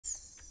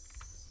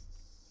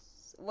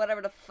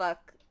whatever the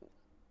fuck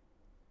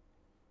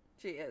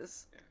she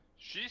is. Yeah.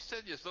 She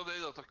said yesterday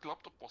that her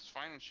laptop was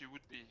fine and she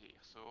would be here,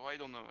 so I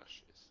don't know where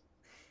she is.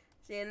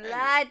 She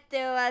lied to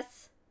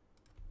us.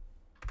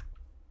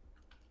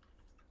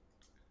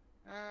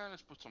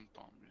 Let's put some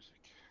Dawn music.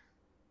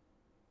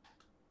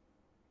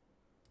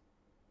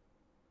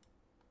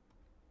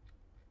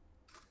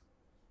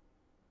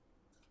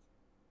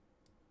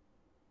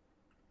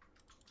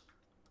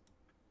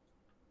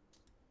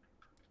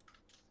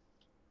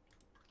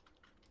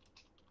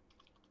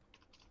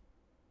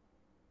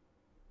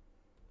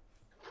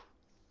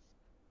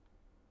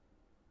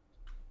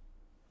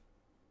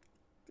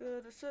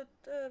 Gotta set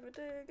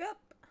everything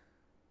up.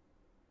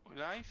 We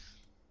live?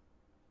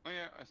 Oh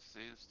yeah, I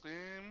see the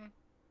stream.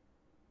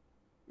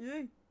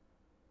 Yay.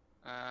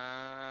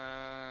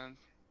 And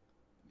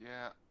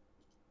yeah.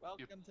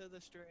 Welcome to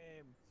the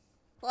stream.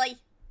 Hi.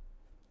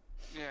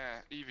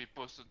 Yeah, Evie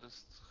posted the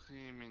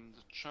stream in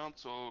the chat,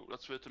 so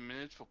let's wait a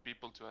minute for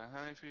people to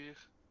arrive here.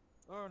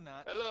 Or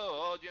not.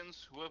 Hello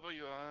audience, whoever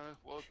you are,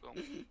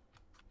 welcome.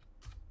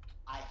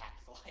 I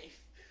hacked life.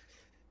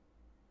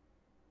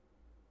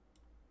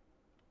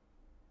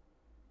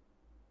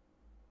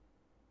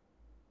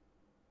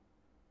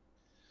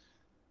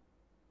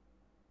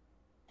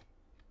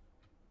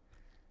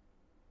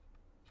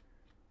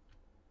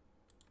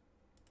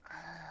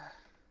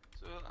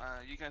 So,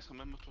 you guys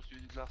remember what you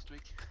did last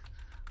week?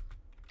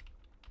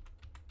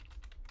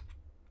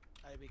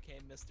 I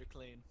became Mr.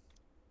 Clean.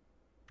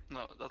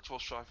 No, that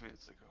was 5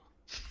 minutes ago.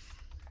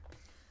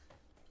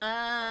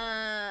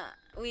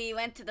 We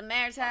went to the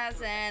mayor's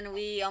house and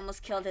we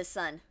almost killed his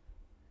son.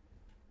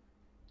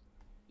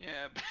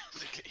 Yeah,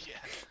 basically,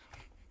 yeah.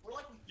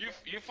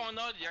 You found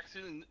out he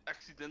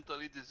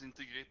accidentally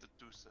disintegrated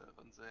 2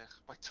 servants there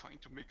by trying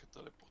to make a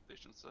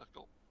teleportation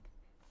circle.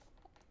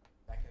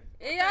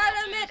 You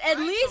gotta admit, at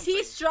least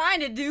he's trying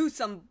to do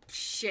some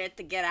shit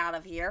to get out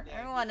of here. Yeah,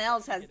 Everyone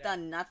else has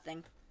done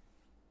nothing.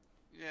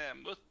 Yeah,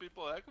 most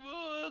people are like,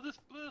 oh, this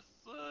place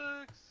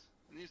sucks.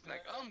 And he's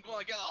like, I'm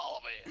gonna get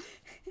all of it.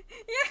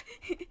 Yeah,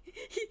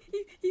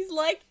 he's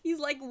like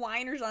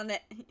whiners on the.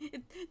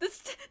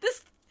 This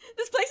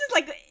place is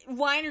like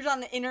whiners on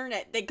the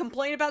internet. They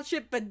complain about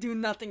shit but do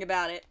nothing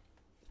about it.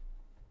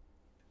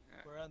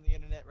 We're on the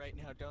internet right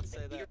now, don't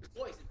say that. Your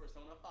voice in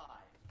Persona 5.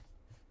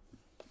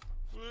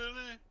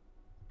 Really?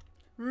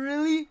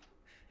 Really?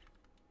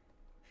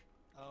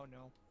 Oh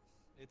no.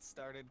 It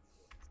started.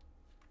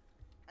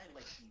 I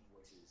like deep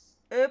voices.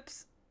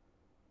 Oops.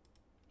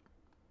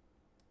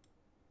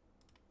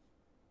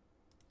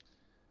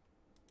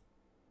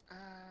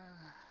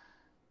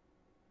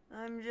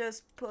 I'm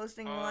just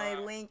posting my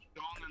link.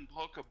 John and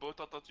Brock both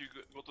thought that you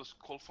got a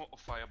scroll from a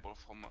fireball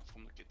from the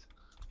kit.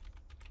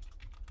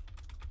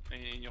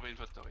 In your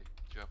inventory,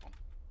 you have one.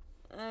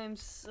 I'm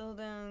so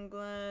damn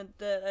glad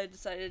that I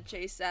decided to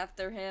chase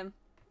after him.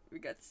 We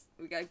got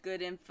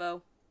good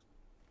info.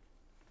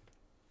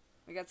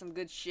 We got some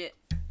good shit.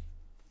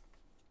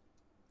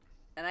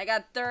 And I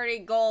got 30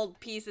 gold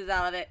pieces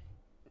out of it.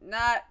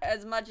 Not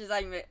as much as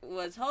I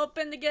was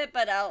hoping to get,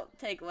 but I'll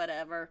take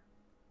whatever.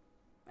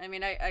 I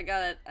mean, I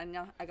got a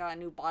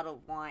new bottle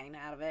of wine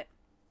out of it.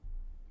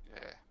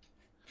 Yeah.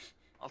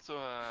 Also,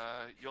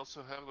 you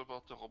also heard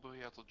about the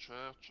robbery at the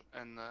church,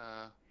 and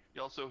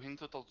you also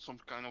hinted at some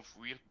kind of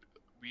weird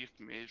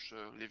mage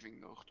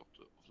living north of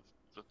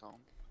the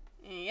town.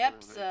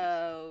 Yep.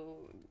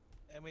 So.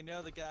 And we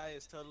know the guy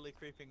is totally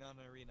creeping on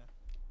Arena.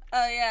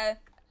 Oh yeah.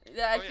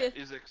 Yeah,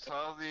 he's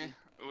excited.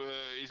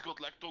 He's got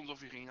like tons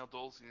of Irina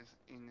dolls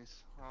in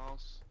his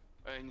house,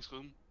 in his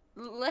room.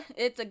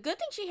 It's a good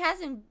thing she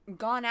hasn't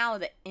gone out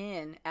of the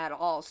inn at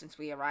all since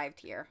we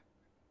arrived here.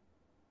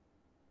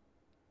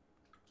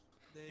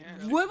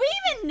 Yeah. Would we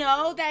even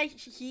know that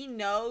he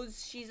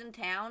knows she's in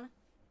town?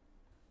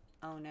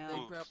 Oh no. They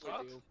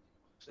probably do.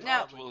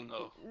 Strahd will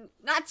know.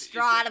 Not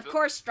Strahd. Of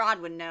course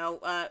Strahd would know.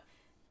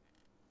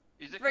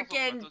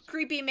 Freaking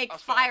creepy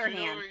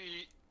McFirehand.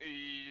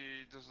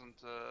 He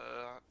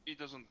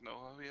doesn't know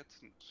her yet,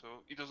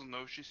 so he doesn't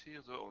know she's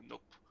here, so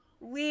nope.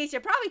 We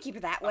should probably keep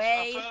it that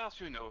way. As far as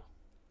you know.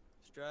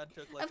 Strahd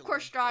took like of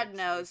course Strahd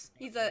knows.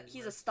 He's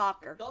a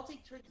stalker. Don't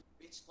take turns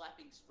bitch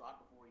slapping Strahd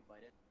before we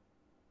fight it.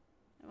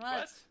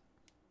 What?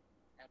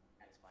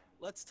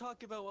 Let's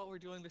talk about what we're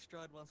doing to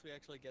Strahd once we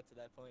actually get to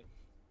that point.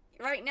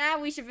 Right now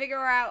we should figure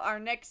out our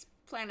next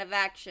plan of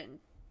action.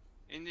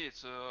 Indeed,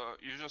 so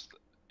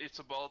it's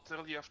about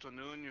early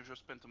afternoon, you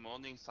just spent the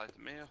morning inside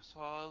the mayor's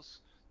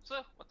house.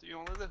 So, what do you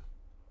want to do?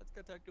 Let's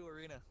go talk to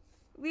Arena.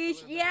 We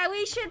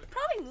should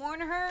probably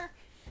warn her.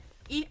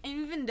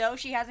 Even though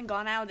she hasn't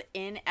gone out of the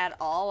inn at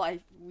all,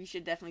 we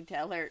should definitely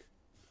tell her.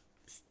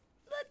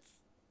 Let's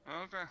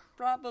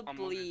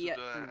probably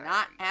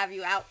not have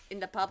you out in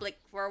the public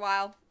for a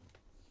while.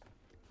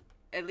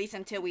 At least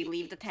until we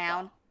leave the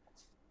town.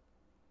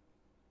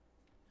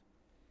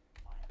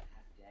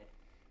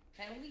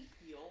 Can we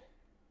heal?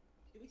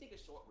 Can we take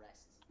a short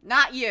rest?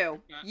 Not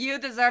you. You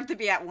deserve to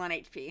be at 1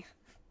 HP.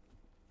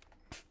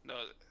 No,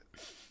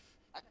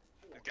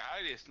 the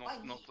guy is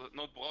not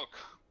Brock.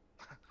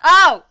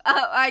 Oh!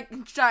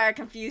 I'm sorry, I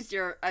confused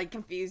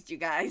you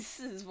guys.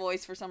 His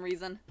voice for some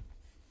reason.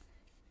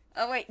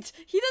 Oh wait,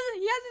 he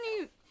hasn't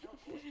even...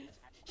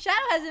 Shadow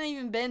hasn't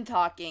even been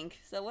talking,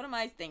 so what am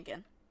I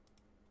thinking?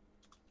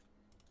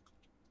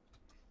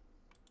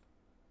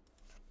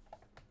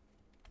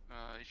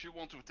 If you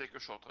want to take a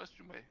short rest,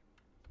 you may.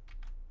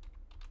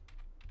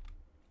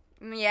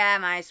 Yeah, I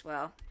might as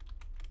well.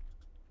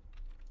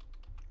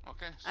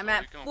 Okay, so I'm you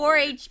at can 4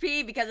 roll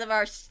HP because of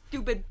our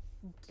stupid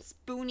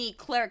spoony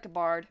cleric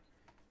bard.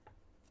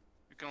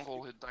 You can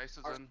roll hit dice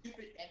Our then.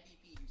 stupid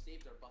MVP who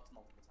saved our butts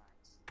multiple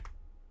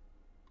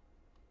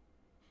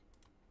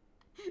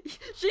times.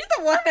 She's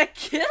the one that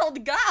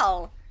killed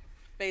Gal!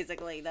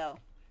 Basically, though.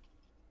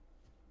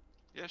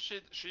 Yeah,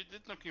 she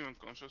did knock him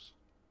unconscious.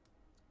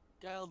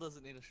 Guile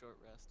doesn't need a short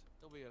rest.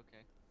 He'll be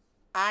okay.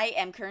 I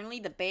am currently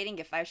debating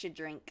if I should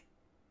drink.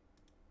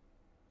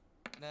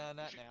 Nah,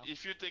 not If, now.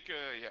 if you take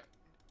a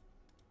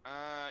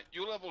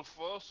you're level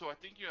 4, so I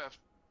think you have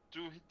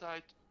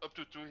up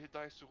to 2 hit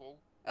dice to roll.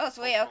 Oh,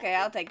 sweet, Also, okay,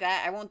 I'll take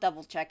that. I won't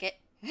double check it.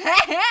 Yeah,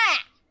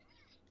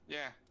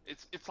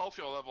 it's half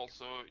your level,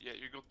 so yeah,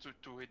 you got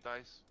 2 hit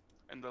dice,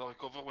 and they'll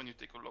recover when you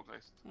take a long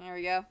rest. There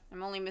we go.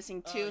 I'm only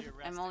missing 2. you're I'm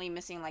resting. only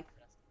missing like...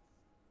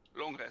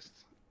 Long rest.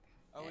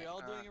 Are we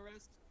all doing a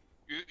rest?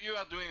 You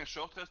are doing a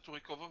short rest to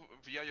recover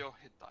via your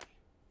hit die.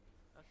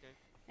 Okay.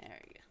 There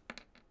we go.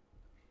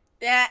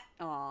 Yeah.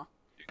 Aw.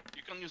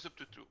 You can use up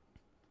to 2.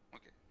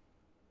 Okay.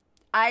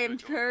 I am Good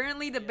job.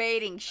 currently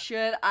debating,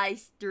 should I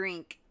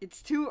drink?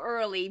 It's too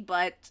early,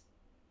 but...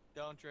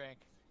 Don't drink.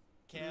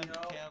 No.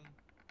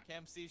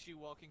 Cam sees you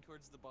walking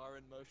towards the bar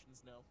and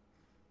motions no.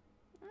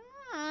 Mm.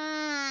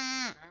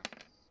 I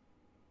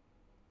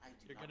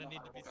do You're not gonna know need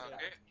how to be roll safe.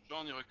 Okay,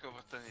 John, you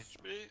recover 10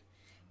 HP.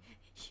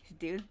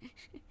 Dude.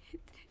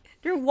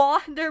 Their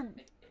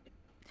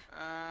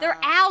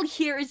out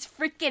here is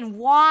freaking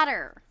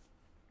water.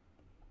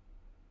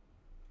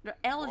 Their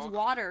L is Walk.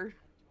 water,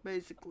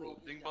 basically.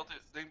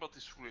 Dingbot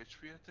is full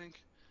HP, I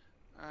think.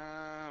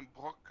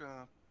 Brock.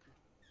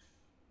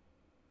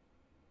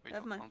 Wait,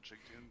 Have my- I'll check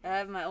the I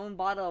have my own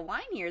bottle of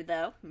wine here,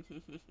 though.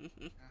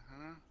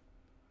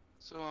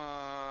 So,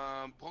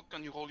 Brock,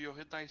 can you roll your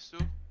hit dice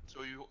too?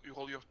 So you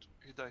roll your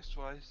hit dice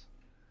twice.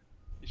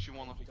 If you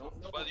wanna recover.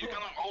 Don't- But you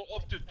can roll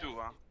up to 2,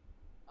 huh?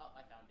 Oh,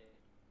 I found it.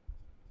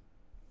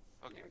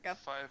 Okay, There we go.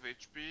 5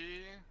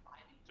 HP.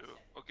 2.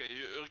 Okay,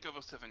 you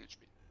recover 7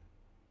 HP.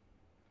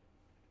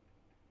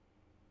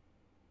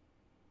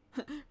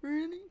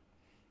 Really?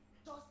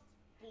 Just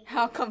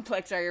How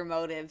complex are your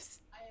motives?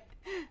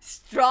 I am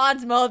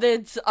Strahd's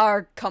motives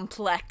are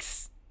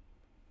complex.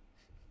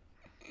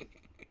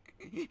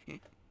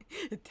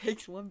 It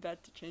takes one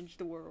bet to change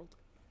the world.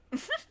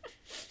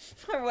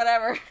 Or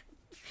whatever.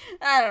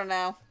 I don't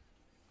know.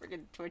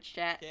 Freaking Twitch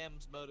chat.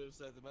 Cam's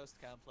motives are the most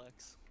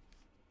complex.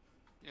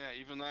 Yeah,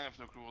 even I have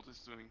no clue what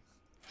it's doing.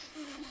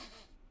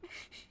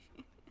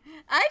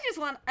 I just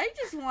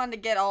want to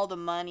get all the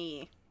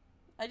money.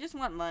 I just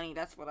want money.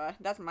 That's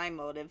my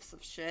motives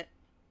of shit.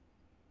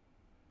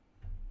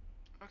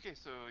 Okay,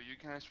 so you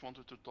guys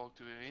wanted to talk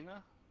to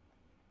Irina?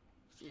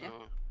 So, Yeah.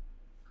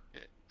 yeah,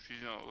 she's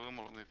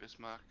helemaal lief is,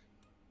 maar...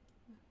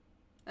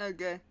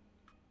 Okay.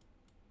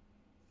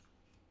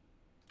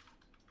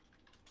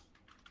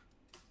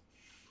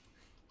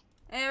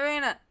 Hey,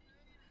 Irina.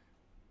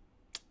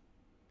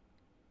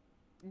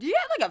 Do you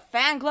have like a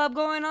fan club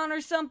going on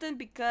or something?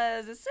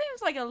 Because it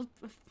seems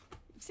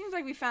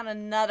like we found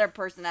another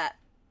person that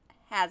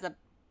has a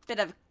bit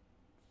of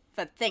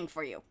a thing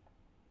for you.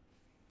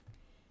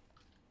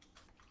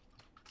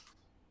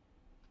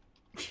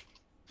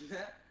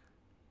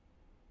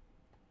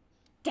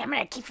 Damn it!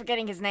 I keep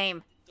forgetting his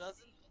name.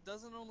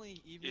 Doesn't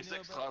only Evie It's know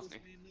about this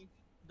Strahd. mainly?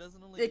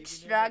 Doesn't only Evie know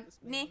Strahd. about this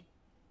mainly?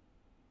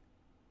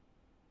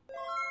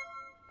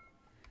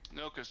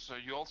 No, because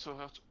you also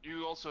heard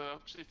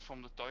it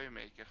from the toy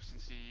maker,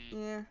 since he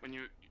Yeah. when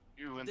you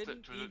went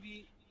Didn't to the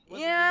Evie?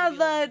 wasn't Yeah, Evie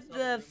the only but one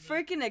the on room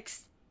freaking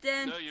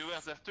extent. no, you were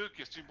there too,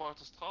 because you bought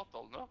the Strahd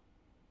al, no?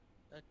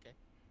 there? Okay.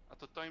 At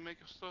the toy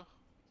maker store.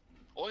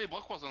 Only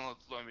Brock was not at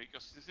the toy maker,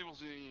 since he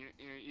was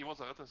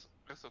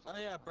arrested. Oh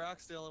yeah,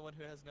 Brock's the only one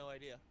who has no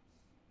idea.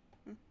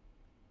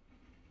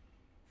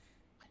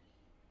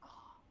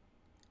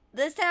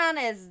 This town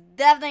is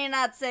definitely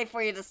not safe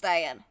for you to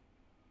stay in.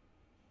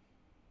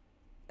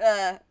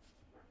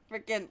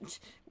 Freaking,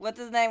 what's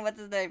his name?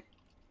 It's Strahd.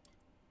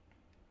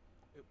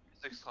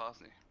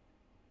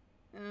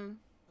 Mm.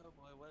 Oh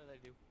boy, what did I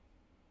do?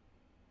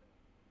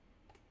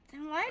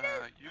 Then why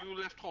did? You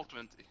left roll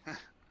 20.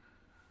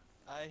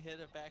 I hit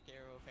a back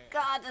arrow apparently.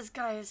 God, this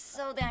guy is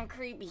so damn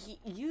creepy.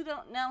 You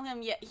don't know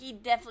him yet. He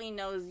definitely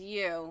knows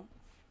you.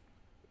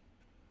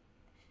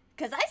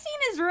 Cause I seen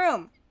his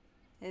room.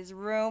 His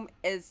room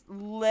is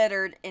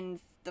littered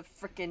in the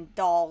freaking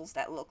dolls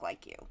that look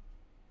like you.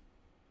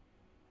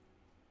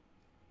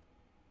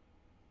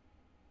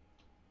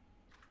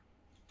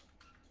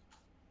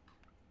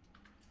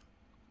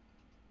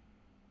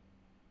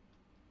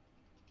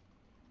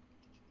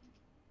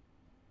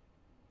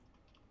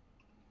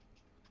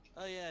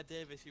 Oh yeah,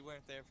 Davis, you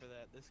weren't there for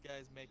that. This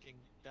guy's making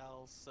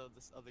dolls so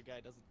this other guy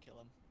doesn't kill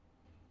him.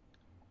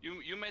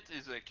 You met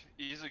Isaac.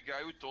 He's a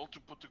guy who told to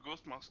put the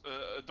ghost mask,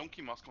 a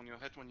donkey mask on your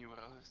head when you were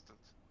arrested.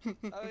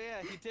 Oh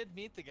yeah, he did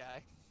meet the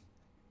guy.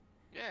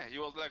 Yeah, he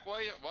was like,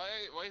 why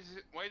is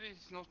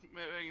he not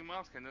wearing a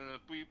mask? And then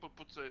people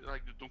put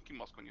like the donkey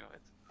mask on your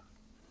head.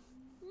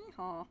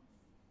 Yeehaw.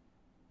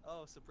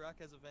 Oh, so Brock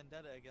has a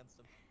vendetta against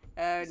him.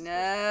 Oh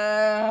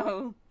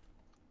no!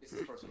 This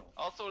is personal.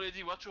 Also,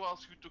 Lady Watcher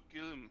asked you to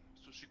kill him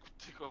so she could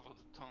take over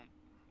the town.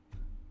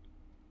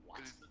 What?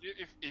 'Cause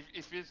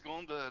if he's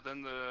gone,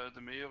 then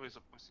the mayor is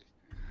a pussy.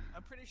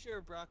 I'm pretty sure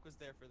Brock was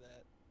there for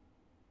that.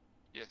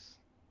 Yes.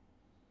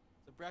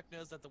 So Brock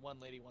knows that the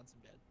one lady wants him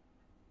dead.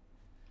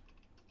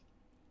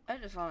 I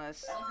just want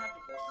to. I don't have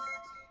the horse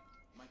mask.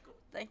 Michael,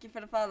 Thank you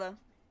for the follow.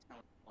 I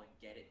don't want to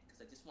get it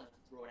because I just want to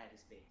throw it at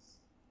his face.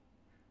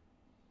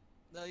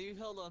 No, you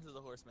held on to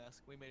the horse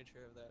mask. We made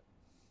sure of that.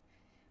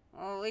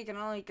 Well, we can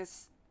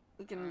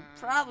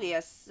probably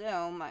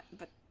assume,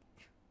 but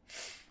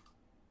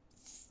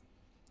this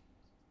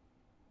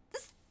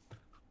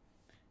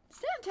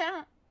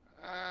downtown.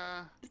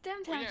 This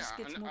downtown Oh yeah, just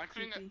gets and more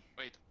actually, creepy.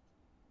 wait.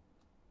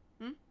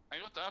 Hmm? I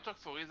got artwork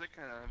for Isaac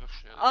and I never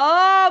shared it.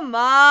 Oh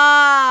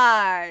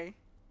my!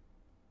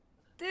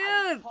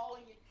 I'm Dude,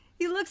 calling it.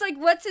 he looks like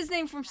what's his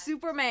name from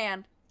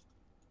Superman?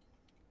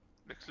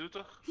 Lex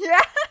Luthor? Yeah,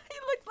 he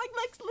looks like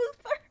Lex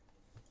Luthor.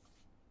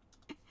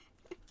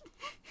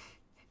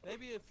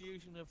 Maybe a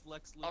fusion of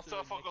Lex Luthor Also, I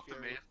and Nick forgot the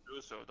Fury. mayor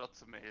too, so that's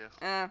the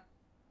mayor.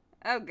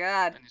 Oh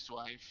God! And his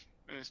wife.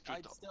 And his two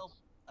I'd dogs. still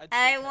I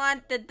have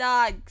want the that.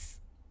 dogs.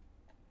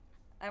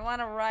 I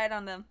want to ride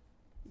on them.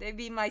 They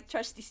be my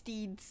trusty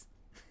steeds.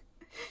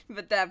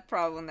 But that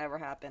probably will never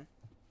happen.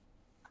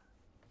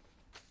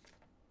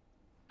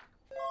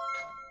 There's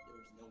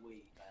no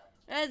way,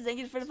 Kyle. Thank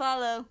you for the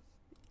follow.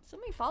 So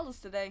many follows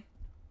today.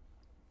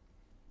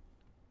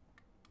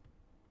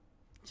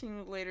 Sheen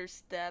was later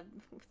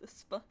stabbed with a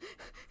sponge.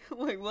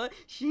 Wait, what?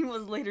 Sheen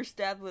was later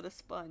stabbed with a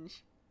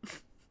sponge.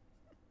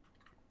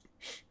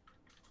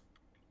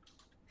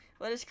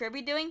 What is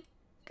Kirby doing?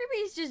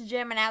 Kirby's just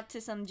jamming out to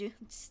some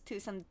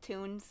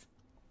tunes.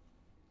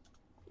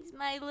 He's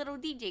my little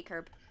DJ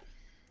Kirb.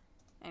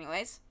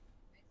 Anyways.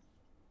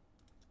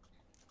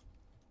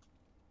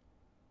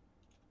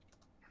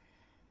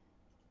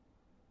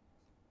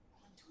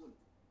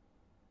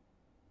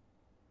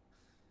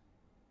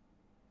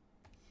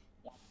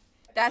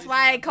 That's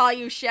why I call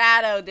you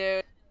Shadow,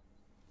 dude.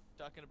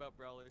 Talking about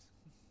brawlers.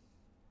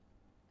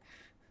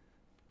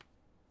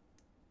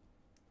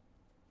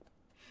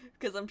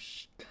 Cause I'm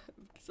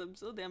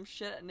so damn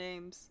shit at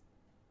names.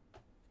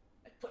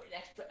 I put an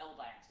extra L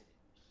by accident.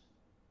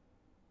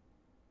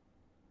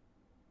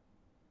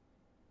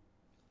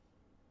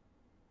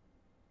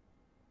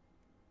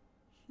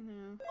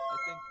 Hmm.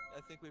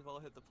 I think we've all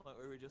hit the point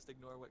where we just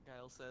ignore what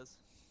Kyle says.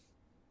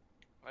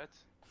 What?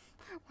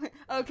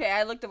 Okay,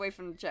 I looked away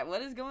from the chat.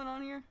 What is going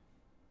on here?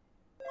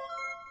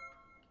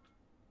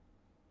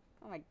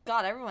 Oh my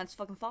god, everyone's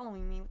fucking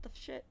following me. What the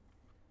shit?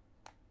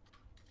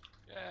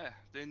 Yeah,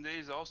 D&D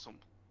is awesome.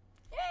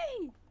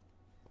 Yay!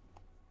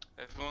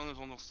 Everyone is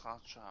onder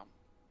Strahd charm.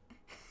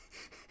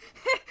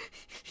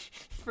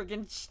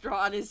 Friggin'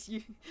 Strahd is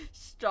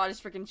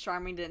freaking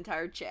charming the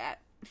entire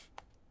chat.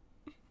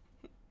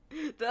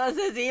 Does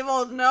his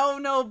evil know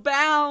no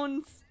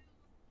bounds?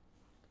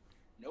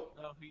 Nope.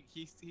 No, he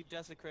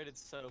desecrated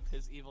soap.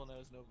 His evil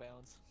knows no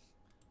bounds.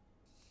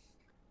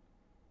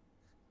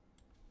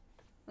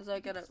 Was I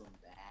gonna? Some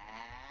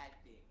bad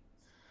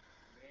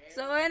things.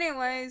 So, Very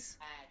anyways,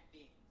 bad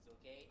things,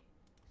 okay?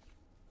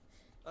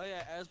 Oh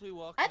yeah, as we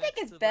walk. I think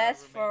next it's to the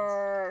best remains-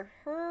 for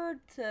her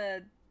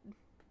to.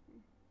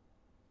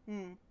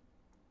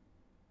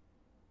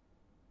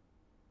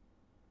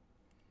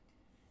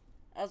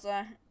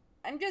 Also,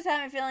 I'm just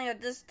having a feeling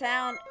that this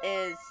town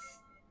is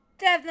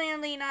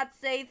definitely not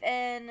safe,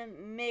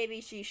 and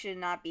maybe she should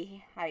not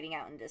be hiding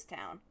out in this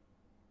town.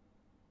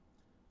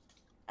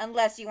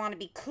 Unless you want to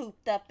be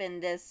cooped up in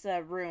this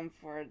room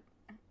for...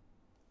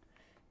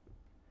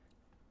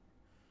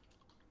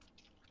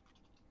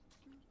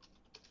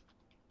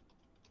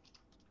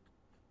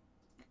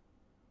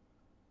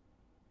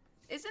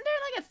 Isn't there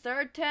like a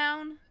third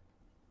town?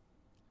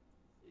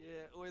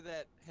 Yeah, or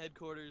that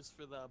headquarters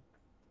for the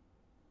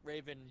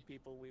Raven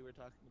people we were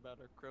talking about,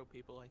 or Crow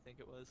people, I think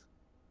it was.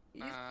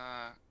 No,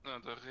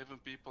 the Raven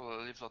people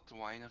live at the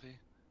winery,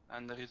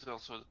 and there is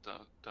also the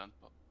town.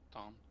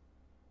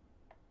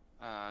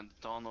 The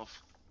town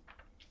of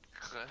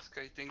Kresk,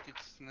 I think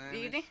its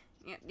name is.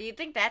 Do you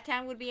think that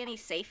town would be any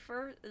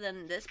safer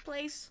than this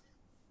place?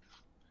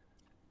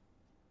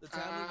 The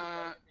town we were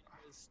talking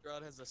is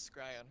Strahd has a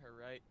scry on her,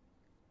 right?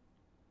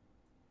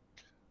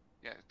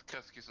 Yeah,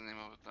 Kresk is the name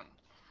of it then.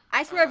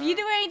 I swear, if you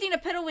do anything to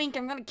Piddlewink,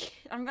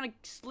 I'm gonna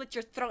slit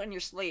your throat in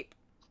your sleep.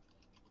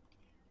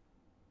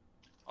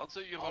 Also,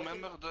 you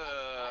remember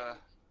the...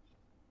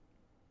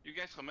 You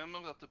guys remember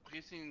that the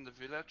priest in the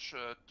village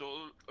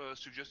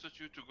suggested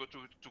you to go to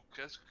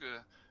Kresk,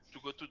 to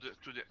go to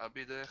the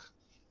abbey there?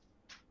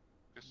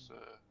 Because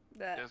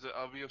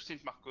We have seen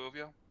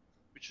Markovia,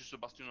 which is the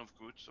bastion of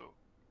good, so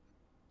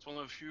it's one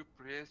of the few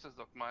places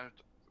that might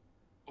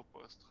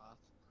oppose Strahd.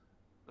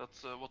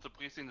 That's what the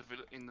priest in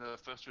the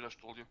first village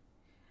told you.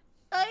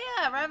 Oh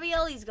yeah,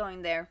 Ravioli's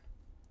going there.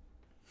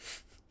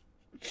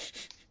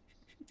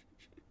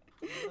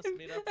 must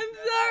meet up with I'm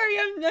that sorry,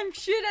 I'm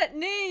shit at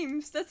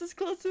names. That's as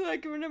close to I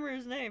can remember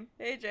his name.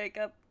 Hey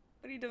Jacob,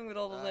 what are you doing with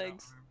all those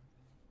eggs?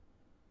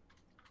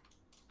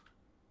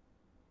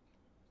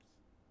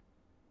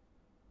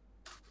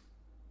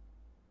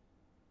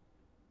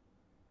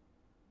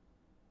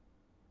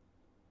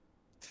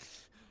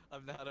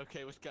 I'm not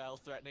okay with Kyle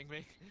threatening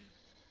me.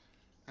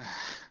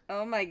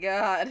 Oh my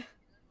god.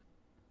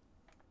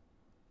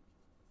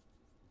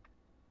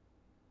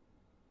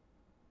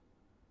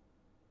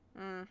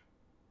 Hmm.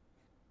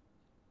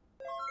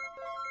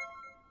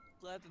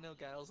 Glad to know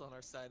Giles on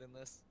our side in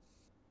this.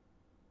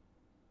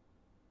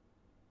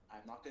 I'm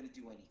not gonna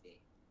do anything.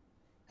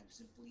 I'm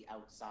simply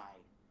outside,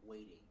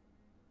 waiting.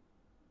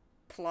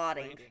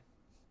 Plotting. Waiting.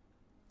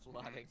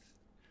 Plotting.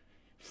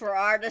 For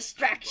our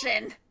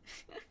distraction.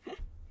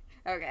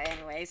 Okay,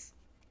 anyways.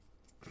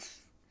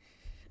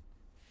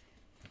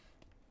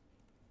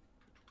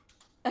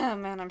 Oh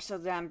man, I'm so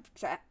damn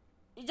sad.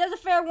 Just a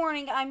fair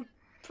warning, I'm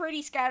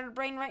pretty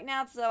scatterbrained right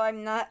now, so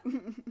I'm not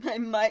I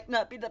might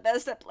not be the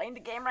best at playing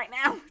the game right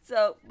now.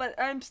 So, but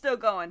I'm still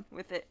going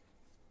with it.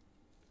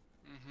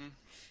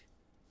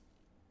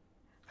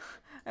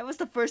 I was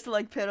the first to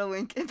like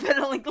Pedalink, and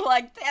Pedalink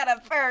liked that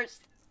at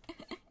first.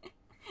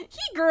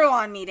 He grew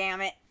on me,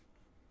 damn it.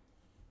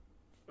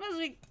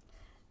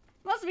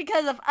 Must be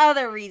because of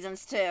other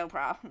reasons too,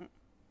 probably.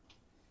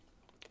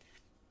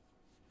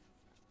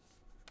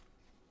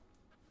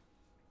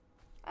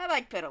 I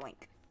like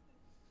Pedalink.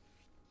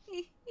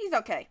 He's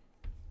okay.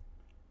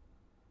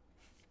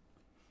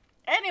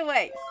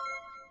 Anyways.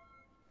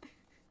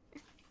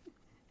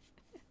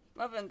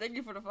 Muffin, thank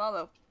you for the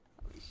follow.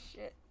 Holy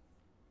shit.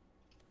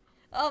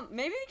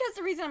 Maybe because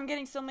the reason I'm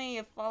getting so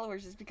many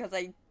followers is because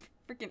I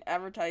freaking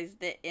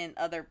advertised it in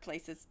other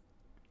places.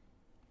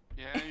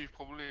 Yeah, you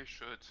probably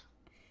should.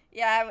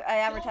 Yeah, I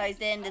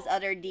advertised it in this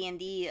other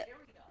D&D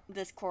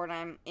Discord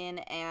I'm in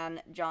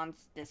and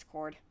John's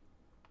Discord.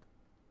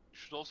 You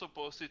should also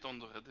post it on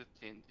the Reddit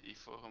D&D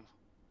forum.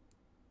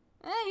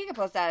 You can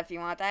post that if you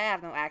want. I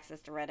have no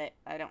access to Reddit.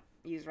 I don't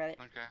use Reddit.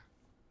 Okay.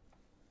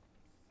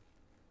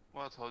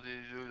 What? How did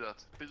you do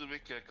that?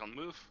 Peterwick can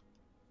move.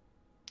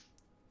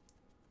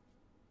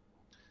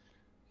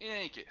 In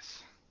any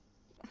case.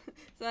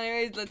 So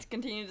anyways, let's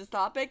continue this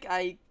topic.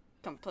 I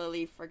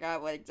completely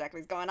forgot what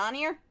exactly is going on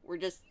here. We're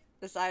just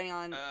deciding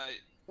on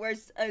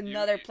where's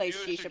another place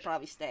she should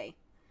probably stay.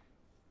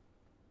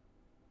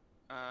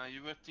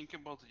 You were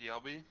thinking about the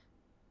Abbey?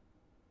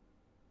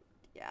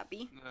 The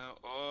Abbey?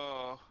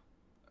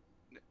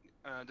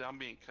 The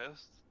Abbey in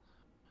Crest.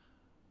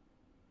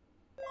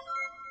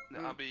 The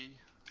Abbey,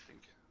 I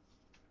think.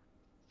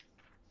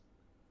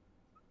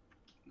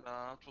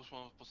 That was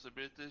one of the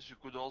possibilities. You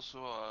could also,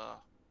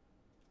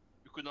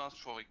 you could ask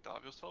for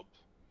Octavio's help.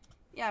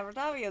 Yeah,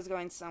 Octavio's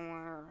going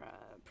somewhere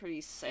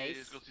pretty safe.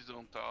 He's got his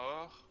own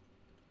tower.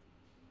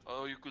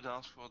 Or you could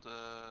ask for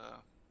the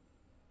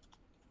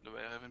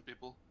Werehaven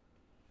people.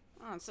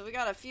 Oh, so we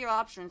got a few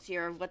options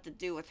here of what to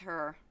do with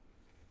her.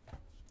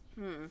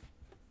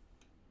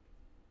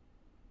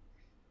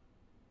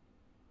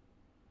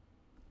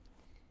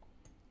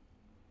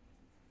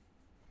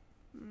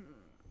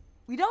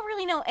 We don't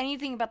really know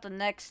anything about the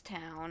next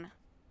town.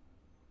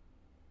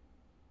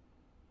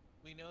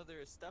 We know there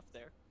is stuff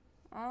there.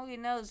 All we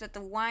know is that the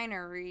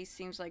winery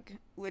seems like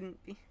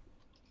wouldn't be.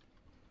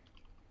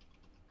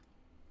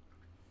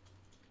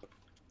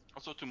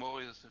 Also, tomorrow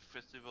is a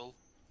festival.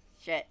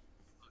 Shit.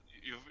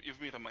 You've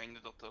been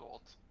reminded of that a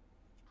lot.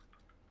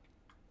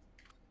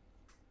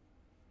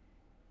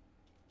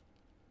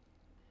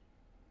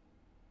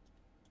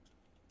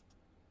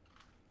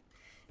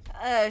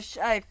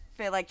 I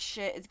feel like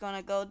shit is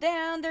gonna go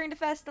down during the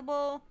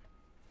festival.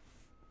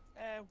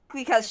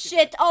 Because can't do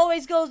shit that.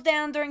 always goes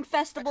down during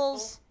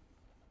festivals.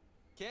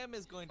 Cam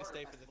is going to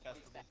stay for the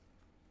festival.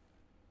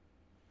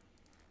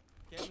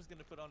 Cam is going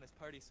to put on his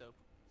party soap.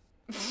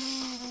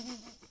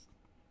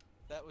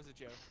 That was a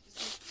joke.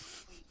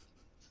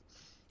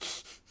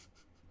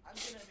 I'm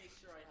gonna make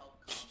sure I help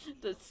calm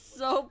The people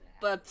soap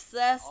with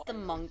obsessed that.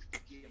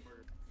 monk.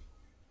 Gamer.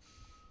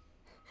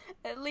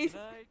 At least.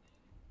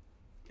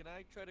 Can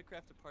I try to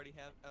craft a party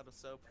hat out of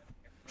soap?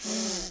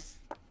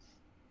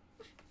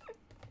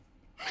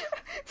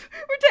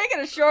 We're taking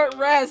a short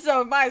rest,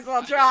 so might as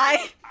well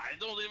try. I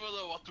don't even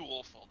know what to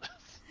roll for this.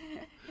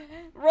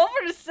 Roll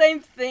for the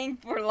same thing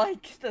for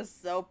like the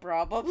soap,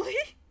 probably.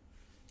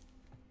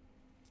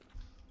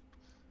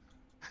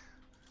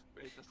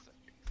 Wait a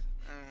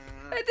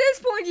second. At this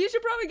point, you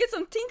should probably get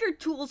some tinker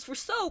tools for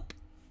soap.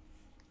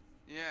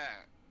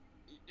 Yeah.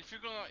 If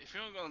you're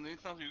gonna need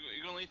that,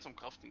 you're gonna need some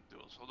crafting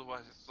tools.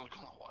 Otherwise, it's not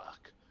gonna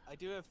work. I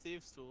do have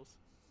thieves' tools.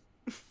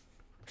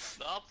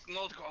 That's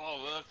not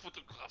gonna work for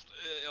the craft.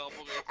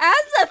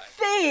 As a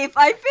thief,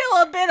 I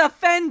feel a bit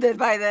offended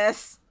by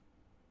this.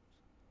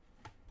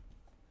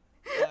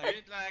 I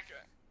need like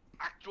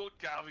actual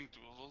carving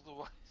tools,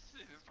 otherwise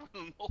it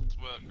will not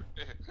work.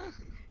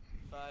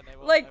 Fine, I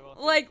won't. Like, I won't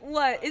do like it.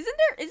 what?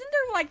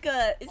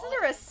 Isn't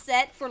there a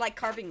set for like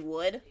carving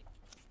wood?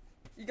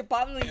 You could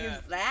probably use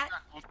that.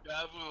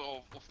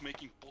 Whatever of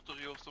making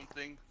pottery or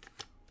something,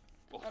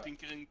 or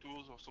tinkering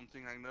tools or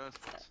something like that.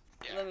 But,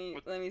 yeah,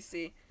 Let me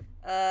see.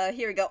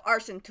 Here we go.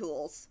 Arson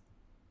tools.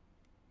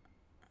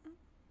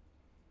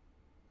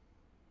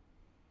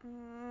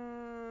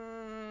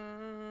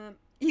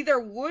 Either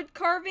wood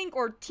carving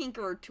or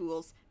tinkerer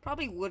tools.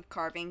 Probably wood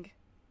carving.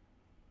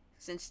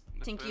 Since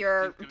tinkering.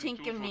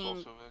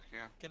 Also work,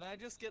 yeah. Can I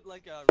just get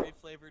like a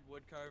reflavored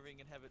wood carving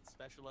and have it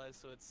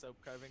specialized so it's soap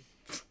carving?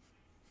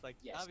 Like,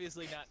 Yes.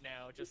 obviously not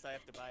now, just I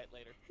have to buy it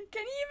later.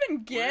 Can you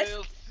even get?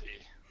 We'll see.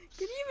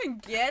 Can you even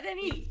get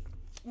any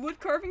wood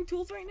carving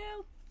tools right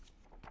now?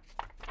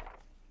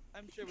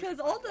 I'm sure we Because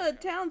can all find the one.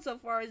 town so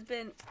far has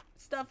been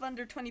stuff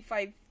under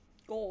 25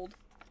 gold.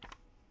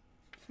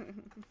 I'm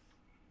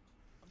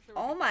sure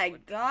we Oh can my find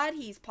one. god,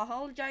 he's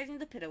apologizing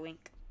to Pitawink.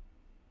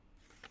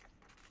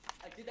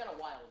 I did that a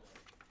while ago.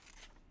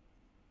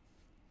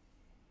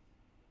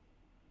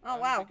 Oh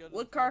Why wow, would we go to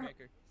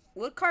the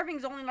wood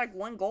carving's only like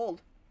 1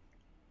 gold.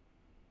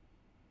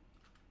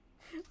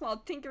 While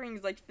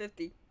tinkering's like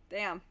 50.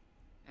 Damn.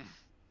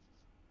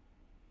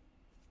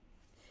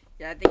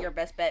 Yeah, I think your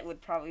best bet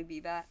would probably be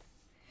that.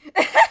 We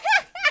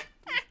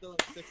still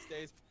have 6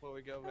 days before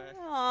we go back.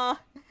 Aw.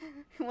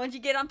 Once you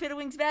get on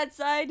Pitawink's bad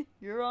side,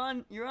 you're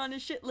on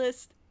his shit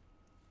list.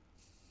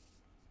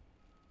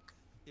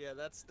 Yeah,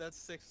 that's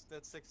 6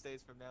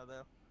 days from now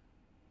though.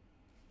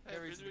 Hey,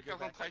 No reason we to go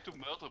can back. try to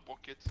murder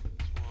Bucket, so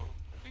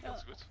I think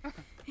that's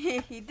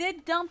good. He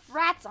did dump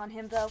rats on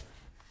him though.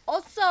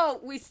 Also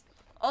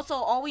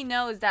all we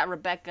know is that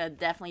Rebecca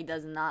definitely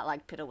does not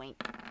like Pitawink.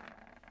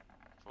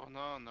 For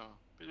now, no.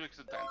 Pitawik's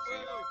a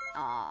dancing.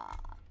 Aww.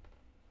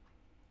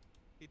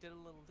 He did a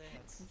little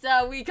dance.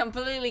 So we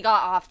completely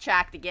got off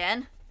track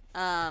again.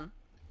 Yeah.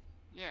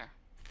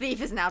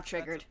 Thief is now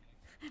triggered.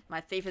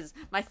 My thief is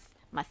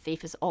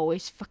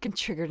always fucking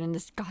triggered in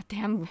this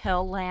goddamn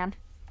hell land.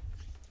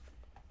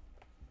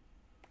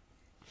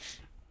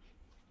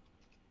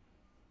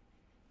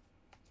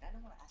 I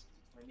don't want to ask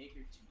my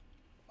maker to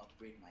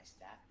upgrade my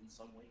staff in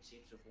some way,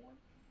 shape, or form.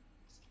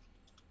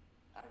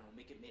 I don't know,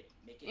 make it.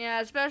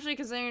 Yeah, especially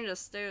considering the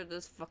state of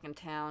this fucking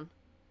town.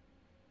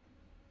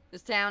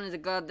 This town is a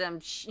goddamn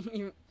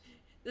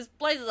this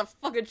place is a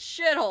fucking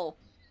shithole.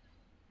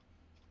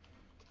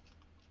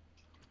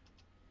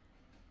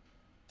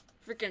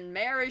 Freaking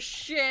mayor is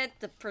shit.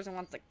 The person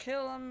wants to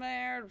kill a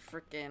mayor.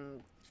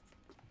 Freaking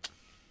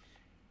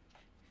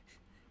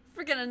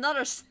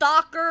another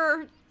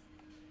stalker.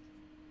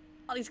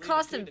 All these Leave it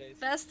constant 2 days.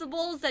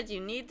 festivals that you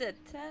need to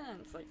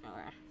attend. It's like,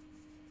 alright.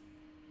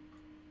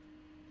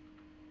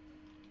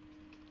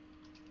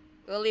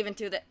 We'll leave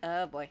into the.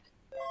 Oh boy.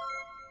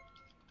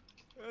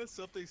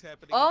 Something's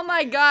happening. Oh in 2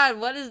 my days. god,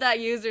 what is that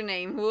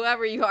username?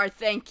 Whoever you are,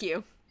 thank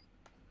you.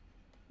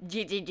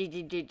 G.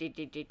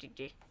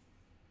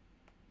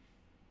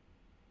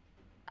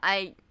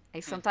 I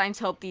sometimes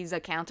hope these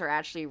accounts are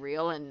actually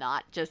real and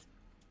not just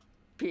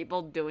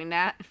people doing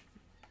that.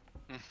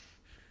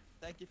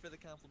 Thank you for the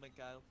compliment,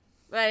 Kyle.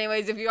 But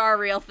anyways, if you are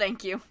real,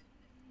 thank you.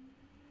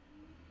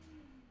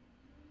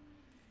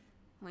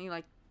 Only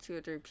like 2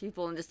 or 3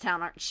 people in this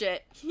town aren't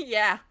shit.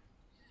 Yeah.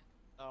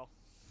 Oh.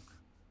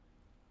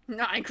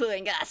 Not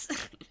including us.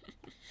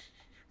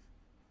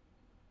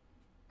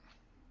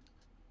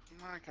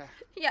 Okay.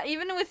 Yeah,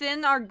 even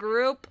within our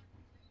group,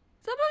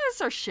 some of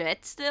us are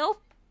shit still.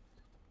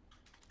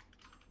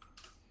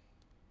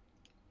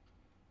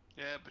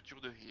 Yeah, but you're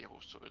the hero,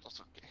 so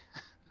that's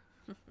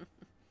okay.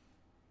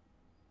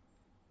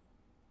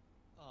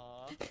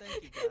 Aw,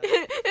 thank you,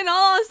 guys. In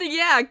all honesty,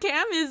 yeah,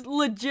 Cam is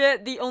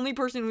legit the only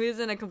person who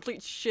isn't a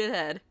complete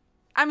shithead.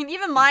 I mean,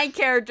 even my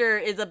character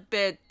is a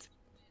bit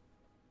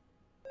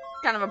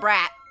kind of a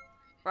brat.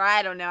 Or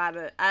I don't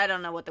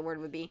know what the word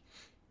would be.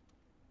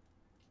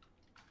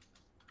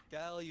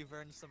 Kyle, you've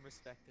earned some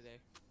respect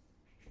today.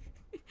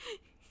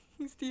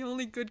 He's the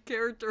only good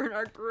character in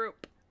our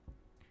group.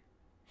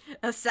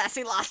 A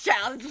sassy lost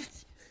child.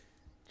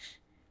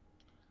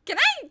 Can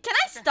I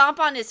stomp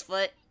on his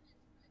foot?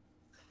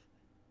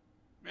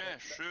 Yeah,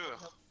 sure.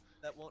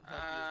 That won't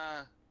help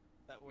you.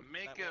 That won't,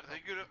 Make that a won't help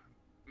you.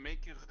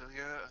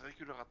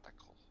 regular attack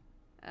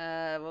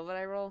roll. What would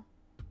I roll?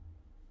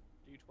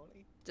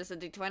 D20? Just a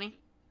d20?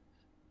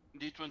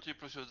 D20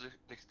 plus your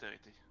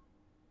dexterity.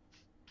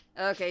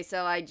 Okay,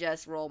 so I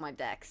just roll my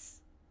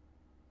dex.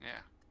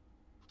 Yeah.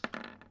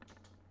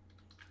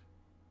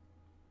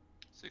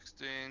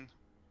 16.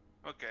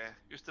 Okay,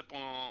 you step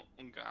on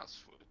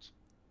Gar's foot.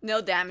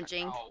 No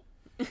damaging. Ow.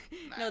 No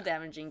Nah.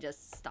 damaging,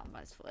 just stomp on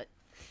his foot.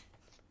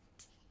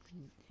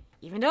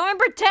 Even though I'm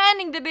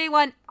pretending to be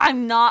one,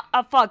 I'm not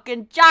a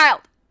fucking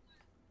child!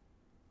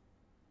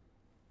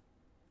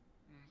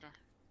 Okay.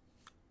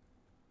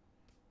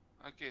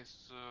 Okay,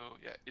 so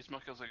yeah,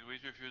 Ismark has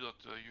agreed with you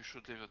that you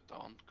should leave it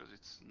down because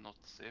it's not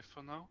safe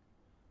for now.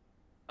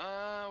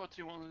 What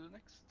do you want to do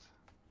next?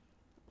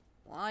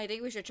 Well, I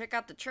think we should check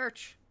out the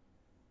church.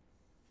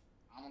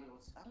 I want to go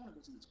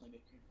to the toy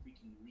maker and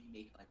freaking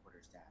remake my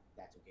quarterstaff. If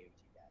that's okay with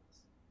you guys.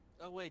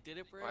 Oh wait, did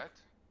it break? What?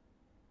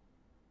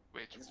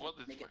 Wait, I just what want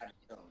to is make it what? out of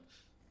stone.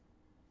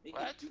 Make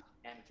What? it do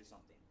damage or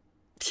something.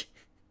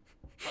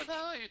 What the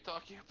hell are you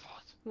talking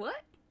about?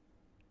 What?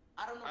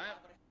 I don't know I-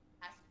 why, but it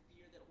has a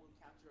fear that it will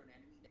encounter an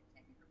enemy that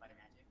can't be hurt by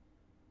magic.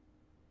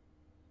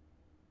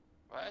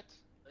 What?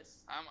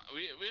 This.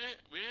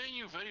 We're hearing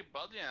you very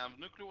badly. I have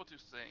no clue what you're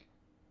saying.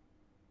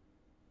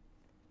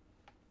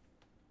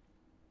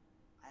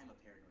 I am a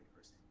paranoid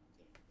person.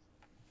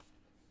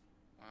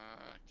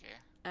 Okay. Okay.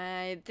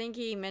 I think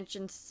he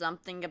mentioned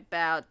something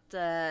about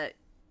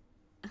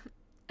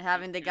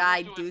having the You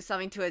guy don't do do it.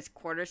 something to his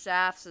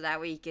quarterstaff so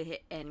that way he could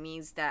hit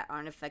enemies that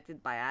aren't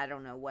affected by I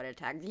don't know what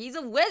attack. He's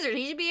a wizard.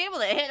 He should be able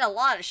to hit a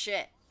lot of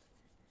shit.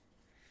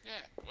 Yeah.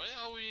 Why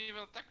are we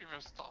even attacking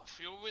your stuff?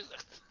 You're a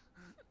wizard.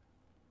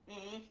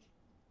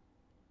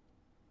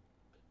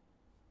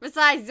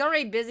 Besides, he's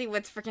already busy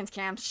with freaking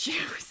Cam's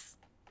shoes.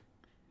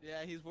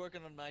 Yeah, he's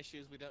working on my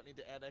shoes. We don't need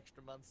to add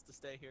extra months to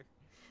stay here.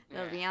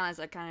 To be honest,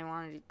 I kind of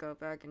wanted to go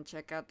back and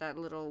check out that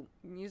little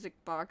music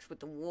box with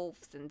the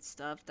wolves and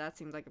stuff. That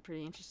seems like a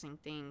pretty interesting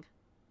thing.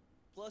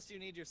 Plus, you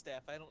need your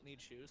staff. I don't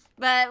need shoes.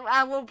 But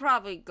I will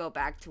probably go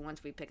back to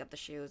once we pick up the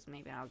shoes.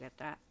 Maybe I'll get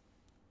that.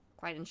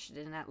 Quite interested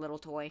in that little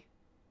toy.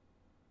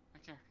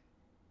 Okay.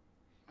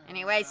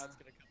 Anyways, That's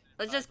gonna come in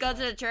let's 5 just go to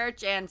minutes. the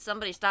church and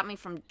somebody stop me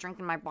from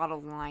drinking my bottle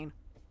of wine.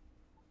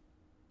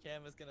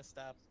 Cam is gonna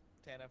stop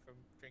Tana from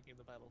drinking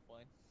the bottle of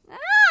wine.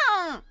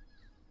 Oh!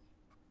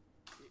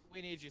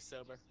 We need you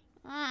sober.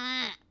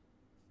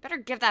 Better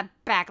give that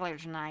back later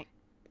tonight.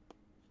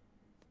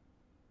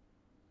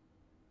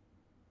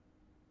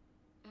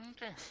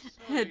 Okay. I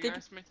So you think-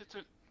 guys make it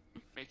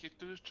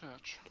to the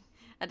church.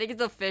 I think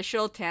it's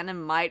official. Tana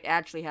might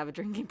actually have a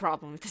drinking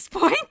problem at this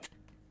point.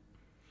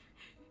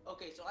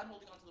 Okay, so I'm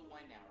holding on to the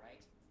wine now, right?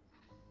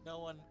 No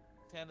one.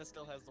 Tana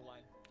still has the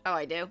wine. Oh,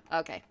 I do?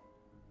 Okay.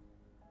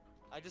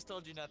 I just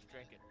told you not to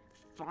drink it.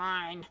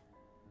 Fine.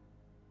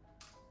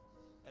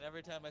 And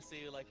every time I see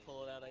you like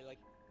pull it out, I like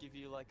give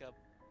you like a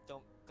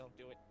don't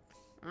do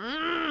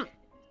it.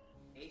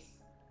 Ace.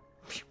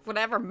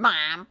 Whatever,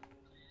 Mom.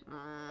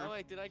 Oh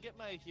wait, did I get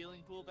my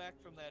healing pool back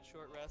from that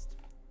short rest?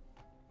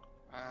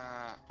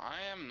 I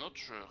am not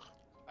sure.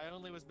 I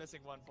only was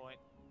missing 1 point.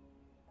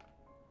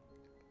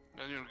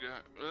 Then you'll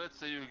get. Let's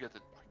say you'll get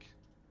it back.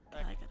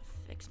 I gotta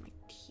fix my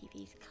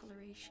TV's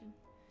coloration.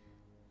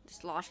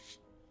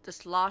 The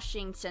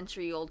sloshing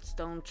century-old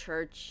stone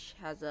church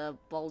has a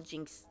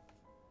bulging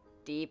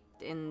steep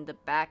in the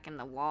back and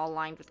the wall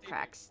lined with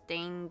cracks,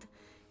 stained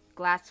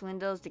glass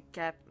windows,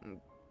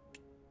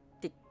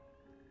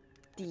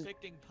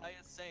 Depicting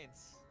pious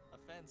saints, a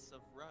fence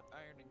of wrought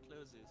iron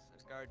encloses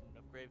a garden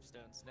of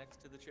gravestones next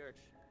to the church.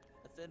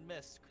 A thin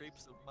mist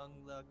creeps among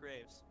the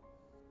graves.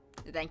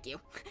 Thank you.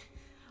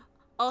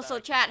 Also,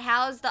 Sorry. chat,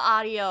 how's the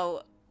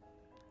audio?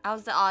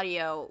 How's the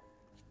audio?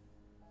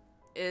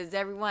 Is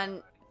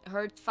everyone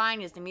heard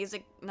fine? Is the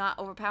music not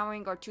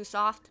overpowering or too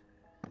soft?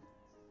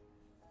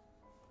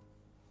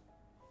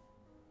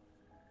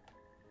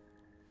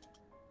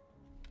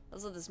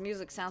 Also, this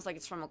music sounds like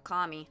it's from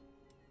Okami.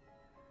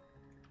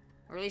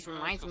 Or at least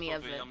reminds me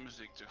of it.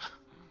 Music too.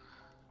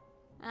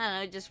 I don't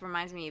know, it just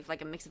reminds me of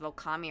like a mix of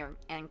Okami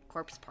and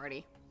Corpse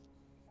Party.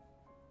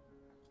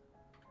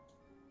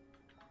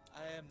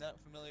 I am not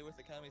familiar with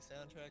the Kami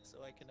soundtrack, so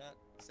I cannot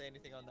say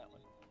anything on that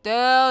one.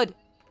 Dude!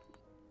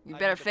 You I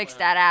better need to fix play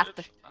that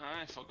after.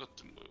 I forgot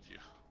to move you.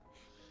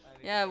 I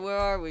need Yeah, to- where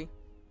are we?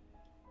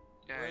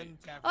 Yeah. We're in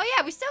Tavern Oh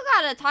yeah, we still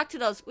gotta talk to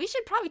those. We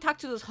should probably talk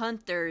to those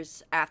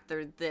hunters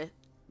after the.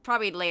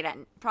 Probably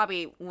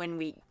probably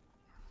when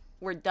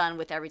we're done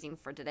with everything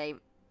for today.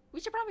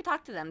 We should probably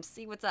talk to them,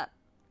 see what's up.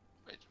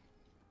 Wait.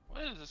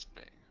 What is this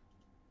playing?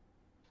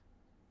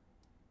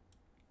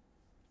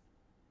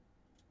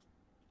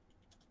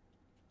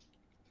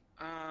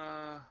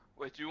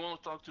 Wait. You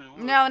want to talk to?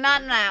 No,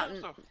 not now.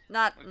 Stuff?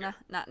 Not Okay. no,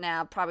 not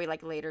now. Probably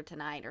like later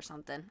tonight or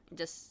something.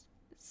 Just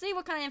see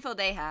what kind of info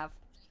they have.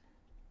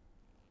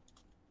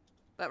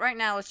 But right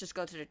now, let's just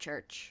go to the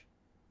church.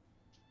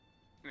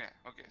 Yeah.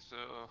 Okay. So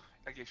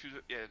I gave you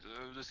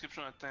the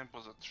description at time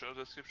was a short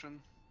description.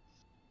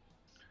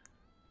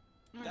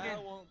 Okay.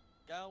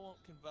 Guile won't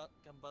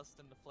combust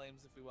into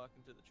flames if we walk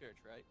into the church,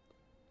 right?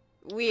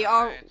 We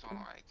Alright.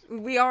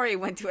 we already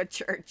went to a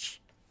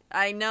church.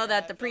 I know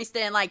that the priest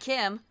didn't like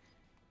him.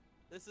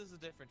 This is a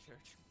different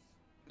church.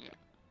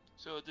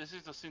 So this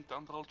is the Sint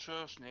Andral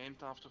Church, named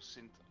after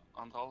Sint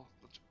Andral.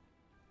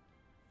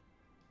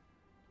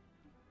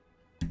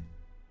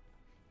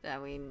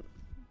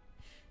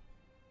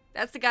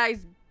 That's the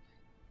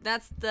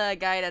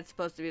guy that's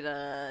supposed to be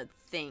the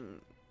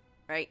thing,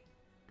 right?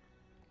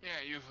 Yeah,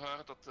 you've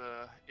heard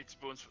that its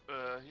bones,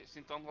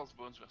 Sint Andral's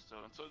bones were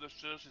stolen. So the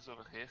church is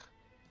over here.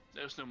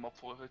 There's no map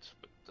for it,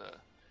 but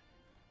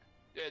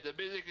yeah, they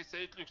basically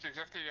say it looks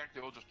exactly like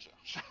the other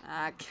church.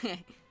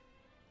 Okay.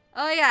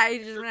 Oh yeah, I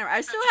just remember.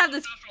 I still have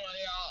this.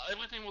 Yeah,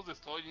 everything was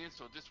destroyed in it,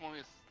 so this one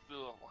is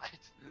still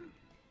alive.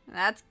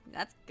 That's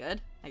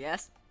good, I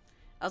guess.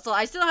 Also,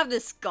 I still have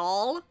this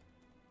skull.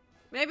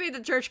 Maybe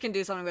the church can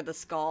do something with the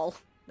skull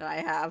that I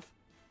have.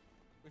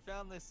 We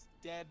found this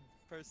dead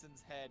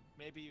person's head.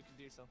 Maybe you can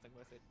do something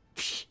with it.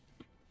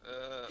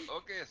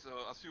 Okay, so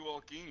as you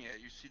walk in, yeah,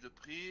 you see the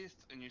priest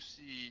and you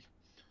see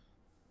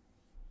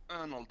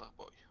an older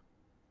boy.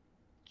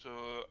 So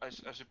I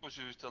suppose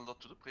you tell that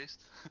to the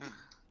priest.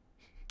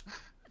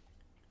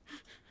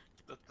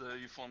 That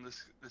you found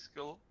this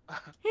skull.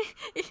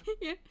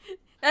 Hey,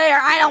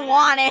 I don't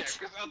want it.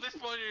 Because at this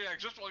point you're like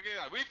just walking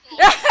out. We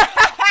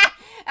found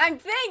I'm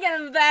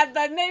thinking of that,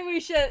 but maybe we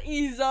should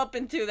ease up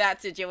into that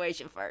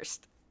situation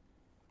first.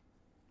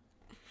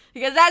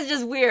 Because that's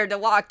just weird to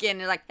walk in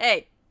and like,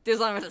 hey, do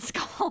something with a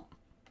skull.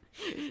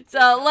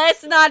 So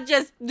let's not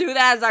just do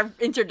that as our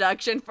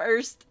introduction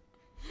first.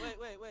 Wait.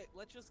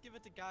 Let's just give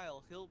it to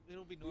Guile. It'll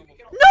be normal.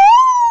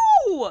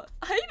 No!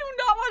 I do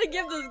not want to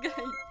give this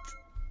guy.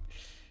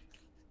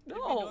 It'd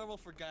be No. normal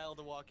for Guile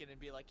to walk in and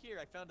be like, here,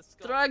 I found a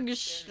skull.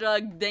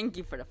 Shrug, thank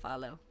you for the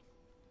follow.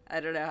 I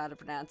don't know how to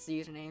pronounce the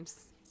usernames.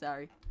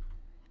 Sorry.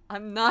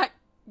 I'm not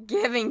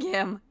giving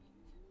him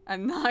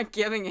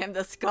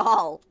the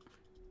skull.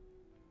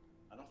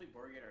 I don't think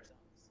we're get ourselves.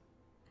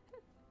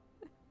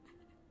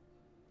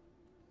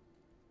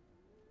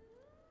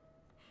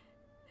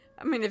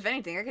 I mean, if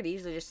anything, I could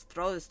easily just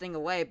throw this thing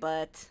away,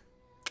 but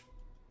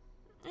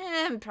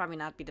probably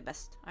not be the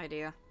best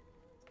idea.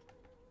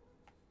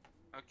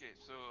 Okay,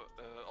 so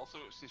also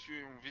since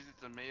you visit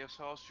the mayor's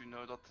house, you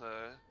know that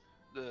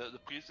the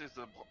priest is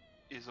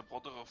the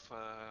brother of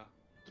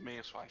the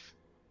mayor's wife.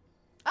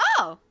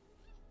 Oh!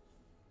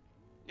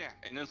 Yeah,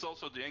 and it's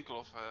also the uncle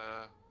of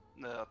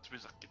the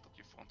wizard kid that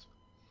you found.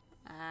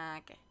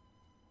 Okay.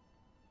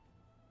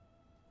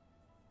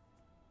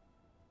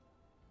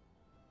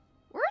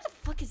 Where the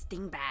fuck is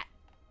Dingbat?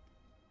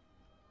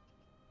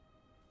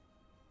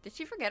 Did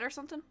she forget or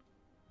something?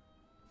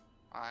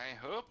 I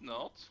hope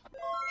not.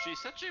 She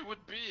said she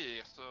would be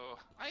here, so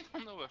I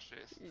don't know where she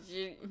is.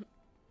 She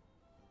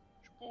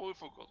probably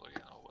forgot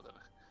again or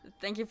whatever.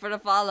 Thank you for the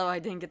follow. I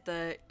didn't get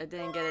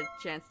a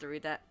chance to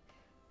read that.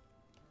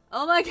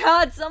 Oh my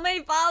god, so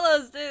many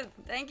follows, dude.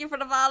 Thank you for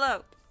the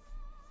follow.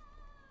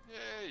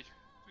 Yay,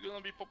 we're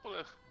gonna be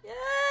popular.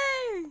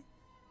 Yay!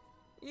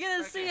 You're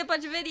gonna see a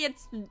bunch of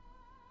idiots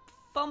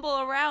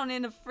fumble around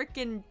in a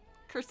freaking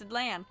cursed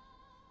land.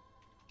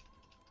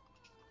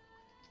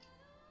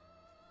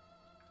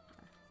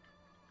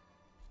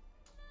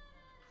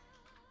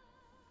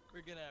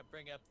 We're gonna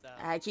bring up the...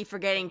 I keep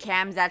forgetting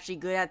Cam's actually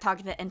good at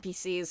talking to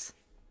NPCs.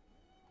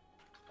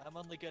 I'm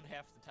only good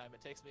half the time.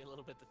 It takes me a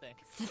little bit to think.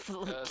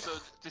 So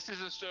this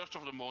is a search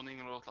of the morning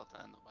Lord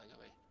Latano, by the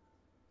way.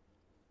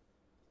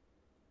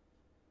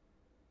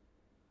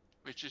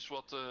 Which is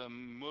what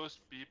most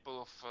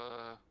people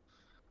of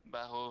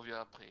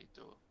Barovia pray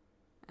to.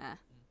 Ah.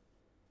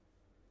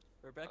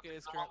 Rebecca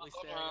is currently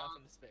staring off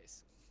into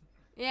space.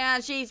 Yeah,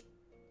 she's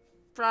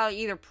probably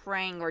either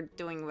praying or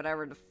doing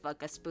whatever the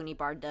fuck a spoony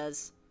bar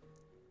does.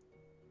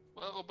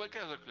 Well, Rebecca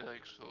is a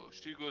cleric, so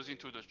she goes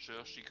into the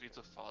church, she greets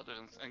her father,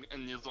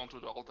 and kneels onto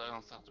the altar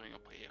and starts doing a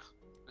prayer.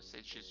 Let's say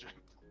she's doing.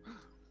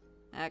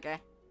 Okay.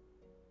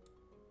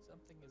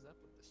 Something is up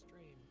with the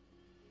stream.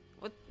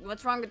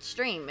 What's wrong with the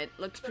stream? It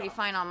looks pretty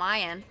fine on my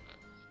end.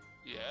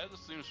 Yeah, the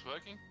stream's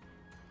working.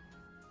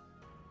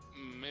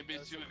 Maybe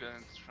it's you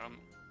again, from.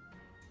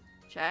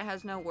 Chat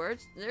has no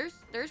words.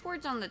 There's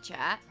words on the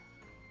chat.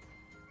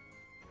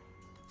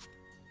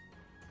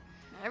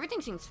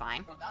 Everything seems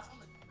fine. No, that's on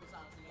the.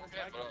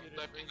 Yeah, but I'm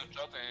typing the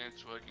chat and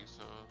it's working,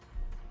 so.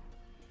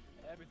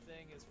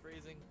 Everything is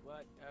freezing.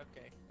 What?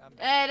 Okay.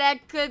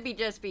 That could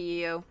just be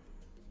you.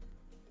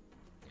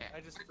 Yeah. I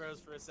just froze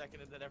for a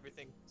second and then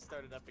everything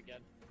started up again.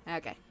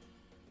 Okay.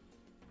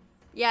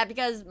 Yeah,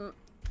 because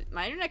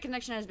my internet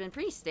connection has been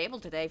pretty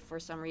stable today for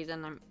some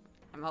reason.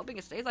 I'm hoping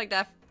it stays like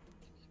that.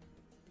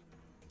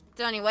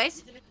 So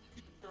anyways. The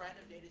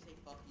random day to say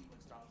fuck you when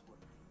Strahd's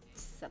working.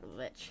 Son of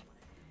a bitch.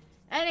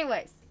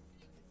 Anyways.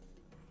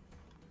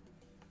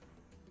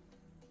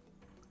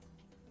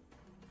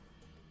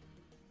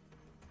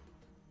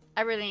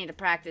 I really need to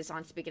practice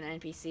on speaking to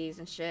NPCs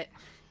and shit.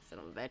 Son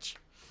of a bitch.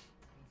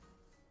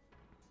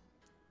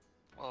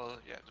 Well,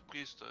 yeah, the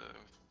priest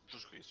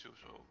just greets you,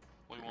 so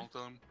what do you want to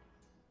tell him?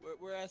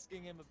 We're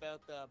asking him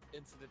about the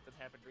incident that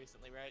happened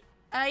recently, right?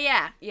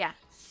 Yeah.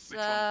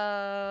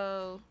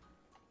 So...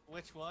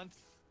 Which one?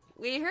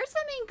 We heard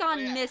something gone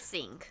yeah.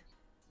 missing.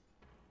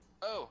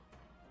 Oh!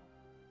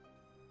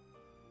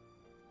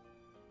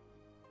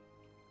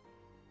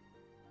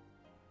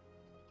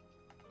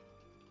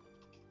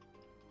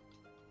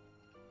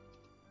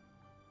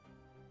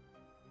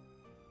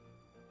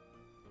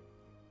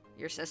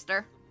 Your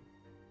sister?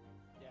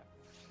 Yeah.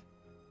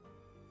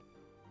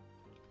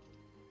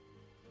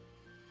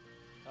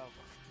 Oh.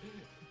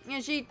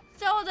 Yeah, she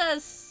told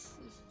us...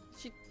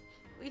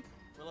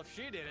 Well, if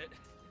she did it...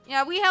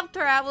 Yeah, we helped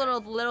her out with a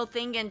little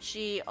thing, and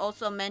she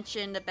also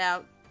mentioned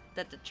about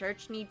that the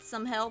church needs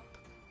some help.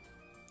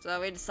 So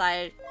we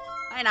decided,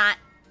 why not?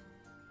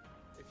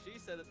 If she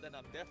said it, then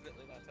I'm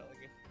definitely not telling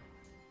you.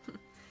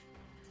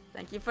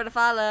 Thank you for the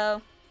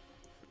follow.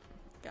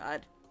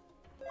 God.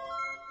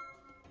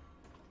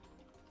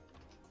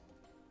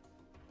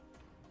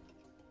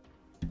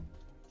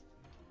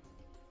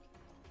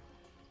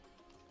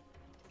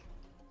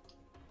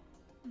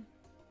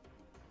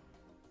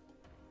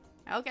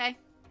 Okay.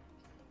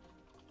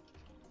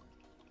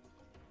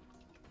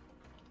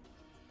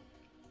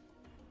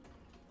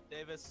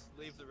 Davis,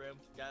 leave the room.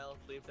 Guile,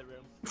 leave the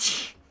room.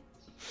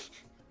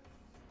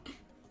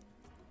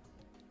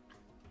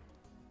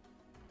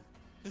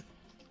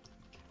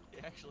 He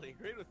actually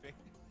agreed with me.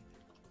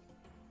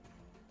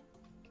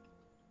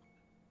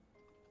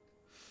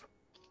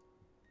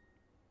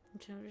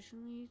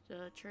 Traditionally,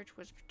 the church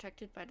was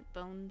protected by the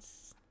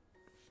bones.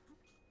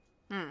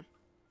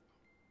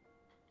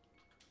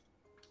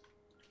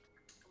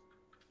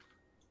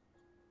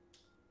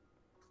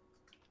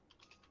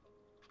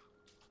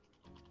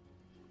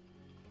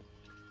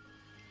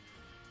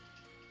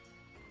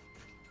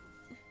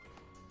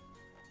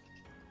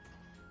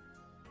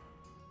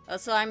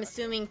 Also, I'm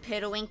assuming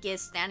Pitawink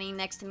is standing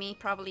next to me,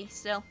 probably,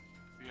 still.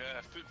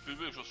 Yeah,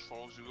 Phoebe just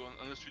follows you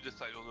unless you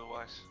decide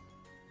otherwise.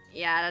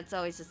 Yeah, that's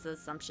always just the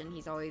assumption.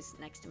 He's always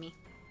next to me.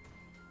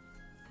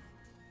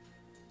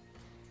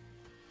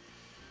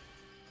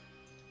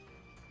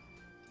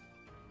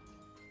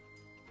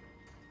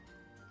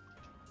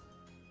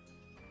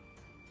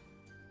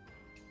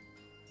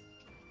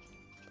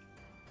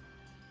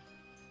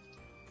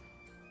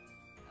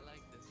 I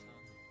like this song.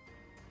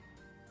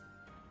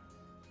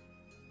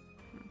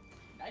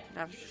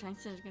 After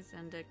strength against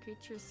undead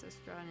creatures, so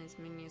Strahd and his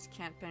minions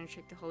can't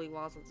penetrate the holy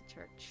walls of the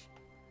church.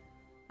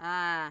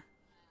 Ah.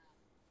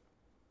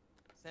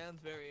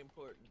 Sounds very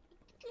important.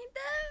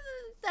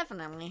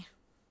 Definitely.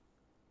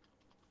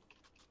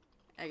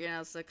 I can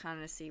also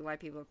kind of see why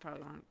people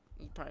probably want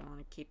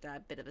to keep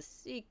that bit of a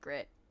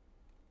secret.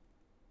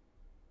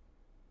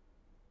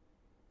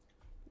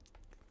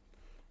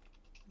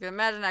 You can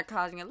imagine that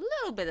causing a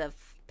little bit of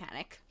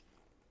panic.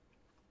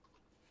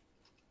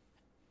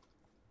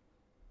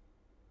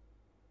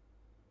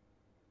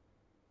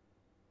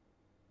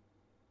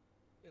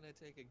 Gonna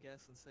take a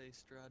guess and say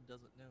Strahd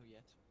doesn't know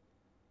yet.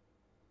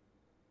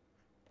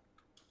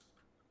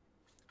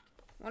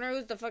 Wonder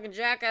who's the fucking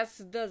jackass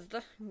who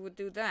would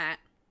do that.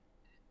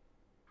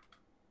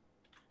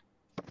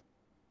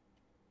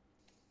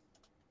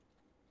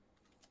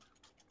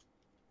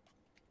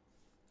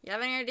 You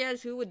have any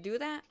ideas who would do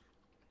that?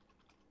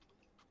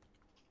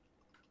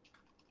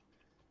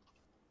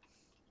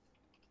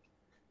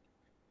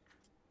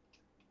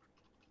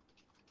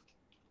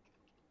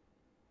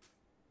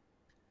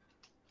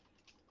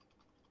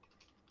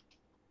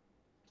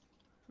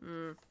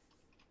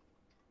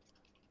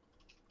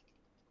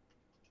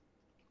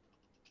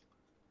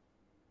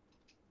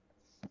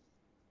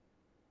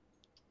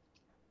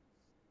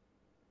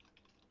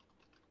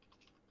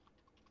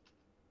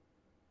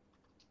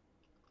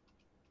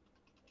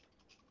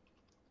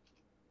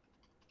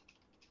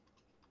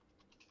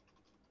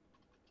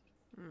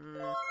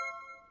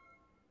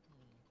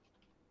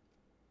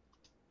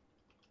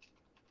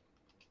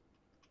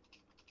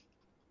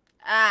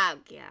 Oh,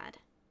 God.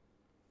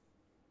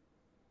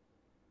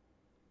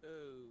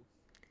 Oh.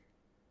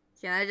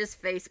 Can I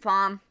just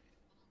facepalm?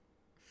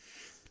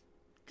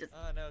 Just...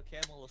 Oh no,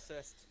 camel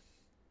assist.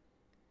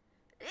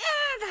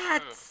 Yeah,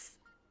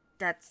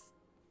 that's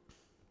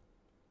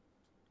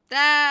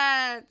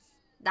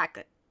not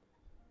good.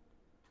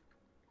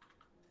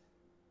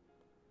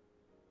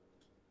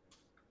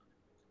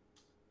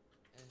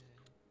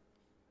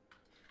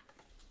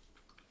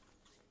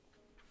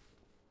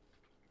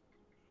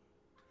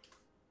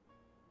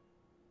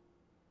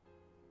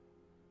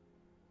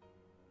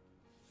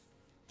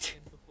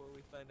 And before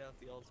we find out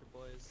the altar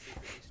boy is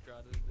secretly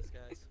Strahd in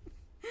disguise.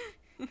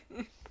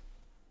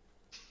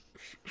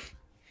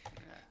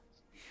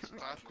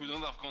 Strahd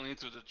couldn't have gone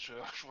into the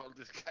church while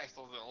this guy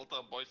saw the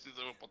altar boys since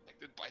they were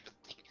protected by the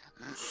thing.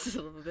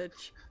 Son of a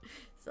bitch.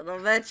 Son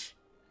of a bitch.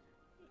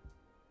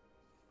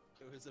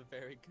 It was a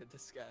very good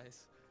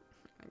disguise.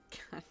 Oh my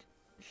God.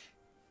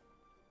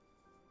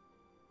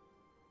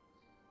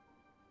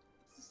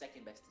 It's the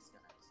second best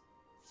disguise.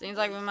 Seems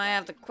like we might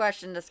have to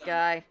question this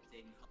guy.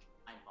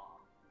 I'm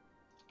mom.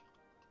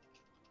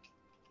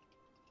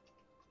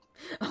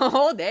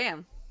 Oh,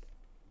 damn.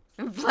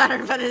 I'm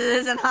flattered, but it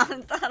isn't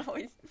on that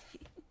voice.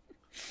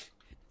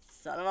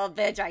 Son of a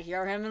bitch, I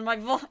hear him in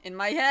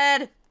my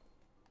head.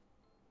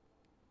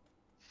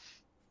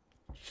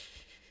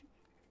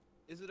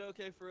 Is it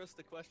okay for us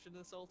to question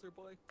this altar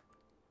boy?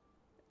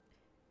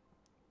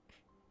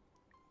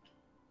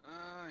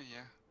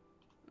 Yeah.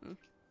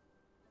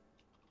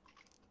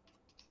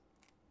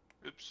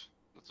 Oops,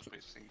 that's a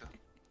base thing though.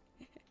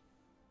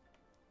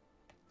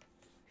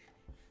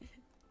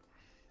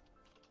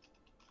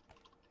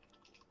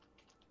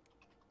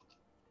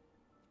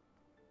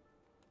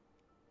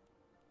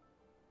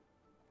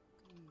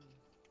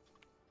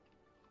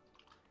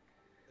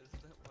 There's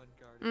that one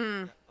guard,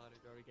 that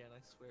bodyguard again, I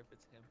swear if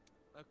it's him.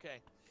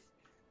 Okay.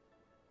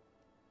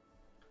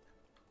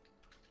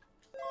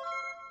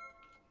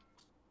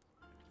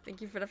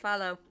 Thank you for the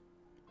follow.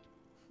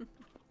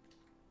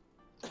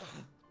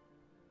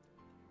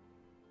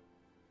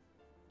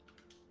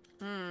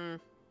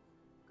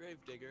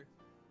 gravedigger.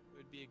 It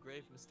would be a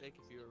grave mistake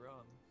if you were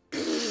wrong.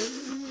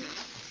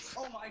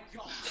 Oh my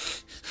god!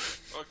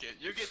 Okay,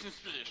 you get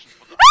inspiration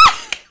for that.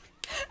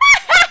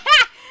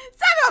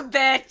 Son of a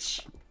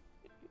bitch!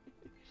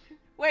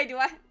 Wait, do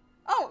I?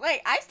 Oh,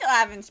 wait, I still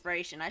have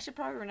inspiration. I should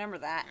probably remember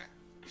that.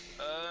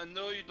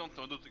 No, you don't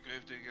know the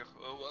gravedigger.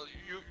 Well,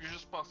 you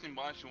just passing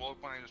by, you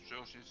walk by the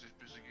church, he's just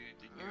basically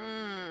digging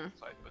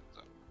outside, but...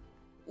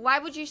 Why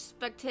would you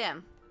suspect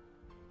him?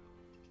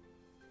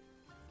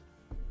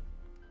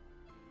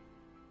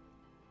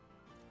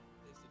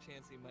 There's a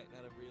chance he might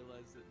not have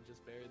realized it and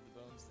just buried the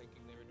bones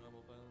thinking they were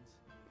normal bones.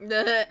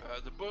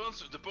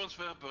 The bones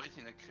were buried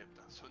in a crypt,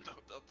 so no,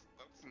 that's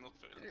not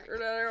very likely.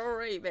 They're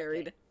already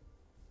buried.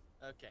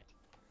 Okay.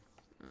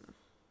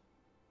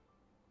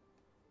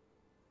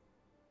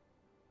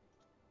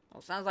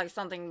 Well, sounds like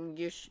something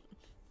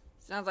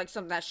sounds like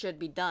something that should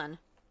be done.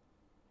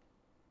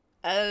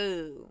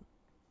 Oh.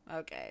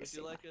 Okay. Would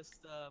you like us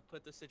to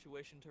put the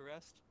situation to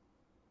rest?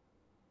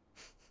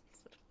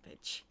 Son of a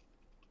bitch.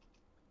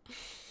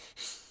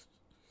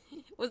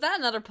 Was that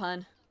another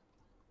pun?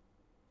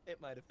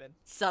 It might have been.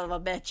 Son of a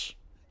bitch.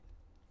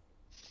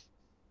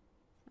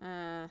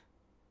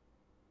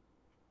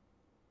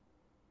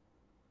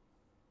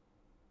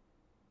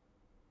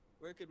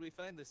 Where could we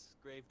find this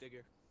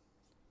gravedigger?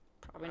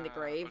 Probably in the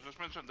grave. I just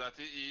mentioned that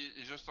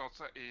he's just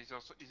outside. He's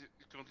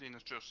currently in a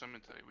church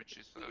cemetery, which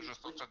is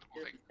just outside the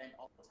building. Spend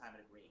all the time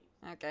at a grave.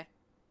 Okay.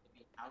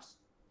 Maybe a house.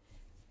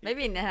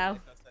 Maybe now.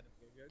 Outside of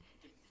graveyard.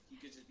 He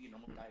could just be a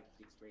normal guy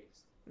who digs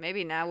graves.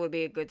 Maybe now would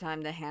be a good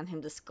time to hand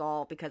him the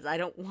skull because I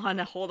don't want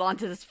to hold on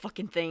to this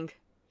fucking thing.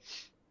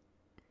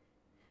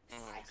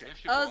 Okay,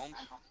 if you Oh, want.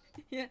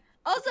 Yeah.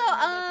 Also,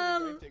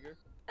 Gravedigger.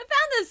 I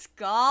found the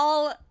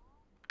skull.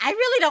 I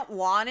really don't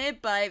want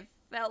it, but I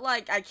felt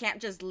like I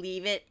can't just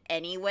leave it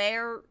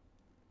anywhere.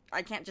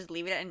 I can't just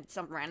leave it in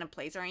some random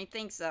place or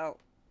anything, so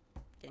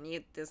can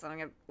you do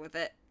something with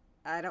it?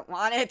 I don't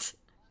want it.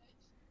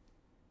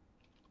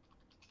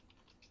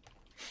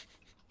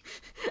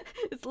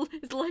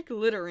 It's like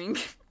littering.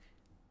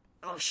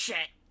 Oh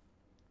shit.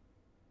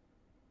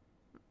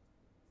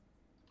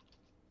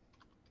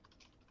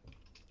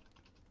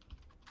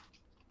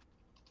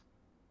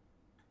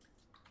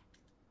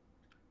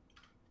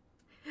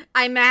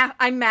 I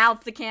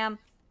mouthed the cam.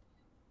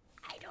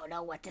 I don't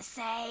know what to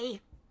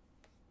say.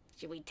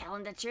 Should we tell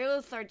him the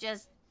truth or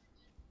just...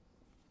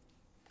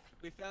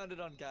 We found it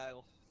on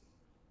Guile.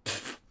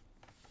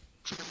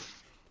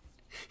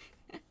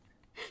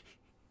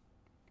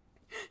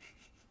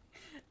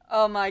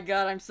 Oh my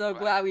god, I'm so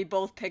glad we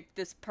both picked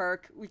this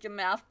perk. We can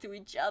mouth to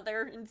each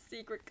other in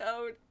secret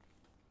code.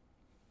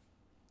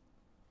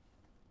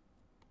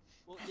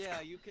 Well,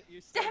 yeah, you can.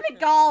 You still Damn it,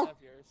 currently Gall! have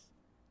yours.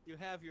 You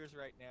have yours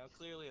right now.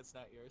 Clearly, it's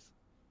not yours.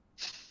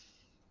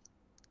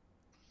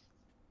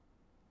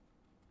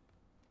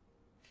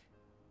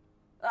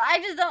 I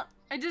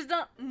just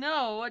don't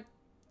know. What,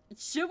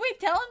 should we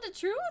tell him the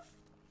truth?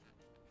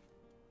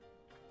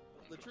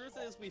 The truth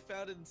is, we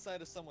found it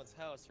inside of someone's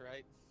house,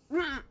 right?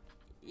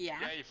 Yeah.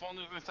 Yeah, you found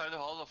it inside the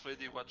house of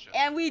Lady Watcher.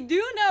 And we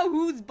do know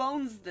whose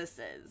bones this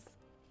is.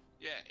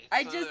 Yeah,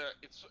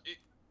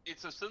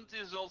 it's a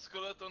 70-year-old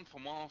skeleton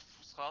from one of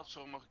Strahd's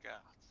former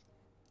guards,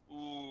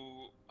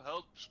 who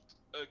helped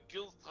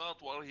kill Strahd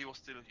while he was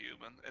still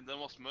human, and then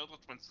was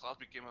murdered when Strahd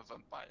became a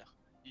vampire.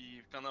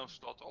 He kind of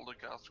shot all the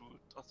guards who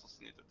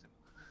assassinated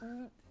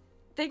him.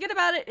 Thinking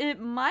about it, it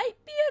might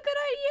be a good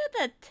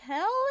idea to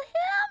tell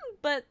him,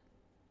 but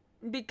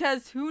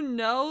because who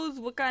knows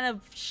what kind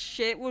of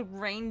shit would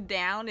rain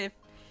down if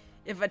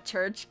a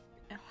church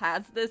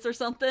has this or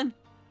something.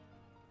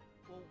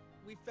 Well,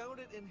 we found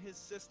it in his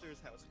sister's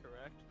house,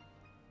 correct?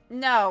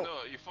 No.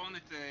 No, you found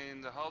it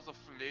in the house of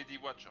Lady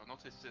Watcher,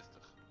 not his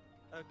sister.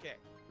 Okay.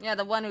 Yeah,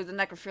 the one who's a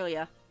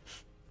necrophilia.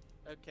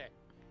 Okay.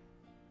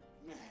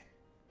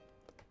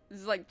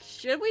 It's like,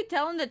 should we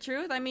tell him the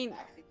truth? I mean,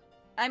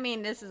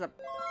 this is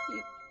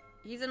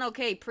he's an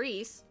okay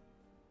priest.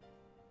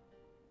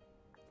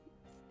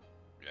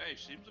 Yeah, he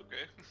seems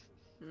okay.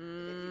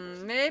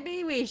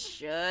 Maybe we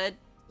should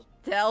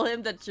tell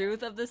him the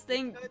truth of this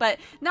thing, but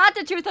not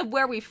the truth of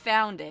where we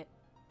found it.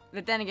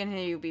 But then again,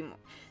 he'd be more,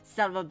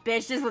 son of a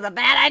bitch, this was a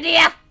bad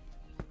idea!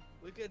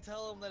 We could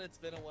tell him that it's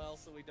been a while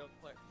so we don't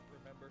quite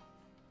remember.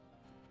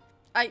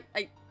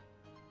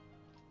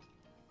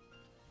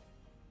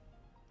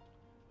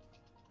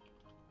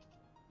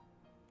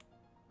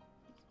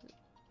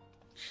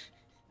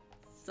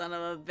 Son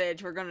of a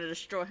bitch, we're gonna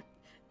destroy...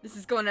 This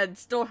is gonna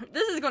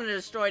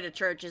destroy the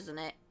church, isn't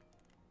it?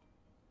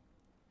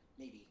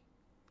 Maybe.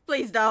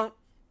 Please don't.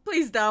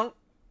 Please don't.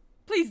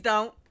 Please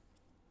don't.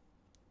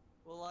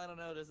 Well, I don't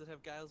know. Does it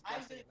have Guile's I'm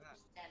blessing gonna in that?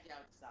 stand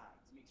outside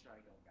to make sure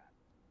I don't got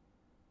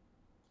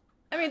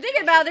it. I mean,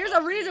 thinking about it, there's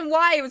a reason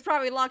why it was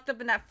probably locked up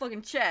in that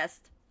fucking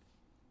chest.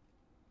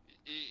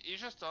 He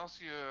just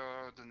asked you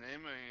the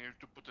name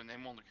to put the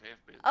name on the grave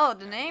bed. Oh,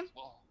 the name?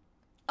 Well,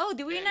 Oh,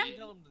 do we Yeah, know? You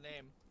tell him the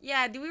name.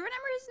 Yeah, do we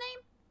remember his name?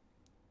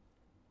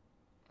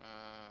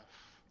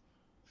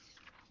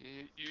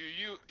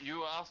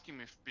 You ask him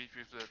if Pete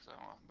with that,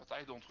 but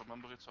I don't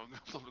remember it, so I'm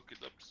going to look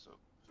it up. So.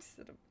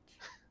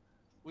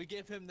 We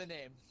give him the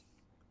name.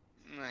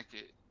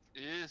 Okay.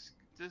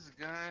 This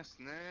guy's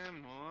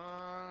name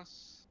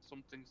was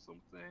something.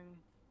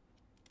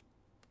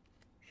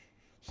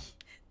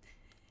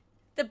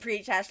 The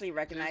preach actually This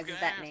recognizes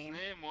that guy's name.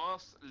 name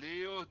was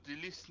Leo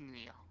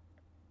Delisnia.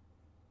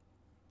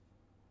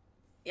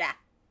 Yeah.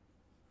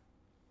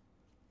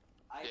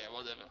 Yeah,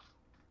 whatever.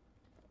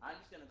 I'm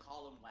just gonna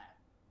call him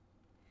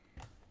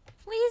Lab.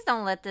 Please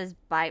don't let this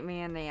bite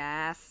me in the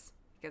ass.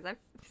 Because I.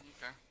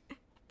 Okay.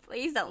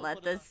 Please don't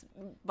let this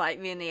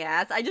bite me in the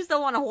ass. I just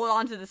don't want to hold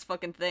on to this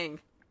fucking thing.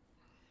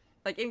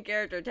 Like, in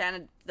character,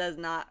 Tana does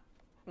not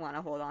want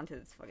to hold on to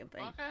this fucking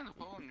thing. What kind of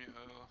poem you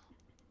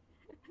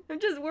I'm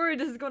just worried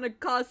this is going to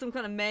cause some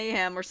kind of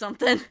mayhem or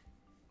something.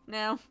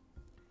 No.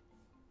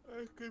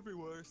 It could be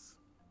worse.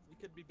 We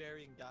could be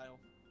burying Guile.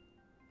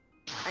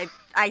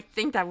 I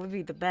think that would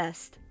be the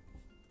best.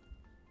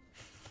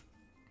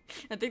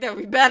 I think that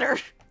would be better.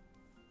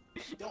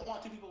 You don't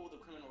want two people with a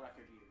criminal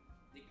record here.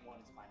 They can want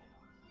to find it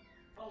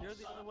out. Oh, You're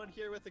the only one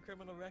here with a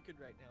criminal record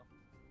right now.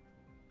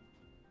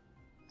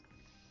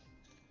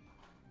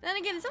 Then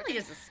again, it's only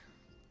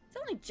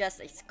just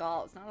a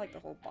skull. It's not like the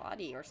whole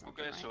body or something.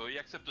 Okay, right? so he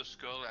accepts the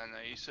skull and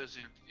he says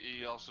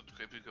he also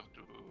tribute to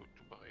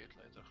bury it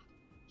later.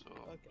 So,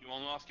 Okay. you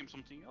want to ask him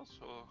something else,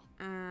 or?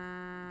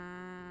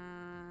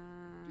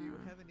 Do you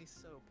have any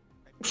soap?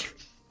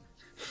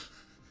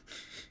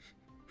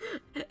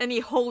 Any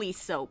holy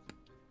soap?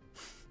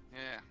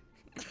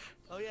 Yeah.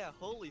 Oh yeah,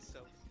 holy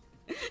soap.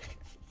 I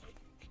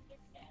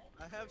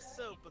have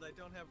soap, but I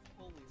don't have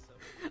holy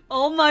soap.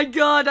 Oh my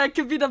god, that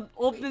could be the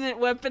ultimate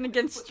weapon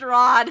against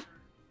Strahd.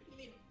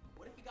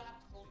 What if you got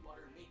cold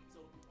water and made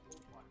soap with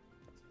cold water?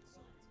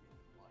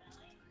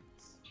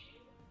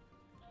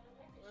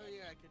 Oh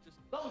yeah, I could just.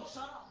 Don't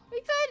shut up!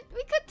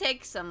 We could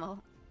take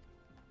some.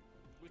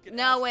 We could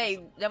No, ask for wait.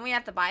 some- Then we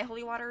have to buy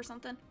holy water or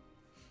something?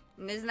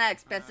 And isn't that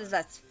expensive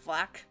as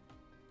fuck?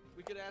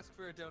 We could ask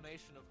for a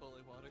donation of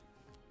holy water.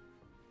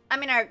 I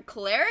mean, our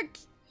cleric?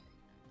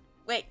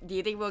 Wait, do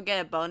you think we'll get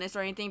a bonus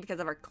or anything because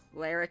of our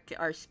cleric,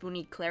 our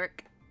spoony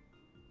cleric?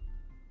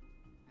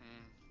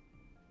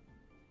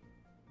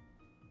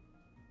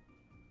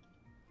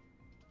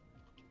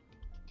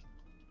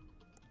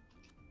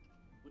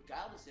 Would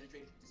Guile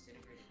disintegrate?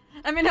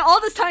 I mean, all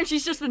this time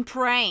she's just been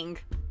praying.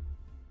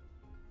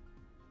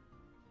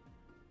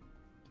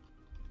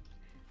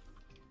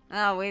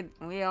 Oh,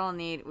 we all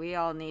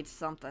need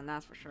something,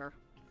 that's for sure.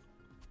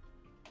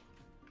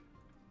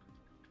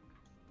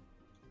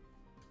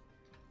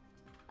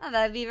 Oh,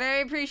 that'd be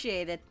very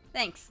appreciated.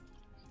 Thanks.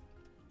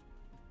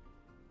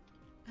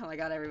 Oh my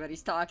god,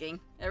 everybody's talking.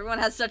 Everyone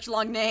has such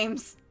long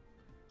names.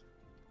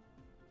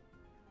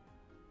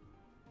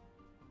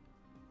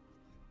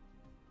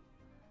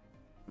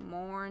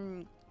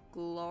 Morn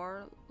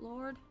Glor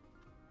Lord?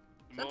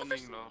 Is that the Morning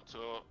first- Lord,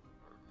 so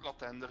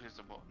Latender is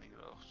the Morning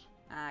Lord.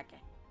 Ah,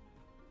 okay.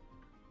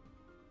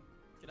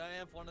 Can I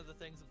have one of the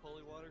things of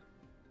holy water?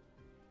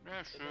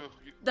 Yeah, sure.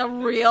 The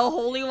real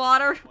holy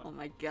water? Oh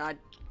my god.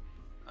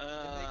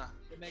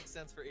 It makes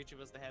sense for each of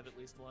us to have at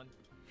least one.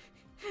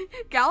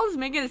 Gal is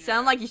making it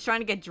sound like he's trying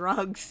to get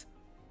drugs.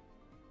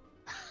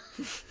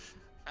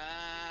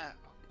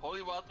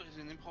 Holy water is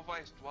an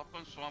improvised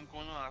weapon, so I'm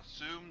gonna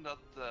assume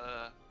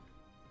that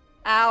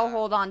I'll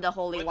hold on to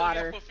holy whether water.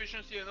 you have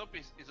proficiency or not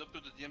is up to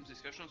the DM's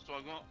discussion. So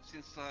I'm gonna,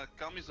 since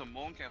Cam is a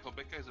monk and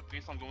Rebecca is a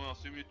priest, I'm gonna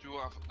assume you two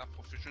have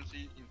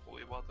proficiency in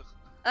holy water.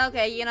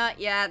 Okay, you know,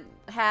 yeah,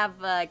 have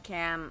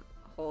Cam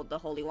hold the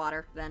holy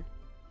water then.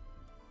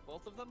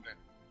 Both of them? Okay.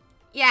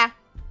 Yeah,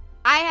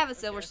 I have a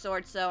silver Okay.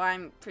 sword, so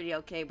I'm pretty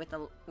okay with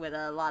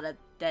a lot of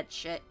dead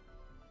shit.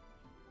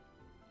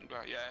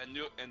 Yeah, and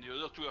the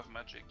other two have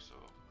magic, so.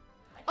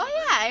 Oh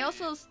yeah, I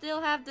also still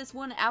have this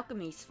one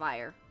alchemy's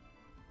fire.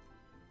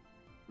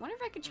 Wonder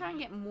if I could try and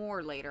get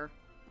more later.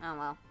 Oh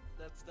well.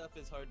 That stuff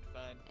is hard to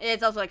find.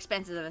 It's also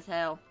expensive as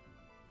hell.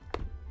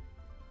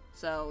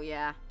 So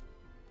yeah.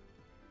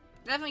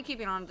 Definitely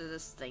keeping on to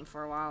this thing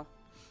for a while.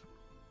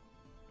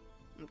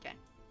 Okay.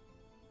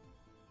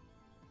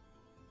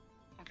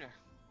 Okay.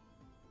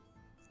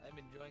 I'm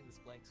enjoying this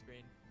blank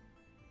screen.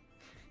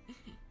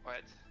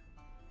 Right.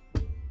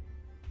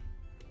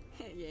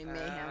 Yay,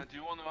 mayhem. Do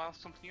you want to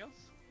ask something else?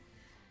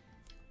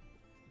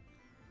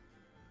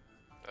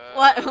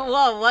 What?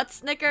 Whoa, what?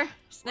 Snicker?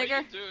 Snicker?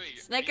 What are you doing?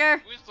 Snicker?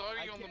 Who's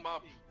drawing on the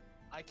map?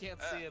 I can't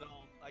see it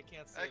all. I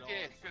can't see it all.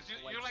 Okay, It's because just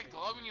a you're white like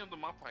screen. drawing on the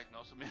map right now,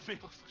 so maybe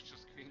I'll switch your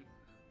screen.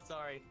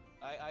 Sorry,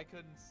 I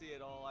couldn't see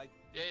it all.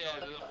 Yeah,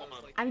 thought no it was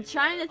problem. like I'm maybe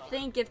trying to I-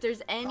 think if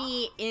there's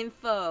any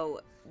info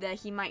that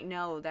he might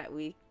know that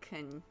we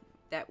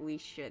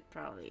should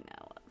probably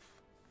know of.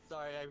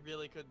 Sorry, I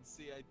really couldn't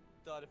see. I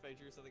thought if I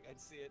drew something, I'd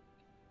see it.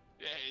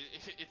 Yeah,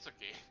 it's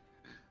okay.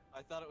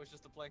 I thought it was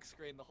just a blank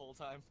screen the whole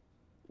time.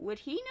 Would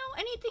he know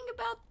anything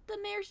about the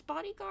mayor's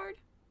bodyguard?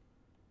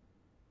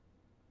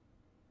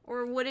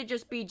 Or would it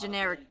just be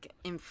generic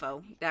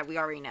info that we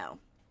already know?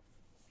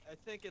 I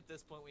think at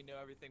this point we know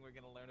everything we're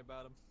gonna learn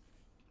about him.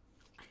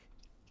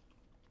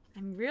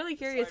 I'm really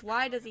curious,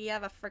 why does he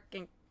have a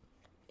freaking...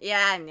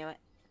 Yeah, I knew it.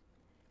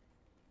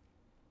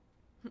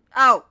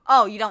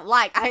 Oh, you don't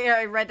like.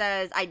 I read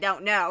that as I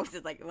don't know. It's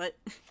just like, what?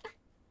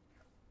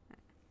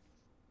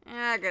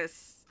 I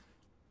guess...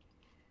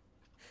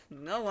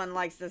 No one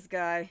likes this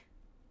guy.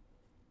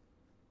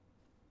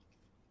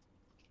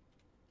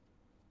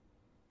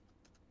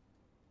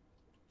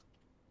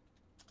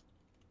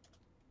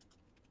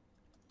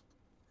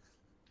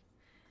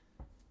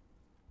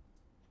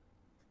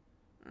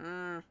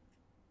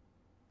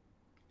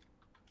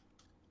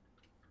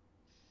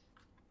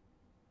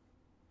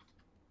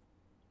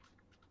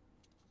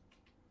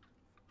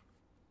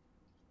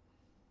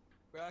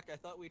 Brock, I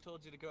thought we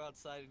told you to go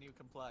outside and you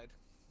complied.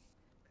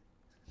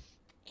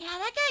 Yeah,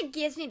 that guy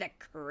gives me the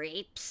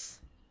creeps.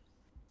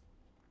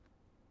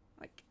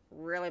 Like,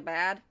 really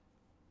bad.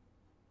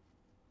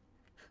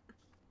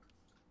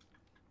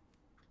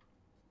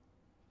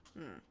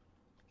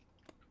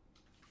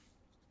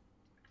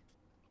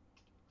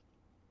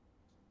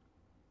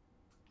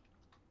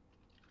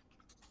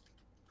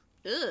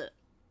 Ugh.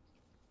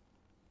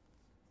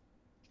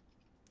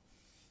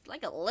 It's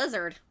like a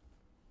lizard.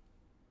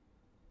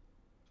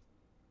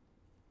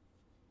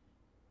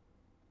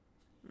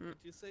 Did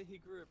you say he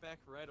grew it back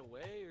right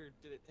away, or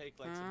did it take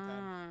like some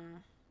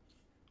time?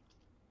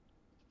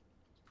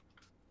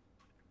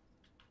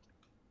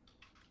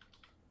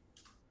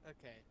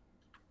 Okay.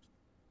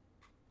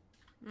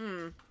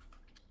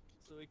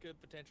 So we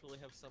could potentially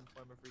have some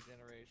form of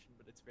regeneration,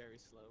 but it's very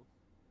slow.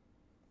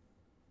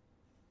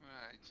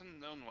 It's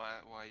unknown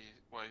why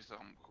his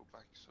arm grew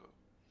back, so...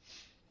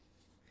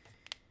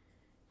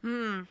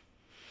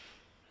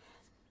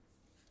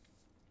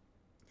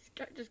 This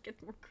guy just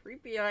gets more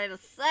creepy in a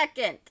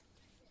second.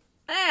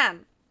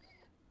 Man.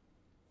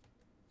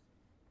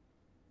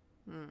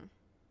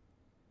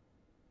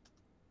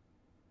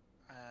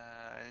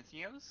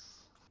 Anything else?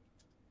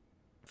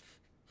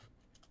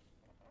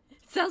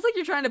 Sounds like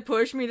you're trying to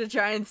push me to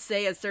try and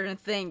say a certain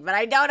thing, but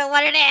I don't know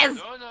what it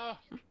is!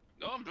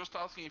 No, I'm just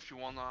asking if you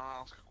wanna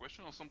ask a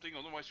question or something,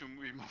 otherwise we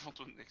move on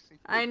to the next thing.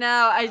 I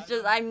know,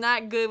 I'm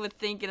not good with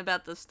thinking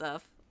about this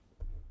stuff.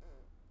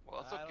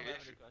 Well, that's I don't okay.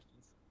 have any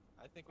questions.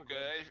 I think we're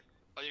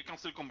Okay, you can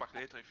still come back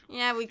later if you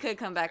Yeah, we could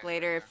come back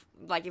later if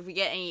we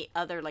get any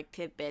other like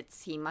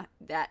tidbits he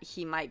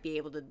might be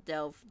able to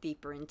delve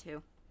deeper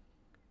into.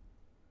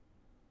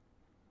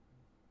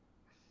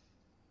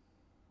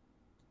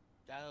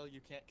 Gal,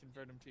 you can't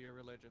convert him to your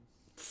religion.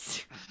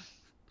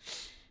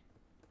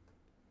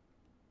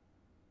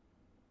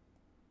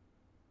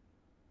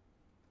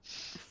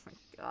 Oh my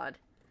god.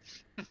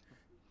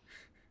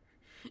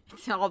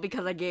 It's all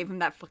because I gave him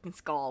that fucking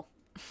skull,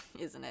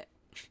 isn't it?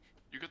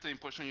 You get the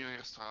impression you hear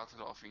Strahd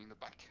laughing in the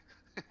back.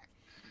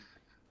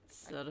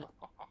 So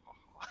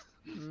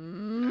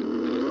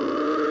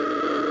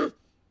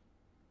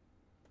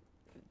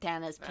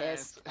Tana's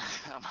pissed.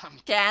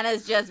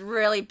 Tana's just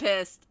really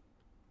pissed.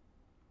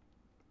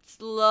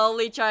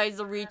 Slowly tries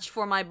to reach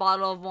for my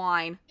bottle of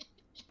wine.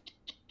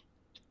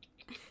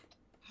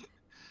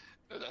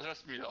 That's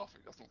just me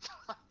laughing, that's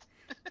not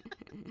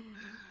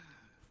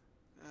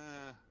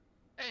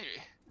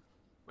anyway,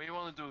 what do you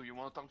want to do? You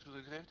want to talk to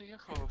the gravedigger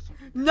or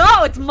something?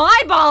 No, it's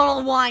my bottle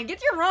of wine!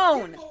 Get your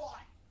own!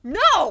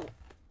 No!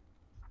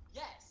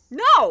 Yes.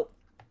 No!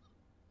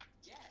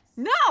 Yes.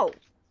 No!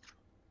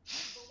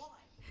 The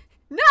wine.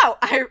 No!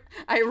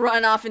 I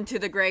run off into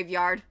the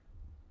graveyard.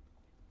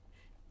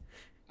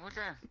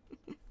 Okay.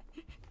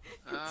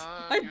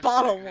 My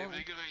bottle of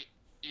wine.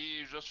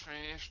 He just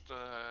finished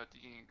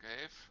digging a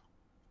grave.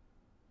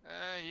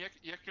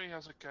 He actually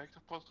has a character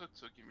portrait,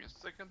 so give me a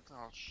second,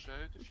 I'll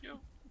share it with you.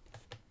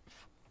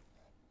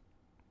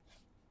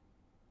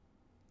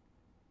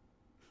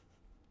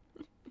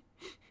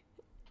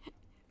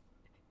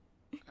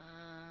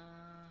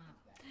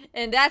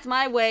 And that's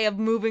my way of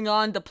moving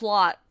on to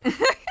plot. When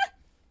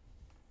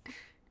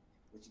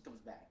she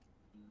comes back.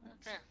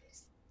 Okay.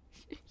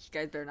 You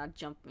guys better not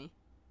jump me.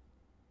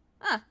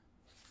 Huh.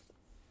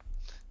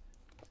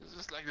 This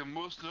is like the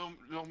most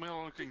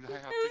normal looking guy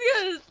I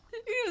was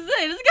gonna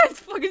say, this guy's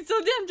fucking so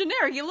damn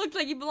generic. He looks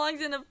like he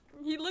belongs in a...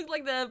 He looked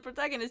like the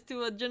protagonist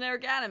to a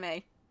generic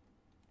anime.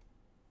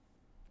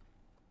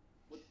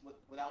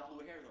 Without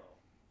blue hair, though.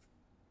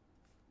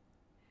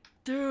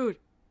 Dude,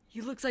 he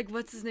looks like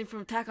what's his name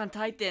from Attack on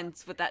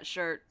Titans with that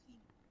shirt.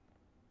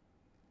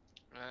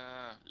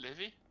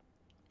 Levi?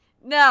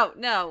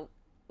 No.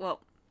 Well,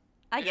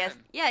 I guess.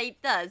 Yeah, he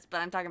does, but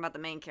I'm talking about the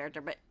main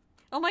character, but...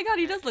 Oh my god,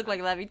 he does look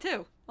like Levi,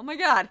 too. Oh my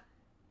god.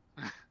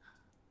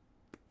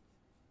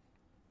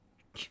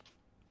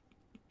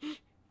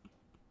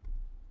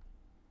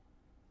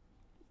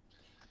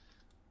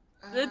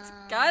 It's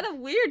kind of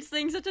weird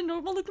seeing such a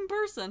normal-looking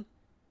person.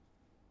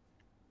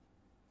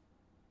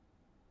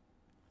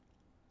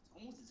 It's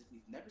almost as if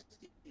we've never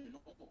seen a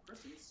normal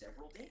person in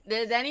several days.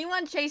 Did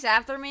anyone chase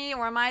after me,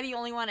 or am I the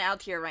only one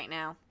out here right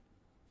now?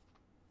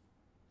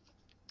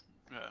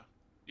 Yeah.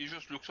 He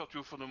just looks at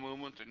you for the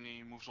moment and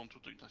he moves on to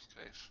the next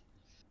grave.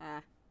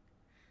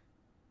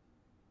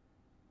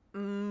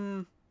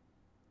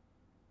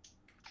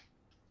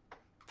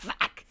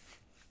 Fuck.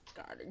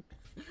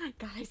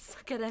 God, I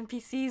suck at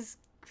NPCs.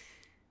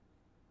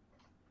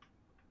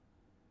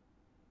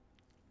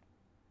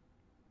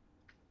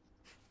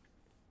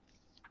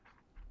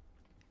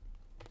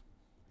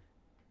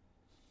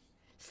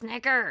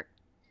 Snicker,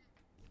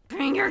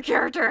 bring your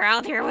character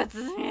out here with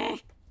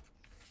me.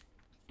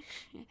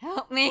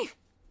 Help me.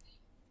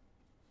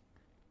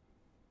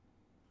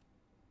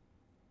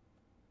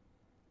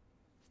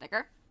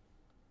 Snicker?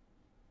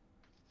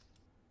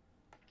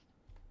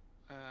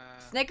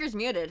 Snicker's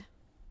muted.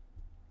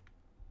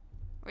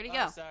 Where'd he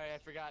go? Sorry, I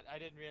forgot. I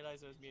didn't realize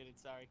I was muted.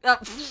 Sorry. Oh,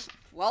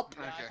 well.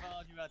 Yeah, Okay. I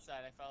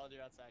followed you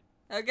outside.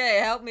 Okay,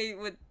 help me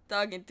with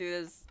talking to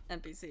this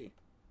NPC.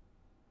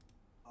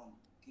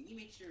 Can you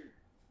make sure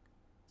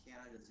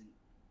Tiana doesn't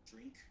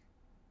drink?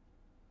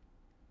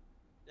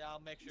 Yeah, I'll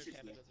make sure You should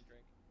Tana see it. doesn't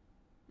drink.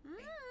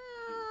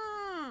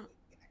 Mm,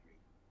 Yeah, great.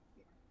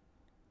 Yeah.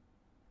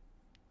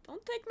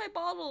 don't take my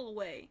bottle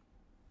away.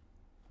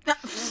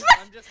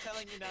 I'm just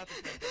telling you not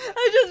to drink.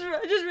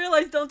 I just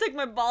realized, don't take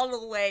my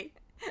bottle away.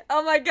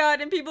 Oh my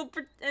god, and people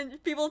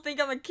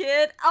think I'm a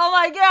kid. Oh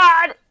my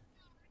god!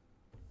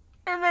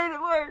 It made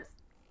it worse.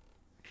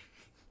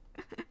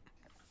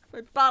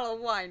 My bottle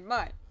of wine,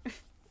 mine.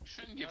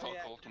 Shouldn't give Oh, yeah,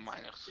 alcohol to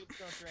minors. Kids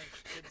don't drink.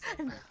 Kids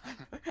don't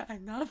drink.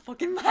 I'm not a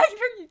fucking minor.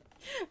 You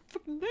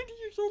fucking 90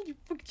 years old, you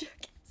fucking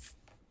jackass.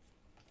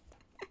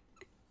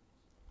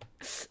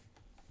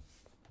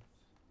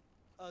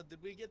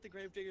 Did we get the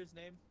gravedigger's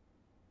name?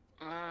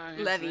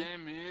 His Levy.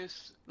 name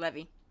is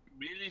Levy.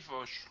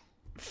 Milivosh.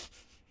 I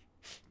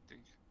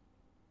think.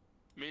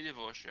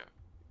 Milivosh, yeah.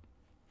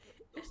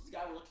 This is the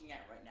guy we're looking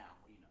at right now.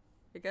 What do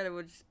you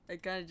know? I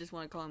kinda just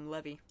want to call him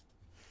Levy.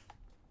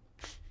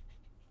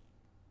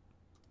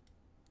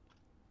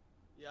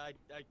 Yeah, I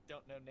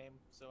don't know name,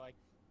 so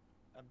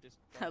I'm just.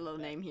 Hello,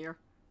 name here.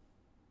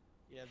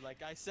 Yeah,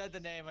 like I said the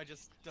name, I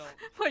just don't.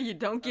 What, you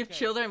don't give Okay,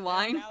 children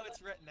wine? Now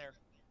it's written there.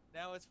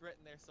 Now it's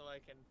written there, so I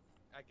can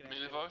actually.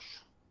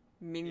 Milivosh?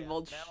 Mean Yeah,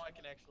 vulture. now I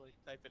can actually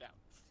type it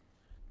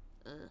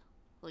out.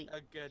 Wait. Oh,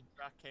 good.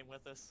 Rock came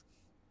with us,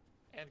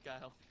 and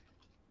Kyle.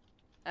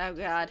 Oh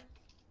god.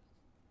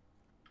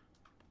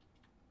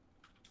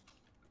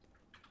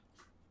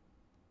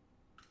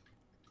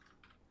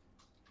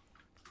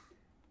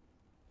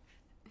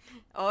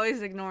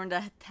 Always ignoring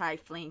the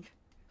tiefling.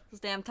 Those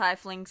damn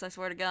tieflings, I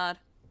swear to god.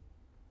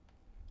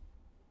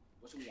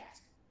 What should we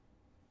ask?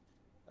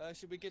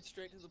 Should we get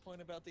straight to the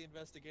point about the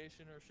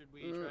investigation, or should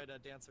we try to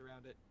dance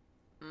around it?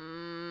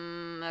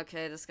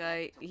 Okay, this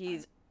guy,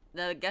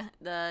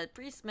 the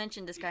priest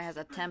mentioned this guy has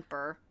a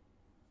temper.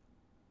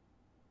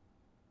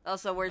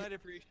 Also, Might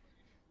appreciate.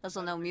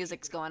 also no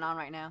music's going on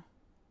right now.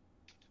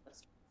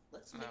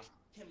 Let's make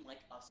him like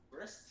us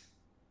first.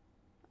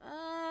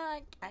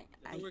 I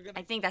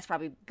think that's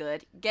probably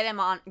good. Get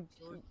on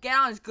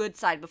his good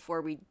side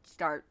before we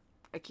start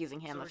accusing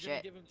him So of we're gonna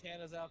shit. give him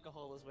Tana's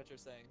alcohol, is what you're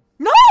saying.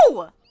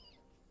 No!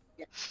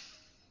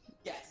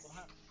 Yes.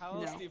 Well, how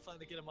else No. do you plan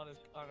to get him on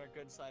our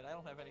good side? I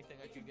don't have anything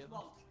I can give him.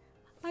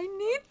 I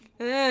need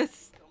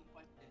this.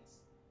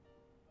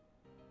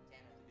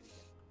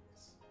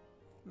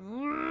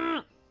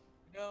 Mm.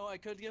 No, I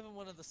could give him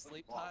one of the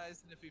sleep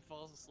ties, and if he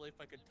falls asleep,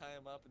 I could tie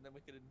him up, and then we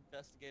could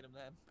investigate him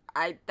then.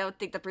 I don't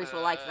think the priest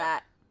will like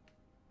that.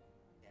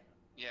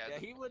 Yeah, Yeah,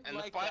 he wouldn't and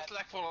like the fight that.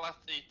 like for the last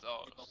 8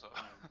 hours, so. To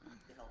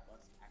help us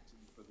actually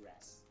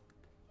progress.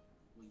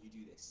 Will you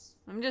do this?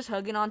 I'm just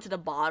hugging onto the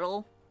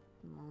bottle.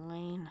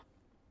 Mine.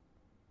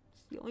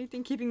 It's the only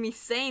thing keeping me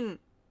sane.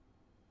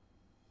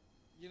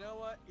 You know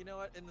what? You know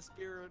what? In the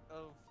spirit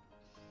of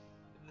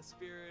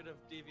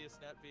Devious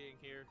not being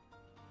here,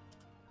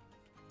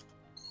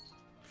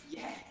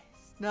 Yes.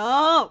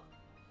 No!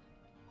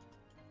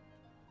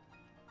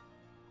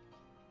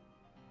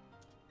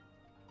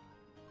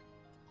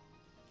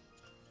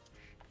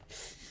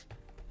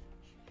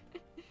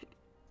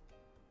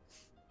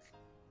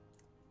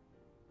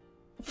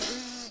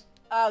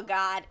 Oh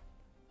god.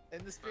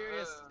 in the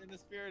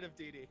spirit of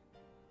Dee Dee.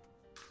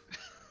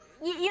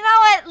 You know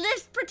what?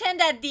 Let's pretend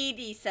that Dee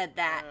Dee said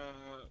that.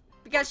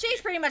 Because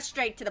she's pretty much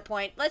straight to the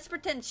point. Let's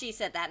pretend she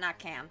said that, not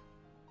Cam.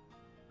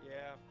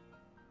 Yeah,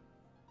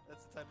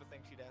 that's the type of thing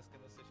she'd ask in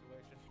this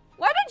situation.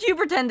 Why don't you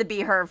pretend to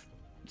be her,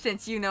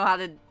 since you know how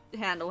to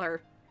handle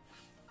her?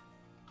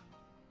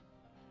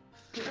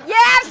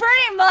 Yeah,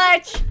 pretty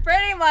much!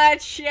 Pretty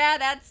much! Yeah,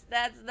 that's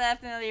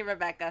definitely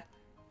Rebecca.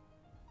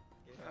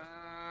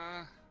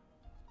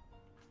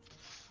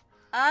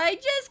 I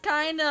just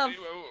kind of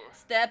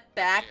step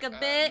back a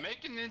bit.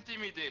 Make an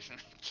intimidation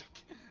check.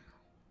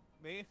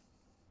 Me?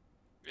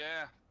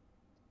 Yeah.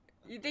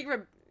 You think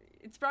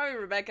it's probably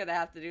Rebecca to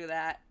have to do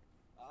that.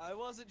 I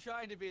wasn't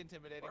trying to be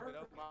intimidating,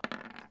 but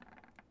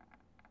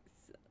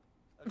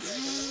okay.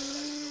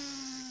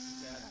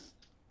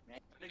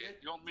 Okay,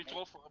 you want me to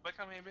roll for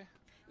Rebecca, maybe?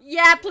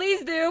 Yeah,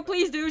 please do.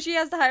 Please do. She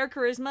has the higher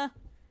charisma.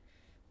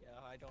 Yeah,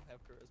 I don't have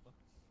charisma.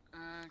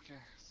 Okay.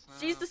 So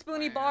She's the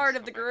spoony minus bard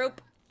of the Rebecca.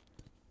 group.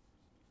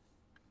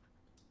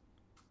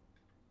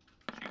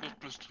 She got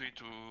 +3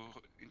 to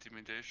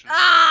intimidation.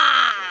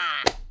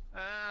 Ah!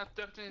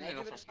 13 is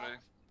enough for play.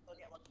 Go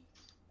get lucky.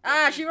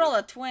 Ah, she rolled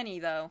a 20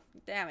 though.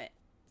 Damn it.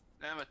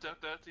 Yeah, but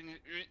 13,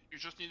 you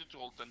just needed to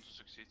roll 10 to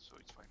succeed, so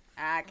it's fine.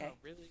 Ah, okay. Oh,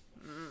 really?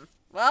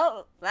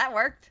 Well, that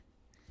worked.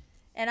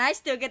 And I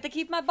still get to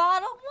keep my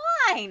bottle of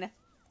wine.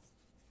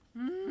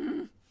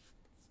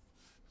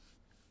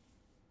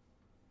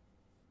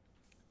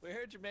 We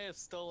heard you may have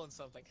stolen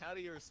something. How do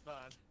you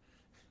respond?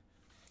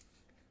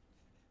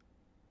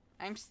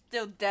 I'm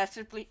still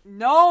desperately...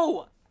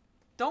 No!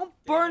 Don't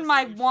burn Davis,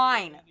 my are you sure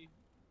wine. you're not evil?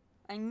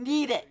 I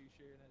need Davis, it. are you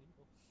sure you're not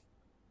evil?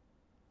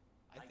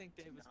 I think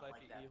do Davis not might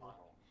like be that evil.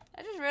 bottle.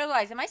 I just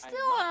realized, am I still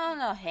I'm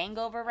not on a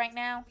hangover right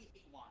now?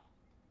 Completely wine.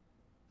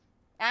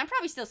 I'm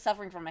probably still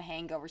suffering from a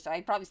hangover, so I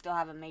probably still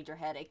have a major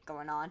headache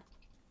going on.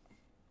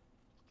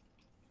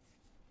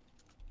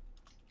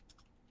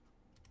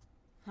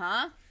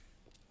 Huh?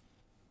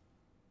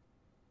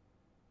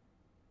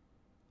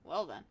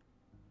 Well then.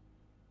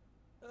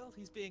 Well,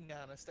 he's being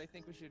honest. I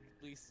think we should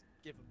at least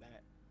give him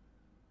that.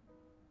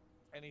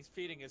 And he's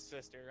feeding his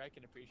sister. I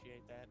can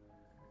appreciate that.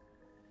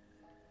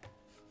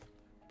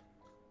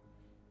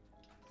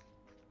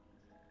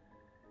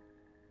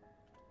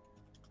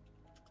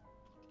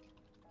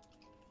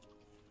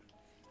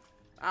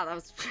 Wow, that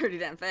was pretty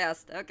damn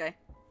fast. Okay.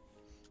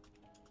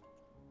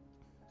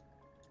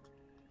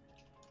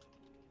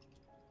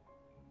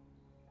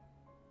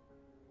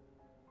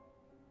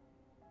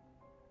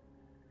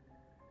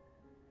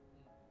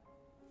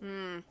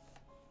 Hmm.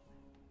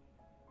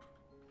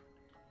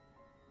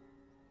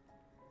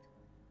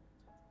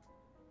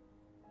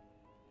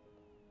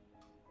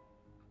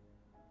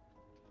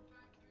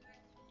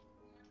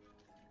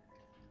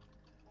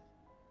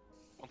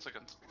 One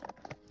second.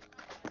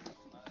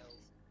 Miles.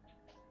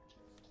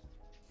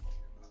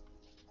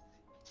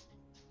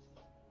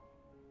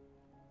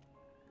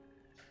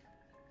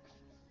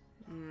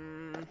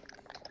 Hmm.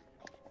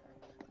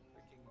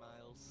 Freaking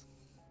Miles.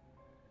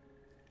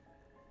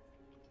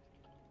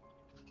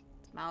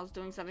 Is Miles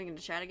doing something in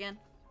the chat again?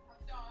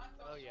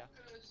 Oh, yeah.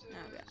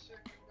 Okay.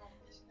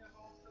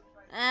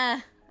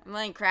 I'm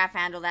letting Kraft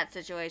handle that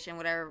situation,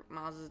 whatever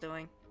Miles is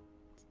doing.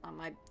 It's not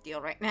my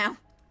deal right now.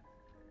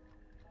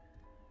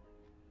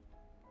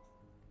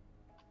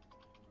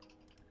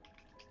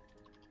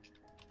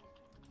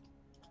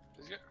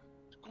 The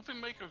coffin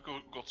maker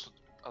got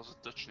as a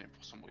Dutch name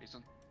for some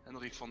reason.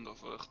 Henry van der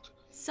Voort.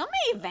 So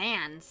many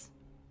vans.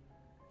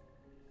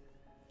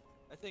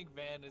 I think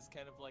van is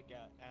kind of like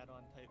a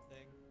add-on type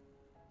thing.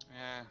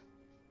 Yeah.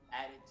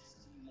 Added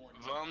to see more.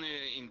 Van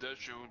in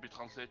Dutch would be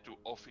translated to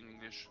off in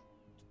English.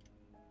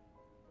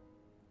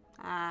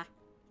 Ah.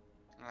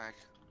 Like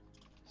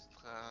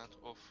Strahd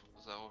of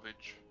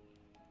Zarovich.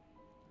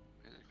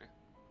 Basically.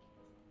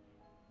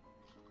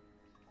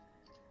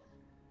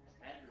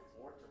 Commander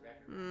Fort or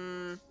Record.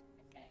 Hmm.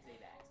 Can't say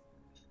that.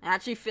 I'm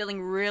actually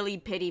feeling really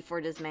pity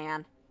for this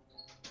man.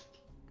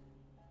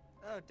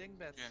 Oh,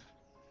 Dingbats. Yeah.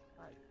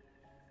 Hi.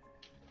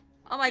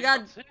 Oh my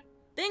god.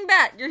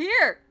 Dingbat, you're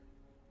here!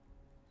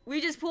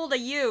 We just pulled a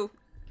U.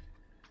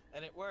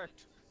 And it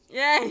worked.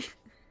 Yay!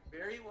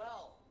 Very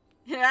well.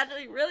 It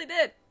actually really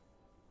did.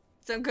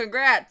 So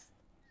congrats.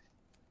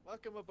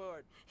 Welcome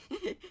aboard.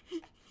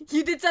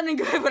 You did something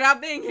good without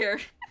being here.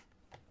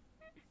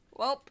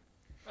 Well,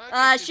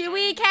 should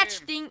we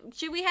catch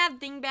should we have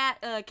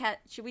Dingbat,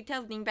 should we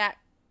tell Dingbat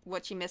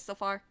what she missed so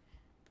far?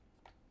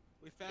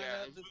 We found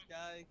Yeah. out this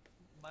guy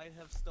might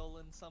have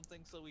stolen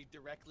something, so we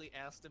directly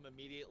asked him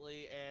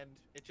immediately, and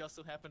it just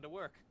so happened to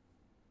work.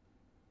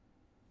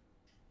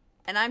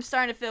 And I'm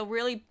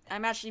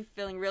actually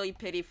feeling really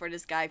pity for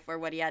this guy for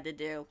what he had to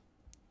do.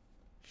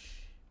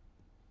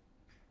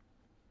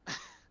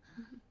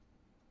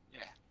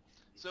 Yeah.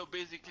 So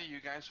basically, you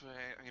guys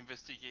were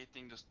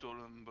investigating the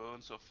stolen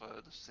bones of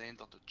the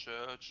saint at the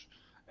church,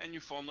 and you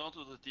found out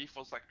that the thief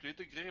was actually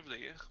the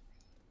gravedigger,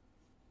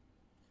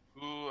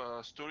 who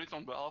stole it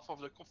on behalf of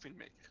the coffin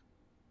maker.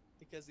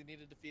 Because he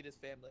needed to feed his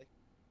family.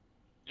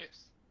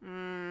 Yes.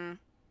 Hmm.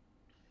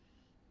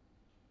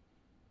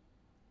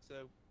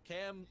 So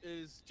Cam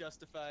is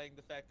justifying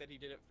the fact that he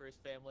did it for his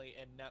family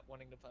and not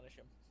wanting to punish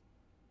him.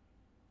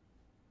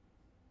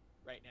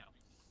 Right now.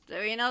 So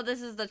you know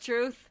this is the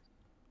truth?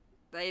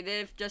 That he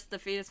did it just to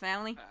feed his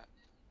family?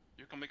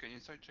 You can make an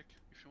insight check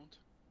if you want.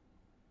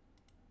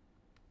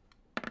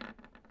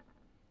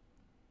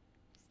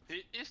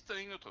 He is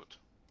telling the truth.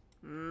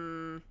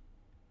 Hmm.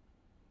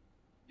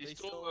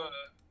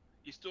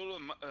 He stole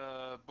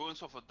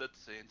bones of a dead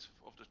saint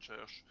of the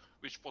church,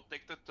 which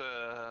protected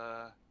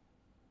the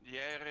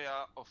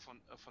area of a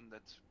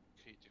dead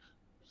creature.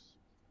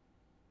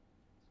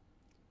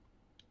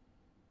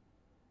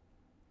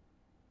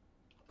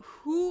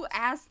 Who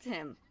asked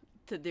him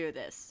to do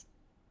this?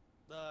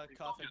 The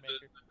coffin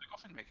maker. The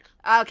coffin maker.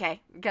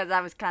 Okay, because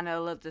I was kind of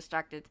a little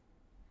distracted.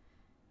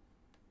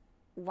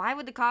 Why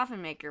would the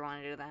coffin maker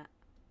want to do that?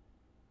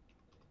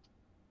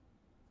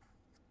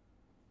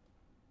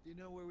 Do you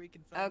know where we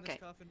can find Okay.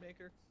 this coffin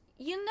maker?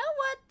 You know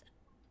what?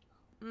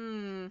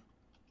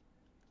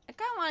 I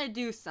kind of want to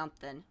do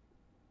something.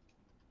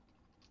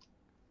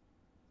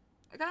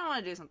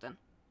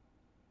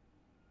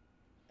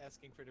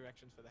 asking for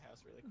directions for the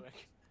house really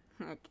quick.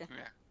 Okay.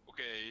 Yeah.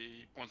 Okay,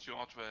 he points you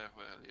out where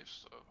it is,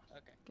 so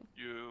Okay.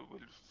 you will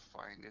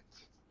find it.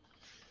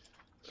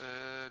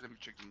 Let me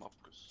check the map,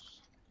 cause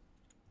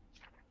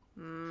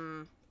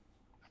Hmm.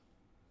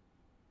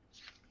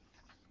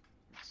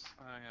 it's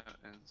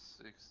and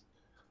 6.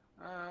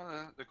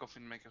 The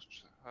coffin maker's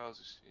house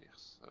is here,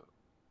 so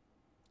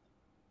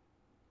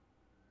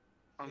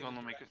I'm Needed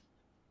gonna make it.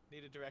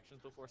 Needed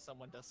directions before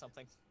someone does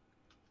something.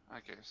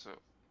 Okay, so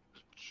the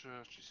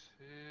church is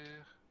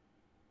here.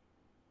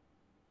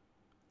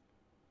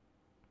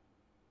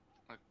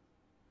 The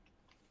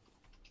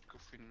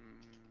coffin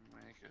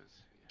maker is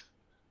here.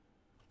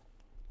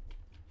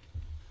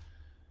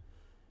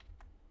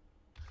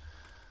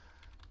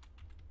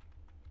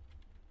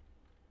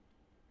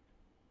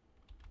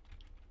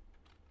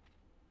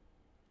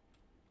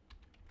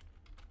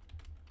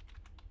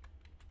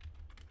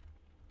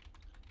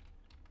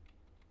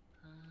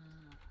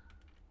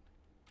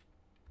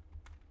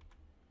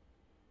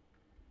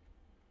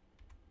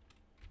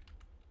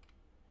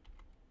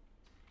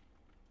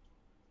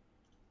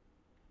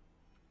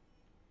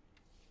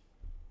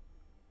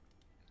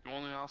 You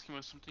want to ask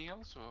him something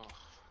else, or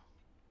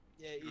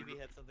Yeah, Evie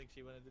had something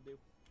she wanted to do.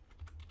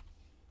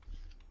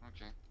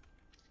 okay?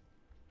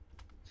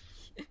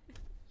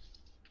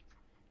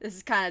 This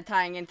is kind of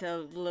tying into a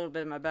little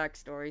bit of my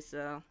backstory,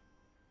 so.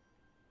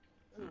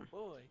 Oh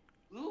boy.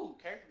 Ooh,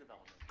 character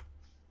development.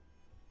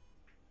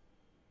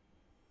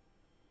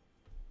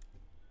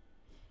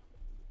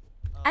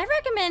 I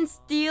recommend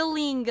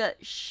stealing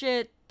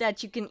shit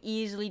that you can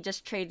easily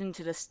just trade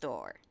into the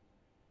store.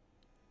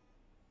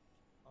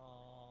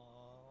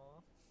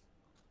 Aww.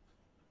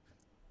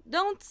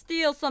 Don't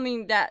steal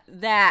something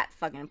that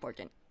fucking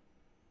important.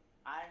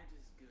 I'm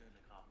just gonna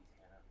copy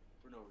Hannah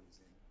for no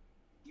reason,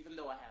 even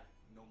though I have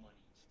no money.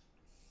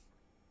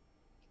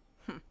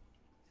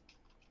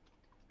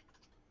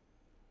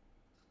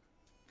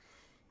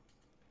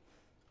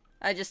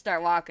 I just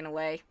start walking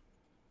away.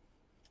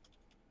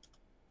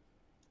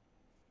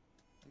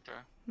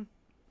 Okay.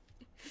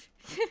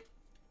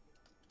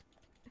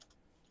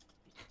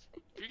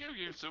 If you give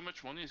him so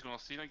much money, he's gonna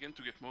steal again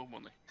to get more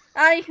money.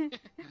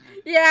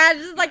 Yeah,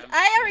 just like, Yeah,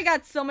 I already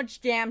got so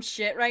much damn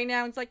shit right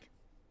now. It's like,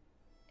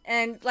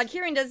 and like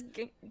hearing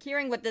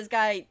what this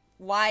guy,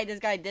 why this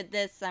guy did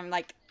this, I'm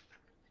like,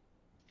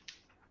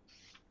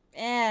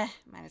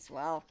 might as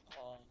well.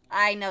 Aw.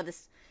 I know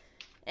this.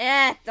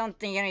 Don't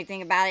think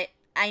anything about it.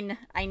 I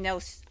know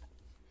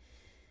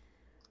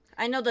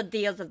the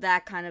deals of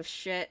that kind of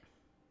shit.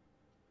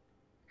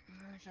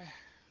 Okay.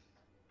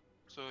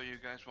 So you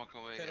guys walk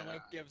away.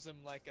 Fiddlewick gives him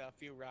like a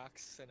few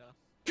rocks and a.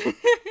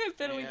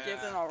 Fiddlewick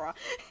gives Yeah. him all wrong.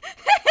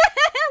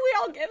 We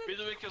all give him.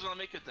 Fiddlewick is gonna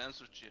make a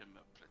dance with Jim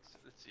up.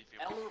 Let's see if he.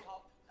 Elder will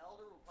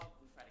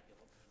probably try to kill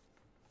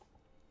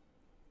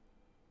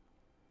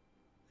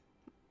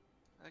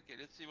him. Okay,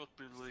 let's see what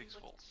Fiddlewick's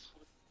faults.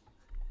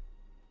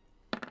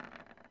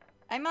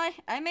 I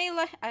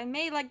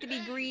may like to be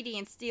greedy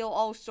and steal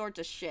all sorts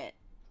of shit,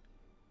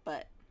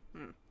 but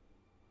You're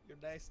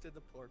nice to the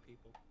poor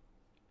people.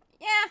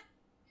 yeah,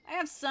 I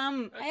have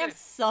some Okay.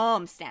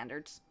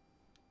 standards.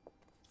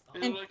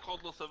 Fiddlewick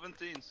rolled a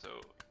 17,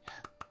 so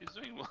he's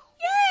doing well.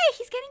 Yay,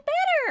 he's getting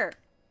better.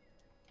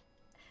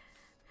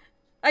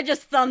 I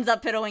just thumbs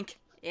up Piddlewink.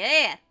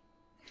 Yeah.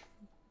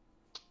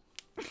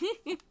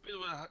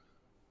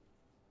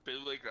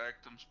 Fiddlewick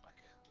comes back.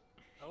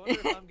 I wonder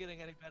if I'm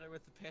getting any better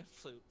with the pan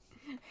flute.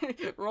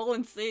 Roll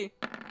and see.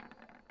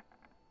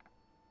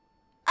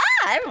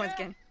 Everyone's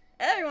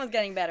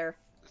getting better.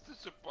 This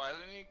is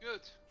surprisingly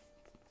good.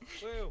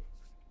 Woo!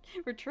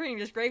 We're turning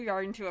this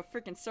graveyard into a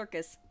freaking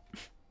circus.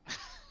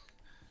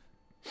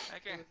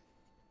 Okay.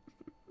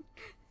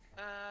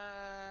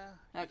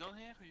 You done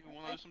here? You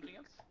wanna do something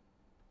else?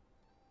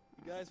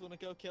 You guys want to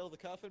go kill the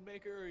coffin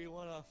maker, or you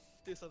want to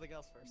do something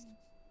else first?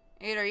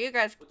 Either you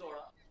guys.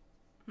 Fedora,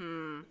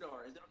 Hmm.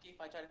 Fedora, is it okay if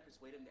I try to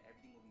persuade him that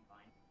everything will be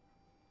fine?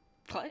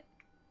 What?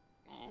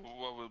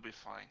 What will be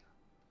fine?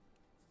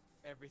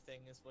 Everything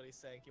is what he's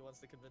saying. He wants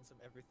to convince him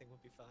everything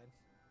will be fine.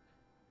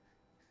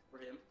 For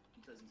him,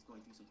 because he's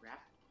going through some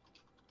crap.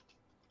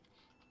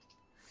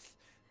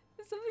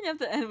 Does something have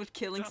to end with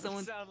killing Doesn't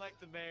someone? sound like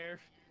the mayor.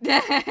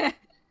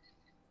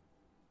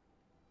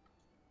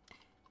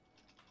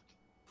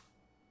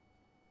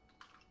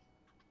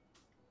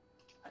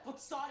 I put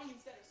Saudi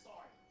instead of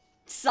sorry.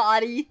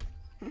 Saudi.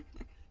 You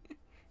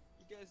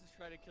guys just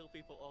try to kill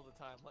people all the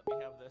time. Let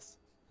me have this.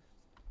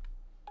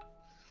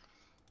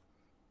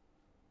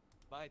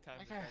 My time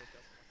to try to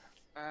kill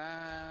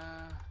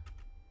someone.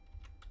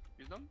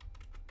 You done?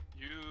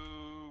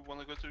 You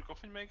wanna go to the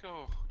coffin maker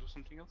or do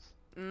something else?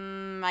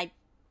 I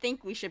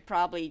think we should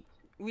probably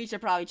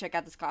check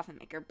out this coffin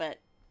maker, but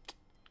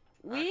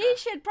we Okay.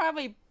 should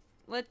probably,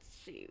 let's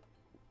see.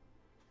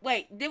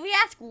 Wait, did we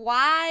ask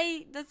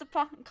why does the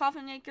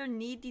coffin maker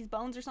need these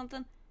bones or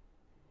something?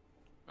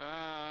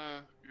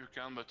 You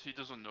can, but he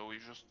doesn't know.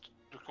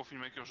 The coffin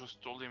maker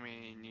just told him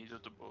he needed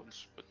the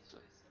bones, but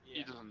he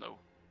Yeah. doesn't know.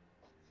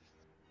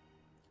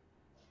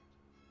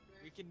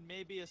 We can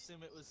maybe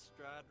assume it was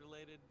Strahd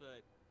related,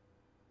 but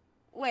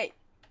Wait.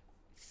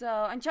 So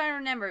I'm trying to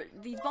remember.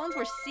 These bones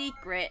were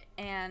secret,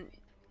 and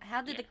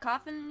how did the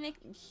coffin make?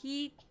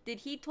 Did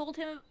he told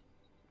him?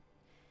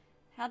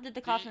 How did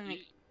the coffin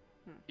make?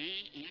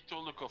 He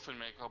told the coffin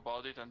maker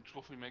about it, and the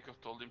coffin maker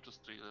told him to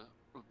steal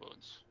the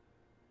bones.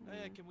 oh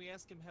yeah, can we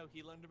ask him how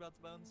he learned about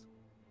the bones?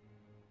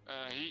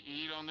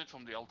 He learned it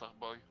from the altar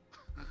boy.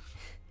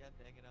 God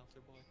dang it,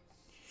 altar boy.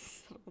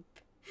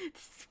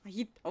 This is why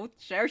you don't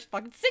share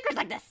fucking secrets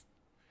like this.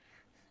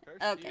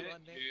 Curse Okay. you,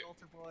 unnamed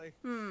altar boy.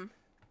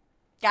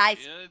 Guys.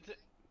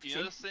 You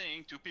know the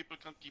saying, two people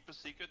can't keep a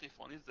secret if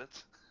one is dead.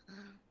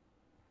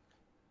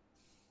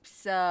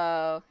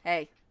 So,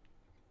 hey.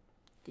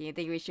 Do you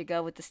think we should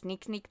go with the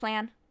sneak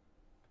plan?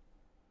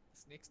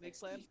 Sneak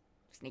plan?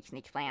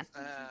 Sneak plan.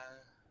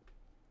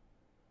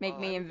 Make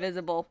well, me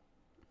invisible.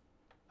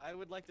 I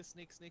would like to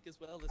sneak as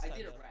well this I time.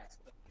 did a though. rat.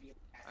 But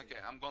Okay,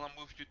 I'm gonna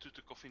move you to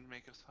the coffin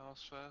maker's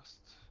house first.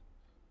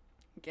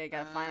 Okay,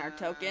 gotta find our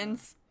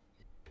tokens.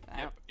 I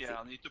Yep, don't yeah, see-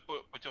 I need to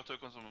put your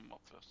tokens on the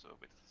map first, so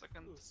wait a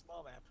second. Ooh,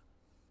 small map.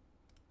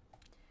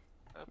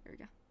 Here we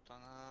go.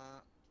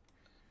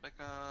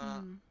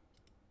 Becca,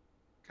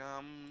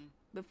 come,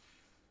 Bef-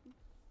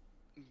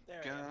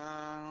 There.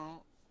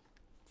 Gal,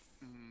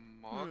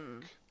 Mark,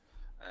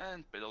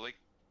 and Pedalic.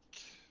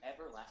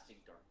 everlasting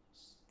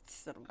darkness.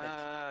 Son of a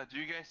bitch. Do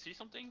you guys see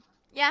something?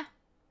 Yeah.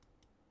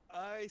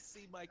 I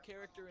see my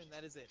character and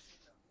that is it.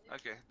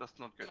 Okay, that's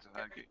not good.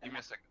 Okay, give me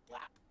a second.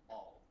 Black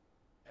all.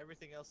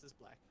 Everything else is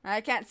black.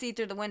 I can't see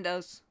through the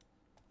windows.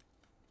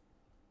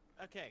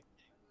 Okay.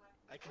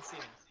 I can see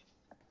him.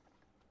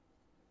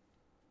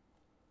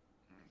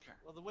 Okay.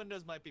 Well, the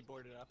windows might be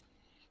boarded up.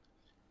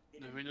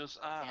 The windows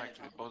are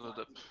actually boarded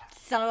up.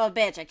 Son of a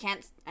bitch, I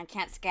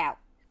can't scout.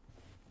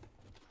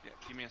 Yeah,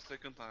 give me a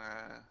second.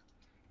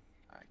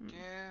 Okay,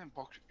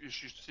 box you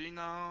should see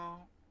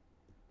now.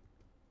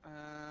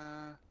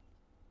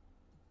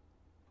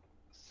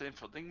 Same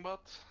for Dingbot.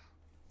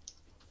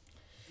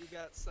 You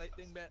got sight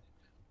dingbat?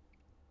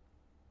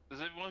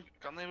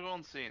 Can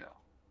everyone see now?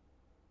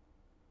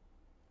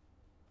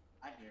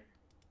 I'm here.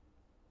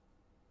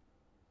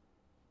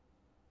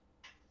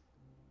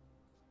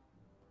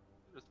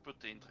 Let's put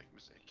the intro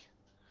music.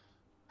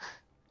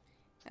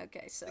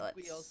 Okay, so I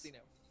think we all let's... see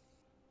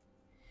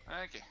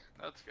now. Okay,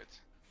 that's good.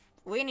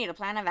 We need a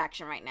plan of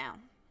action right now.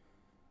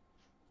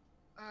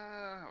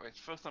 Wait,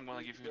 first I'm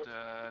gonna give you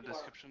the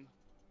description.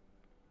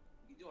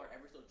 We can do our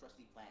ever so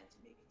trusty plan to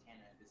make Tana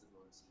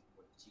invisible and see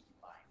what she can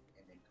find,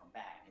 and then come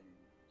back and then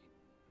we can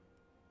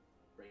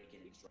break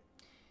in and destroy.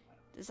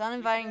 This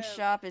uninviting have-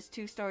 shop is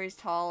 2 stories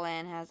tall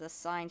and has a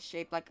sign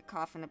shaped like a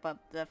coffin above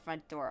the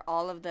front door.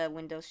 All of the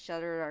windows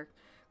shuttered are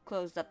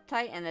closed up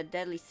tight, and a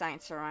deadly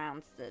silence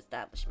surrounds the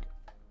establishment.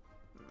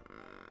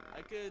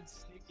 I could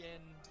sneak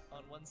in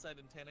on one side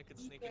and Tana could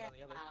sneak in on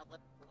the other.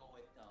 Let's go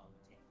with Tana.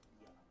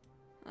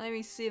 Let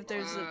me see if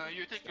there's a...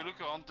 You take a look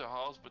around the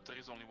house, but there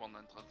is only one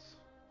entrance.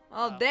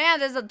 Oh, damn,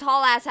 there's a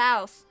tall-ass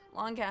house.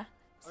 It's a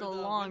Are the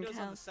long windows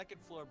on the house.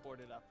 second floor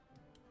boarded up?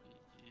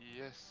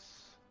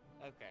 Yes.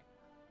 Okay.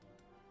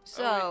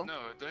 So... Oh, wait, no,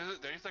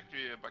 there is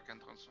actually a back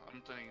entrance.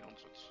 I'm telling you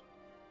nonsense.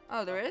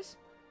 Oh, there is?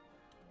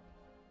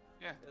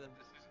 Yeah, then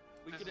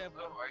we this could is have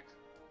right.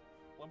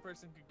 one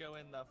person could go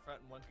in the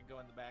front and one could go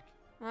in the back.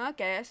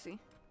 Okay, I see.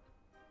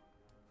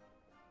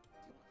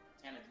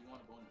 Tana, do you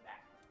want to go in the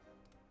back?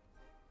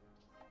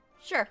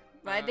 Sure,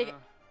 but I think...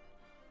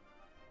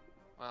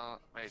 Well,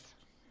 wait.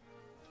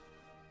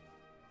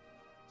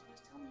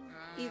 Just tell me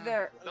when.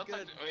 Either... Oh, Not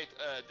good. wait,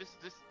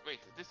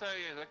 this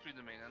area is actually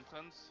the main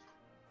entrance.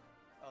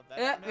 Oh,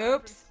 that's the main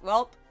oops. entrance?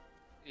 Well,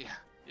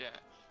 Yeah.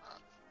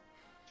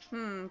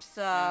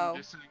 so... And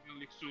this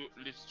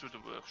leads to the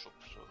workshop,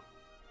 so...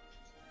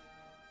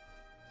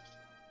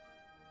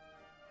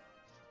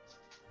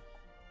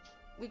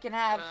 We can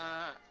have...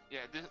 Yeah,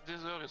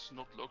 this door is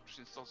not locked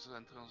since that's the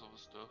entrance of the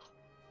store.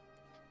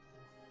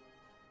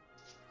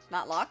 It's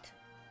not locked?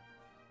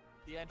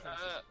 The entrance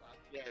is locked.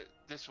 Yeah,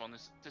 this one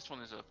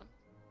is open.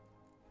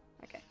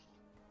 Okay.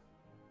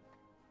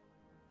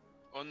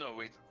 Oh no,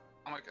 wait.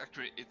 I'm like,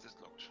 actually, it is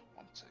locked.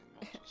 I'm saying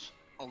nonsense.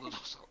 All the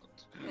doors are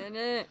locked. Oh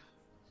no.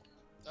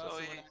 Oh, so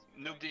Sorry,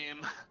 noob DM,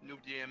 noob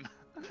DM.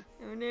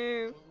 Oh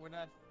no. We're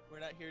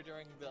not here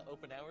during the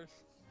open hours.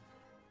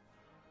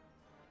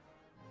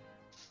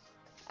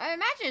 I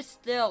imagine it's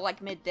still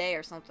like midday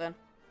or something.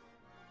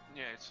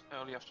 Yeah, it's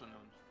early afternoon.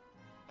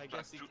 I Like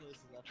guess he two- closes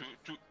up.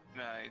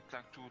 It's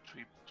like 3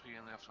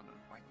 in the afternoon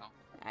right now.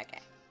 Okay.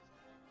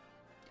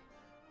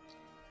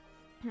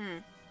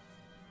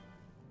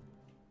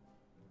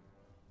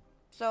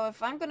 So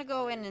if I'm gonna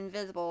go in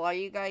invisible, are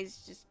you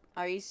guys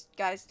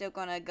still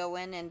gonna go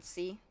in and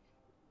see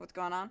what's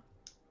going on?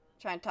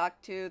 Try and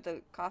talk to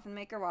the coffin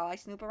maker while I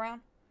snoop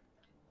around?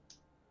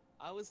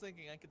 I was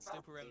thinking I could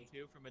snoop around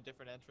too from a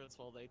different entrance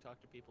while they talk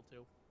to people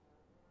too.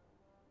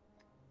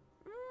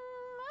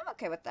 I'm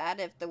okay with that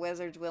if the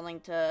wizard's willing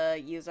to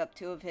use up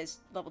 2 of his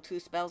level 2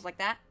 spells like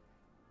that.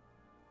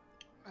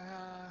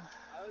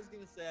 I was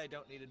gonna say I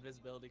don't need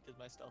invisibility because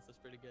my stealth is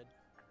pretty good.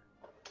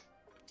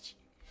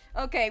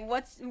 Okay,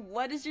 what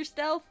is your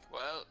stealth?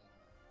 Well,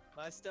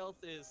 My stealth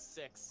is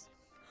 6.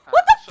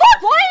 What the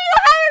fuck? Why are you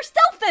higher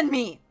stealth than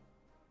me?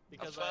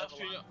 Because As I far have as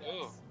a you long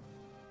know, dex.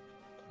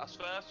 as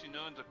far as you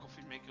know, the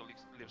coffee maker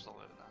lives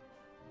alone now.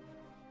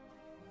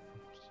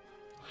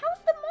 How's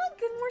the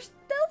monk more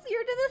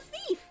stealthier than the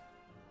thief?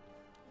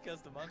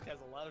 Because the monk has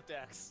a lot of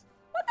dex.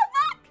 What the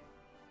fuck?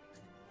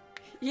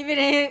 Even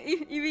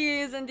he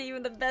isn't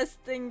even the best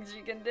things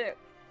you can do.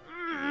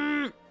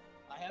 I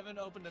haven't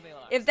opened any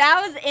locks. If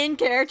that was in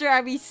character,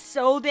 I'd be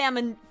so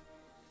damn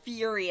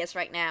furious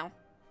right now.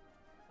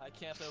 I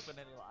can't open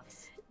any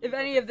locks. If You've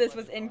any of opened this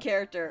was plenty in locks.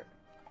 character,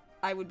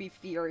 I would be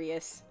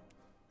furious.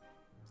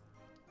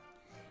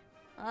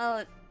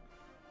 Well,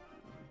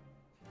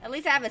 at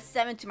least I have a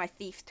 7 to my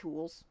thief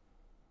tools.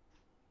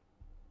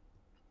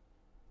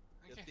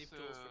 Get Okay, thief so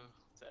tools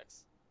from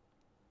 6.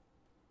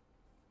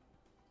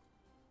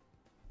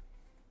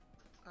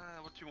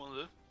 what do you want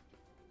to do?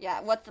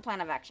 Yeah, what's the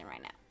plan of action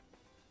right now?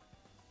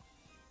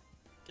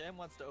 Cam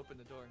wants to open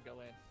the door and go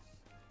in.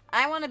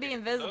 I want to be Okay, the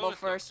invisible door is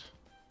first.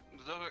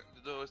 locked.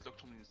 The door is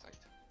locked from the inside.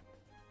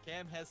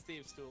 Cam has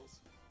thieves' tools.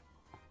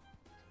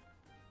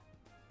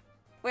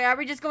 Wait, are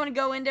we just going to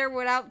go in there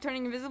without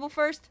turning invisible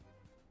first?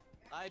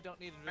 I don't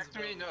need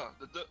invisibility. Actually,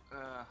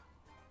 no.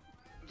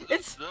 The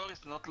It's- door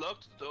is not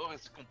locked. The door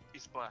is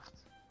barred.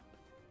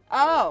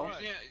 Oh.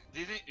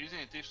 Using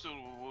a thief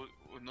tool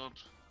would not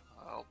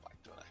help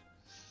actually.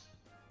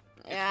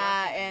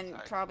 Yeah, barred from and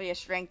inside.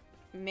 probably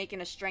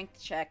making a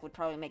strength check would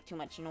probably make too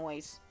much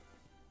noise.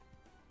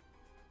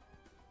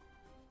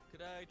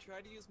 Could I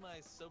try to use my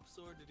soap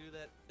sword to do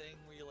that thing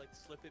where you like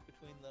slip it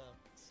between the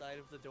side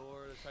of the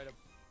door to try to...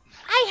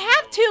 I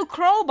have 2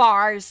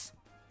 crowbars.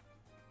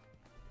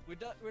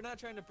 We're not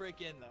trying to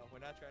break in though. We're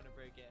not trying to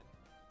break in.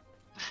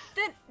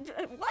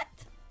 What?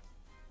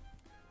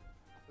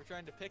 We're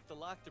trying to pick the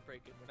lock to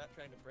break in. We're not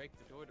trying to break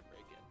the door to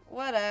break in.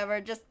 Whatever,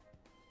 just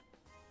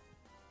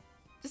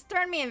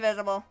turn me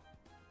invisible.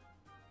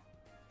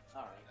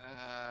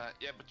 Alright.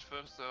 Yeah, but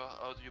first,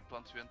 how do you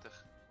plan to enter?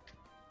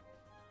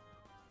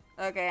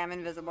 Okay, I'm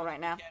invisible right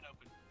now. Can't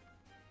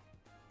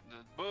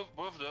open.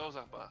 Both doors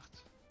are barred.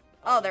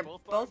 Oh, they're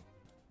barred? both.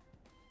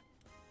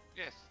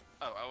 Yes.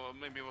 Oh,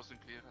 maybe it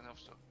wasn't clear enough.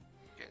 So.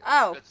 Okay.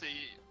 Oh. Let's say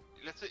he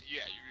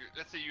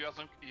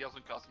hasn't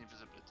cast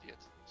invisibility yet.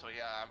 So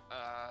yeah,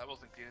 it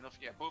wasn't clear enough.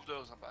 Yeah, both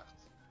doors are barred.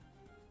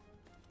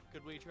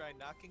 Could we try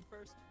knocking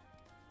first?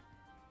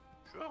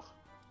 Sure.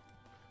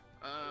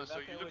 So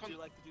Rebecca, you look would on. you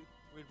like to do?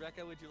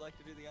 Rebecca, would you like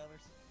to do the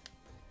honors?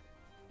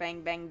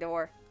 Bang, bang,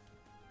 door.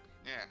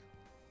 Yeah.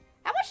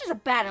 How much does a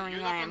battering You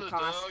knock on ram the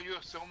cost? door. You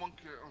hear someone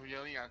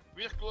yelling out,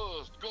 "We're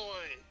closed. Go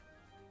away."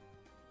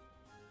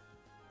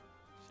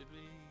 Should we?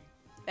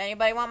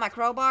 Anybody want my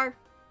crowbar?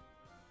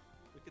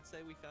 We could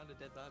say we found a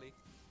dead body.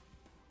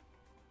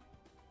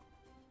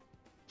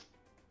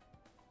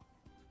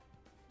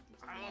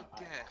 I don't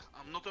care.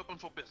 I'm not open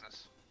for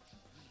business.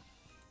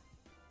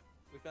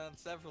 We found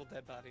several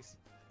dead bodies.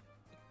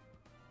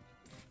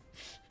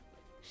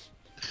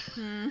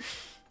 Hmm.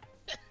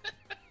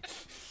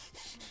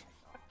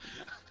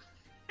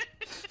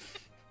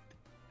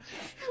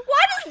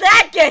 Why does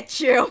that get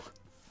you?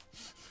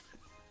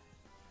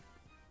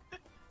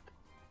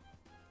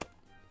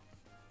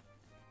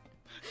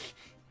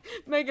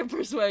 Make a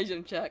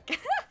persuasion check.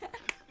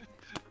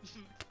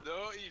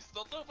 No, he's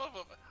not open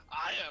for.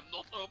 I am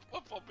not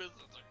open for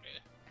business.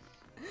 Okay.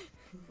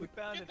 We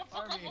found Get an the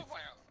fuck army. off of my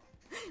house.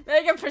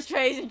 Make a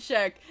persuasion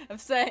check.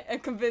 I'm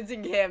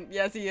convincing him.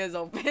 Yes, he is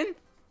open.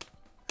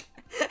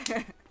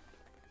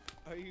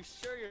 Are you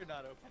sure you're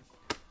not open?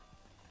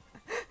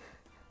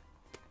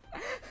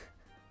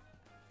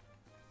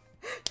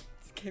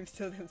 This game's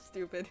so damn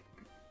stupid.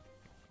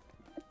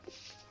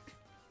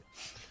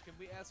 Can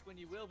we ask when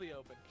you will be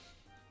open?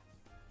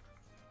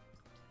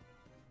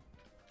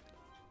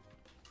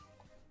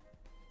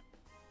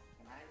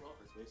 Can I roll a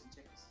persuasion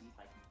check to see if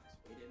I can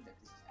persuade him that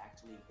this is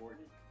actually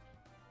important?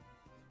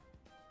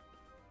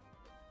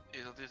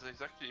 That is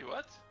exactly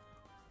what?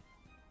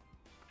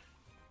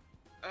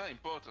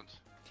 Important.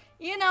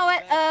 You know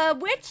what?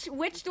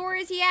 Which door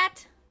is he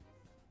at?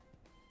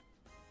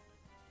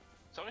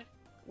 Sorry?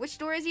 Which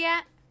door is he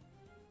at?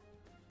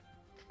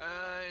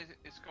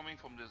 It's coming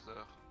from this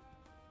door.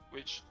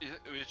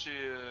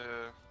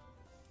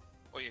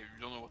 Oh yeah,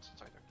 you don't know what's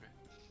inside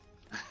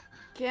actually.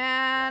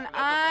 Can Not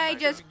I open,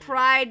 just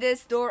pry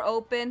this door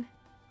open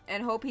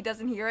and hope he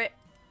doesn't hear it?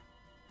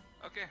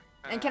 Okay.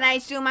 And can I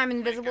assume I'm make,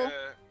 invisible?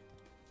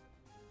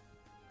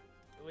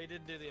 We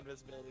didn't do the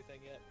invisibility thing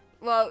yet.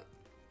 Well,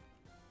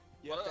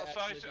 You Well, have to as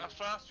far actually do- as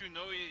far as you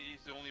know,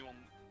 he's the only one.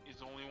 He's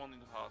the only one in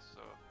the house.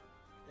 So.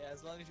 Yeah,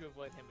 as long as you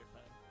avoid him, you're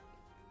fine.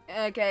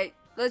 okay.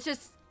 Let's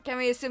just. Can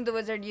we assume the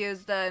wizard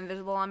used the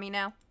invisible on me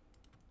now?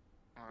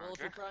 Well, if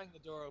Okay. you're prying the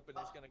door open,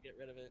 he's gonna get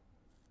rid of it.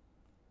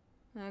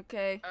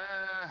 Okay.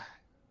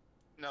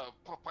 No,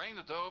 prying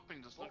the door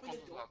open does not Open the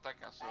want to door. attack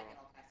us. So. Back and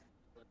I'll cast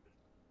invisibility.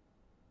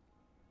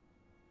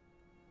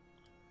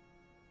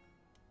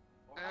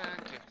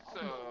 Okay, so.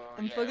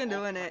 I'm yeah, fucking open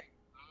doing my- it.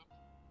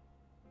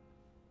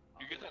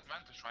 You get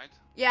advantage, right?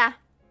 Yeah.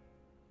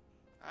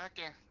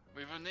 Okay,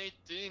 with an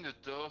 18, the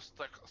door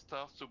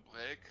starts to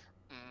break.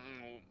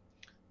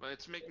 But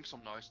it's making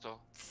some noise though.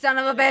 Son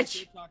of a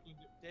bitch!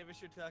 Davis,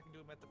 you're talking to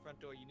him at the front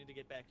door. You need to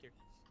get back here.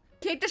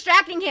 Keep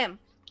distracting him!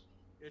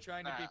 You're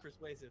trying to be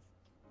persuasive.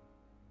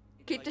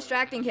 Keep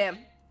distracting him.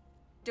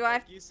 Do I?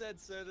 Like you said,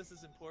 sir, this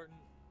is important.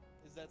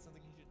 Is that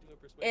something you should do a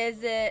persuasion?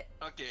 Is it?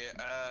 Okay,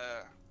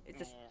 Is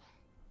this...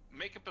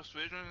 make a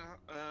persuasion,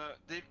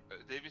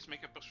 Davis,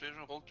 make a persuasion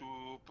roll to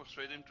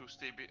persuade him to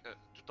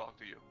to talk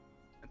to you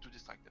and to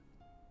distract him.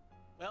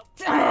 Well,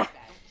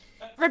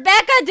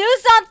 Rebecca, do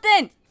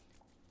something!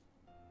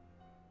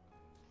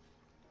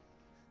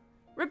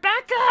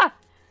 Rebecca!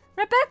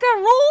 Rebecca,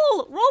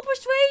 roll! Roll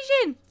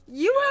persuasion!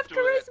 You have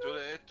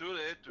charisma! Too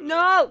late.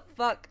 No!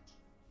 Fuck.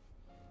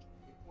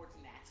 Reports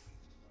Nat.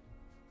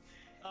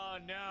 oh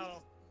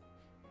no.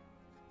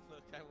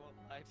 Look, I won't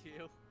lie to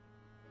you.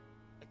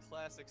 A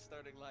classic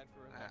starting line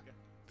for Rebecca.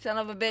 Son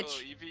of a So,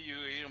 bitch. if you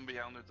hear him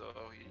behind the door,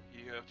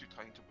 he heard you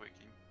trying to break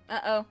in.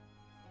 Uh-oh.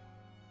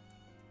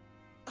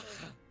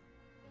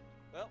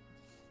 Well,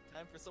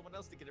 time for someone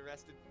else to get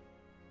arrested.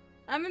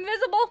 I'm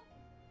invisible!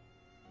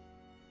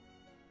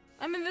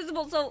 I'm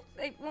invisible, so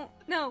they won't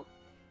know.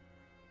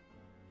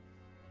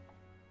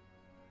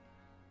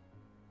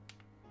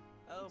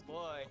 Oh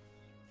boy.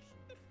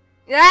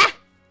 Yeah!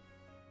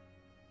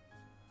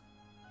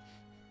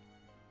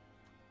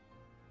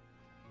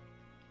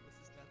 This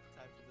is not the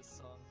time for this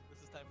song. This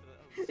is time for the.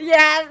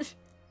 Yeah!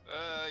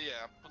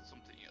 Yeah, put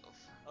something else.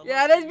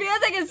 Yeah, this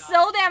music is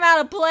so damn out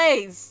of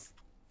place!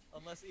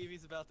 Unless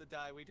Evie's about to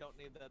die, we don't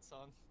need that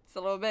song.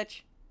 Son of a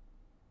bitch.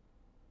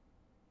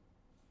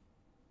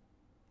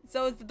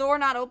 So is the door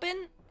not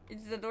open?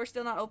 Is the door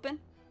still not open?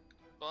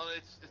 Well,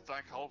 it's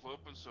like half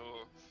open, so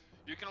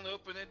you can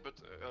open it, but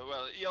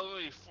well, he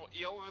already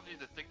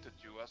detected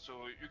you,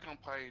 so you can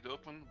pry it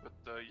open. But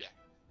yeah,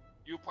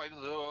 you pry the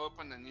door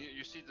open and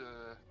you see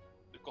the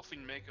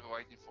coffin maker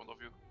right in front of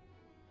you.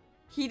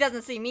 He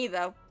doesn't see me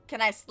though. Can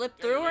I slip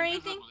Yeah, through you're or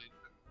anything? invisible.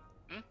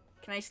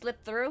 Can I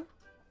slip through?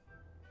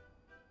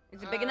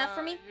 Is it big enough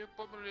for me? You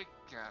probably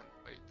can.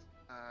 Wait.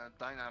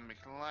 Dynamic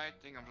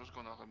lighting. I'm just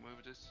gonna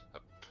remove this.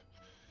 Up.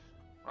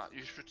 Right,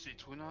 you should see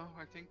through now,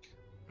 I think.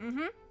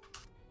 Mm-hmm.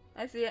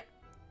 I see it.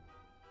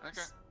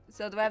 Okay.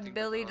 So do I have the think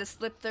that's ability to alright.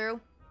 slip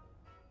through?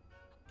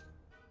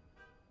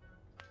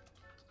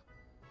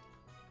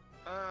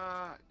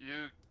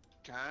 You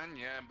can,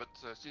 yeah, but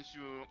since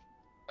you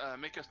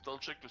make a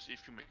stealth check to see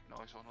if you make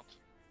noise or not.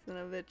 Son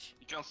of a bitch.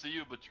 He can see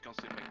you, but you can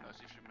still make noise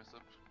if you mess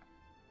up.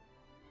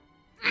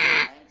 I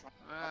am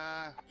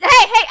trying.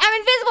 Hey, I'm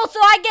invisible, so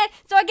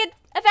I get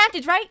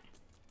advantage, right?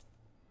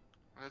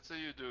 Let's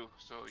say you do,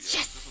 so yeah,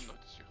 Yes! it doesn't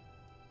notice you.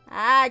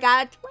 I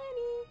got a 20.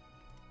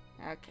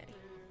 Okay.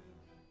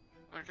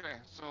 Okay,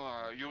 so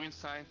you're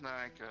inside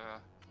like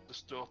the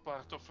store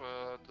part of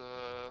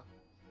the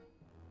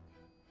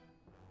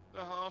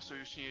house, so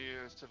you see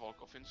several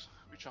coffins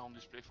which are on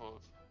display for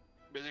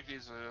basically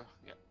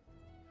yeah.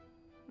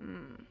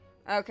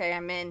 Okay,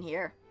 I'm in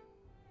here.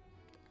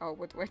 Oh,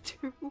 what do I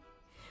do?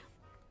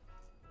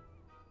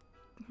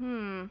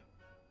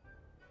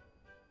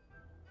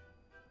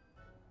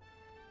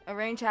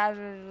 Arrange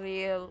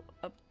hazardly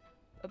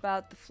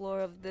about the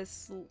floor of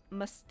this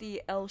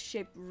musty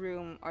L-shaped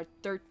room are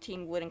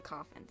 13 wooden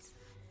coffins.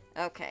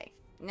 Okay,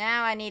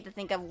 now I need to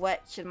think of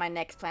what should my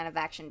next plan of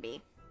action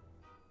be.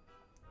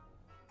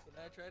 Can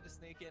I try to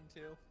sneak in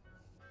too?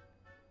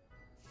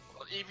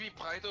 Well, Evie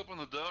pried open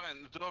the door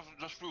and the door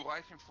just flew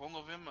right in front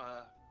of him.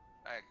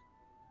 Like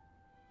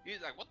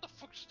he's like, "What the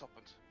fuck just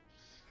happened?"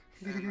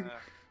 And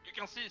you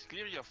can see he's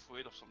clearly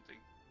afraid of something.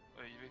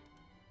 Evie.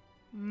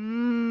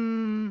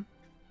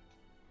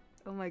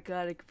 Oh my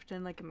god, I could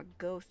pretend like I'm a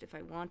ghost if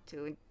I want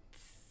to. And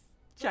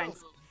try and...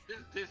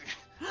 This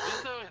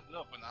door is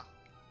open now.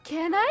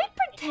 Can I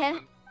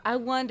pretend? I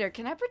wonder,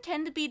 can I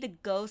pretend to be the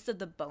ghost of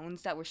the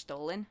bones that were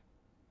stolen?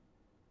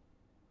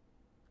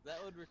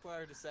 That would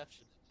require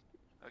deception.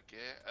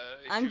 Okay.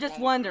 If I'm you just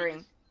wanna do wondering.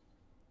 this,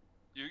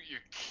 you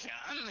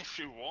can if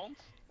you want.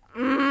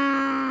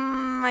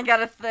 I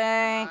gotta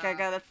think. I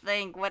gotta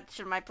think. What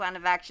should my plan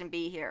of action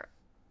be here?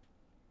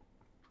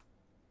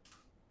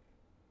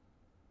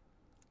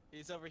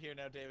 He's over here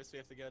now, Davis. We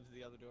have to go to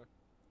the other door.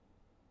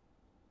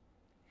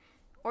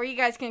 Or you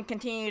guys can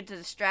continue to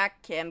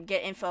distract him,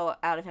 get info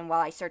out of him while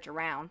I search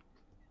around.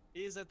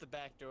 He's at the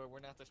back door. We're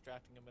not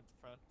distracting him at the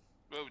front.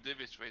 Oh,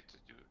 Davis, wait.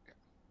 Yeah.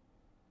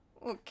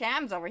 Well,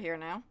 Cam's over here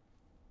now.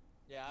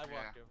 Yeah, I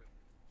walked over.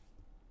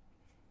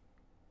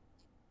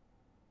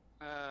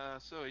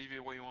 So Evie,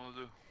 what you wanna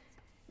do?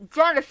 I'm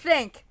trying to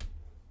think.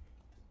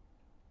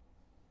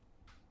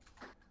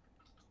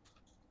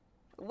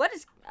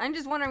 I'm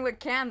just wondering what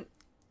Cam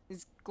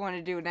is going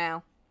to do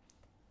now.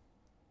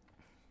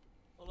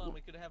 Hold on,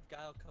 we could have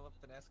Guile come up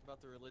and ask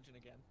about the religion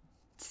again.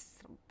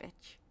 Son of a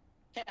bitch.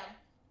 Cam,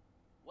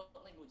 what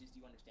languages do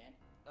you understand?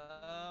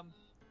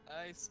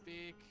 I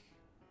speak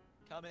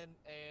Common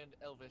and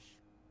Elvish.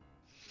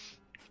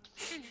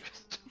 I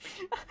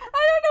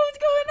don't know what's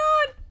going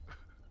on.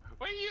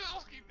 Why are you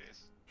asking this?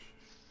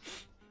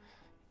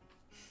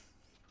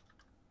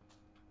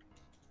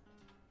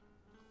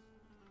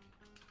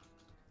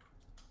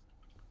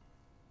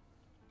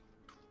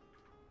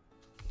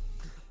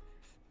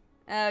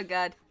 Oh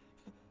god.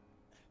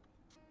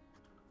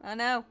 Oh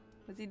no.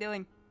 What's he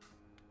doing?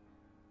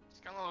 He's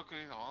kind of looking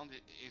around.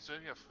 He's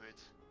very afraid.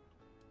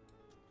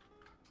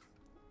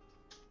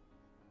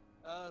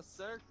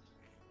 Sir?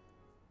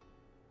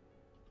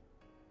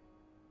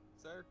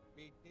 Sir,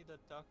 we need to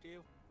talk to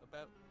you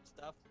about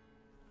stuff.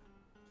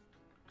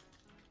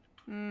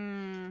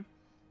 Hmm.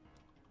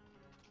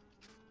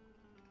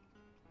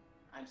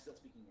 I'm still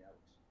speaking in Elvish.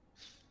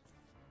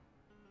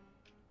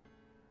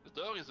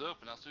 The door is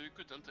open, so you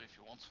could enter if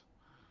you want.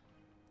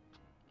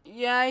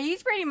 Yeah,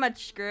 he's pretty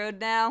much screwed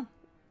now.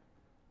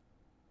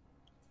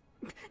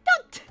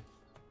 Don't!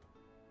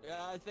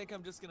 Yeah, I think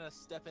I'm just gonna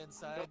step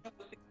inside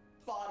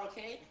Spot,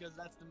 okay? because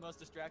that's the most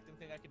distracting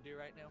thing I can do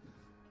right now.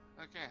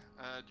 Okay,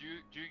 do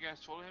you guys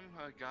follow him,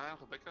 Guy,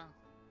 Rebecca?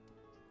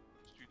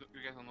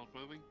 You guys are not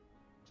moving?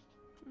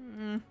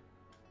 Hmm.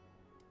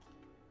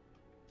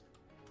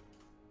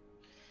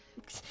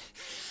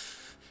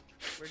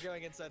 We're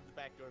going inside the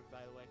back door, by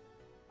the way.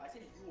 I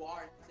said you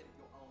are instead of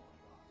your own.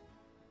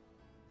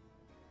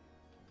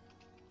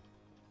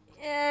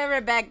 Yeah,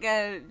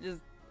 Rebecca,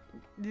 just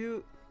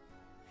do.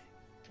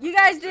 You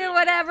guys do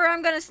whatever.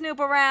 I'm gonna snoop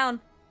around.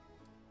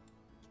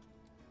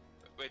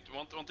 Wait,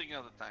 one thing at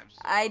a time.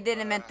 So, I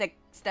didn't meant to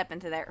step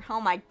into there. Oh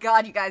my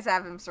god, you guys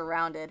have him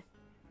surrounded.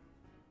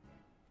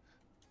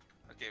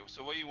 Okay,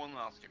 so what do you want to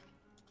ask him?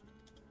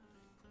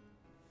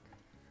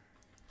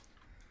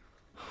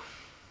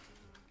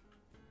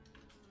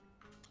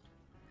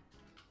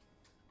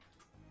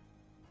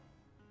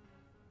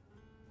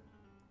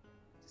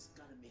 Just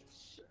gotta make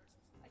sure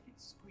I can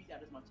squeeze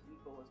out as much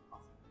info as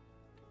possible.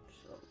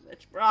 So,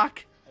 bitch,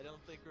 Brock. I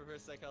don't think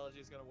reverse psychology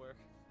is gonna work.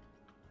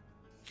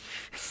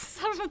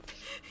 Son of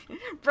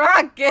a...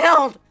 Brock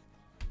killed!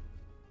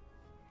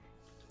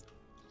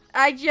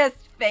 I just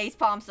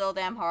facepalm so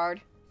damn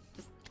hard.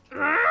 Just...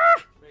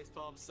 Face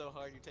palm so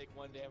hard you take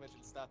 1 damage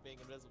and stop being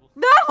invisible.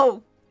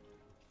 No!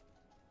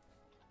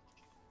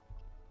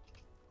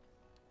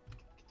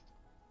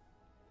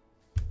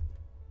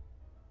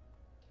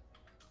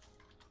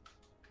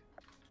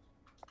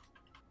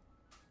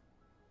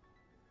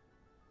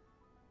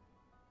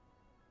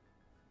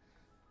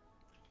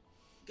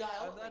 Guy,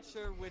 I'm not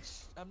sure which.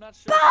 I'm not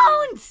sure Bones!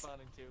 who he's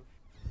responding to.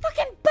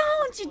 Fucking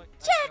bones, you Like,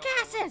 I don't know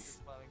what he's jackasses!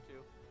 responding to.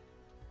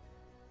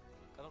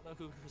 I don't know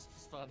who he's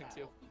responding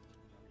to.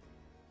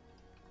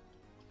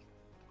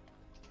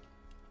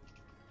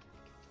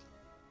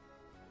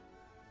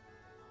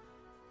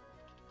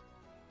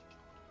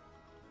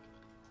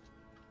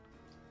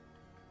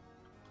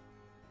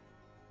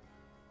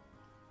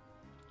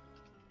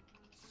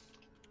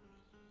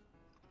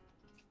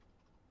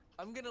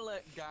 I'm gonna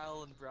let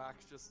Guile and Brock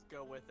just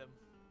go with him.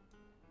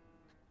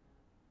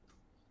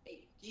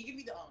 Hey, can you give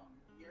me the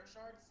mirror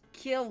shards?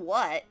 Kill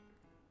what?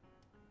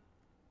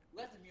 Who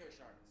has the mirror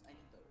shards? I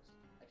need those.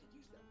 I could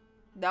use them.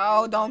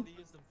 No, What do I don't, need to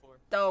use them for?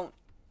 don't.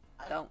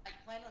 I Don't.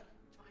 plan on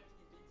trying to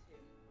convince him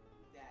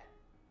that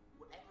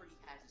whatever he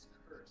has is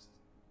cursed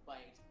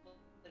by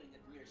explaining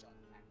that the mirror shard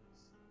attacked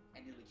us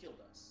and nearly killed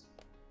us.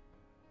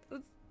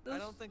 I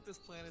don't think this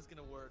plan is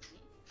gonna work.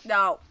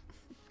 No.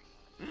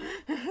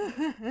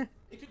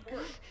 It could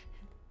work.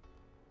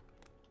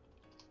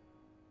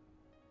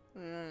 I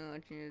don't know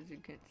what you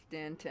can't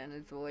stand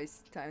Tana's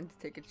voice. Time to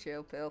take a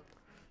chill pill.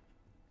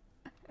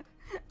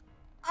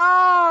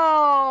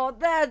 Oh,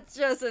 that's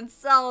just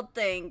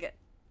insulting.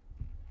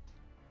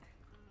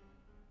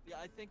 Yeah,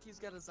 I think he's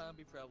got a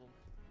zombie problem.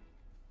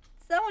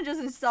 Someone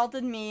just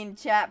insulted me in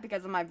chat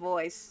because of my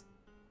voice.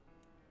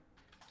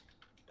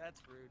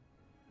 That's rude.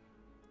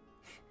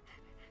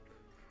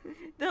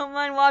 Don't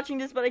mind watching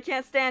this, but I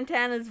can't stand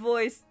Tana's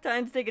voice.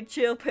 Time to take a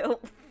chill pill.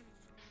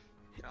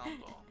 Calm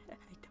down. I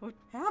don't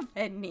have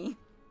any.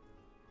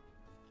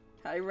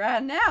 I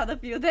ran out a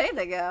few days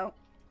ago.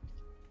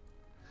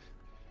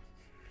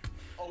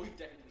 Oh, we've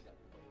definitely got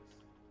those.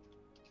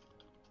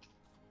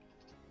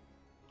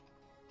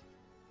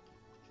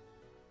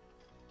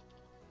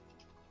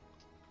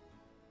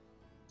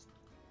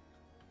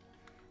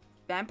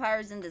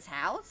 Vampires in this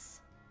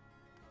house?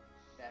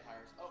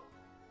 Vampires. Oh,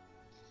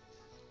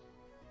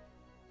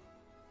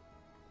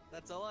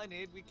 That's all I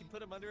need. We can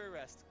put him under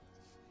arrest.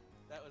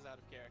 That was out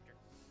of character.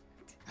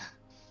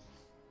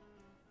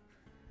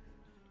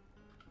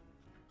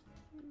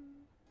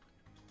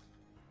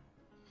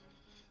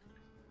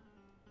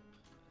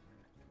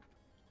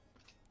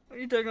 What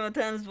are you talking about?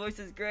 Tana's voice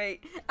is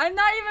great. I'm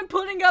not even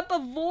putting up a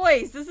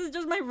voice. This is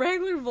just my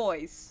regular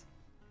voice.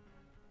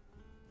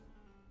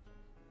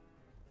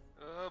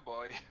 Oh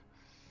boy.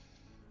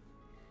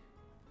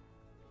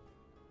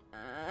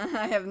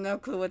 I have no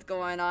clue what's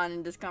going on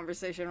in this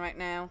conversation right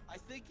now. I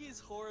think he's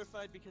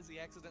horrified because he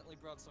accidentally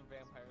brought some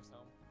vampires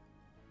home.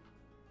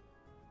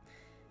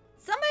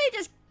 Somebody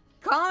just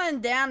calm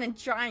him down and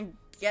try and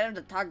get him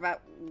to talk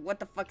about what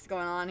the fuck's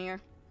going on here.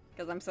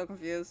 Because I'm so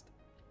confused.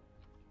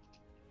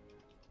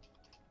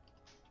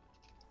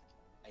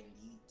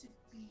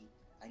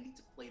 I need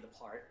to play the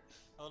part.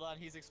 Hold on,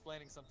 he's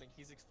explaining something.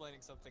 He's explaining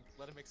something.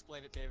 Let him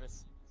explain it,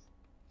 Davis.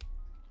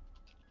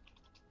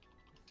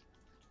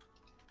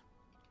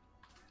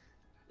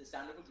 The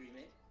sound of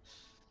agreement.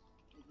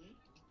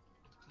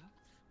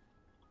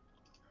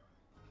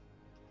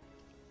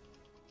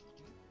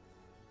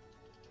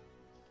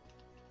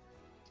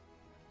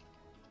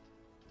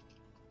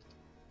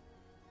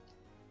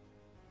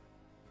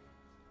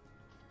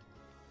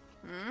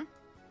 Hmm?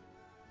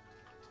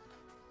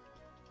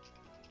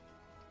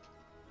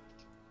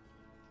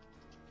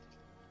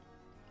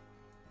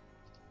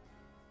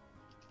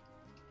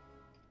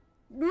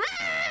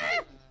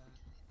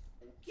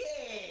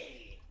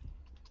 Okay.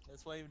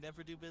 That's why you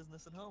never do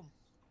business at home.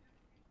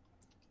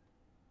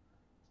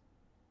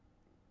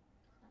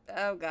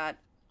 Oh god.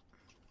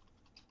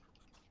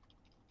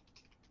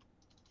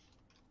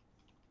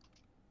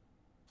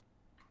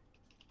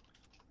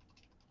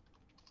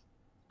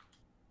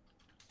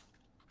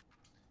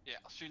 Yeah,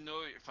 as you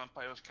know,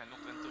 vampires cannot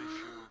enter if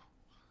you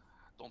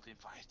don't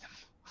invite them.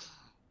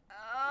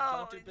 Oh,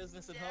 Don't do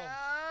business at home. no.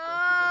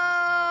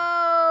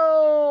 Don't do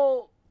business at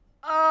home.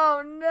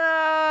 Oh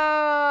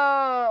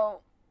no!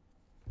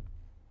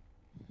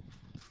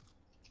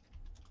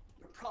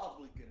 You're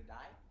probably gonna die.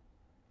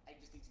 I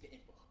just need to get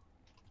info.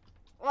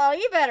 Well,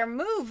 you better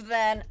move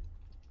then.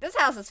 This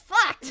house is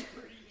fucked.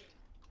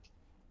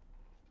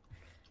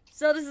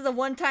 So this is a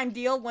one-time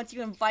deal. Once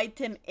you invite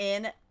him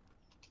in,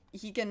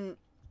 he can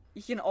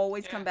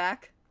always come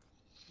back.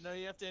 No,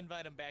 you have to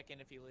invite him back in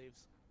if he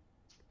leaves.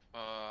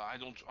 I'm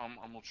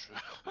not sure.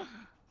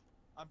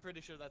 I'm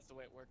pretty sure that's the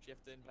way it works. You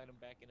have to invite him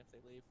back in if they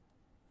leave.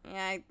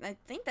 Yeah, I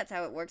think that's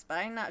how it works, but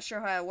I'm not sure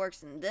how it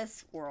works in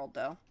this world,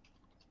 though.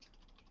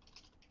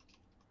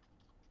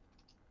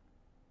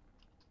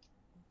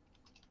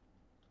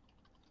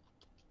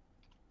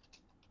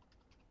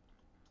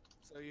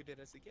 So you did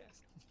as a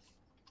guest.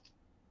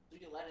 So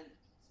you let in.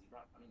 See,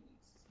 brought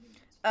minions.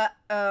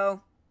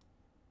 Uh-oh.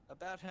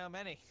 About how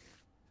many?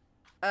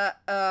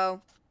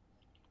 Uh-oh.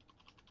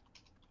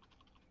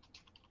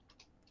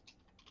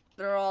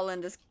 They're all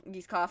in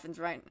these coffins,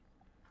 right?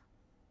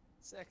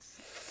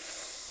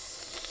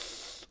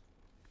 6.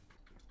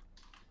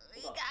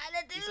 We gotta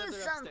He said do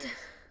they're something. upstairs.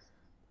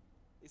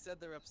 He said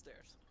they're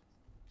upstairs.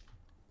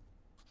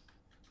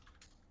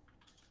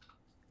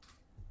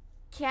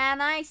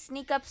 Can I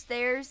sneak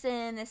upstairs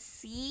and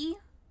see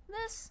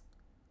this?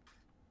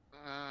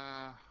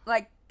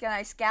 Like, can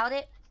I scout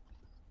it?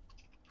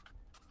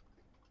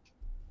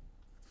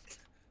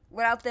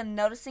 Without them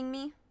noticing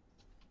me?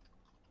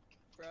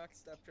 Brock,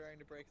 stop trying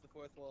to break the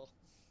fourth wall.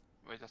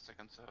 Wait a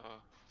second.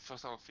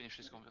 First I'll finish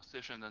this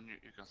conversation, then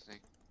you can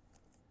sneak.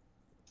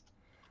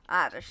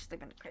 Ah, they're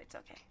sleeping in the crates,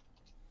 okay.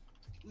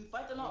 We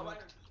fight them out, right?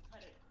 We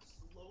kind of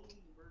slowly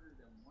murder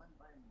them one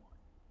by one.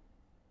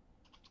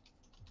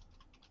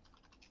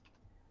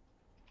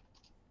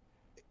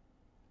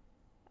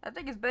 I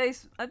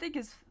think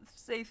his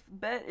safe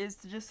bet is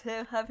to just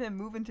have him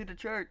move into the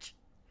church.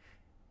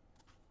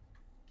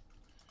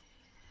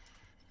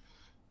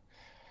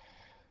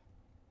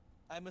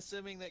 I'm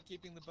assuming that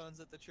keeping the bones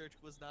at the church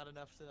was not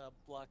enough to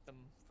block them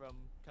from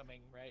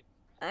coming, right?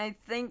 I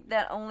think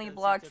that only Because he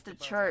blocks took the the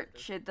bones church.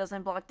 after. It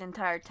doesn't block the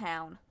entire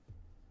town.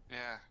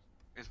 Yeah,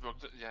 it's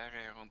blocked the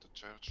area around the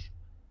church.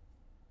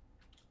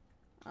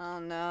 Oh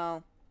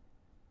no.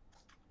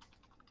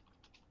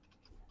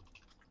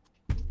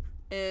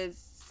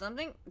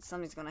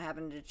 Something's gonna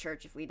happen to the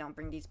church if we don't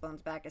bring these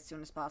bones back as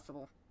soon as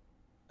possible.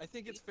 I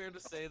think it's fair to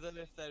say that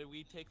if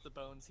we take the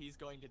bones, he's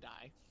going to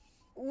die.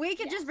 We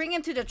could just bring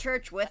him to the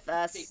church with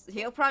us.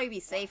 He'll probably be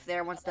safe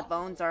there once the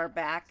bones are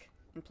back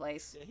in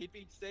place. Yeah, he'd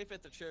be safe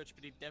at the church,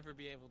 but he'd never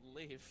be able to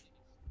leave.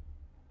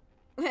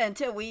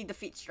 Until we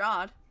defeat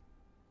Strahd.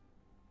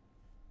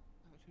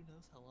 Who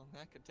knows how long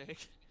that could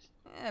take.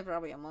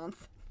 Probably a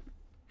month.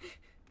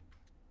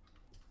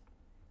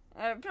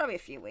 Probably a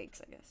few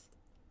weeks, I guess.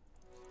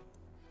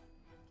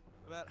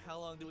 About how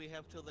long do we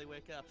have till they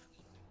wake up?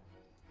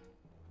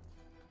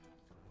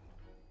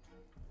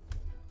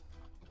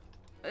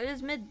 It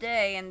is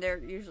midday, and they're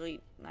usually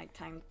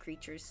nighttime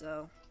creatures,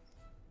 so...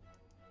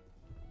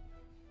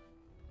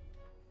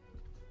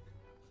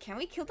 Can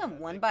we kill them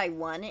one by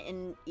one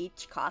in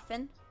each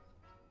coffin?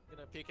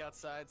 Gonna peek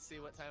outside,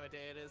 see what time of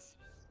day it is.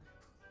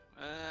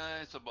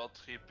 It's about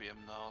 3 PM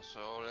now, so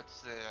let's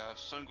say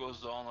sun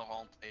goes down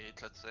around 8,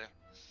 let's say.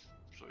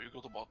 So you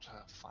got about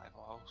 5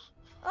 hours.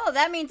 Oh,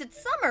 that means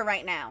it's summer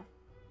right now.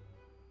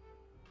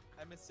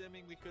 I'm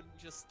assuming we couldn't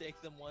just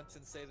stake them once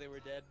and say they were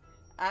dead.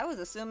 I was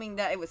assuming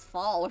that it was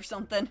fall or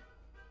something.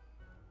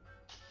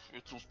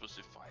 It's not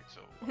specified,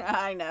 so...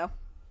 I know.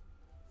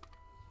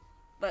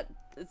 But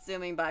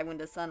assuming by when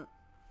the sun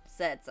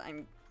sets,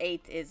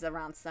 8 is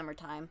around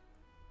summertime.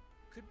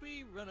 Could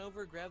we run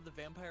over, grab the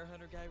vampire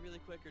hunter guy really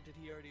quick, or did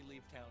he already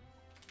leave town?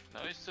 No,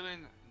 he's still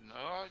in...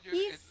 No,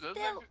 He's it doesn't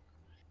still- have-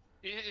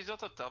 He's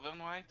at a tavern,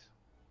 right?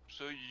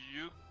 So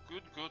you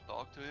could go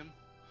talk to him.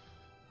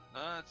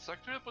 It's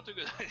actually a pretty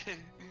good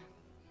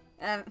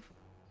idea.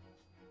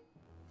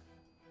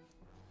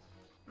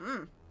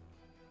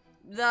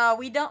 No,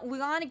 we don't. We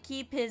want to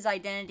keep his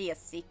identity a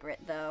secret,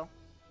 though.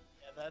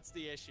 Yeah, that's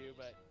the issue,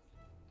 but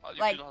You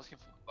Like- could ask him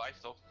for advice,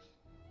 though.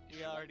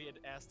 we already had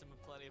asked him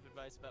plenty of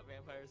advice about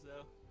vampires,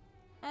 though.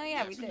 Oh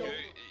yeah, we Yes, did.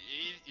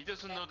 he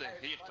doesn't know they're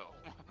here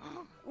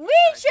though. We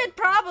should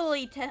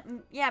probably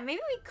yeah, maybe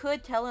we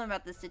could tell him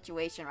about the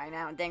situation right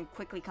now and then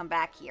quickly come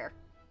back here.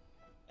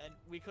 And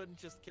we couldn't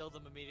just kill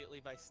them immediately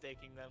by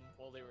staking them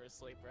while they were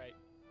asleep, right?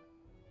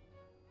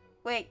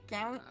 Wait,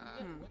 can we?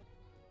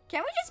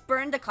 Can we just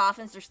burn the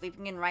coffins they're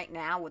sleeping in right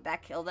now? Would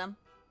that kill them?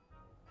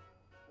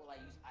 Well,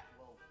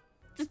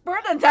 Just burn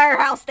the entire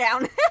house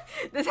down.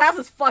 This house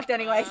is fucked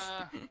anyways.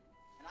 and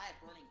I have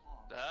burning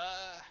palms.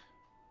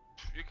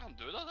 You can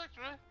do that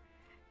actually.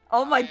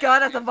 Oh my god,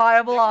 that's a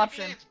viable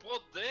Technically, option. it's broad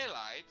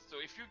daylight, so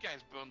if you guys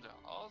burn the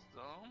house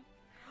down.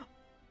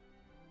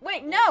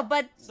 Wait, no,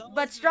 but Someone's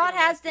gonna Strahd get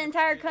has arrested the if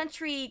entire they do that.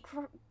 country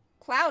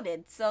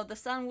clouded, so the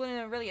sun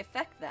wouldn't really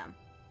affect them.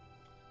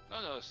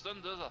 No,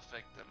 sun does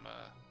affect them.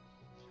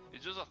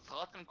 It's just that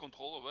Strahd can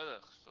control the weather,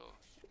 so.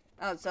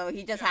 Oh, so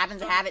he just Yeah,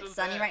 happens to sun have is it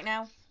still sunny there. right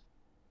now?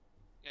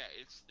 Yeah,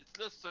 it's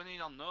less sunny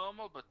than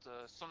normal, but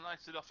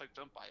sunlight still affects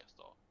vampires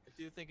though. I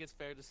do think it's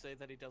fair to say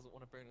that he doesn't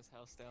want to burn his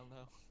house down,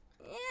 though.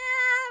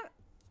 Yeah,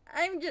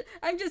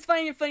 I'm just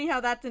finding it funny how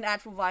that's an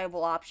actual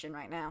viable option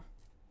right now.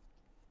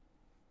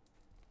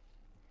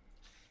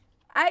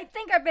 I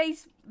think our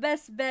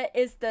best bet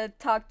is to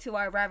talk to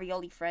our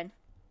ravioli friend.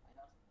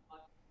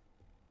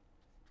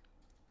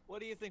 What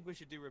do you think we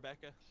should do,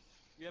 Rebecca?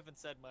 You haven't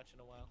said much in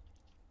a while.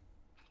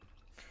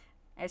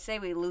 I say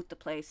we loot the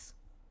place.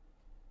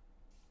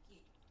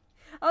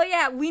 Oh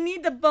yeah, we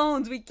need the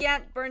bones. We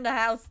can't burn the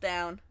house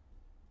down.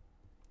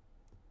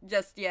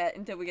 Just yet,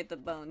 until we get the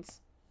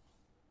bones.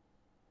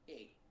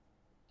 Hey,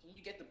 can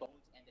you get the bones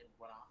and then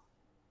run off?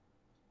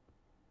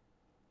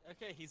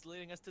 Okay, he's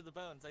leading us to the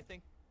bones. I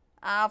think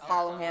I'll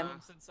follow him.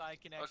 since I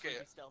can actually Okay.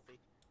 be stealthy.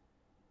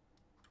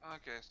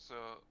 Okay, so.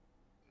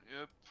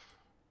 Yep.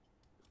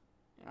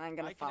 I'm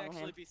gonna I can follow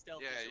actually him. be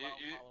stealthy, Yeah, so I'll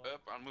you follow him.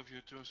 up. I'll move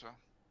you too, so.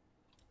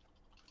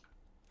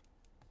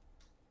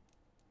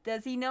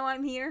 Does he know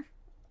I'm here?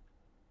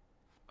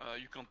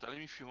 You can tell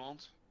him if you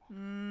want.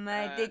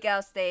 I think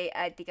I'll stay.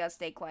 I think I'll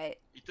stay quiet.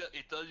 He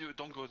tells you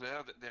don't go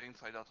there. They're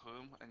inside that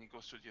room, and he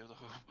goes to the other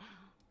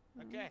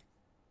room. Okay.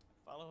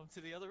 Follow him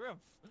to the other room.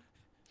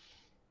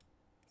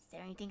 Is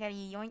there anything I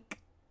yoink?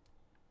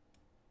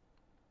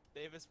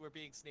 Davis, we're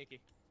being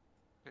sneaky.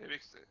 Maybe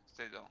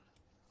stay down.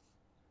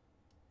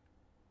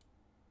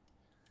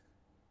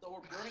 So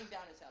we're burning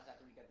down his house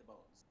after we get the bones.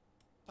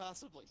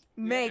 Possibly.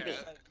 Maybe.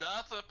 Yeah,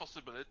 that's a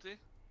possibility.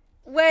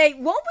 Wait,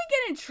 won't we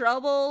get in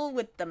trouble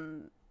with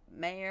the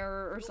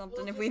mayor or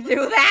something if we do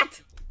that?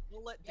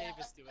 We'll let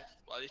Davis do it.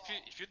 Well, if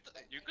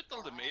you could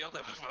tell the mayor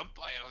there were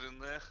vampires in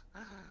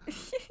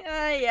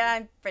there. Yeah,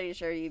 I'm pretty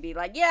sure you'd be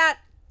like, yeah,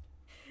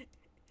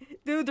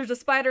 dude, there's a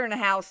spider in the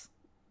house.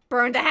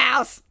 Burn the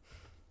house.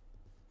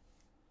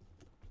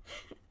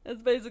 That's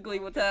basically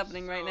what's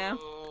happening right now.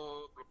 So,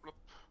 blop, blop.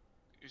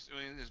 He's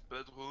in his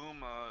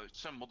bedroom.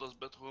 It's a mother's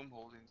bedroom,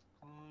 holding.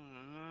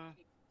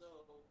 So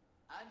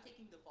I'm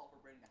taking the fall for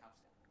burning the house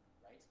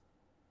down, right?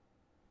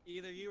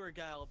 Either you or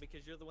Guile,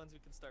 because you're the ones who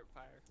can start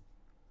fire.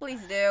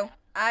 Please do.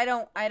 I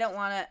don't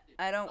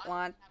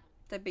want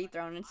to be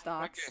thrown in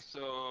stocks. Okay,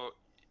 so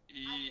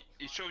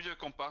he shows you a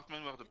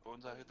compartment where the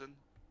bones are hidden,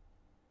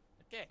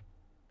 Okay.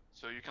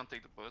 so you can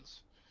take the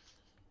bones.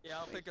 Yeah,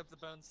 I'll pick up the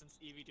bones since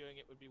Evie doing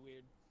it would be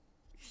weird.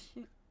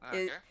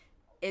 Okay.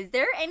 Is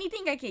there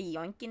anything I can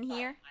yoink in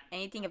here?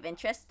 Anything of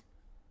interest?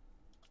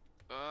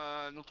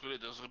 Not really.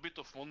 There's a bit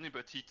of money,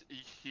 but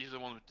he's the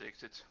one who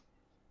takes it.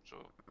 So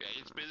yeah,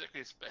 it's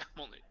basically spare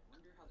money. I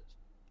wonder how the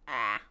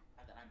Ah.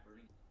 that I'm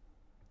burning.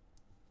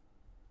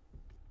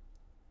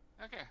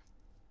 Okay.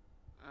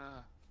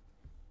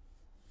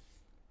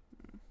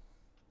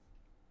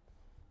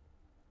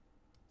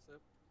 So,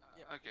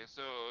 yeah. Okay,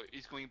 so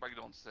he's going back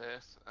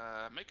downstairs.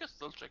 Make a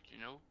stealth check, you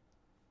know.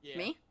 Yeah.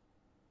 Me?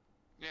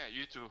 Yeah,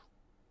 you too.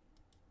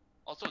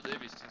 Also,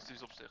 Davis,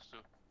 he's upstairs too.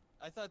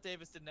 I thought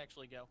Davis didn't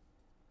actually go.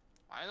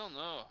 I don't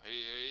know.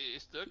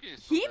 He's stuck in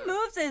his. He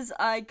moves his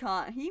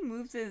icon. He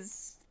moves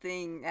his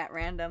thing at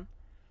random.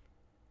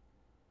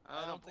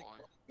 I Oh don't think. boy.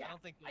 Yeah, I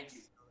don't think I Davis do.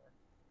 is still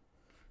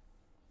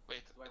there.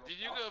 Wait, Do I roll did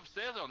you stealth? go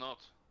upstairs or not?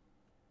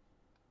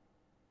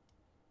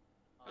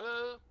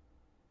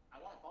 I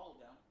want to follow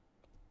them,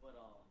 but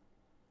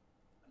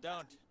I'm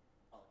Don't. asking-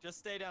 Oh, Just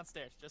stay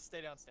downstairs. Just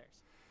stay downstairs.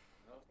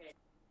 okay.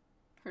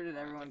 Where did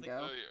everyone think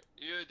go? So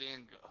you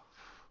didn't go.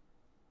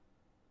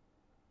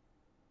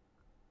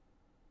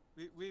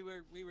 We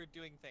were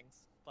doing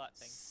things, plot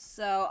things.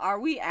 So, are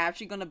we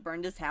actually gonna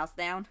burn this house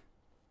down?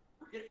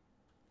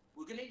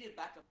 We're gonna need a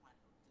backup plan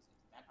though, because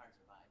if vampires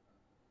survive,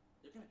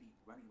 they're gonna be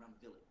running around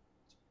the village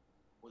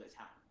or the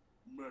town,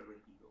 murdering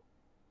people.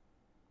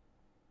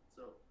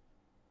 So,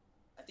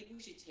 I think we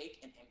should take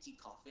an empty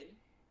coffin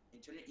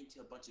and turn it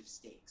into a bunch of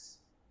stakes.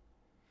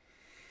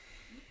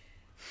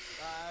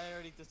 I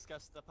already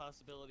discussed the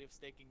possibility of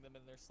staking them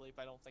in their sleep.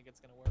 I don't think it's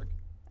gonna work.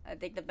 I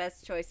think the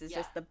best choice is Yeah.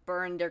 just to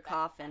burn their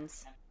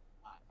coffins.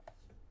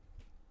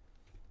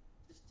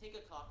 Just take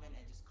a coffin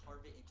and just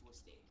carve it into a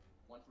stake,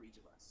 one for each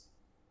of us.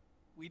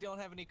 We don't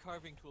have any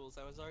carving tools.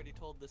 I was already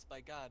told this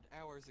by God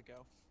hours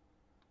ago.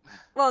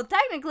 Well,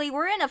 technically,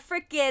 we're in a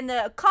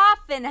freaking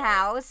coffin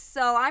house,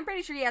 so I'm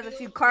pretty sure he has a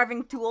few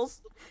carving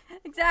tools.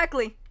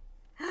 Exactly.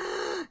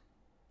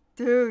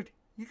 Dude,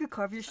 you could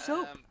carve your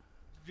soap.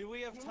 Do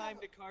we have time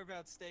to carve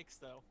out steaks,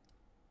 though?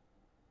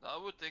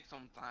 That would take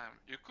some time.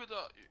 You could.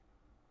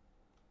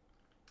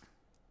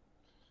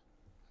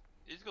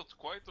 He's got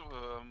quite a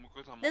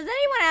good amount. Does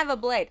anyone have a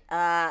blade?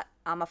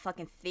 I'm a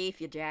fucking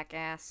thief, you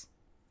jackass.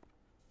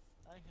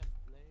 I have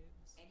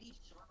blades. Any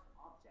sharp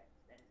object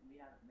that is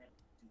made out of metal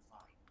do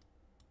fine.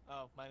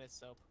 Oh, mine is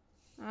soap.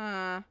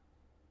 Don't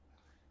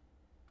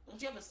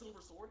you have a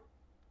silver sword?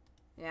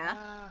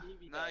 Yeah.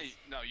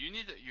 No, you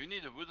need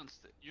a wooden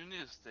stick. You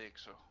need a stake.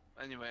 So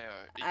anyway,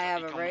 I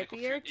have a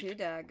rapier, 2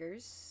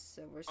 daggers,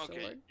 silver sword.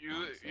 Okay,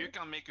 you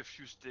can make a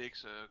few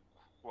stakes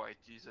quite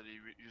easily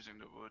using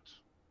the wood.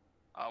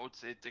 I would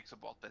say it takes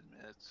about 10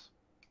 minutes.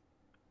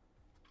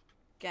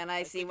 Can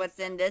I see what's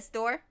in this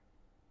door?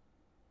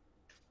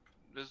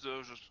 This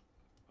door is just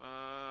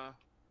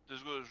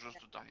this door is just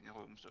a tiny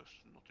room, so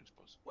nothing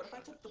special. What if I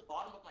took the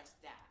bottom of my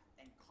staff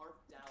and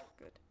carved out?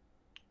 Good.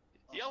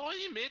 He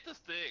already made the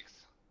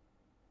stakes.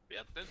 Pay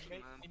attention,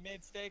 man. We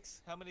made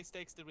steaks. How many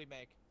steaks did we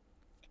make?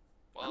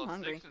 Well, I'm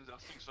hungry. steaks and there are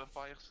 6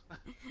 vampires.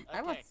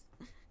 Okay.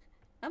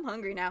 I'm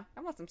hungry now.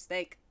 I want some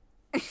steak.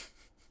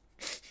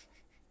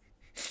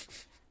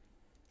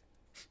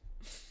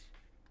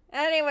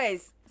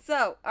 Anyways,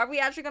 so are we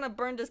actually gonna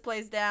burn this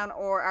place down,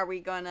 or are we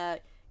gonna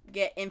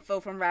get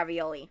info from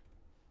Ravioli?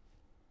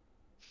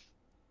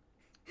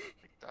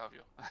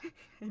 Octavio. I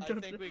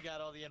think we got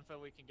all the info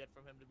we can get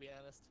from him, to be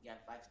honest. You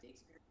got 5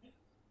 steaks apparently.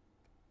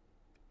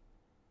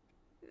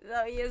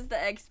 So he is the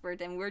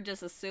expert, and we're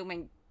just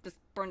assuming just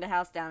burn the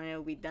house down and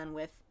it'll be done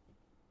with.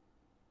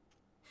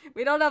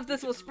 We don't know if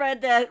this will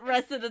spread the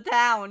rest of the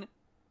town.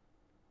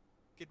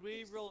 Could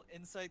we roll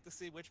insight to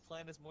see which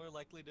plan is more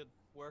likely to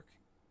work?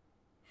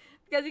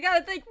 Because you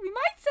gotta think, we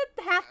might set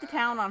half the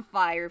town on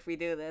fire if we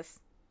do this.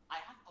 I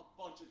have a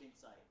bunch of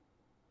insight.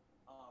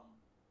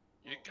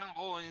 You can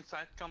roll an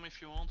inside come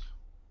if you want.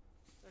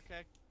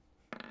 Okay.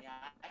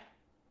 Yeah.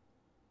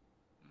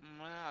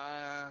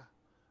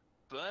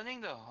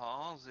 Burning the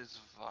house is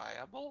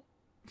viable.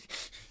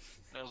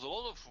 There's a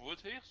lot of wood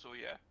here, so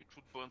yeah, it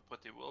would burn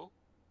pretty well.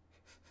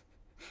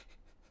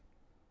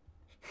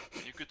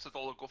 You could set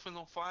all the coffins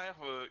on fire.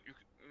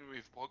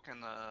 With Brock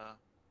and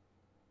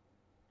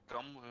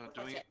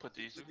doing it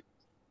pretty easy.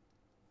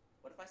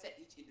 What if I set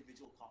each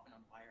individual coffin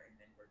on fire and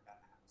then burn down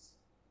the house?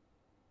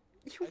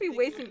 You'll I be think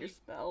wasting we- your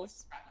spells.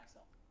 Scrap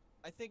myself.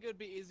 I think it would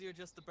be easier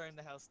just to burn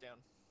the house down.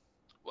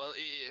 Well,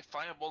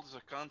 Fireball is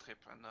a cantrip,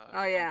 and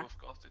Oh, you yeah. can both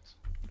cast it.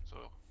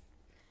 So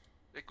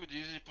they could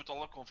easily put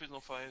all the coffins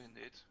on fire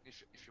indeed,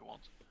 if you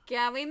want.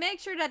 Can we make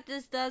sure that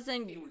this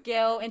doesn't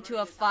go into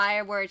a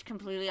fire where it's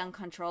completely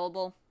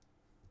uncontrollable?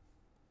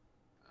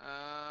 And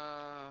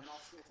I'll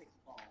still take the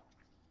fall.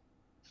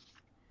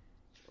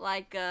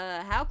 Like,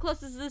 how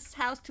close is this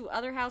house to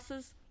other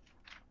houses?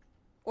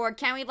 Or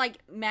can we, like,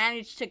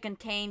 manage to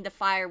contain the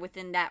fire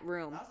within that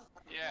room?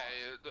 Yeah,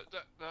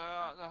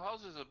 the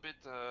house is a bit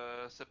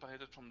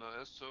separated from the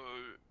rest, so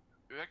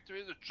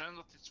actually the chance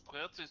that it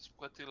spreads is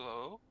pretty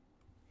low.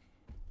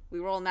 We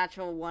roll a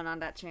natural 1 on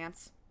that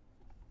chance.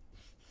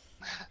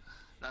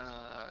 No,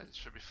 it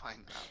should be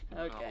fine.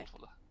 Okay. For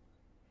that.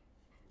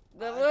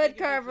 The I wood think it'd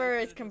be carver safer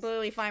is to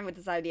completely fine with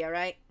this idea,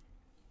 right?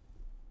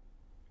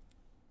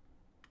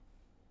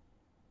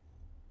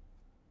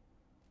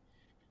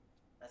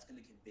 That's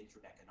gonna convince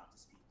Rebecca not to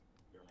speak.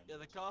 Yeah,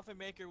 the coffin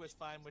maker was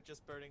fine with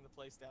just burning the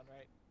place down,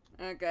 right?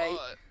 Okay.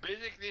 Well,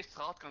 basically,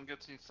 Strahd can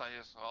get inside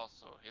his house,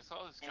 so his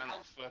house is kind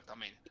of fucked. I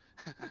mean,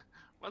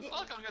 when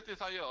Strahd can get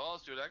inside your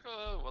house, you're like,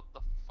 oh, what the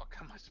fuck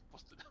am I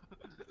supposed to do?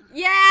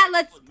 Yeah,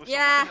 let's. With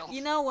Yeah, somebody else.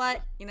 you know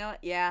what?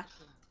 Yeah,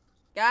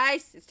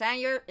 guys, it's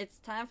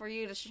time for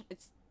you to.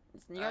 It's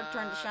your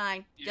turn to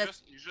shine. You're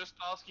just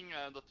asking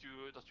that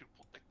you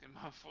protect him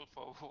for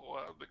a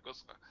while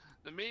because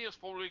the mayor's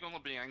probably gonna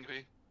be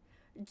angry.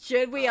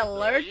 Should we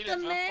alert He the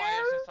lives mayor?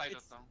 vampires inside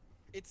the town.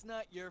 It's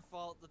not your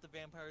fault that the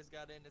vampires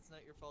got in. It's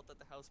not your fault that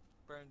the house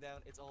burned down.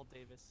 It's all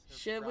Davis. or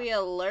Should Brock. we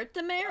alert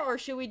the mayor, or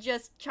should we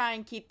just try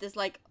and keep this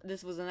like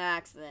this was an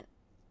accident?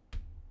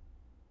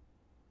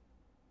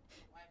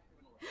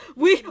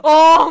 We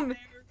can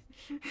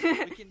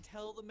We can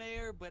tell the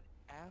mayor, but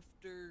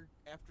after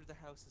the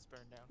house is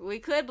burned down. we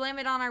could blame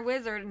it on our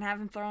wizard and have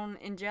him thrown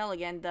in jail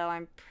again. Though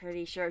I'm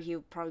pretty sure he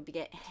would probably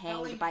get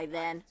hanged by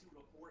then.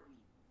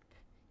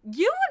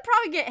 You would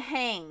probably get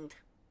hanged.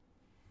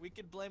 We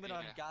could blame it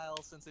on Yeah.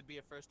 Guile since it'd be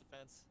a first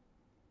offense.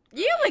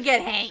 You would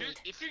get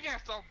hanged. If you can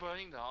start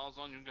burning the house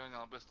on, you're going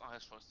to best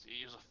eyes for a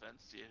serious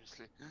offense,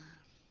 seriously.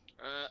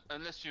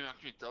 Unless you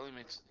actually tell him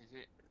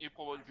he'll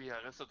probably be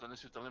arrested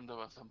unless you tell him there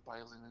were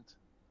vampires in it.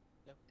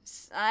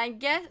 I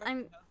guess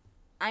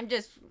I'm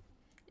just.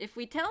 If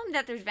we tell him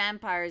that there's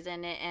vampires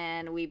in it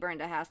and we burn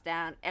the house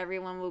down,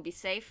 everyone will be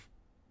safe.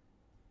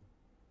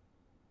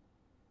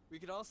 We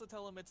could also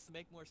tell him it's to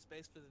make more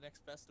space for the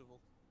next festival.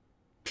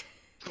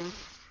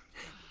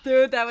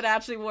 Dude, that would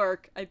actually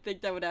work. I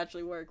think that would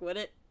actually work, would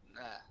it?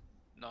 Nah,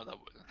 no, that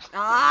wouldn't.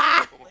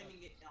 Ah!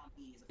 Blaming it on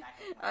me is a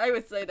backup plan. I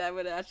would say that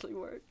would actually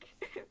work.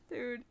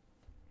 Dude.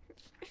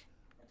 I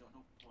don't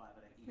know why,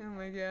 but I think Oh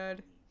my it's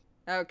God.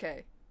 on me.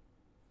 Okay.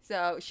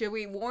 So, should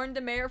we warn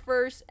the mayor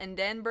first and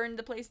then burn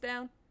the place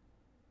down?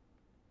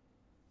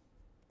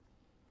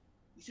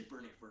 We should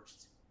burn it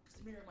first, because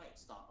the mayor might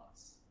stop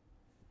us.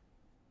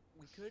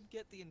 We could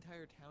get the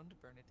entire town to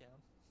burn it down.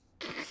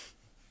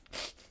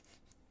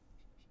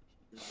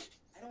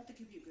 I don't think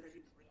it'd be a good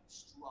idea to bring up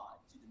Strahd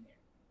to the mayor.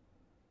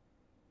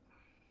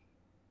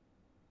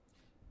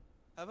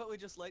 How about we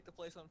just light the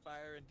place on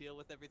fire and deal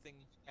with everything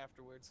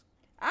afterwards?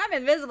 I'm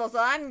invisible, so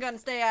I'm gonna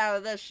stay out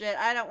of this shit.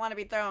 I don't want to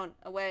be thrown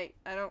away.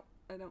 I don't.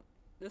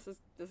 This is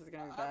gonna be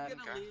bad.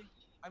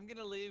 I'm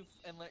gonna leave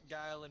and let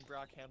Guile and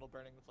Brock handle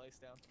burning the place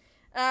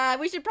down.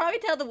 We should probably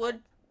tell the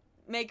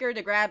woodmaker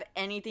to grab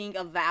anything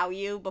of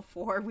value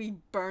before we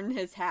burn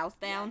his house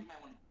Yeah, down. you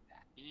might want to do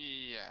that.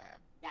 Yeah.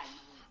 Yeah, you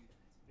might want to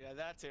do that. Yeah,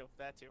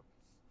 that too.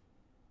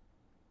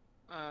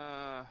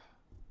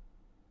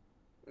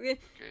 We-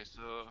 Okay,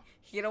 so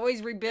He could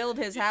always rebuild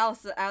his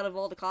house out of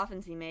all the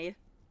coffins he made.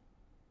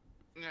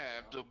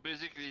 yeah, so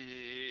basically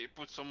he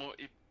puts some more.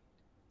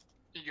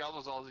 He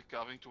gathers all the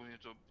carving tool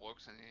into a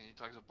box and he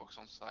drags the box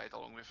on site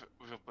along with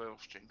a pair of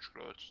change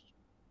clothes.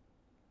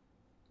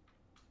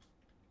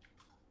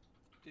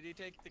 Did he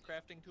take the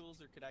crafting tools,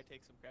 or could I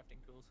take some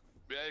crafting tools?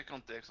 Yeah, you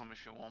can take some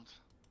if you want.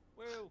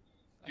 Woo!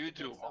 I You can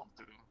do take some. want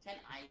to. Can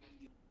I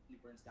he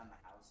burns down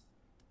my house?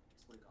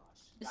 I swear to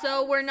gosh.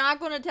 So we're not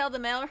gonna tell the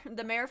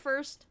mayor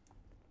first.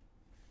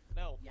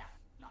 No, Yeah,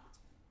 not.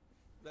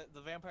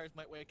 the vampires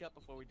might wake up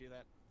before we do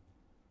that.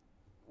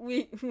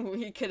 We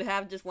could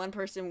have just one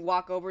person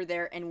walk over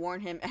there and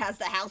warn him as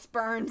the house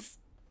burns.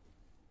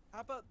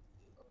 How about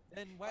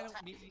then? Why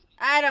don't me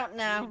I don't and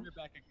know.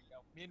 Rebecca could go?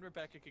 Me and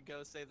Rebecca could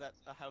go say that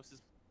a house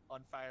is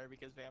on fire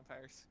because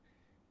vampires.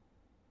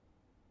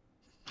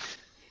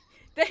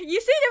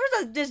 You see,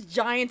 there was this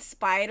giant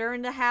spider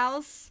in the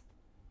house.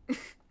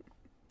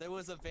 There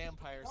was a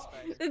vampire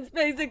spider. That's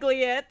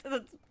basically it.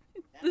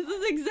 This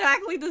is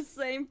exactly the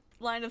same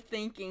line of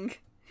thinking.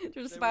 There's a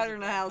There was spider a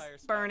in the house. vampire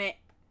Burn spider. it.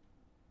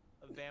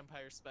 A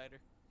vampire spider.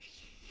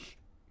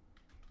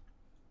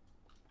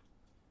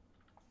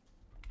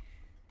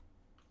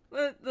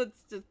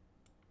 Let's just.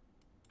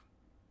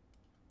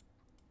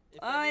 If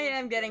I anyone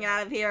am should getting go-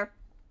 out of here.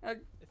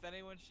 If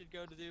anyone should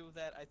go to do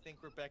that, I think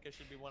Rebecca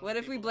should be one. What of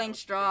if the we people blame who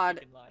knows because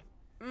she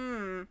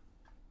Strahd?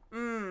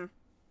 can lie.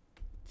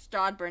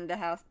 Strahd burned the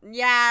house.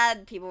 Yeah,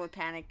 people would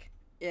panic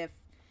if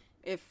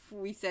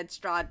we said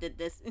Strahd did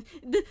this.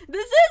 This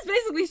is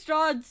basically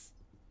Strahd's.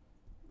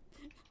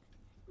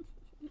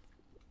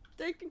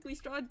 Technically,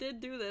 Strahd did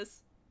do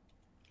this.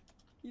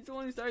 He's the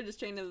one who started this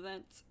chain of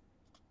events.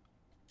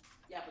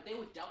 Yeah, but they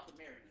would doubt the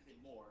mayor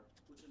even more,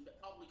 which would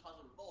probably cause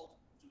a revolt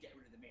to get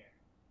rid of the mayor.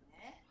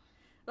 Eh?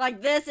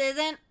 Like this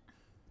isn't.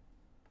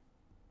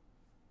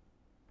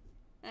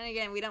 And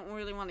again, we don't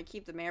really want to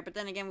keep the mayor, but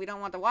then again, we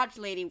don't want the watch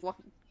lady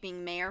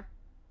being mayor.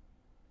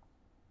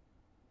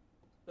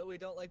 But we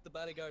don't like the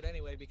bodyguard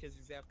anyway because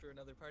he's after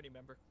another party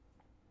member.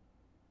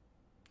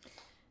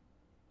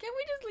 Can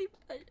we just leave?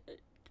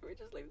 Can we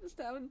just leave this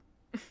town?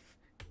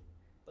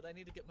 But I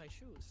need to get my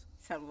shoes.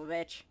 Son of a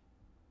bitch.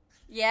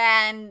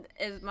 Yeah, and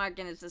Mark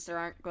and his sister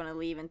aren't going to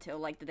leave until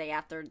like the day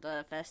after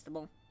the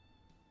festival.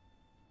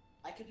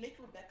 I could make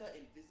Rebecca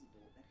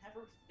invisible and have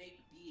her fake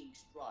being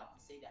Strahd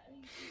and say that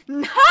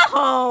only.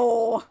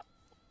 No!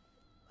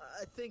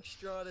 I think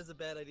Strahd is a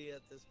bad idea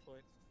at this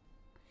point.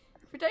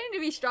 Pretending to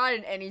be Strahd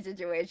in any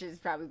situation is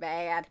probably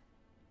bad.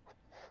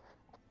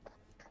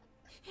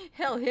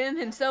 Hell, him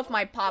himself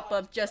might pop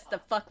up just to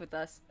fuck with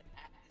us.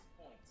 At this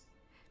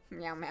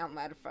point. Meow meow,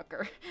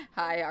 motherfucker.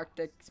 Hi,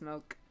 Arctic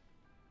Smoke.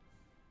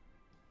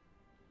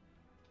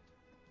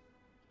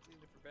 See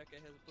if Rebecca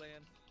has a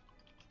plan.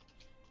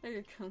 There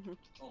you go.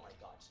 Oh my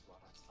god,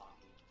 Strahd's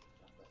talking.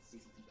 That's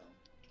CCTV film.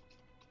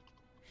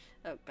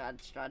 Oh god,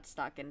 Strahd's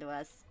talking to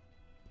us.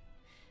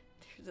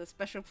 There's a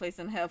special place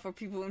in hell for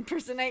people who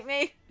impersonate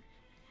me.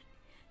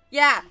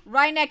 Yeah,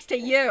 right next to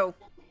you.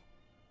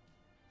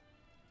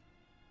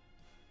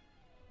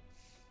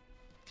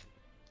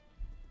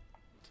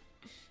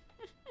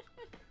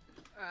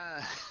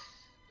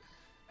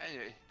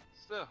 Anyway,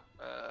 so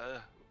I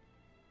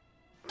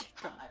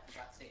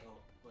forgot to say,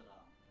 put it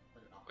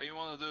on. what you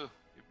wanna do?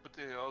 You put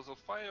the house on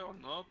fire or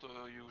not,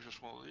 or you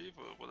just wanna leave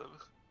or whatever?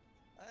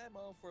 I'm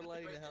all for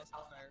lighting the house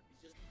on fire.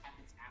 It just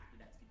happens after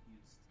that's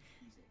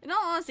confusing. In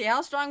all honesty,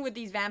 how strong would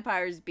these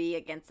vampires be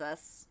against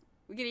us?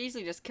 We could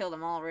easily just kill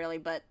them all, really,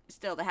 but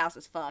still, the house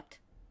is fucked.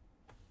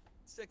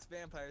 6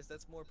 vampires,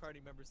 that's more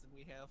party members than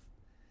we have.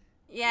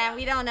 Yeah,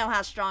 we don't know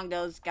how strong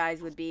those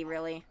guys would be,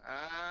 really.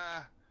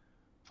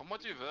 From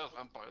what you've heard,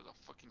 vampires are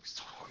fucking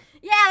strong.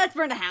 Yeah, let's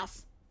burn the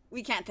house.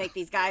 We can't take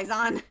these guys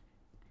on.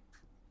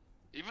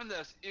 Even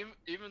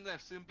they're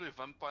simply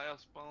vampire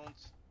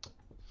spawns.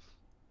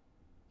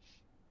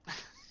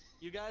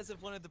 You guys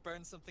have wanted to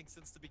burn something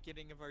since the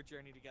beginning of our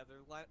journey together.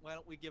 Why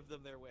don't we give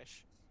them their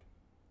wish?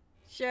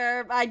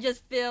 Sure, I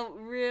just feel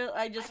like the...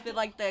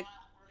 Burning the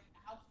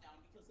house down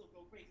because they'll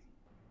go crazy.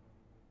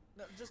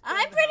 No, just I'm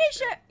burn the pretty house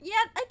sure. down. Yeah,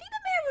 I think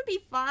the mayor would be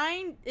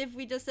fine if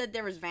we just said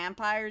there was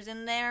vampires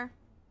in there.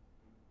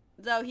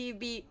 Though he'd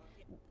be.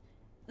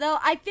 Though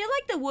I feel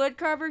like the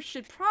woodcarver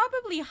should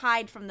probably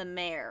hide from the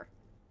mayor.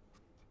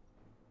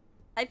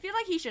 I feel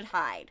like he should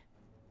hide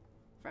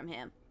from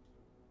him.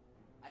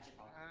 Actually,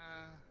 probably.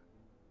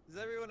 Is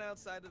everyone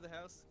outside of the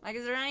house? Like,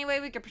 is there any way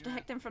we could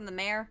protect him from the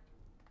mayor?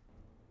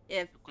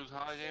 If. You could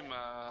hide him.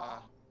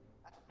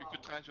 You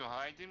could try to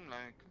hide him,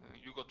 like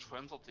you got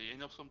friends at the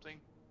inn or something.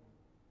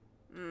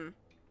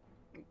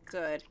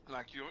 Good.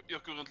 Like you're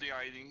currently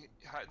hiding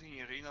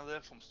Irina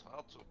there from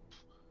Strahd, so.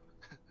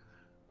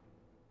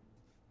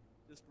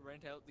 Just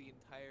rent out the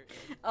entire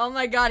inn. Oh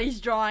my god,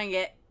 he's drawing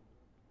it.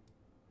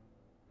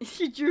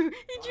 He drew a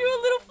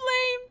little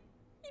flame.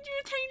 He drew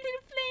a tiny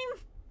little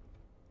flame.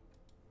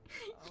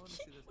 I want to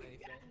see this many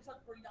flames.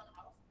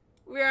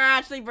 We're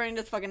actually burning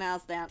this fucking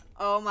house down.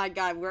 Oh my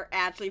god, we're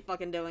actually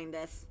fucking doing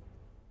this.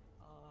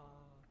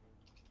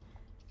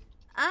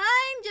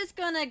 I'm just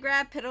gonna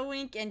grab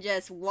Piddlewink and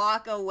just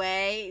walk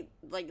away.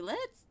 Like,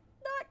 let's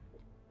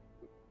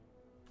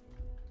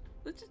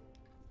just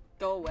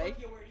go away.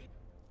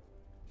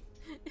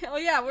 Oh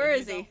yeah, where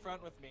is He's he? out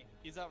front with me.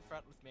 He's out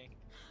front with me.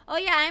 Oh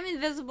yeah, I'm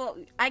invisible.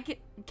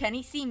 Can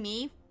he see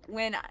me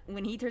when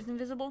he turns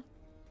invisible?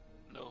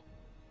 No.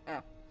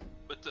 Oh.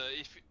 But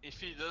if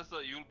he does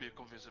that, you'll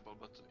become visible.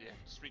 But yeah,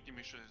 sneaky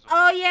mission is.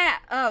 Oh yeah.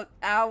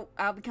 Oh,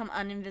 I'll become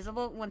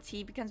uninvisible once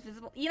he becomes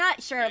visible. You're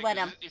not sure. Yeah, Let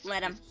him. it's-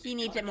 Let him. it's- He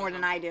needs it more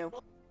than I do.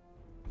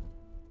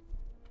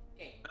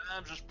 Okay.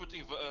 I'm just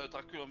putting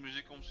Dracula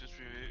music on since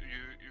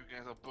you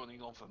guys are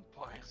burning on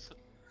vampires.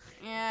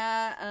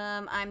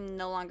 Yeah. I'm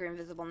no longer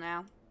invisible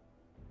now.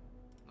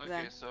 Okay,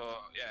 Then. so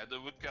yeah, the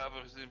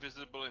woodcarver is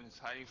invisible and is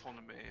hiding from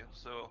the mayor.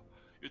 So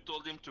you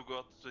told him to go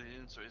out to the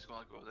inn, so he's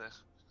gonna go there.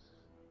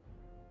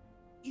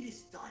 It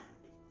is done.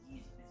 He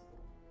is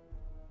visible.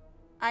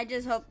 I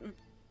just hope.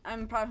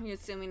 I'm probably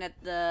assuming that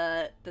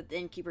the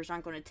innkeepers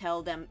aren't going to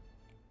tell them.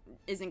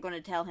 Isn't going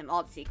to tell him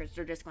all the secrets.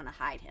 They're just going to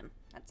hide him.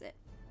 That's it.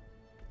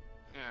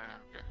 Yeah.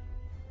 Okay.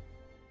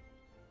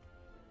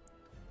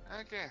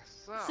 Okay.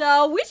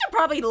 So we should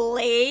probably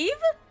leave,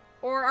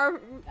 or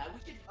are. Yeah, we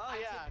should. Oh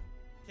yeah,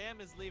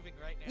 Tam is leaving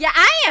right now. Yeah,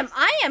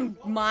 I am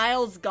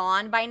miles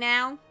gone by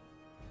now.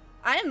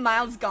 I am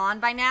miles gone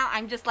by now.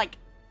 I'm just like,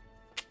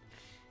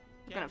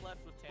 Tam gonna-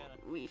 left with Tana.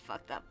 we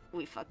fucked up.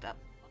 We fucked up.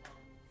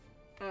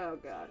 Oh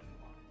god.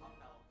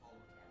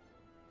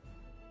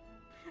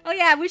 Oh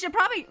yeah, we should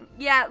probably,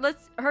 yeah,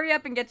 let's hurry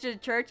up and get to the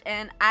church.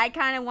 And I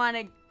kind of want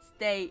to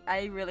stay.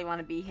 I really want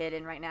to be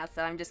hidden right now,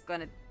 so I'm just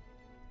gonna.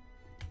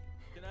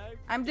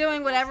 I'm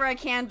doing whatever I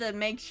can to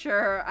make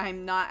sure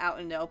I'm not out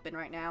in the open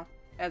right now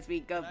as we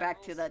go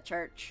back to the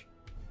church.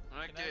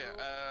 Okay.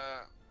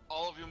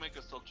 All of you make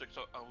a stealth check.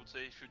 So I would say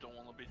if you don't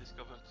want to be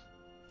discovered.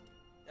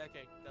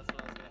 Okay, that's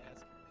what I was gonna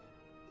ask.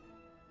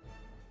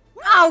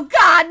 Oh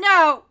god,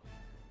 no!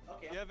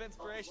 Okay. You have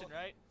inspiration,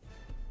 right?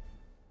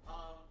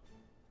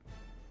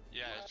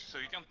 Yeah. So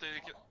you can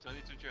turn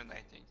it into a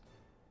 19.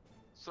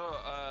 So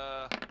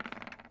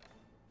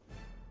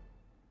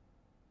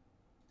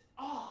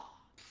Oh.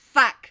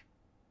 Fuck.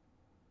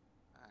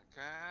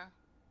 Okay.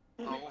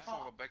 I'll roll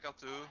for Rebecca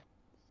too.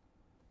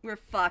 We're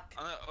fucked.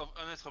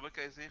 Unless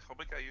Rebecca is here.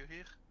 Rebecca, are you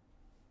here?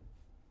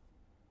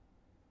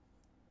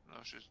 No,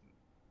 she's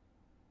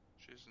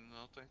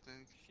not, I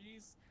think.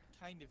 She's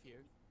kind of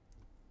here.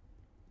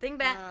 Think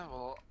back.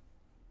 Well,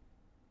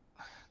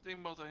 think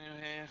about when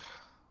you're here.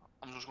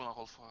 I'm just gonna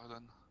roll for her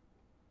then.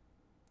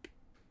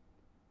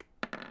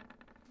 You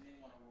may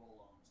want to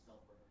roll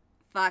stealth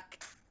for Fuck.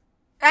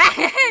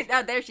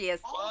 Oh, there she is.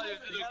 Well, you You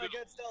did a got a good.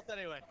 good stealth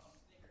anyway.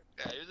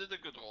 Yeah, you did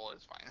a good roll.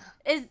 It's fine.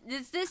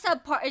 Is this a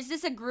part? Is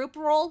this a group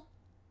roll?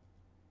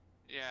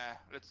 Yeah,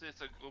 let's say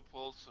it's a group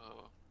roll. So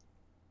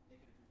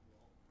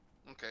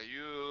okay,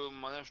 you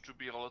managed to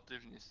be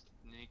relatively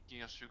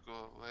sneaky as you go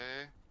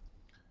away.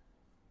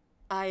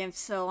 I am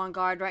so on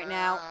guard right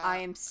now. I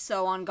am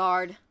so on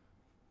guard.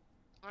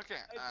 Okay.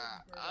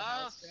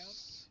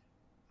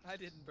 I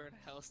didn't burn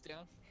a house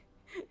down.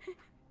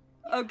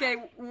 Okay,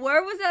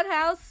 where was that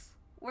house?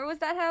 Where was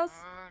that house?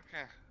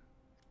 Okay.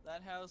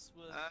 That house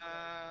was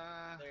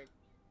there.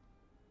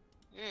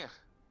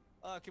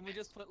 Yeah. Can we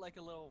just put like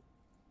a little?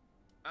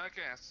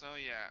 Okay, so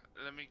yeah,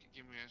 let me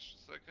give me a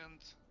second.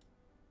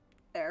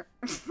 There.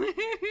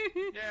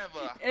 Yeah,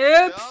 but Oops.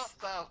 they all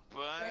start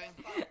burning.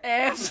 Oops.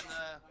 And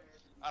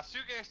as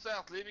you guys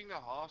start leaving the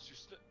house,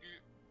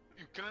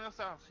 you kind of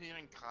start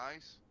hearing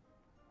cries.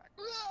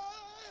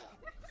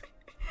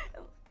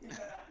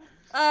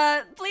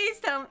 Please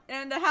tell me,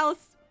 and the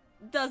house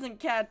doesn't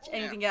catch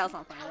anything else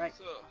on fire, right?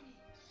 So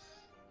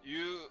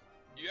you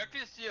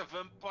actually see a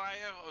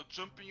vampire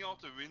jumping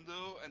out the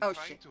window and Oh,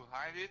 trying shit. to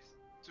hide it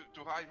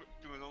to hide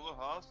to another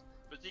house,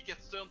 but he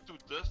gets turned to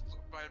dust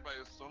by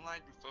the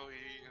sunlight before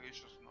he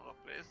reaches another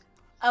place.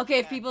 Okay,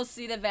 if Yeah. people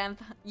see the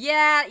vampire,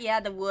 yeah,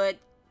 the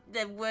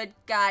wood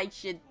guy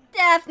should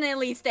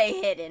definitely stay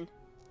hidden.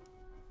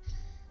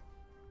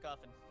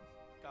 Coffin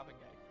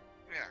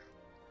guy. Yeah.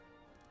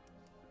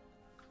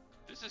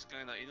 This is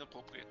kind of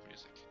inappropriate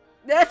music.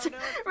 That's No,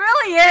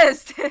 really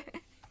is.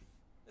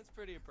 That's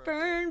pretty appropriate.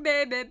 Burn,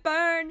 baby,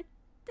 burn.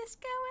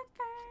 Disco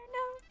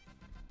Inferno.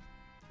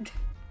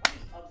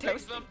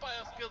 Six Toasty.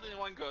 vampires killed in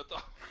one go,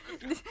 though.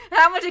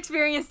 How much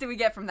experience do we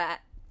get from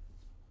that?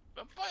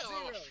 Vampire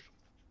Zero. rush.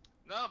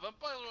 No,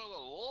 vampire was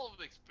a lot of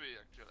XP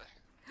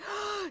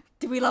actually.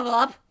 Did we level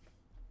up?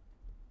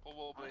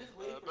 Probably. I'm just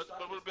waiting for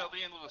But we'll be at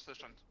the end of the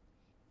session.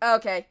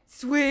 Okay,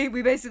 sweet.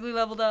 We basically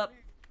leveled up.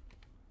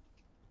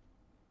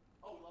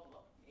 Oh, level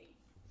up. Yay.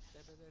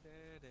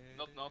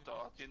 Not now,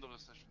 at the end of the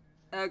session.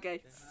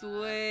 Okay,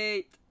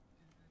 sweet.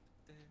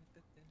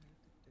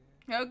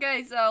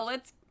 Okay, so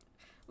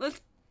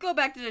let's go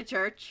back to the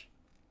church.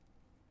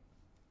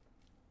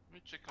 Let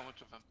me check how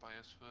much of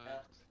vampires Yeah,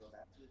 first. let's go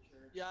back to the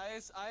church. Yeah,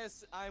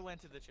 I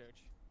went to the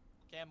church.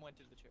 Cam went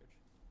to the church.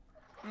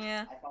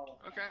 Yeah. I followed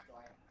him, Okay. so I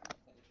went to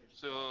the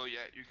church. So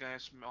yeah, you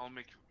guys all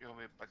make your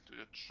way back to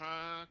the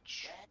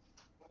church.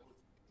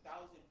 That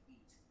was 1,000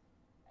 feet.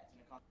 That's an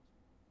accomplishment.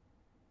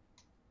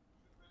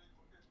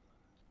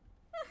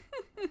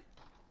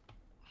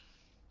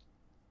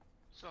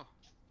 So,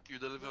 you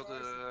deliver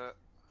the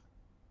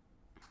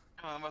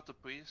about the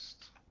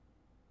priest.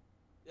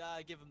 Yeah,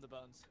 I give him the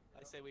bones.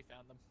 I say we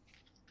found them.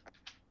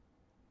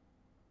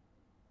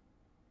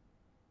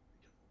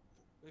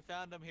 We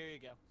found them. Here you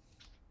go.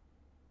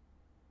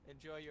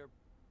 Enjoy your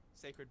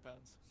sacred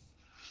bones.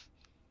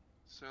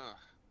 So,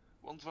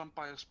 one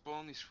vampire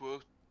spawn is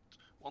worth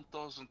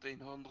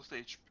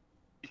 1,800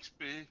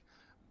 XP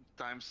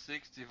times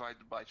 6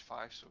 divided by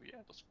 5. So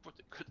yeah, that's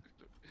pretty good.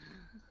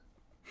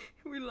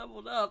 We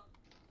leveled up.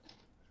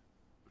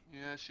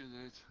 Yes, you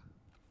did.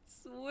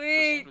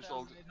 Sweet.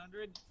 Result.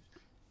 1,800.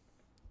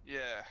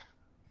 Yeah,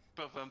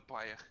 per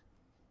vampire.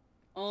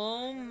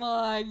 Oh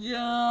my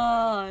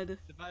god.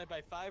 Divided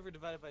by 5 or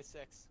divided by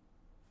 6?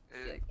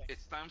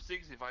 It's times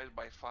 6 divided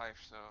by 5,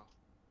 so...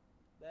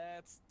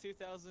 That's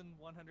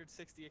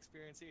 2,160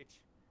 experience each.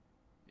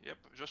 Yep,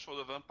 just for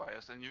the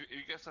vampires. And you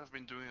guys have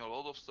been doing a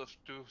lot of stuff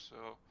too, so...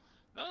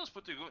 No, that's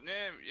pretty good.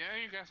 Yeah,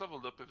 you guys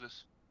leveled up with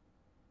this.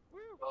 Woo.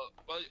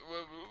 Well,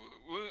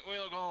 we're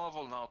not gonna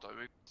level now, though.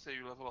 We say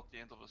you level at the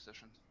end of the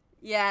session.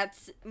 Yeah,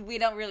 we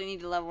don't really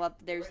need to level up.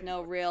 There's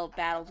no real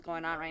battles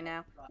going on right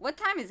now. What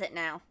time is it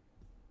now?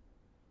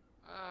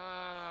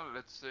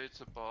 Let's say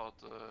it's about,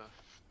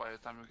 by the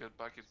time we get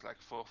back, it's like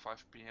 4 or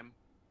 5 p.m.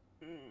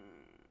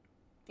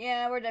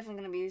 Yeah, we're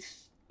definitely gonna be.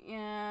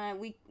 Yeah,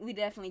 we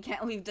definitely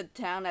can't leave the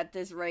town at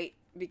this rate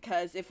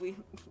because if we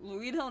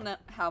don't know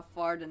how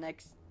far the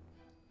next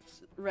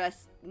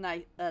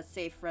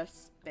safe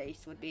rest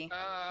space would be.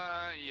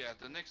 Yeah,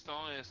 the next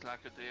town is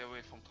like a day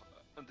away from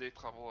a day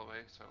travel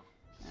away, so.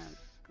 Oh,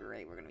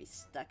 great, we're gonna be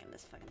stuck in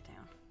this fucking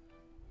town.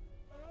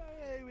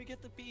 Hey, we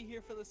get to be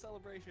here for the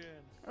celebration.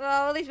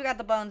 Well, at least we got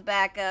the bones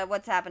back.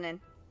 What's happening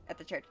at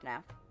the church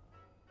now?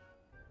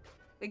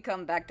 We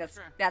come back,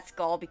 that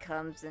skull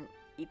becomes and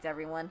eats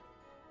everyone.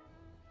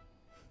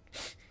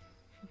 We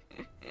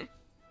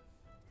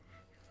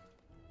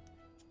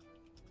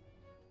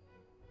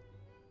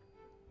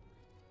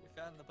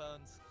found the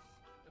bones.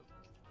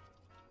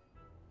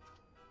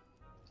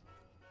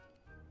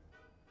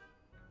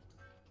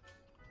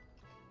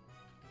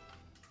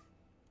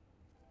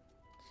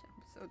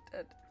 I'm so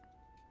dead.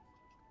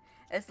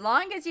 As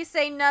long as you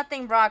say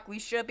nothing, Brock, we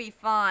should be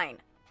fine.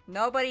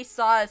 Nobody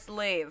saw us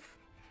leave.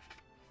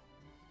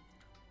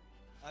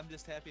 I'm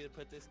just happy to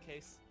put this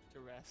case to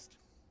rest.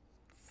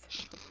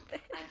 I'm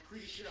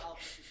pretty sure I'll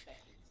be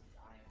suspected since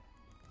I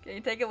am. Can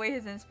you take away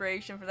his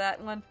inspiration for that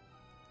one?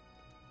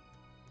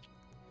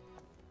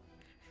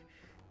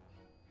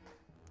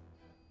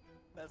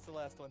 That's the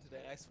last one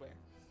today, I swear.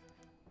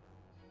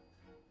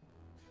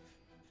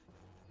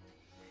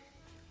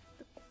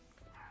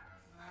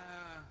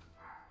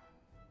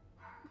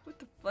 What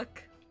the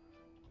fuck?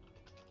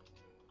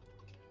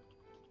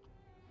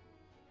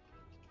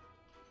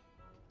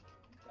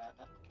 That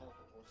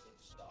was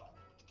a star.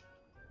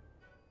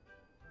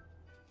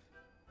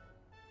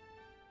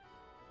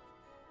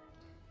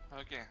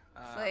 Okay,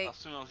 Sweet. as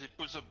soon as he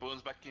puts the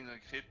bones back in the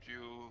crypt,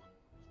 you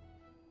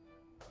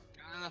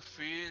kind of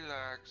feel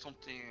like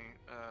something,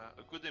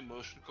 a good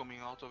emotion coming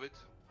out of it.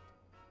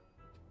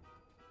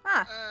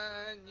 Huh.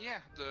 And yeah,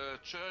 the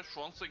church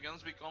once again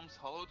becomes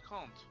hallowed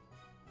ground.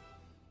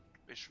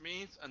 Which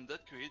means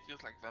undead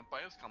creatures like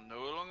vampires can no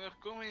longer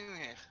come in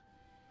here.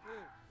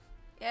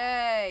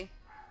 Yay.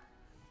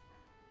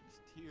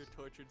 Just hear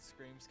tortured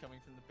screams coming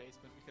from the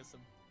basement because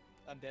some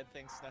undead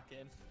thing snuck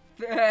in.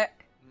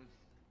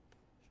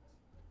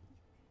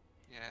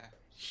 Yeah.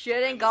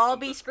 Shouldn't Gall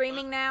be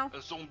screaming now?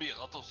 A zombie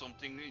rat or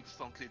something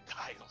instantly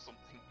died or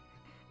something.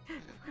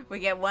 We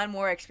get one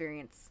more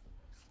experience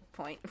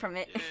point from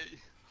it. Yay.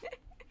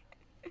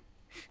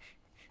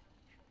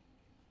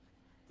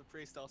 The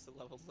priest also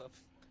levels up.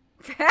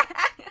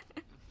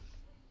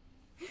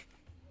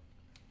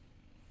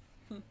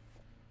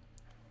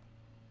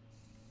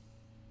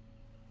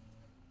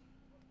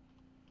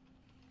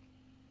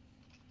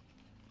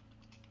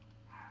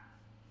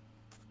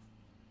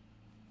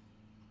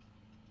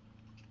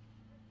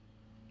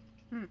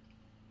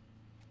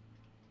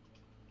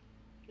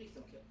 Please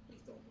don't kill.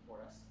 Please don't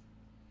deport us.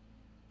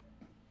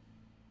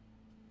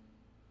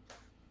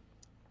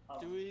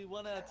 Do we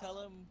want to tell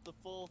him the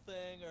full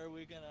thing, or are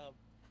we gonna?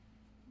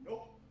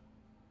 Nope.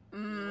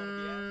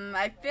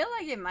 I feel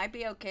like it might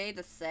be okay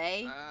to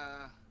say.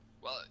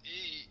 Well,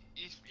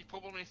 he's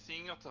probably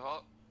seeing at the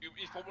house.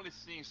 He's probably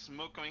seeing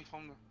smoke coming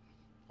from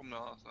the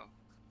house now.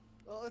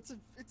 Well, it's a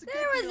There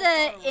good was deal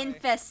an far away.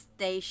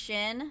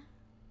 infestation.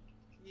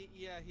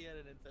 Yeah, he had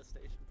an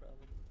infestation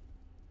problem.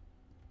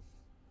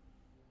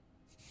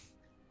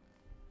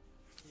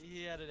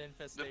 He had an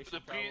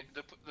infestation problem.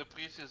 The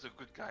priest is a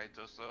good guy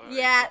though, so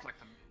Yeah. it's not like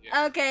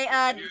yeah. Okay,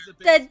 He's a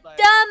big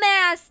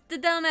the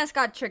dumbass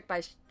got tricked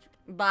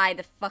by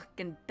the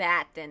fucking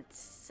bat and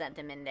sent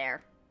him in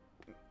there.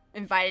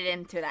 Invited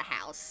him to the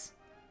house.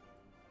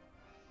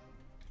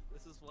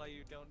 This is why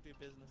you don't do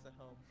business at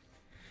home.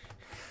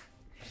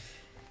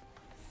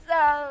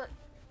 So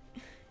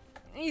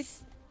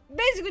he's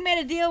basically made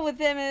a deal with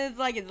him, and it's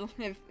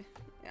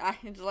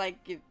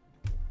like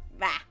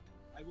bah.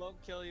 I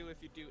won't kill you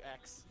if you do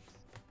X.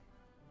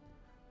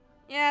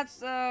 Yeah,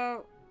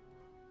 so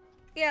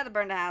we had to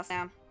burn the house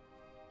down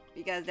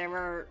because there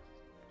were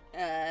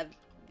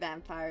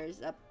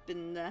vampires up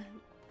in the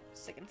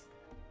seconds.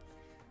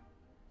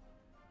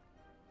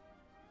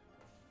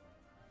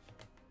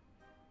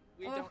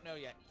 We don't know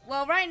yet.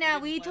 Well, right now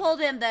we didn't plan told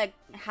that him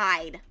to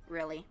hide.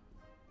 Really,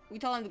 we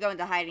told him to go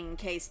into hiding in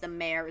case the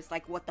mayor is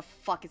like, "What the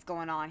fuck is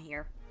going on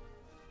here?"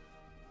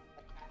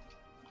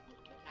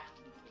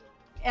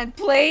 And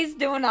please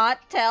do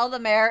not tell the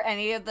mayor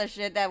any of the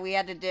shit that we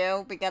had to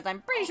do, because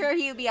I'm pretty sure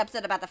he would be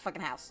upset about the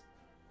fucking house.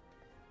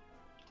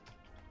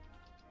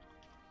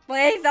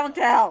 Please don't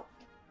tell.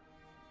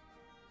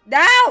 No!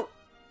 No,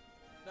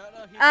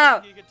 he Oh.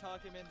 said he could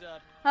talk him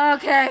into.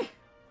 Okay.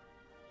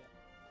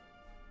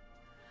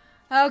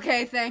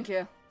 Okay, thank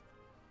you.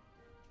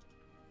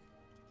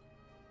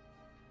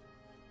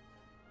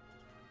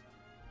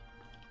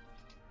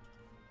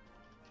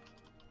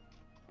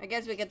 I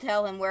guess we could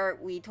tell him where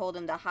we told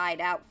him to hide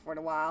out for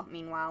a while.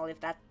 Meanwhile, if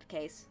that's the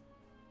case.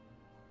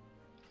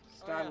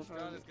 Oh yeah, will Strahd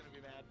probably- is gonna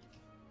be mad.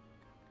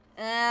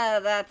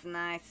 That's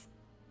nice.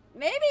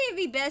 Maybe it'd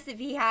be best if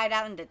he hide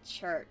out in the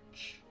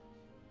church.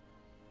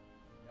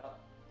 Yup.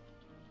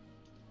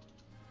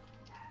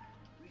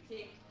 We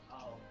take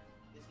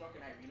this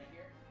Northern Irina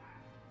here.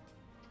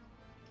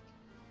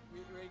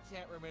 We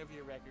can't remove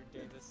your record,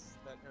 Davis.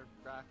 Or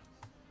Brock.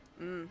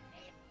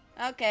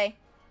 Okay.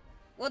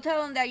 We'll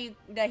tell him that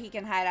he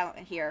can hide out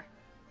here.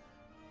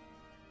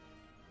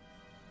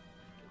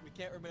 We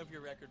can't remove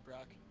your record,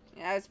 Brock.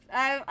 Yeah,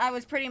 I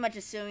was pretty much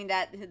assuming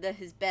that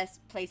his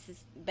best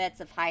bets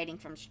of hiding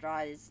from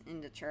Strahd is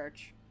in the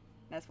church.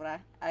 That's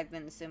what I've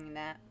been assuming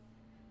that.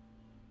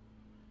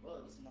 Well,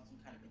 at least not some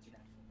kind of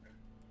international break.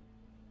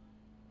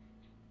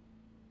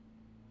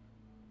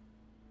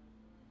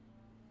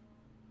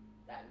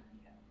 That would be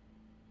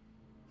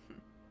hell.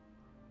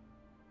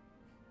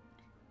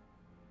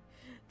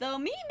 Though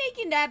me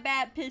making that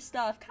bat pissed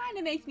off kind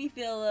of makes me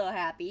feel a little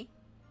happy.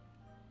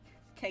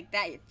 Take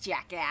that, you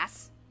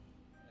jackass.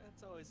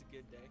 It's always a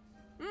good day.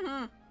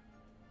 Mm-hmm.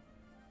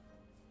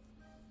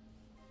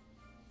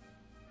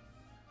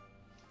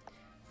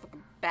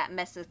 Fucking bat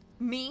messes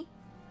with me.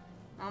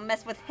 I'll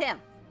mess with him.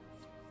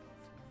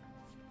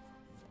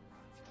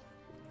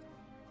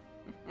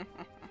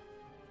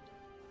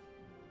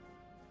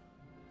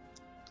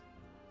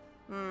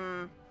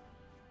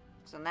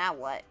 So now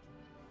what?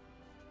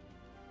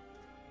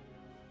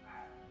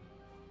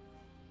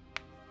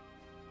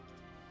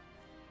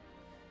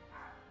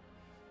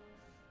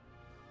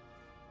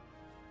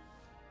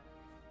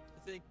 I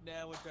think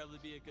now would probably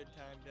be a good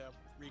time to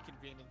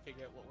reconvene and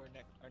figure out what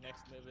our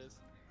next move is.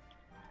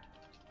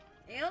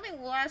 The only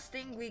last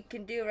thing we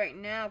can do right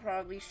now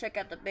probably is check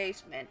out the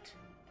basement.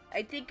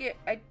 I think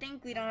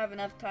we don't have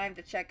enough time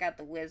to check out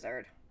the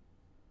wizard.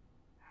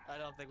 I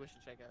don't think we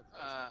should check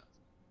out.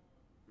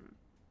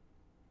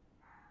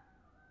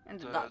 And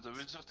the The dogs.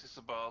 wizard is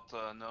about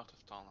north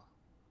of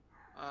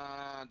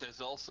town.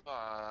 There's also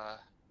a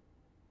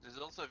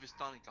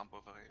Vistani camp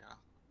over here.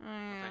 That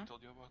I Yeah.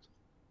 told you about.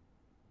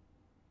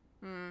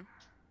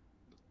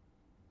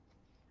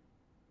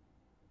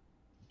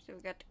 So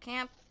we got the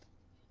camp,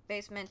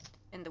 basement,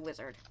 and the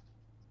wizard.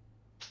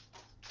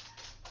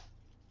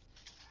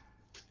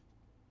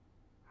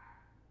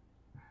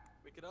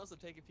 We could also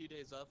take a few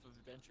days off of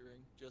adventuring.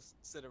 Just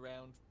sit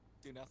around,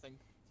 do nothing,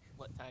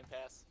 let time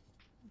pass.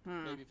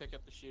 Maybe pick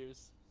up the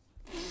shoes.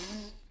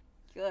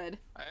 Good.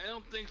 I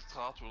don't think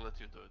Strahd will let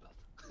you do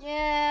that.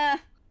 Yeah.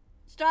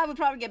 Strahd would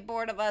probably get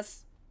bored of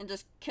us and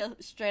just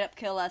straight up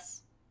kill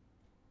us.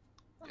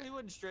 Well, he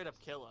wouldn't straight up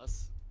kill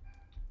us.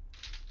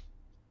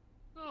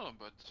 No,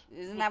 but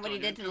Isn't that what he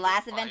turn did to you the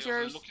last vampires and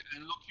adventurers?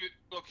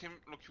 lock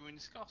you in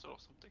his castle or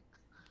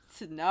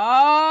something.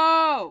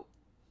 No!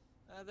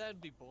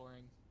 That'd be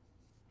boring.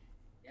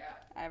 Yeah.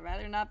 I'd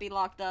rather not be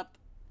locked up.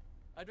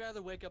 I'd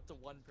rather wake up to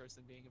one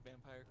person being a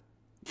vampire.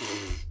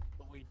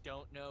 But we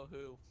don't know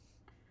who.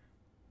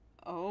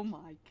 Oh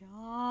my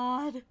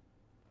god.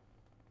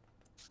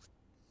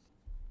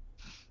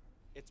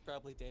 It's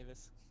probably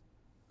Davis.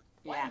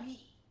 Why Yeah. me?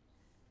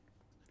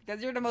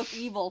 Because you're the most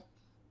evil.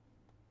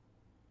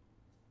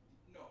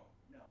 No,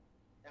 no.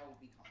 That would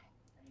be calm.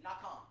 I mean,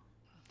 not calm.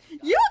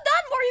 You've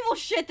done more evil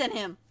shit than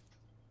him.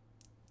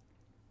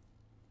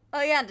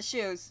 Oh yeah, and the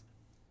shoes.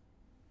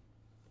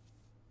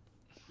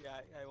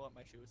 Yeah, I want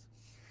my shoes.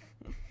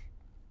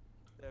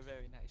 They're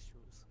very nice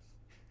shoes.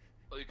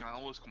 Well, you can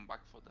always come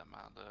back for them,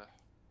 man.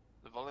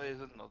 The valley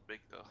isn't not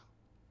big though.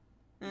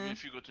 Even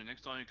if you go to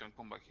next town, you can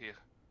come back here.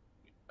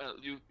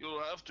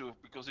 You'll have to,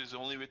 because it's the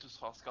only way to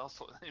Strahd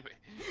Castle anyway.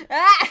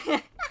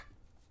 Ah!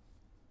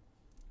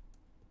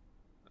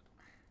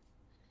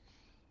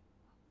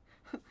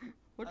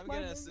 I'm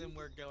gonna assume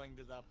we're going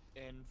to the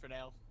inn for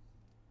now.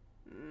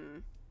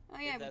 Oh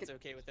yeah, if that's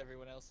okay with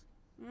everyone else.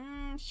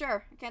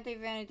 Sure. I can't think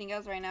of anything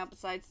else right now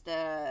besides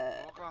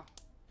the... Okay.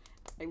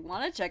 I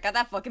want to check out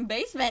that fucking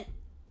basement.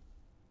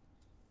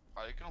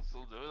 I can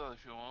still do that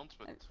if you want,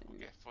 but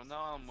okay, for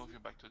now I'll move you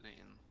back to the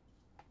inn.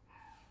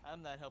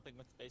 I'm not helping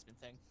with the basement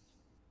thing.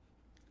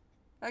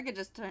 I could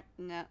just turn...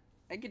 No.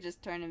 I could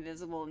just turn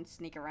invisible and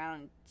sneak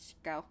around and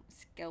scalp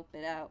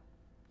it out.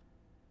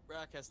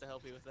 Brock has to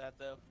help you with that,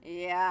 though.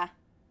 Yeah.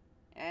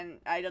 And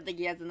I don't think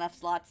he has enough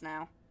slots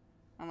now.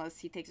 Unless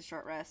he takes a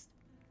short rest.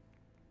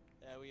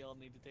 Yeah, we all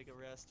need to take a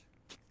rest.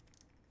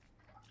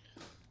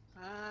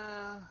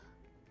 Oh,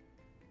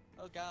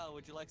 Gal,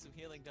 would you like some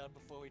healing done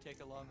before we take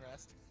a long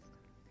rest?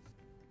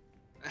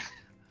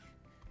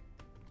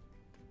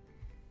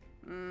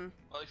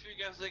 Well, if you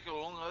guys take a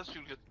long rest,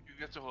 you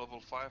get to level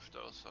 5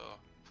 though, so...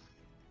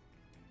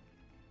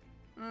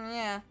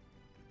 Yeah.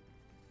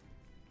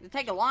 To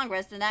take a long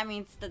rest, then that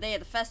means the day of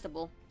the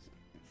festival.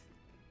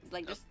 It's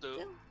like just...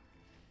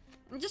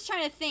 I'm just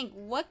trying to think,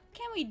 what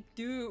can we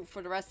do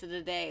for the rest of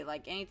the day?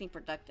 Like, anything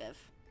productive.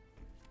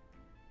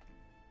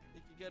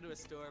 You could go to a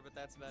store, but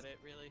that's about it,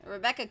 really.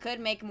 Rebecca could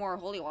make more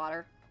holy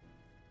water.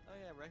 Oh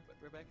yeah,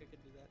 Rebecca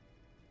could do that.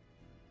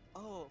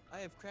 Oh, I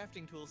have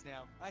crafting tools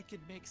now. I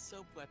could make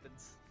soap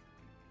weapons.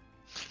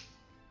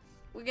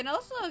 We can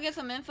also get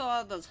some info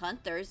out of those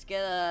hunters,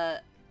 get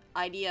a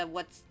idea of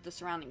what's the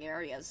surrounding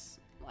areas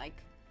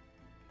like.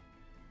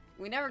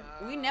 We never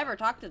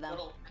talked to them.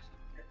 Little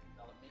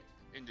development.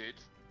 Indeed.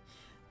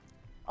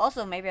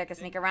 Also, maybe I could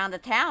sneak around the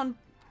town,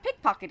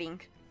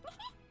 pickpocketing.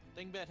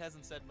 Dingbet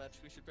hasn't said much.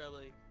 We should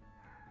probably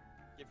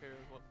give her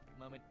a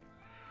moment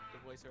to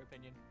voice her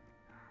opinion.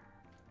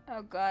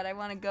 Oh god, I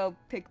want to go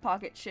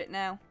pickpocket shit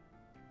now.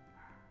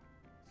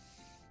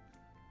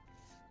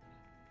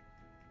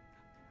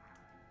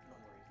 Don't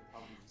worry, he'll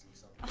probably use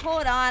himself.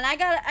 Hold on, I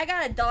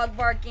got a dog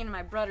barking and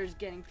my brother's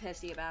getting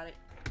pissy about it.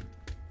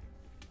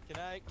 Can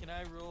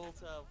I roll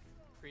to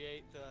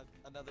create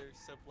another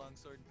soap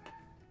longsword?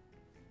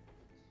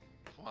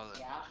 Well,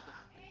 then. Yeah.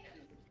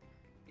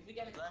 If we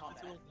get into I have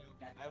combat, the tools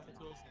now. I have the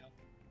tools now.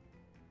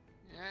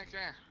 Yeah,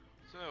 okay.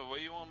 So, what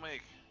do you want to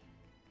make?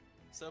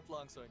 Soap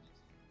longsword.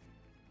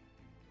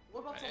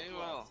 what about some Very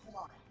gloves? well. Come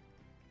on.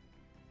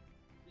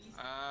 Please.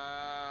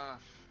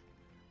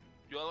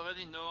 You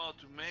already know how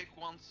to make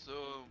one,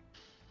 so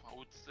I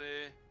would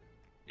say,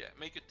 yeah,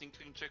 make a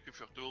tinkering check with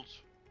your tools.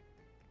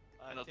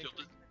 And not your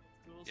Tools?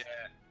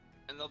 yeah,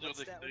 and not your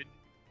dexterity.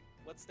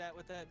 What stat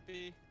would that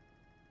be?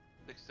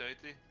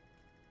 Dexterity.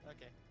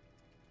 Okay.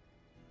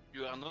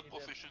 You are not Need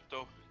proficient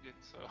though yet,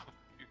 so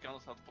you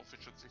cannot have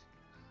proficiency.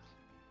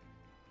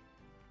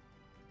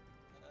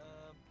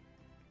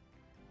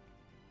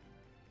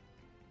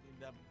 Need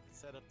to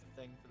set up the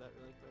thing for that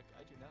really quick.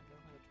 I do not know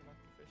how to turn off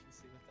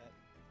proficiency with that.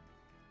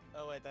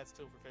 Oh wait, that's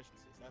two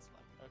proficiencies. That's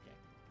fine. Okay.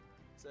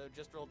 So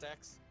just roll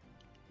dex.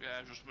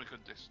 Yeah, just make a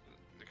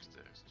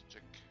dexterity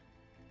check.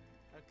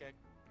 Okay.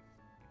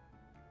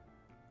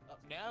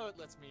 Now it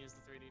lets me use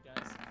the 3D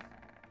dice.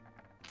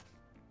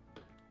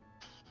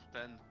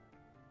 10.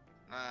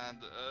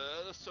 And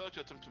the third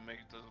attempt to make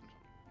it doesn't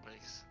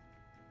breaks.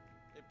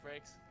 It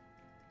breaks.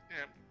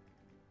 Yeah.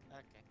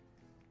 Okay.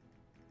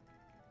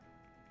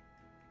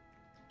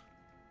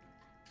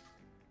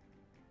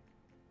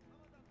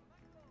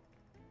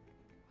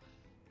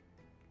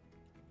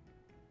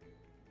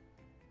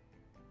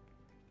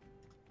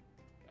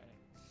 Got it.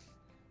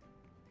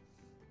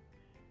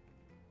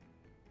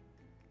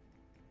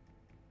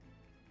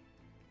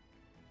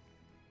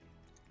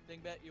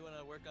 Dingbet, you want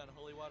to work on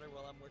holy water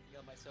while I'm working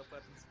on my soap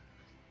weapons?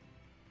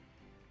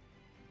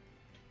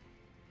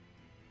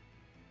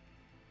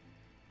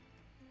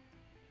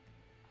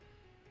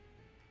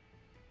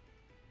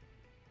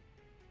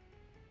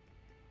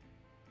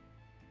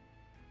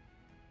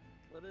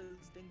 What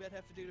does Dingbet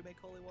have to do to make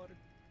holy water?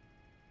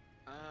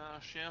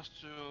 She has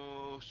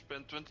to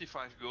spend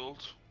 25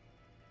 gold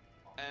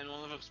and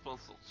one of her spell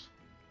slots.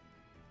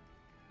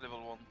 Level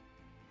 1.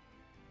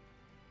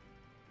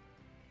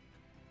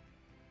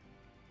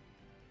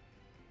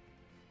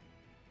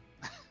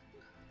 I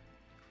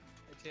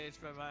changed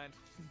my mind.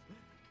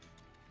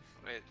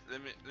 Wait,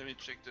 let me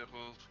check the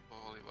rules for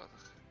holy water.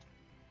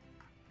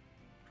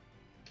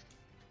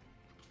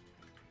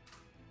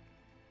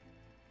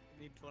 I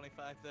need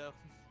 25 though.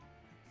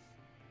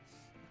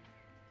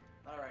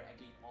 Alright, I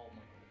gave all my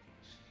gold.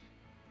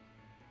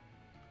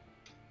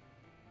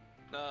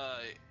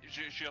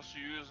 She has to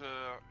use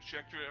she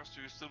actually has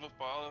to use silver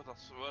power.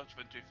 That's worth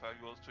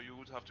 25 gold. So you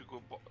would have to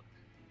go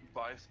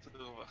buy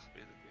silver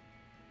basically.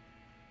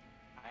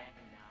 I am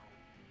now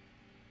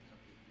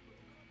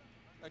completely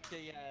broke.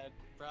 Okay, yeah,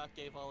 Brock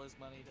gave all his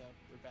money to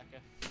Rebecca.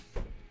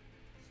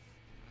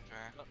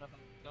 Okay.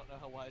 Don't know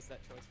how wise that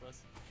choice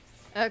was.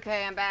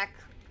 Okay, I'm back.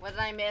 What did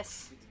I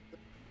miss?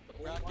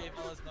 Brock gave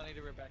all his money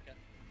to Rebecca.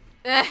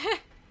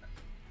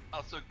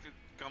 Also,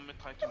 Gambit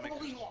tried to make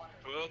Holy it water.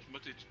 work,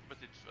 but it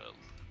failed.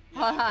 Yeah,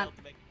 Hold I on. failed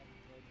to make another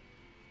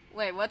sword.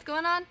 Wait, what's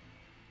going on?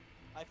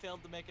 I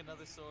failed to make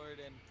another sword,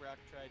 and Brock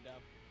tried to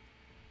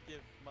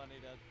give money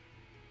to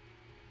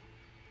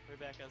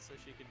Rebecca so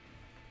she could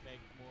make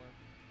more.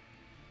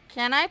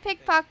 Can I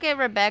pickpocket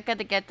Rebecca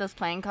to get those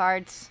playing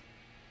cards?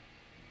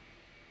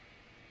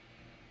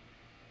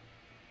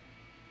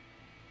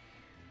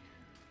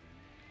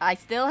 I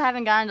still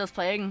haven't gotten those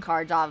playing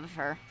cards off of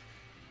her.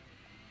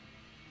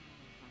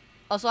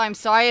 Also, I'm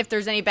sorry if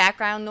there's any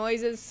background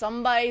noises.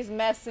 Somebody's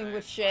messing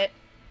with shit.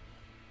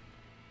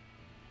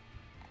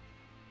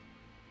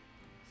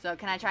 So,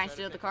 can I try and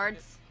steal the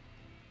cards?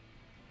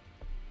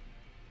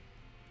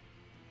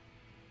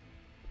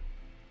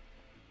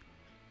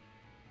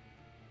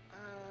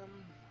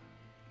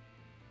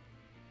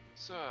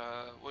 So,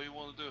 what do you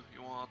want to do?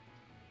 You want?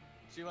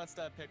 She wants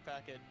to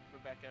pickpocket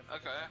Rebecca. for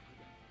Okay.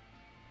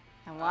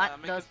 I want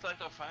make those. a sleight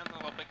of hand,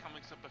 and Rebecca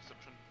makes a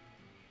perception.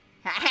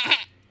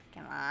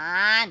 Come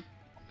on.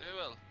 Very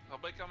well.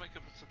 Rebecca, make a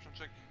perception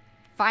check.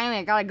 Finally,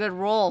 I got a good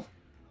roll.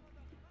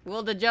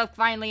 Will the joke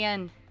finally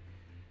end?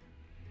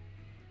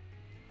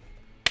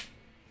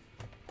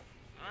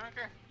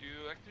 Okay.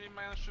 You actually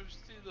managed to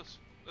steal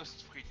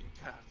those freaking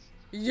cards.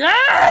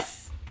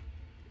 Yes!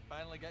 You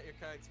finally got your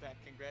cards back.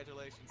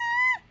 Congratulations.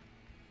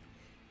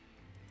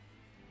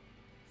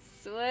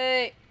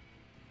 Sweet.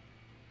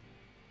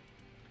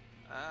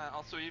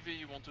 Also, Evie,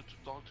 you wanted to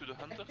talk to the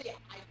hunter? I know,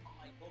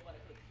 but I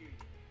couldn't hear you.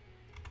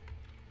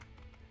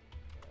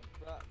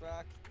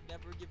 Brock,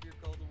 never give your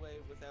gold away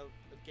without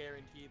a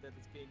guarantee that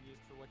it's being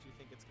used for what you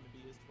think it's going to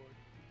be used for.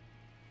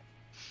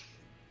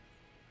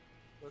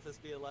 Let this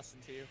be a lesson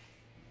to you.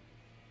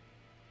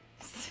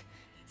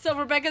 So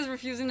Rebecca's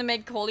refusing to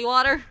make holy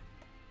water?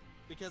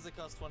 Because it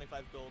costs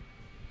 25 gold.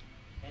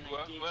 And We're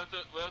I gave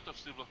out of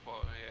silver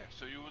power, yeah.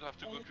 So you would have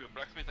to go to a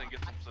blacksmith and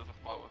get some silver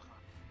power.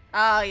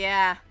 Oh,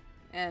 yeah.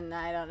 And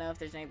I don't know if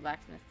there's any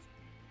blacksmiths.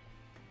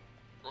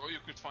 Or you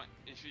could find,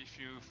 if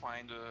you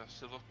find a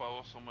silver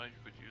power somewhere, you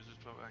could use it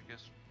for, I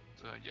guess.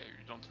 But, yeah,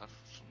 you don't have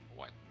some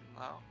right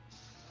now.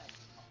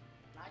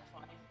 I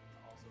tried to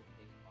also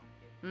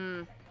pickpocket.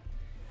 Hmm.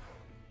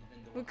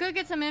 Even though We could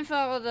get some info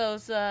of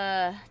those,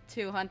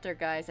 two hunter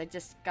guys. I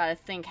just gotta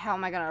think, how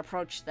am I gonna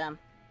approach them?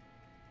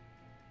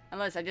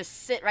 Unless I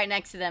just sit right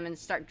next to them and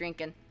start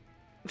drinking.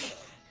 Yeah,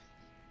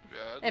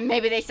 And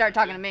maybe they start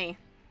talking to me.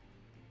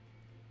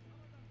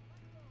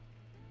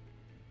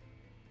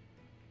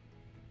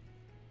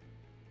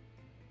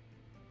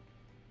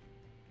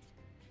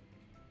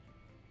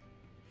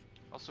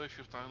 Also, if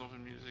you're tired of the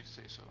music,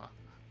 say so, huh?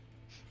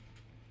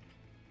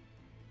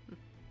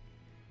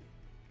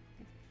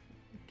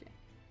 Okay.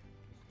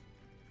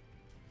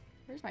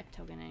 Where's my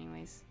token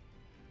anyways?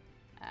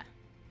 Ah.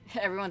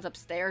 Everyone's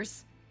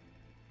upstairs.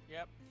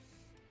 Yep.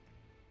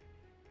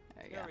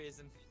 There you No go.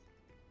 reason.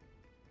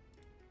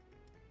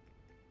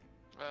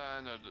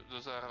 No,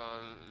 those are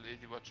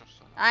lady watchers.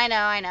 I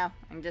know.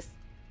 I'm just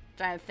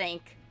trying to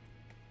think.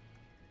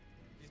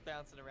 She's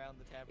bouncing around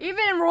the tavern.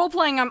 Even in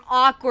role-playing, I'm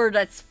awkward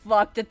as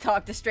fuck to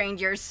talk to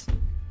strangers.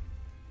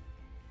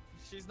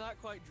 She's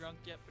not quite drunk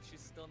yet, but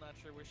she's still not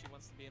sure where she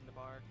wants to be in the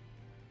bar.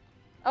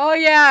 Oh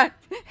yeah.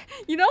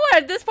 You know what?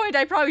 At this point,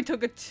 I probably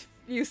took a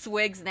few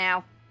swigs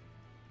now.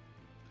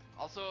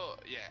 Also,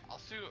 yeah,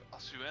 as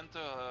you enter,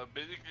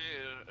 basically,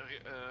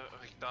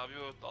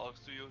 Rictavio talks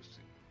to you.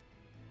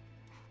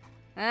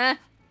 Huh?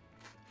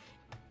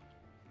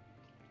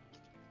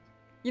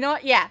 You know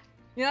what? Yeah.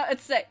 You know,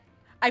 it's like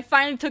I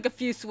finally took a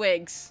few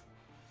swigs.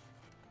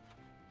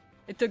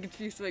 I took a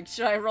few swigs.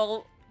 Should I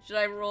roll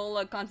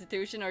a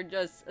constitution or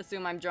just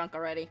assume I'm drunk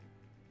already?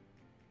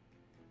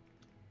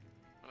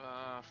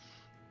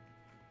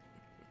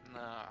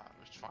 Nah,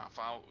 it's fine.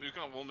 You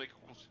can we'll make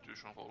a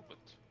constitution roll, but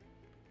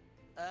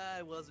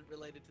I wasn't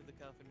related to the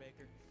coffin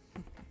maker.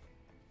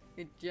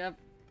 Good job.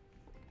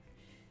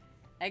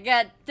 I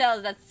gotta tell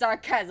if that's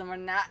sarcasm or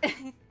not. nah,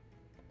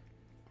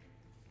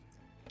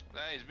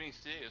 he's being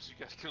serious. You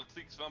guys killed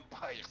 6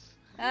 vampires.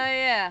 Oh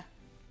yeah.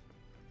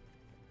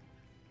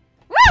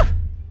 Woo!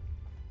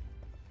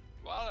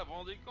 Well, I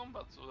won the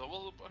combat, so that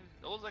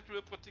was actually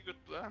a pretty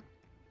good plan.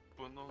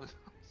 But no.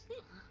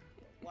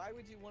 Why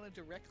would you want to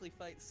directly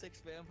fight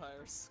 6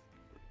 vampires?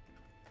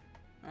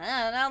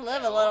 I don't know,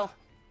 live a little.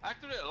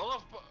 Actually,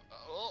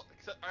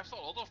 I saw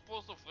a lot of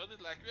posts of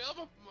Reddit like, yeah,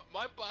 but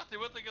my party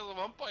went against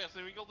vampires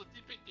and we got the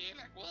TPK,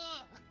 like,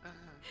 what?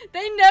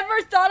 They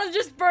never thought of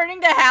just burning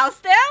the house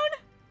down?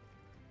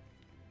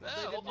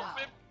 Yeah, a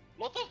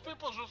lot of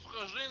people just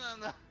rush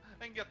in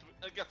and get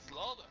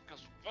slaughtered,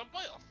 because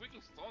vampires are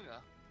freaking strong,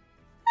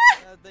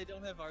 huh? they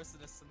don't have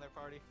arsonists in their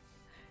party.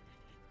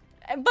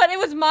 But it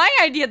was my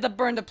idea to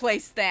burn the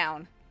place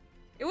down.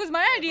 It was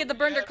my idea to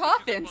burn their Yeah,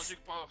 but you got coffins.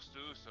 magic powers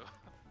too, so.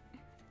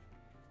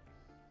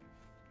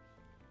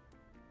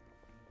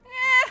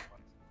 Eh,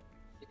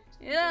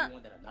 yeah.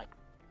 Anyone that I'm not.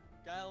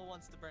 Guile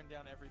wants to burn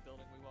down every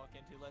building we walk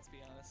into, let's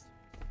be honest.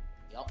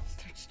 Yup.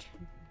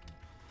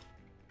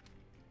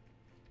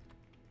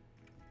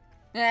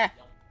 Yeah.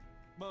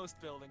 Most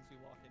buildings we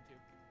walk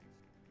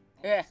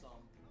into. Yeah. Some.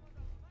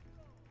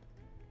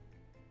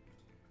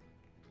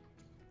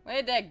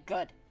 Way that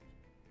good.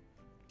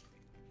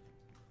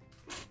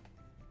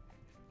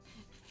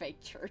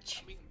 Fake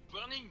church. I mean,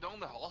 burning down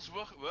the house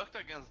worked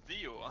against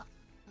Dio, huh?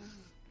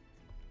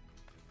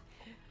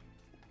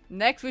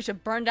 Next, we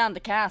should burn down the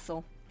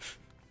castle.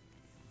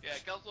 Yeah,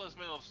 castle is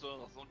made of stone,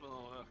 that's not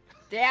gonna work.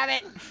 Damn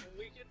it!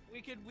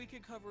 We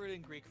could cover it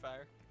in Greek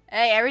fire.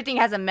 Hey, everything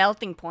has a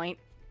melting point.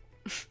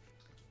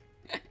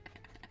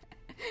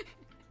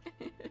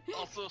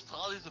 Also,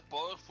 Strahd is a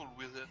powerful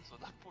wizard,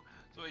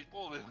 so he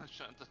probably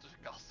enchanted the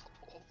castle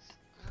walls.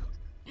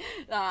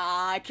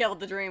 Ah, I killed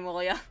the dream,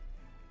 will ya?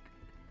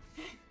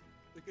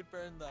 We could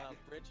burn the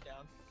bridge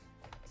down,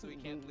 so he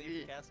can't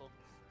leave the castle.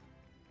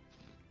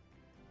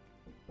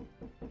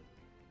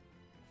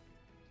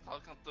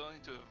 Strahd can turn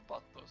into a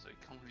butler, so he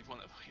can leave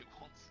whenever he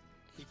wants.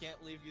 He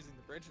can't leave using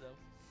the bridge though.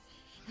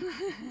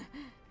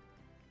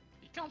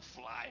 He can't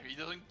fly, he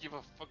doesn't give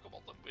a fuck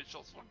about the bridge,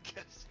 also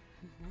guess.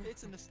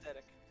 It's an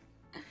aesthetic.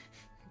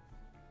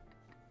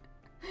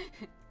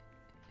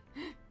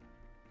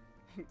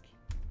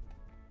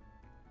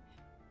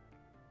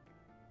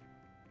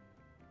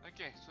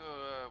 Okay, so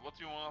what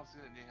do you want to see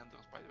in the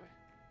Hunters, by the way?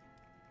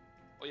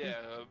 Oh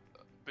yeah,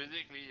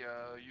 basically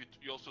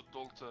you also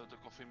told the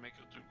coffee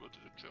maker to go to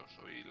the church,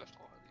 so he left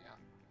already,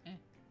 yeah.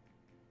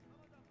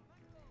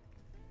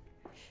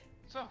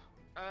 So,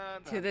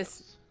 To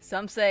this,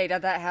 some say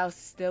that house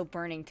is still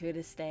burning to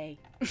this day.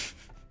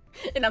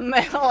 In the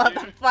middle of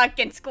the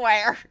fucking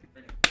square.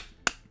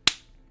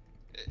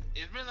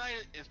 It's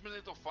been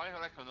lit on fire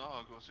like an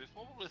hour ago, so it's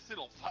probably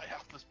still on fire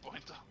at this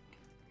point.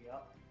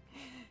 Yup.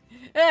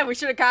 Yeah, we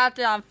should have caught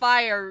it on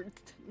fire.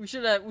 We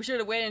should have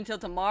waited until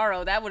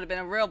tomorrow. That would have been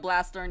a real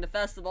blast during the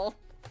festival.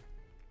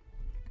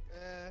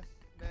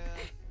 Nah.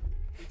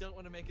 We don't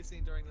want to make a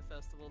scene during the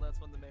festival.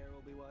 That's when the mayor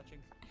will be watching.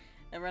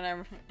 And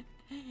remember,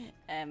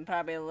 I'm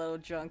probably a little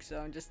drunk, so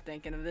I'm just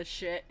thinking of this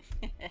shit.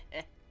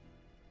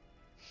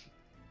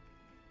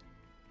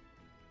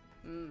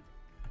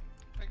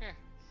 Okay,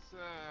 so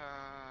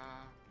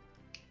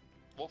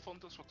Wolf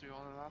Hunters, what do you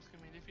want to ask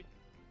me, Leafy?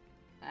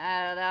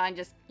 I don't know. I'm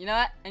just, you know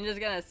what? I'm just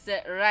gonna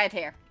sit right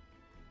here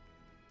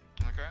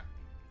Okay.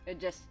 and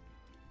just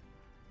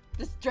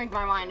drink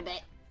my wine a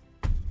bit.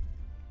 I'm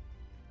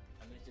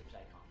gonna zip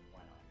Psychon.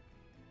 Why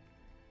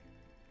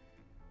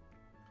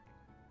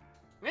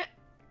not?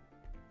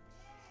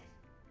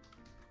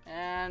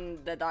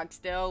 And the dog's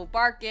still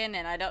barking,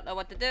 and I don't know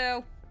what to do.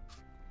 Well,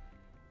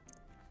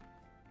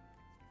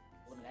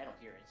 I mean, I don't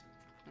hear it.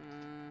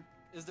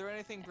 Is there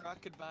anything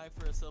Brock could buy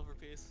for a silver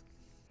piece?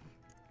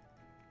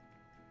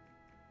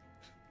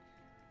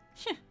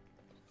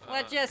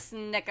 What you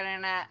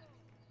snickering at?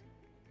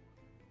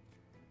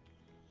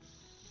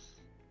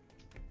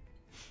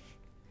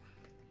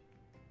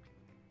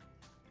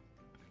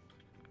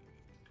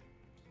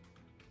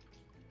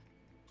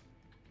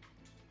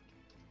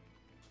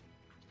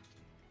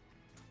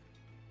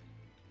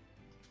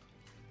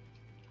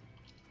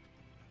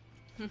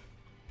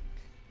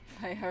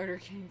 If I heard her,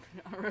 can you put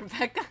it on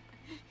Rebecca?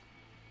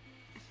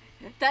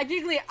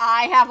 Technically,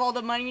 I have all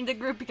the money in the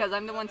group because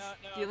I'm the one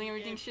stealing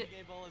everything. Shit. He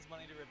gave all his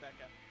money to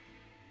Rebecca.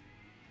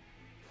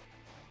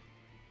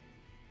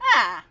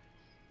 Ah.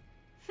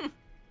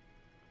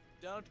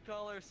 Don't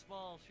call her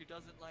small. She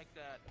doesn't like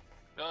that.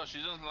 No, she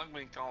doesn't like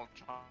being called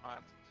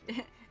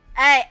giant.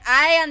 Hey,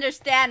 I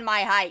understand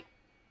my height.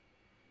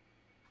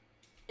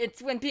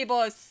 It's when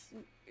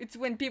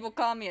people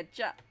call me a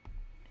chap.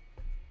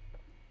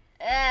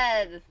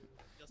 Ed.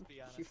 Just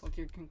be honest. You fuck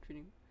your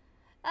concreting.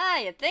 Ah,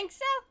 you think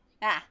so?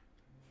 Ah.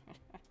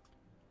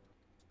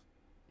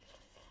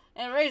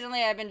 And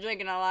recently I've been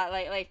drinking a lot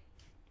lately.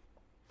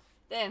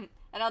 Then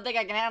I don't think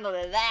I can handle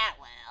it that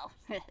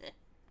well.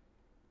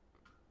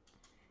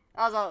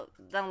 Also,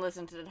 don't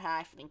listen to the guy.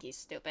 I think he's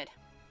stupid.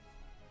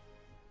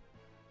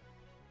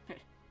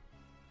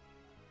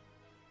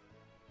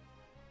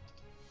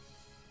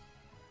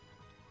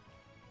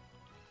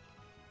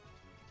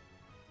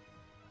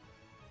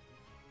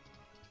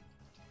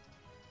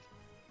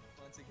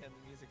 Once again,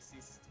 the music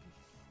ceases to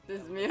be.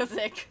 This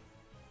music.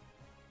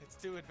 It's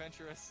too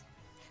adventurous.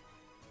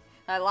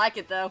 I like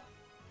it though.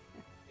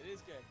 It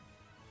is good.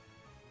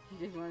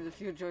 It is one of the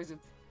few joys of.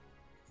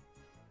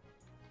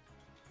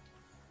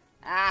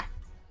 Ah,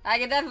 I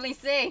can definitely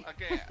see.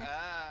 Okay,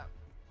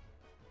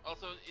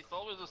 also, it's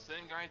always the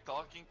same guy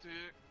talking to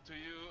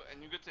you,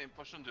 and you get the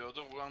impression the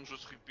other one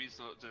just repeats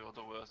the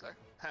other words, like,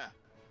 huh,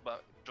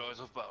 but joys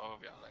of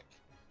Barovia, like.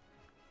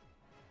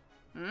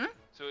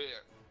 So,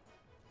 yeah.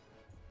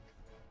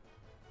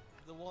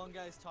 The one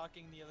guy's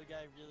talking, the other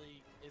guy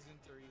really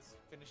isn't, or he's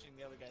finishing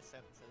the other guy's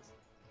sentences.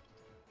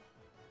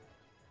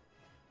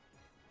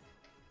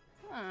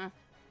 Huh.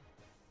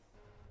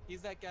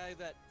 He's that guy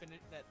that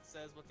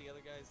says what the other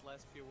guy's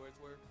last few words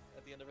were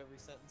at the end of every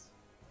sentence.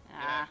 Yeah,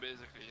 Ah.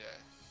 basically,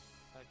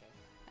 yeah. Okay.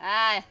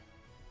 Ah.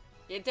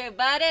 You two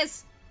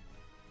buddies.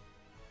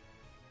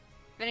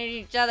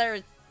 Finish each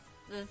other's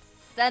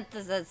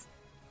sentences.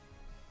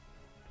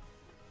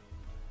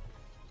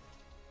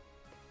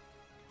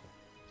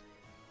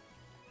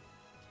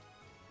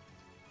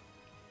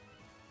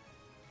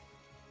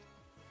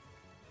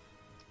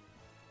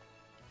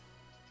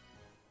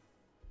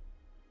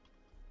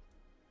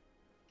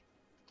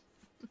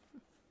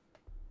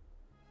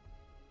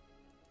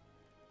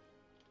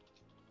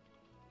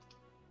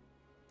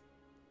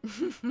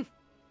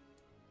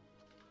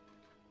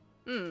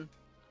 Hmm.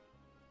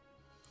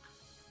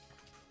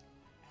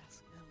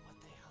 Ask them what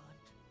they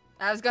hunt.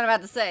 I was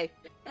about to say,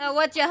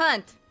 what you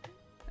hunt?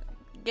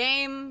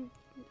 Game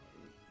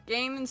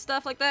and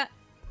stuff like that?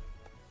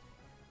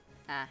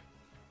 Ah.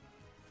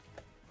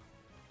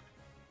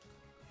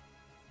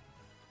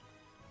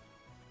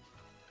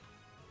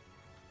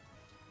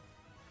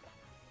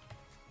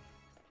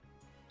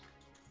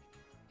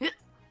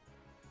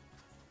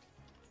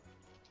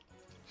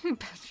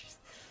 Bastards.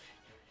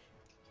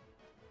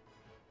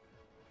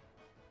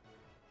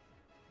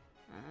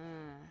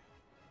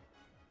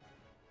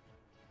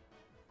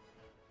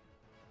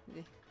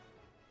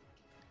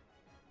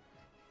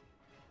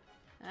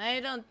 I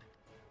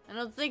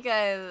don't think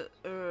I've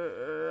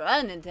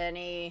run into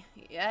any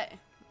yet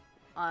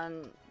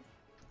on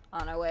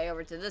our way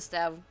over to this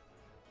town.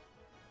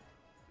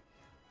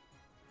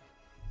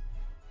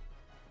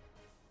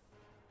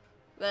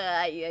 But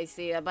I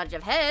see a bunch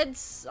of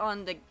heads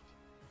on the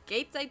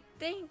gates, I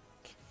think.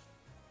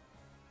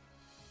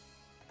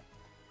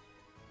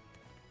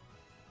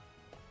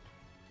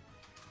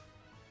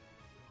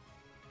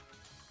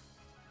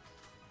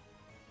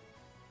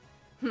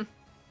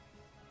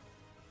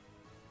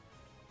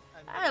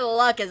 Our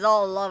luck is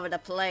all over the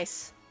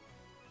place.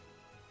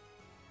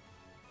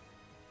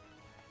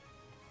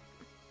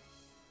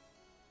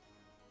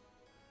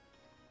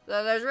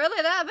 So there's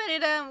really that many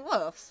damn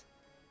wolves.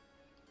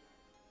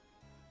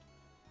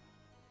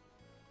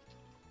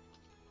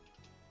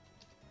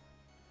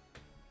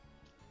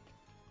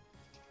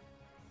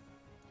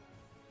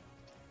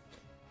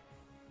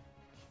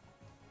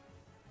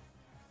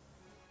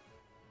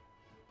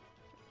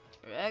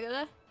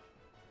 Regular?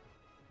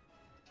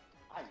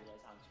 I realize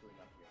I'm screwing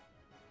up here.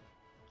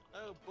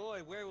 Oh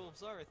boy,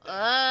 werewolves are a thing.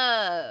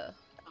 Oh.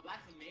 Oh,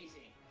 that's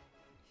amazing.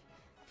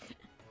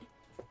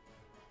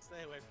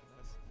 Stay away from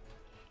this.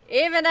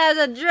 Even as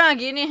a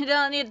drunk, you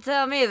don't need to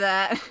tell me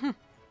that.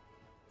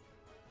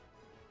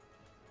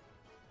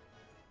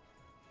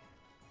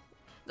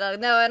 So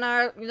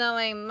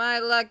knowing my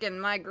luck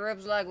and my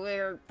group's luck,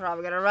 we're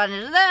probably gonna run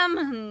into them,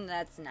 and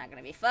that's not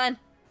gonna be fun.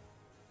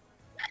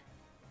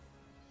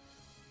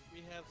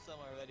 We have some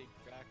already,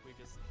 Drac. We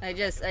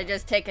just. I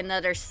just take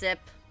another sip.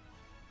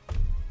 Does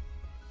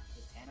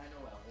Tana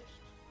know Elvish?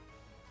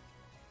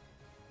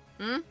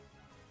 Hmm?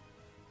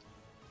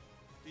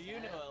 Do you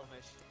know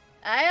Elvish?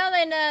 I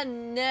only know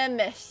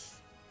Nemesis.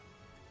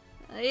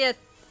 You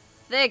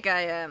think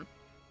I am?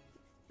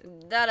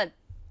 Not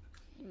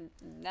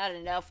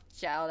an elf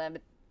child,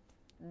 but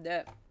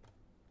no.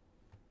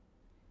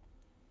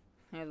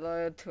 We're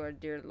loyal to our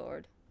dear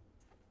Lord.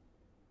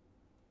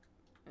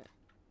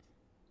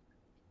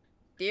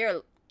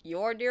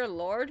 Your dear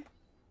Lord?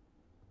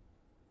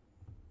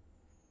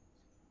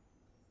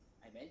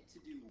 I meant to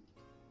do,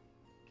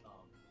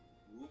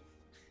 whoop.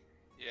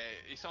 Yeah,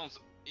 he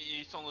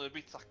sounded a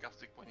bit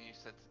sarcastic when he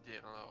said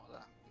dear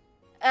Lord.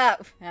 Oh,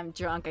 I'm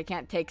drunk. I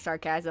can't take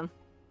sarcasm.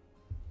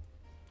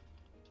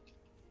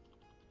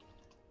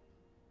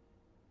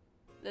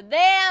 The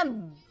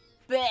damn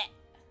bit.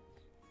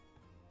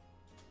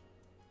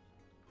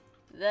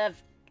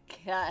 Of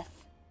course.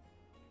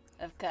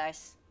 Of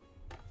course.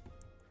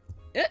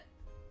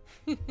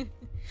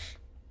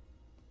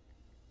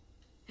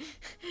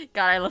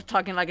 God, I love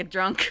talking like a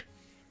drunk.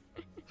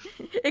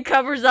 It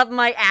covers up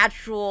my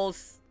actual...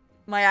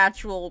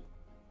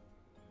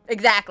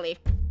 Exactly.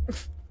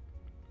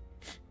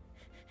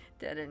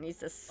 Dada needs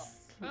to...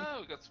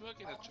 Oh, we got smoke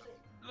in the chat.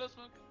 Hello,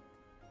 smoke.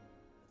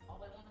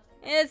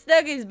 Yeah,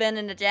 Snooky's been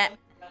in the chat.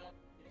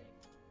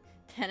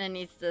 Dada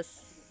needs to...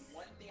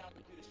 One thing I'm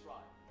gonna do to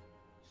Strahd.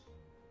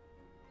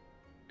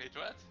 Wait,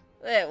 what?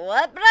 Wait,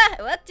 what, bruh?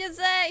 What you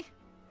say?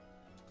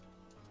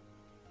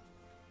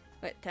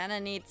 Wait, Tana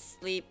needs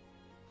sleep.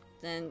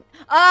 Then...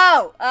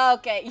 Oh!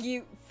 Okay,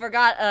 you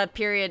forgot a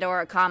period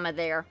or a comma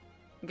there.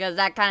 Because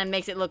that kind of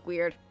makes it look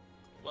weird.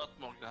 What,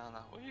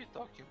 Morgana? What are you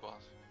talking about?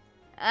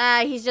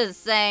 He's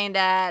just saying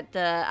that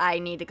I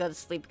need to go to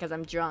sleep because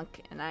I'm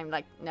drunk. And I'm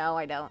like, no,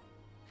 I don't.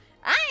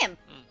 I am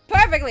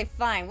perfectly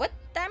fine. What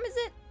time is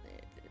it?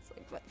 It's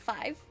like, what,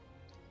 5?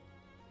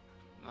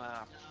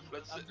 Nah,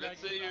 let's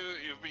say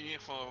you've been here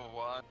for a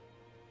while.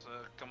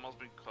 Kamal's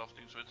been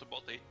crafting, so it's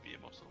about 8 PM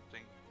or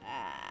something.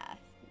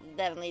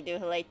 Definitely too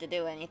late to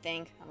do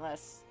anything.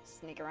 Unless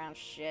sneak around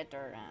shit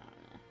or, I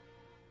don't know.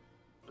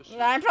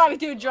 I'm probably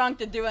too drunk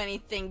to do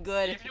anything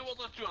good. If you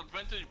wanted to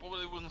adventure, you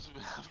probably wouldn't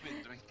have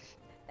been drinking.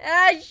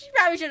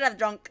 Probably should have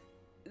drunk.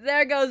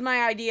 There goes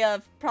my idea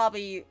of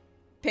probably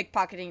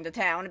pickpocketing the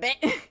town a bit.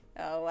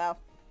 Oh well.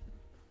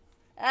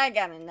 I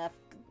got enough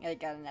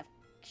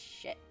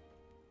shit.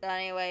 But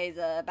anyways,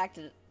 back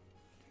to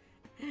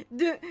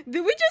the...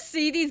 Do we just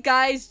see these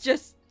guys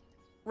just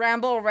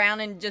ramble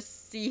around and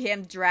just see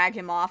him drag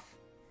him off?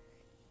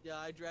 Yeah,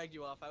 I dragged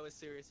you off. I was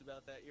serious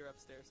about that. You're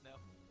upstairs now.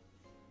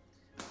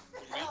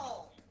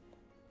 Hell!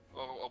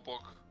 Or a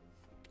bug.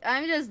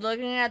 I'm just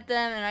looking at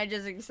them and I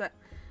just accept...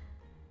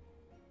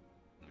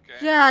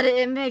 Okay. God,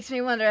 it makes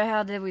me wonder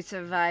how did we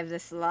survive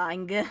this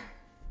long.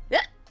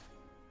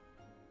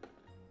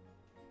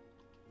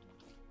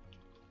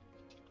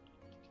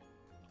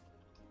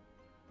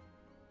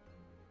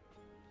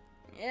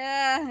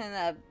 Yeah,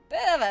 and a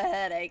bit of a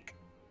headache.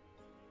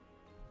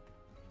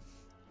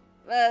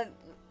 But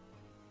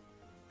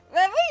we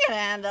can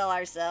handle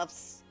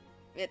ourselves.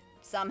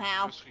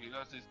 Somehow. I just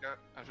realized this guy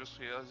has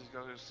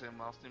the same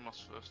last name as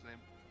first name.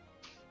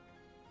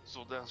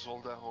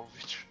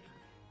 Zoldarovic.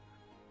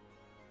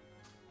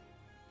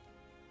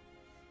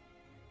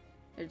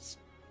 It's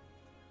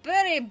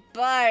pretty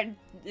bad.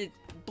 It's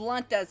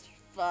blunt as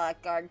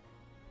fuck. Our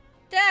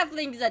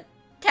Taffling's a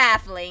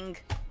Taffling.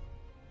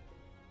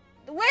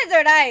 The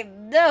wizard, I have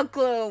no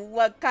clue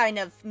what kind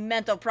of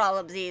mental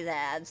problems he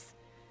has.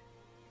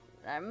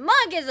 Our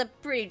monk is a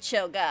pretty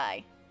chill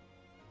guy.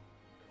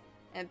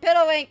 And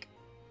Piddlewink,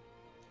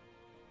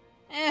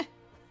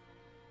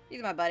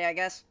 he's my buddy, I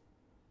guess.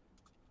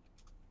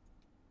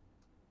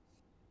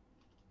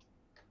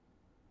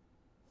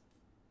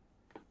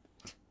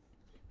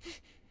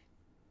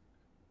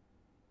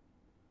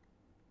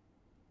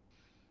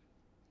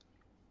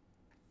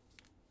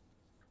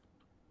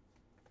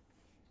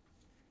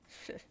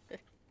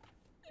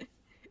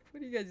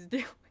 What are you guys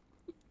doing?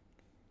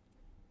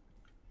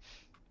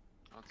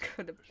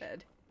 Go to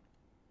bed.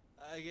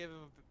 I gave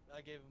him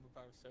a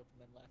bar of soap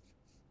and then left.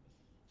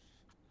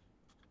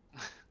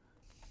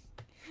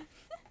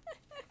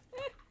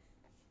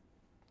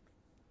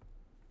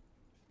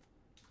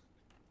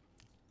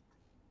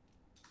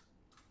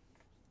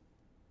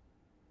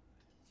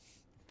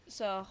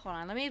 So, hold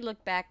on, let me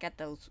look back at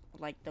those,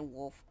 like, the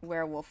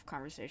werewolf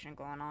conversation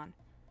going on.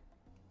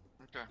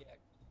 Okay.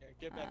 Yeah,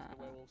 get back to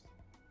the werewolves.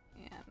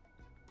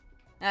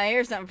 Yeah.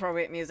 Here's some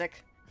appropriate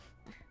music.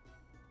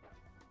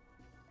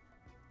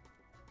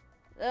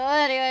 So,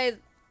 anyways.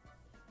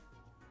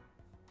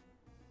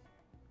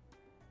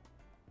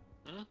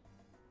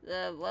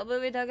 What were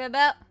we talking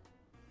about?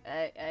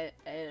 I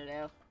don't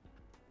know.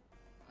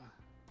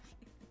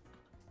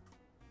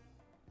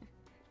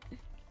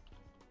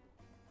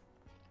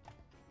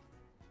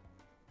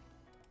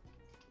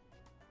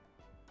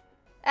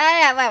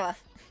 Yeah,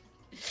 werewolf.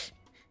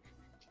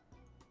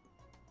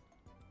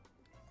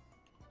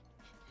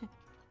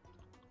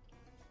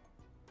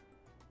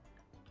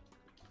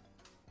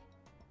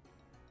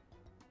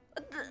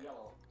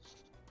 Yellow.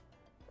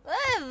 What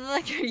the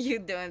fuck are you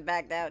doing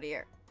back out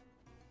here?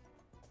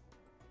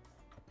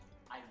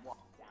 I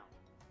walked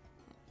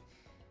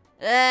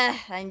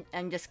down.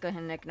 I'm just going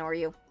to ignore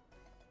you.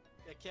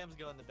 Yeah, Cam's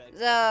going to bed.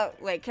 So,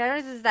 wait,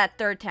 Karis is that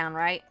third town,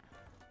 right?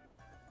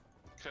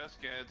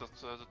 Kreske,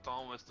 that's the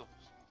town west of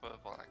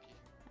Valaki.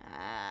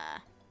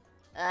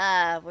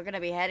 We're gonna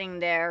be heading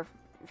there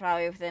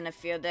probably within a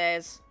few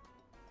days.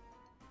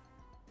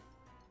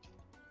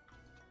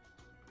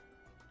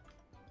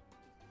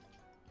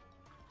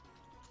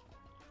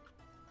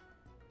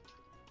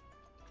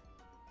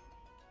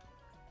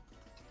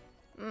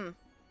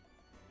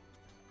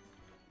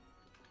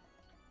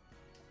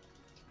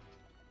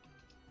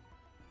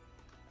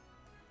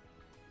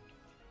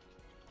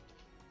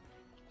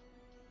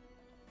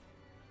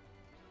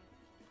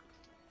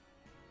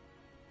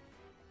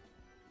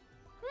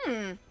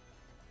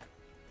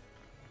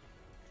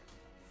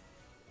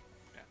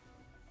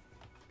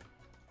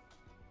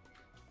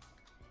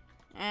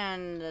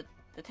 And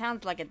the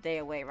town's like a day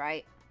away,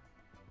 right?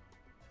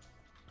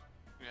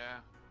 Yeah.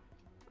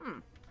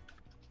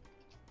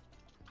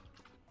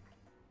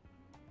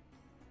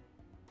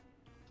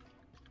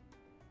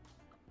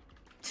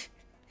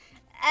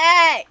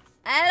 Hey!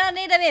 I don't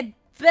need to be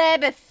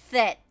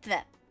babysit.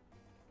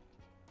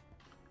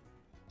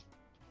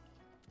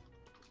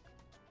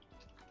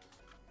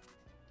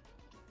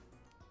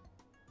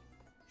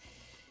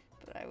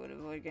 But I would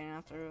avoid getting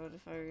off the road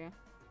if I were you.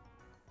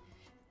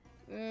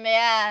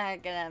 Yeah, I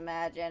can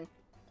imagine.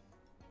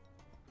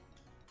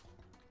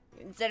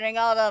 Considering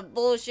all the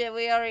bullshit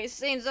we already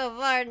seen so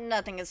far,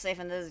 nothing is safe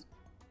in this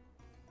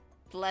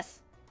place.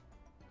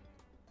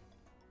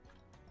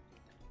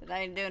 But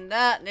I do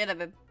not need to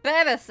be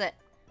babysit.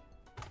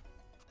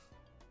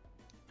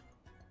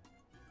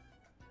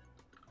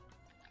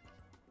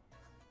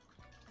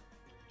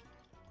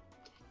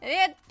 If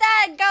you're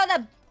dead, go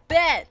to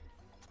bed.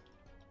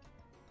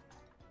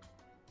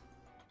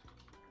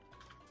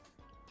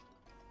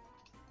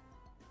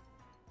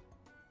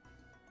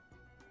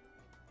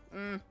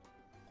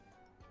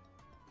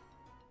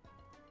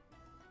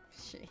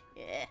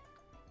 Yeah.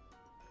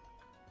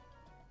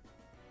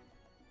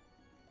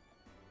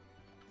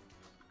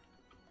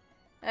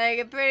 I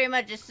can pretty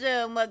much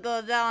assume what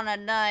goes on at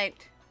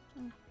night.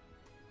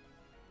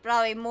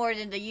 Probably more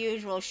than the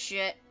usual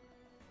shit.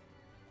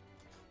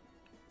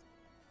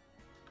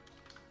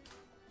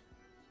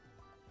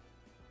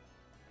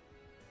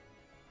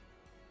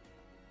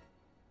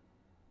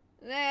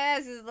 Yeah,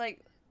 this is like...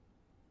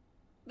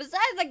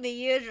 Besides, like, the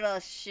usual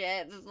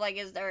shit, it's like,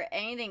 is there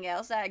anything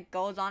else that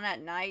goes on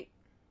at night?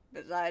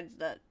 Besides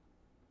the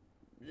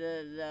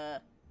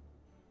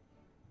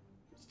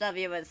stuff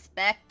you would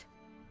expect?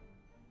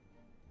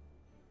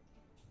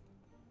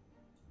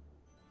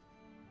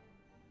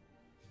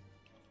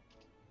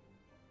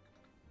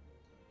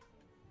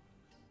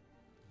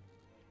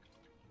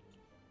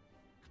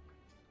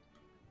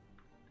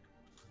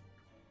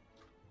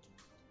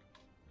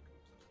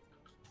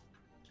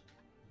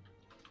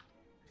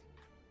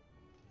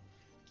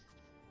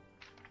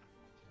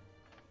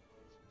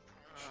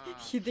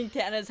 You think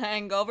Tana's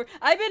hangover?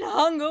 I've been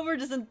hungover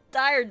this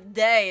entire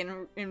day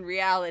in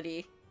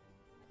reality.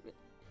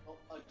 Oh,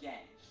 again.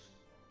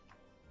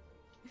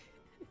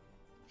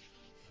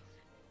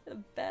 A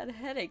bad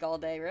headache all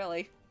day,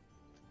 really.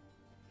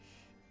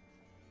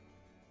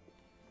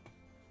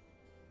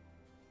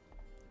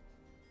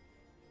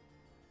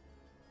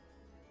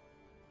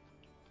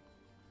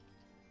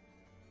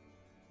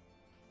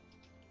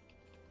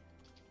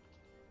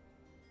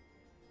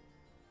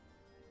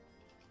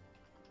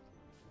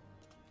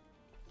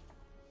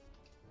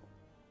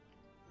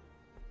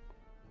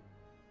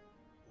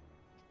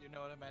 You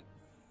know what I meant.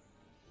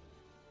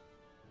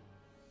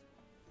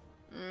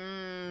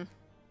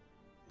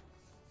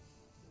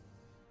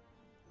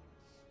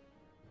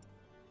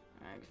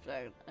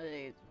 I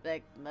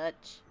expect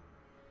much.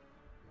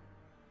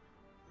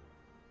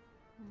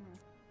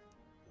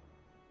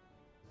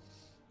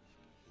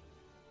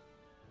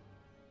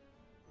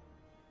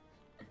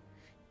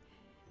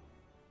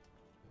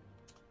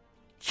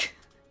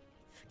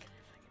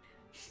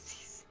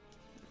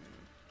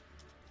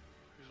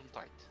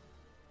 Gezondheid.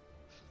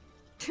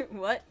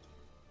 What?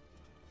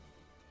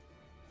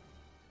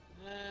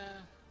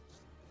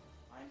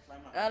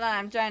 Hold on,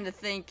 I'm trying to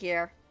think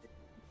here.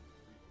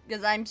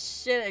 Because I'm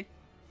shit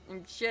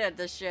at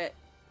this shit.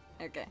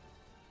 Okay.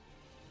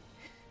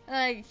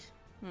 Like,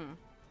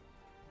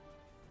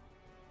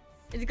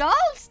 Is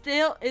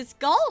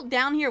Gall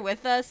down here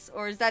with us,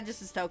 or is that just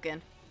his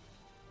token?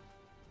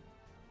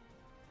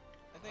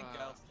 I think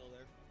Gal's still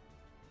there.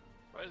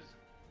 What is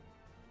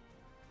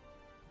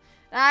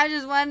I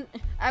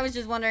was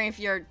just wondering if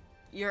you're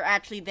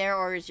actually there,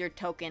 or is your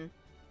token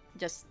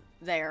just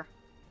there?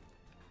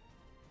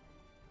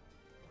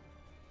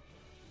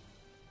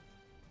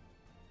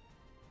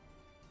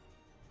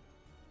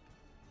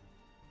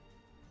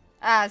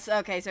 So,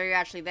 okay, so you're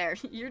actually there.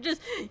 You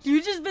just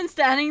been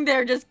standing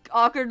there just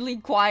awkwardly,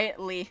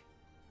 quietly.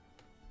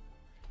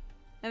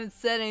 Haven't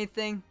said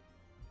anything.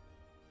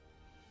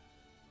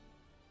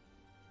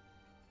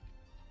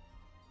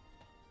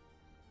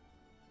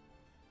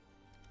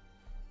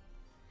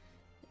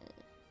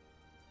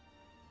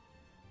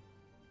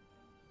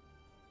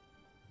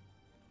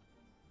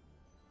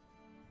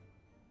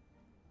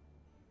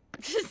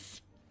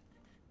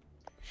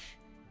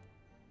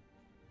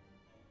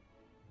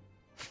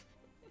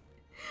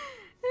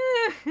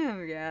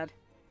 Oh god.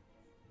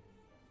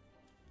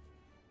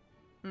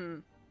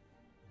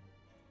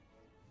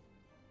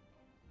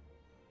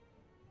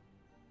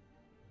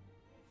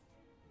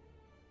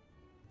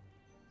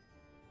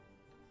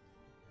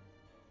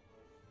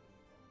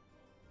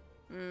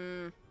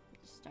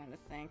 Just trying to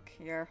think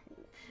here.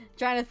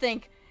 Trying to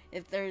think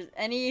if there's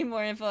any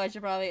more info I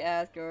should probably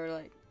ask, or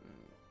like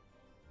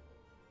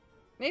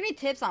maybe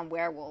tips on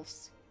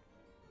werewolves.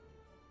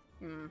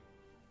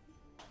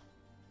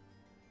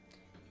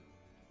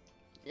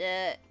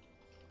 Yeah.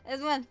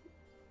 This one.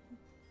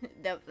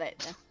 Don't let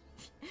them.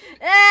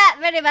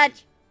 Pretty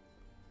much.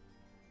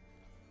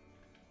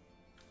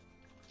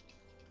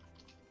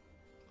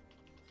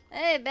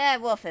 Hey,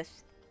 bad wolfus.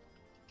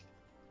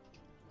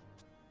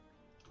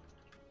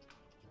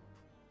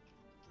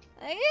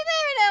 You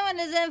never know when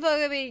this info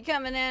could be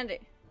coming handy.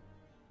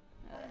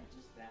 I'm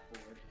just that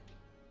bored.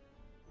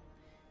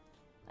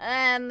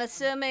 I'm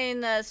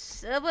assuming the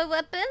silver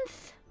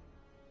weapons?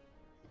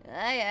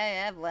 I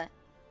have one.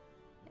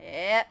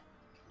 Yep.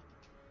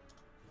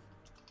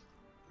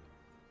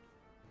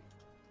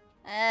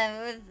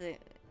 Let's see.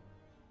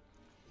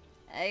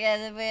 I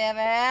guess if we ever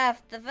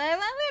have to fight one,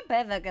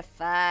 we're perfectly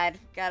fine.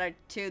 Got our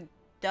two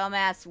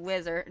dumbass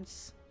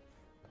wizards.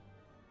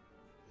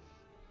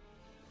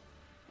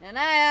 And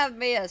I have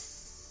me a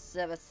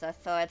silver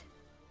sword.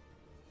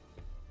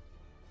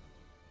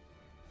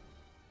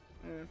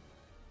 Oh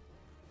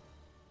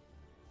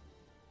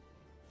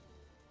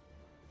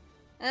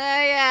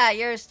yeah,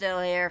 you're still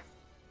here.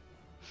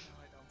 No,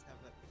 I don't have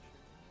that picture.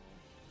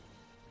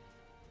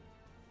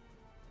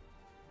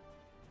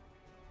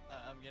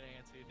 I'm getting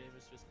it to you,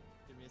 Davis. Just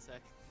give me a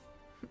sec.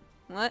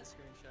 What?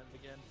 Screenshot it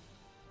again.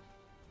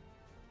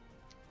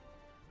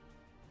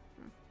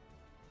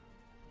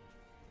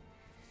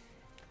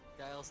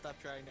 Guile,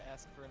 stop trying to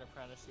ask for an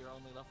apprentice. You're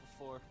only level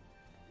 4.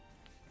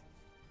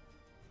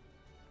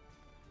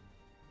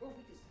 We're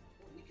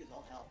weak as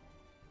all hell.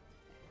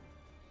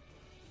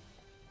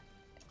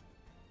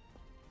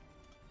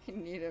 I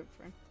need a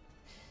friend.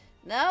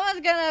 No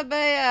one's gonna be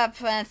a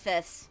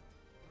princess.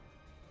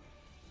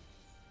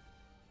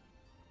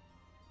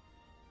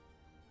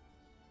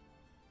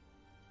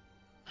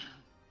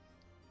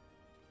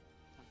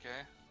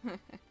 Okay.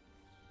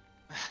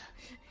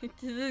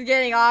 This is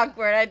getting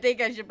awkward. I think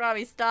I should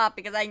probably stop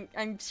because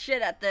I'm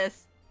shit at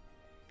this.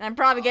 And I'm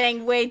probably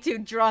getting way too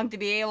drunk to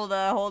be able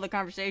to hold a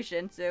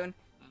conversation soon.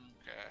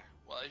 Okay.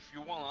 Well, if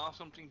you want to ask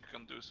something, you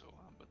can do so.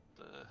 But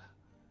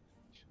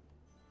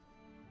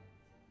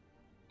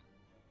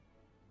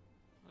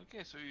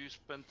okay, so you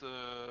spent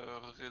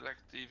a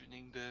relaxed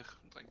evening there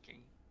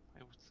drinking, I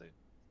would say.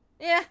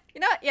 Yeah,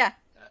 you know what? Yeah.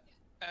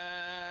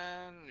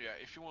 And yeah,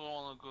 if you don't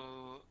want to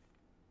go,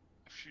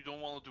 if you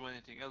don't want to do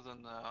anything else, then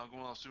I'm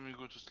gonna assume you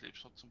go to sleep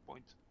at some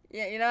point.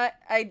 Yeah, you know what?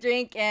 I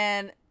drink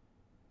and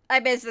I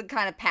basically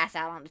kind of pass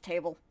out on the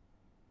table.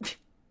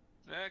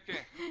 Okay.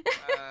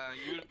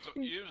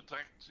 You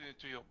direct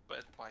to your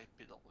bed by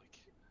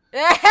Piddlewick.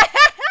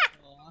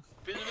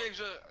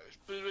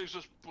 Piddlewick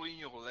just pulling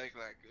your leg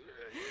like.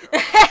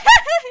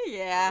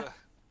 Yeah.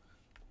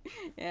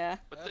 Yeah.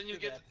 But then you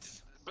get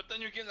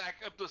like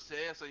up the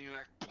stairs and you're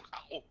like.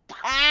 Oh,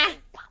 Ah!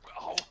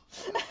 oh.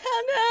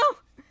 Oh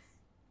no!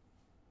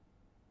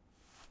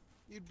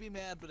 You'd be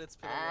mad, but it's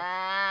pretty.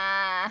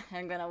 Ah!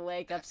 I'm gonna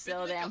wake up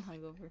so damn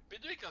hungover.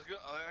 Piddlewick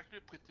are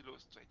actually pretty low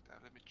strength.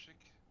 Let me check.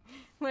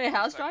 Wait,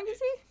 how strong is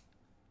he?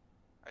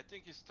 I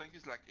think his strength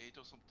is like 8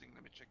 or something.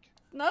 Let me check.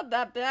 Not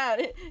that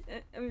bad.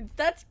 I mean,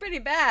 that's pretty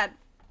bad.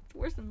 It's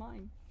worse than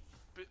mine.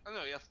 Oh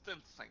no, he has 10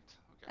 strength.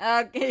 Okay.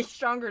 Okay, he's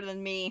stronger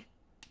than me.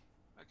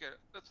 Okay,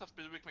 let's have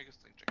Piddlewick make a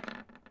strength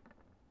check.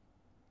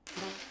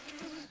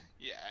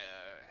 Yeah,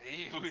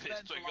 he really Spends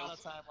struggles. a lot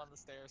of time on the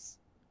stairs.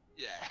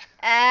 Yeah.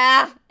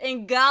 Ah!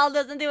 And Gal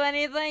doesn't do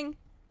anything?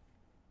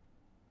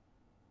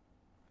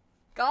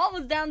 Gal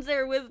was down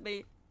there with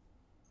me.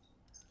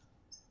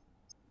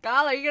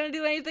 Gal, are you gonna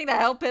do anything to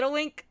help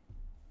Piddlewink?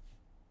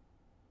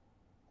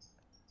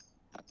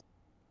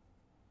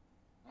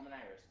 Mom and I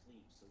are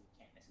asleep, so we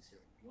can't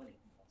necessarily do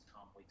anything once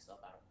Tom wakes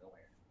up out of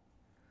nowhere.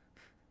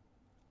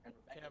 And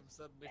Cam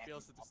suddenly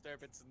feels the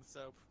disturbance in the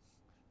soap.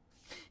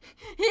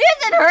 He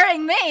isn't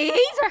hurting me!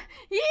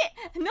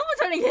 No one's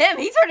hurting him!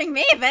 He's hurting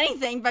me, if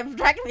anything, by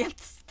dragging me up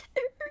the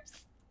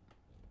stairs!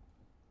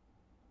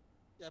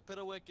 Yeah,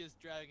 Piddlewick is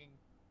dragging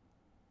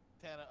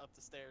Tana up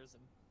the stairs,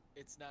 and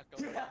it's not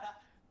going well.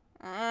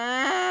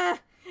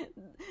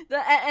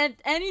 At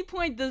any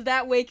point does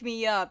that wake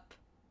me up?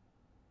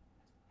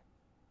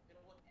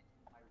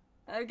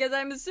 Because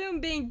I'm assuming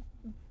being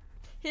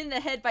hit in the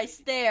head by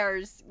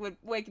stairs would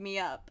wake me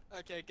up.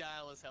 Okay,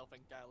 Guile is helping.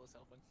 Guile is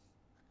helping.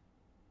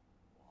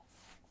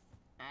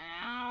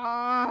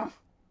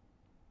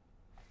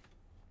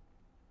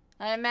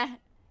 I'm at...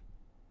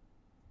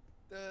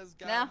 Does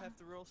Guile No. have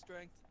to roll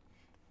strength?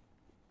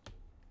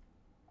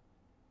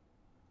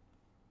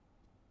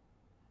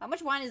 How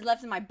much wine is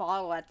left in my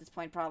bottle at this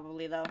point,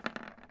 probably, though?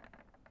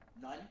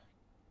 None.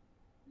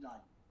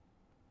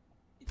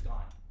 It's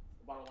gone.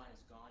 The bottle of wine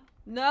is gone.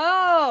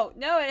 No!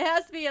 No, it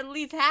has to be at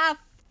least half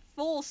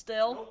full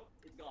still. Nope,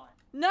 it's gone.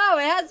 No,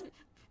 it has...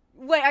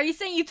 Wait, are you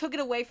saying you took it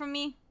away from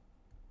me?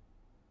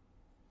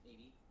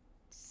 Maybe.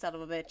 Son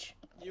of a bitch.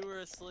 You were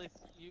asleep.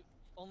 You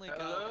only Hello?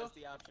 Guile has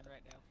the option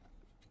right now.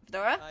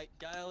 Fedora?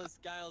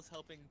 Guile's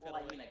helping Well,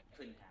 I Piddlewick. mean, I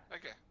couldn't have.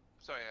 Okay.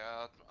 Sorry,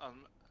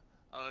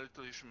 a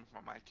little issue with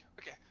my mic.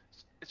 Okay,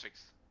 it's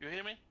fixed. You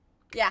hear me?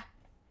 Yeah.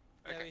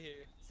 Yeah, Okay. we hear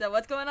you. So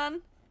what's going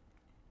on?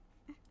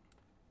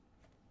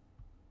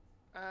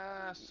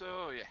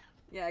 So yeah.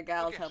 Yeah,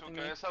 Giles Okay, helping so me.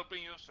 Guile's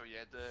helping you, so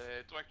yeah,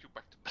 drag you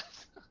back to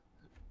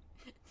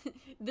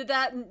bed.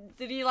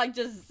 Did he like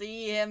just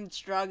see him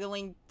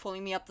struggling,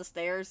 pulling me up the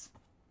stairs?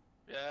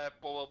 Yeah,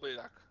 probably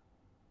like.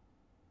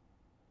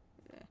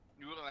 Yeah.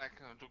 You were like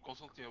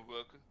constantly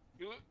working.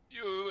 You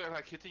were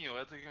like hitting your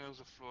head against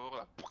the floor,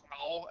 like,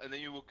 pow, and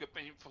then you woke up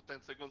and for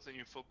 10 seconds and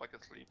you fell back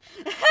asleep.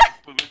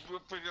 The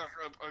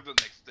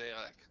next day,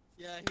 like.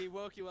 Yeah, he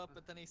woke you up,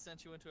 but then he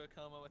sent you into a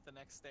coma with the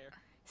next stare.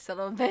 Son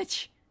of a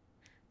bitch.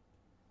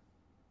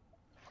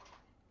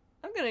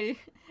 I'm gonna...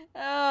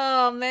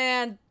 Oh,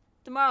 man.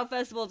 Tomorrow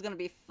festival is gonna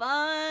be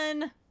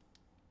fun.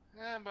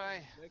 Yeah,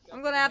 bye. Wake up I'm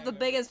with gonna a have the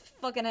hangover. biggest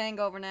fucking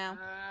hangover now.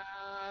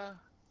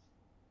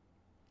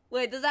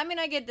 Wait, does that mean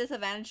I get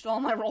disadvantaged to all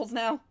my rolls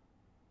now?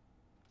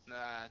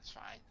 Nah, it's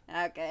fine.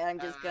 Okay, I'm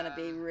just gonna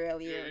be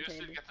really You still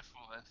irritated. get the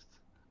full rest.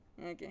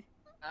 Okay.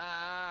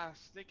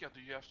 Sneaker, do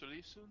you have to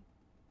leave soon?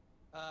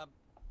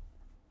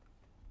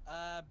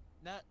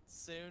 Not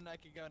soon. I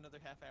could go another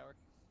half hour.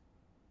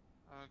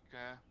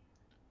 Okay.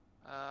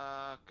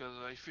 Cause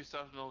if we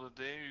start another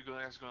day, you're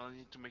guys gonna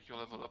need to make your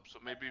level up. So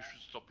maybe you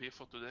should stop here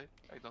for today.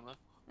 I don't know.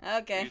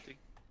 What do you Okay. think?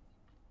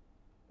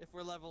 If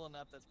we're leveling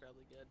up, that's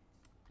probably good.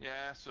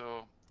 Yeah.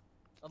 So.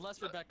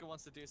 Unless Rebecca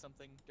wants to do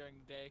something during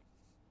the day,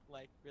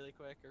 like really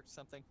quick or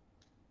something.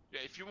 Yeah,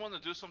 if you want to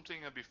do something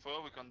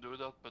before, we can do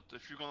that. But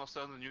if you're gonna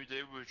start a new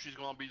day, which is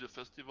gonna be the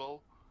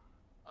festival,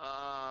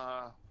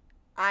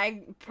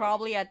 I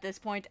probably at this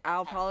point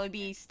I'll probably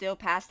be still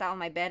passed out on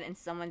my bed, and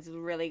someone's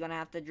really gonna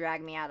have to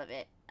drag me out of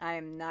it.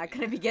 I'm not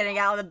gonna be getting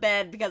out of the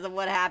bed because of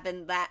what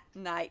happened that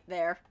night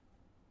there.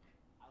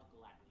 I'll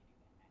gladly do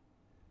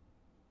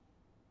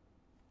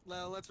that.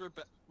 Well,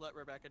 let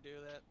Rebecca do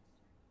that.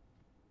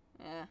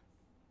 Yeah,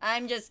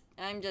 I'm just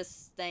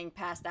staying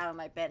passed out on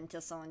my bed until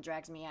someone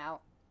drags me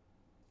out.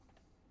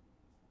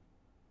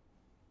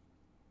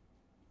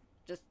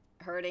 Just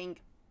hurting.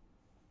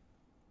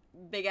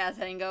 Big ass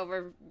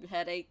hangover,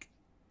 headache.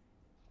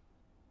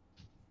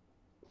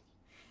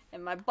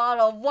 And my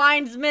bottle of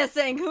wine's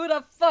missing. Who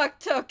the fuck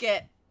took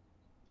it?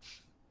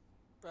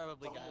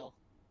 Probably Oh. Guile.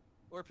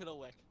 Or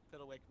Piddlewick.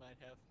 Piddlewick might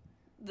have.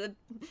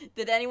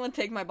 Did anyone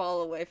take my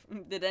bottle away?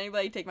 Did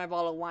anybody take my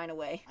bottle of wine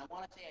away? I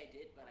want to say I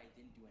did, but I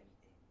didn't do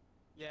anything.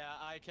 Yeah,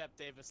 I kept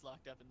Davis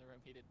locked up in the room.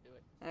 He didn't do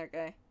it.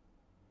 Okay.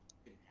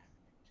 Didn't happen.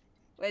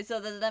 Wait, so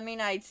does that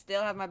mean I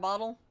still have my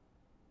bottle?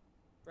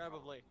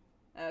 Probably.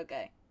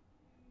 Okay.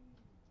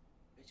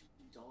 Basically,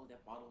 all of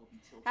that bottle will be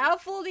tilted. How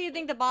full do you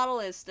think the bottle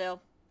is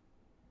still?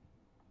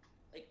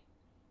 Like,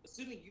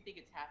 assuming you think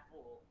it's half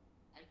full,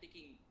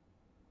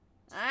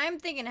 I'm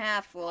thinking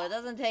half full. It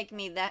doesn't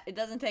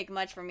take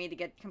much for me to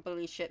get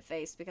completely shit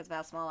faced because of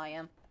how small I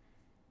am.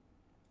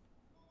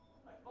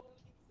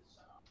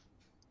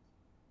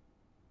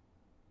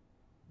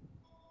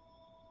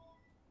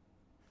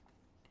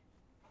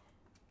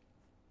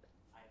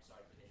 I'm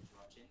sorry for the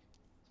interruption.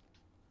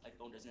 My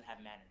phone doesn't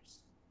have manners.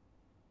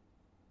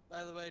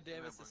 By the way,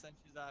 Davis, Remember. I sent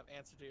you the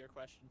answer to your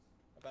question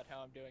about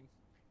how I'm doing.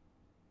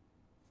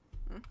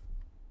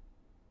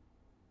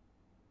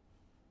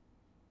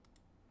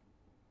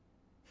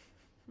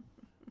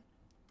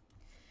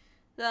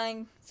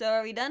 So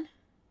are we done?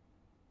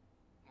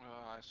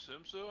 I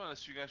assume so,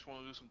 unless you guys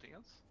want to do something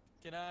else.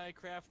 Can I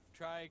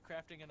try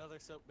crafting another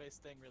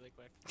soap-based thing really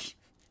quick?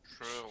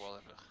 Sure,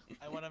 whatever.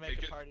 I want to make Make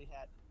a it- party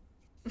hat.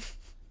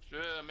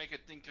 Sure, make a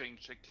tinkering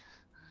check.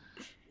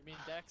 You mean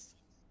Dex?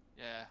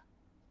 Yeah.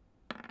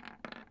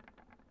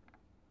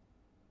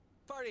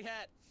 Party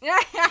hat!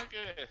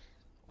 Okay.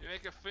 You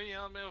make a funny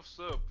element of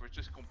soap, which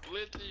is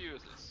completely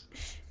useless.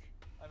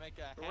 I make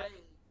a hat. Hooray!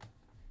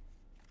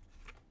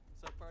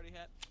 Soap party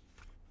hat.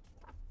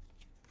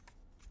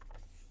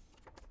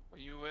 When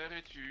you wear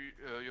it,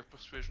 your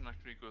persuasion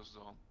actually goes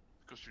down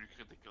because you're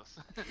ridiculous.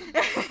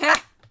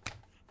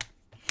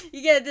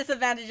 You get a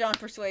disadvantage on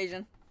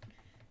persuasion.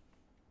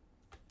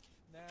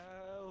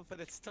 No,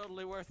 but it's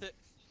totally worth it.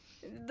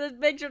 Just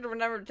make sure to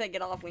remember to take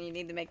it off when you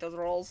need to make those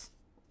rolls.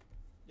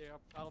 Yeah,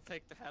 I'll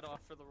take the hat off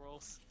for the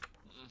rolls.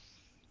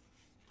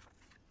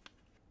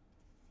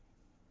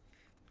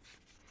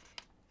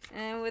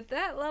 And with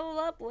that level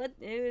up, what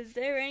is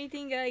there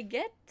anything I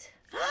get?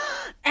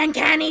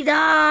 Uncanny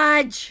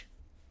dodge!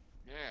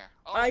 Yeah.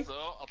 I-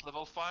 Also, at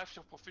level 5,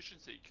 your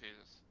proficiency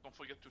increases. Don't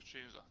forget to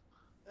change that.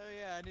 Oh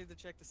yeah, I need to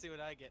check to see what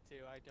I get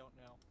too. I don't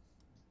know.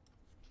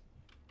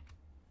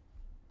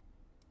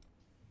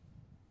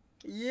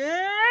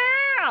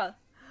 Yeah!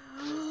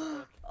 Here's the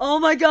book. Oh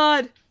my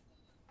god!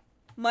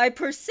 My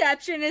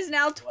perception is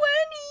now 20!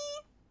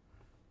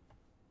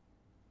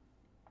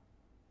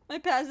 My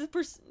passive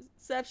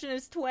perception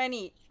is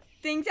 20.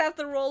 Things have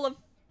to roll a...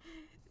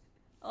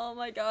 Oh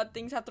my god,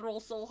 things have to roll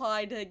so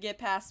high to get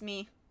past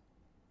me.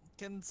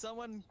 Can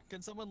someone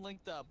link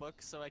the book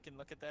so I can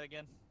look at that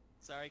again?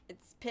 Sorry.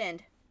 It's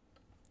pinned.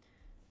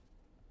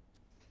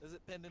 Is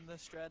it pinned in the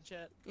Strahd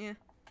chat? Yeah.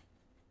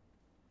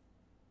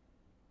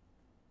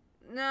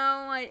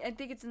 No, I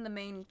think it's in the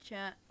main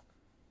chat.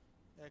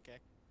 Okay.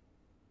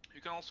 You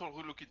can also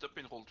look it up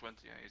in Roll20,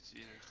 it's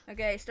easier.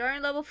 Okay,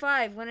 starting level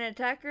 5. When an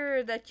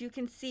attacker that you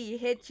can see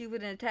hits you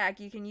with an attack,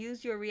 you can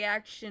use your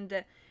reaction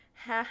to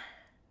halve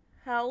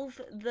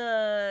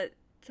the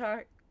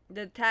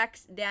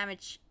attack's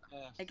damage.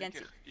 Against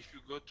Sticker, if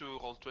you go to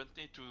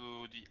Roll20 to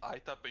the I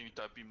tab and you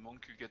type in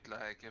monk, you get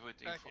like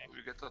everything. Okay.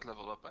 You get that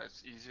level up,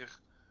 it's easier.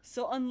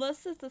 So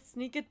unless it's a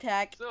sneak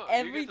attack, So, you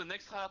every... get an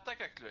extra attack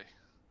actually.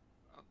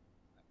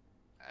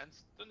 And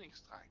stunning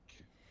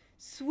strike.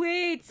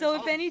 Sweet! So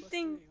if Oh,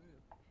 anything...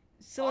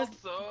 So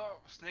it's... Also,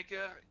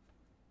 Snicker,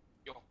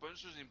 your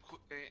punches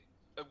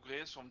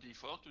upgrades from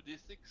D4 to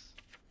D6.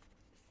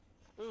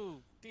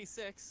 Ooh,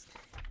 D6.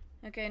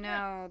 Okay,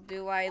 now,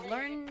 do I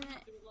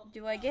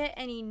get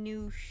any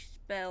new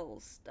spell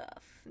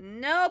stuff?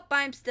 Nope,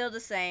 I'm still the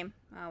same.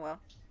 Oh well.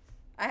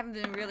 I haven't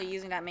been really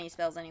using that many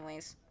spells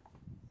anyways.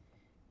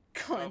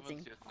 Cleansing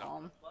yet, no.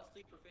 Palm. Plus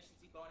 3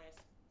 proficiency bonus.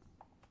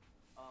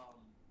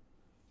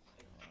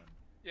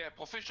 Yeah,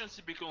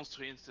 proficiency becomes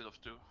 3 instead of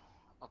 2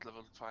 at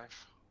level 5.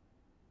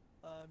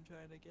 I'm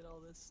trying to get all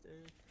this stuff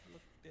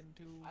looked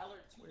into. I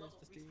learned 2 Where's level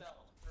the 3 Steve? spells.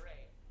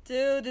 Hooray.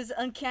 Dude, this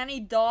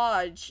uncanny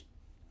dodge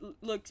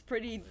looks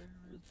pretty...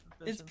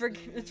 Where is It's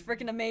proficiency?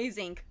 freaking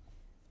amazing.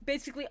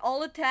 Basically,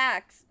 all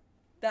attacks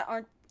that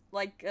aren't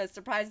like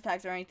surprise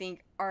attacks or anything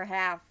are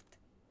halved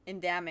in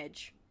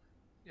damage.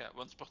 Yeah,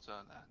 once per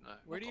turn. No,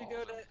 Where do not you all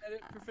go of to them.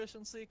 edit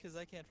proficiency? Because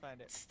I can't find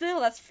it. Still,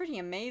 that's pretty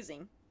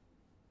amazing.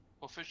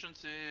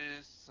 Proficiency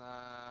is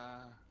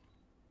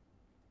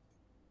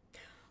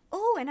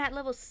Oh, and at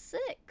level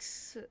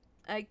 6,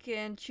 I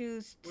can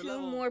choose We're 2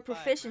 level more 5,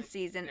 right?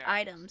 proficiencies in Yeah.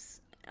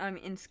 items.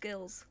 In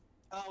skills.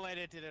 Oh wait,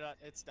 it did it.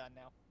 It's done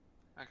now.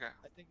 okay.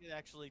 I think it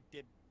actually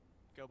did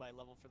go by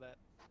level for that.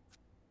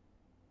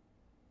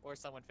 Or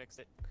someone fixed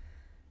it.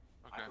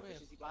 Okay. My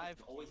proficiency bonus 5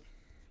 is always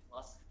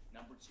plus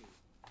number 2.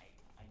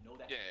 I know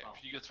that's a Yeah, problem.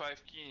 if you get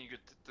 5 key and you get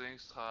the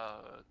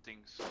extra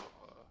things. So,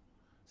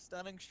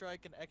 Stunning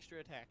strike and extra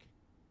attack.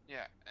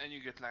 yeah, and you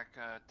get like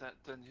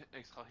 10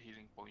 extra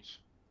healing points.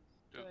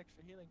 10 Yep.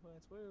 extra healing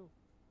points. Woo.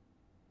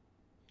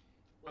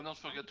 And don't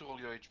forget to roll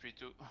your HP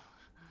too.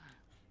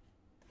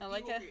 I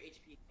like that. it. Your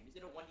HP. Is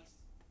it a 1d?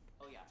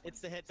 Oh yeah.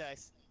 It's the hit 1d6.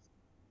 dice.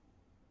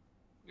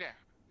 Yeah,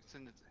 it's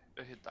in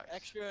the hit dice.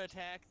 Extra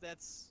attack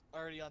that's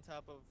already on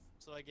top of.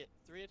 So I get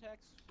 3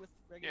 attacks with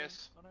regular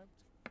Yes. unarmed.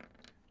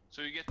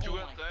 So you get 2 Oh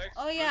my- attacks.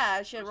 Oh yeah,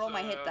 I should roll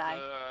my hit die.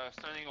 The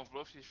stunning of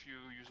blows if you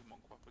use a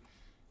monk weapon.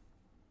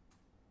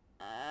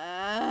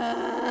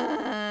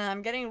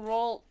 I'm getting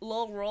low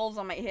rolls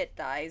on my hit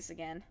dies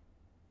again.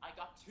 I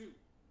got 2.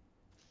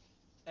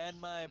 And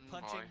my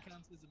punching boy.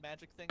 counts as a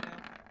magic thing now.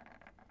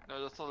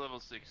 No, that's a level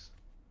 6.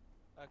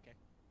 Okay.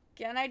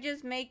 Can I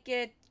just make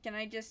it? Can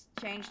I just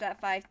change that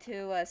 5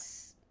 to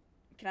us?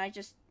 Can I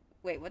just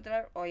wait? What did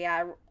I? Oh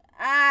yeah,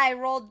 I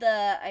rolled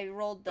the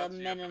That's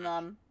the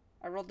minimum.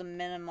 I rolled the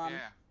minimum.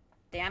 Yeah.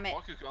 Damn it.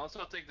 Mark, you can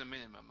also take the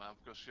minimum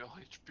because your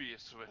HP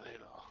is really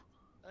low.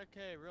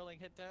 Okay, rolling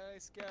hit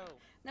dice, go.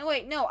 No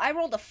wait, no, I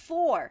rolled a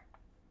 4.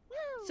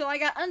 So I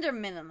got under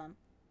minimum.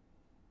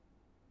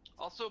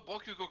 Also,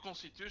 Brock, you got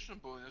Constitution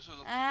bonus. So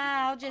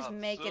I'll just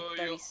make it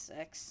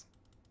 36.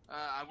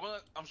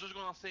 I'm just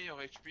gonna say your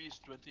HP is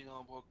 20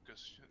 now, Brock,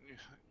 because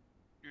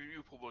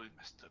you probably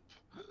messed up.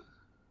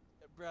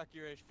 Brock,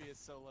 your HP is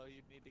so low,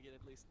 you'd need to get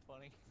at least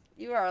 20.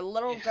 You are a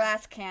little Yeah.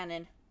 glass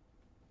cannon.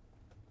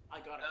 I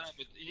got it.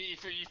 But he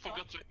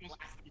forgot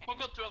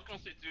to add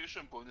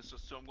Constitution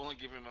bonuses, so I'm gonna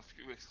give him a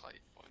few extra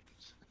hit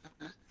points.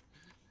 I'm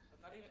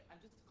not even. I'm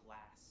just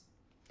glass.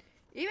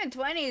 Even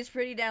 20 is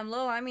pretty damn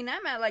low. I mean,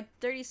 I'm at like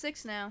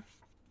 36 now.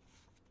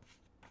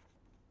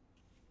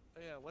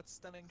 Oh yeah, what's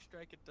stunning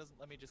strike? It doesn't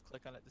let me just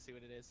click on it to see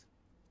what it is.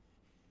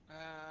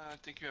 I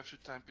think you have to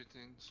type it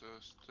in, so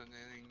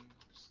stunning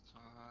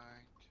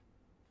strike.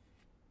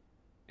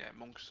 Yeah,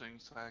 monk stunning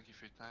strike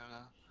if you type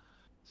that.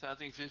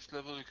 Starting 5th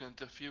level, you can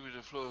interfere with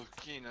the flow of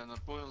ki in an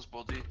opponent's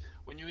body.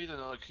 When you hit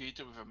another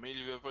creature with a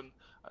melee weapon,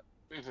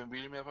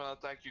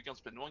 attack, you can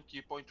spend 1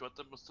 key point to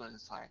attempt a stunning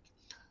strike.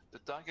 The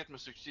target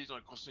must succeed on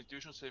a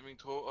Constitution saving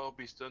throw or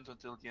be stunned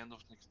until the end of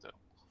next turn.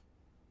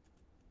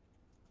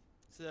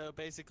 So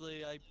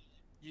basically, I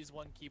use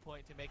 1 key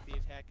point to make the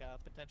attack a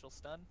potential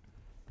stun.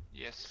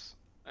 Yes,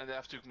 and they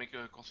have to make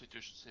a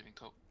Constitution saving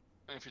throw.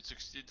 And if it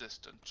succeeds, they're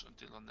stunned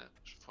until on the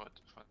for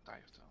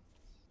entire turn.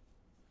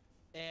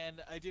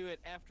 And I do it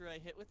after I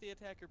hit with the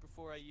attack or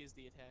before I use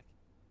the attack?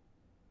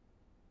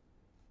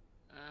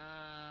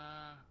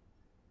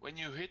 When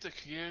you hit a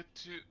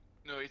creature,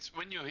 no, it's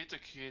when you hit a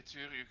creature,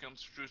 you can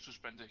choose to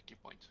spend a key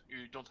point.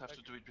 You don't have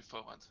to do it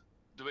beforehand.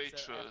 The way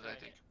it's So worded, after I I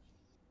think.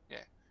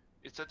 Yeah,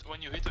 it's that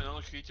when you hit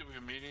another creature with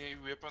a melee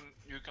weapon,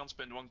 you can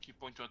spend 1 key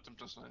point to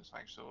attempt a stunning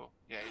strike. So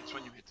yeah, it's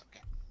when you hit.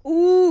 Okay.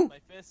 Ooh! My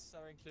fists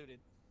are included.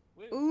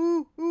 Woo.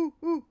 Ooh, ooh,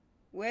 ooh.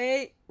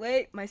 Wait,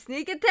 my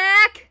sneak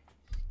attack!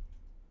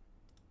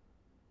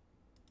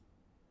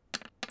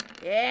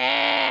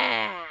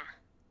 Yeah!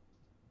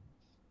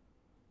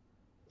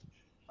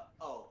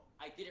 Oh,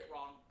 I did it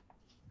wrong.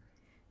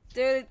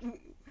 Dude,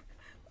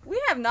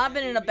 we have not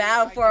been in a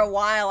battle for a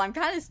while. I'm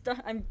kind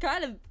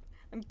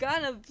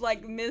of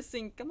like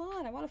missing. Come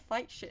on, I want to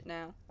fight shit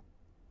now.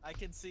 I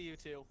can see you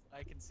too.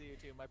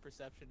 My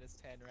perception is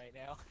 10 right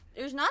now.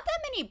 There's not that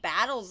many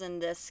battles in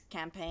this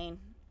campaign.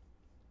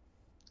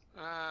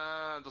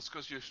 That's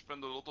because you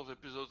spend a lot of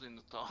episodes in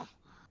the town.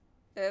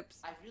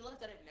 Oops. I've realized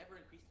that I've never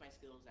increased my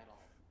skills at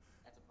all.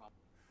 That's a problem.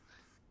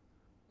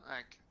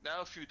 Like, there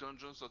are a few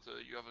dungeons that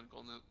you haven't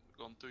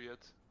gone to yet.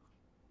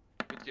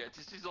 But yeah,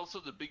 this is also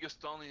the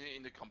biggest town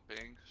in the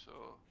campaign, so...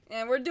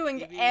 And we're doing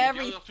The The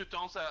every... other 2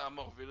 towns are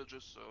more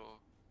villages, so...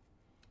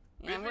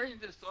 Yeah, We've been in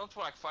this town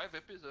for like 5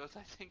 episodes,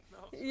 I think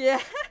now.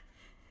 Yeah.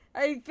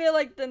 I feel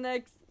like the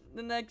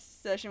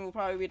next session will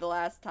probably be the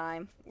last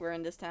time we're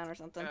in this town or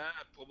something.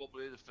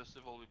 Probably the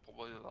festival will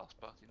probably the last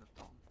part in the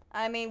town.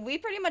 I mean, we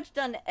pretty much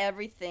done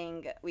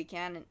everything we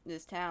can in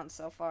this town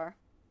so far.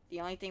 The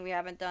only thing we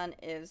haven't done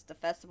is the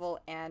festival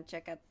and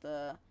check out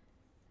the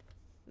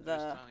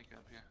Vistani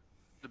camp, yeah.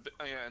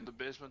 Yeah, and the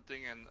basement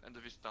thing and the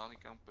Vistani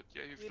camp, but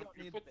yeah, We don't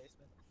need the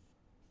basement.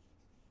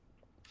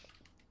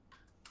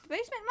 the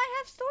basement might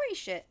have story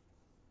shit.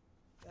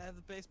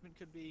 The basement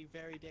could be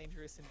very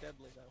dangerous and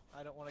deadly though.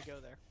 I don't want to go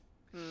there.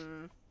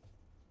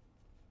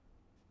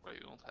 Well, you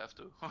don't have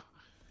to.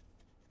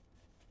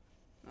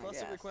 Plus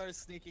it guess. requires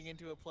sneaking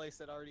into a place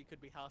that already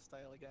could be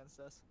hostile against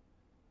us.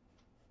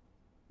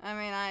 I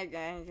mean, I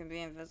can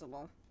be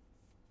invisible.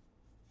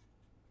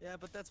 Yeah,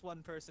 but that's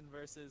one person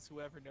versus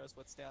whoever knows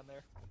what's down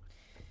there.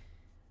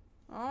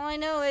 All I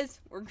know is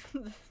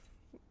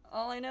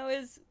all I know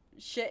is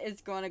shit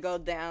is going to go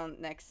down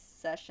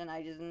next session.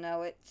 I just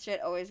know it.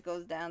 Shit always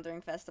goes down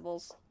during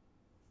festivals.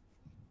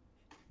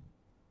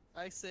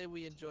 I say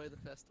we enjoy the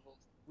festival.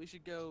 We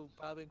should go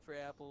bobbing for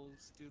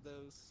apples, do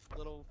those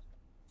little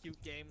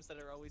cute games that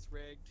are always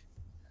rigged.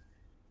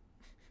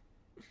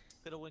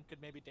 Fiddlewink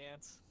could maybe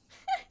dance.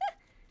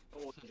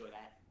 I won't enjoy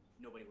that.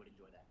 Nobody would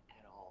enjoy that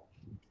at all.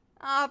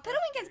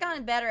 Piddlewink has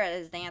gotten better at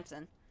his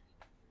dancing.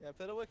 Yeah,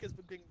 Fiddlewick has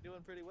been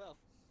doing pretty well.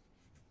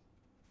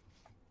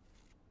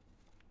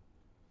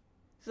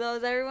 So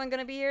is everyone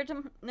gonna be here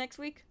next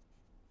week?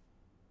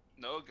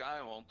 No,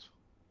 Guy won't.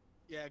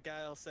 Yeah,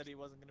 Guile said he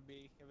wasn't going to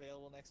be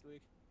available next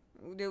week.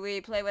 Do we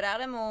play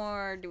without him,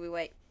 or do we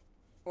wait?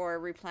 Or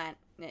replant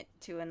it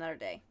to another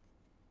day?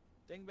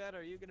 Dingbat,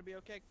 are you going to be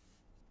okay?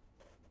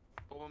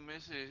 Problem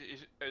is,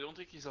 I don't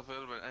think he's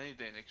available any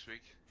day next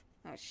week.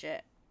 Oh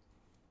shit.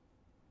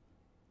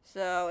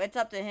 So it's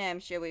up to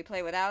him. Should we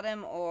play without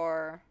him,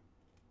 or...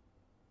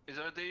 Is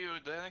there a day you're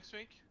there next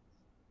week?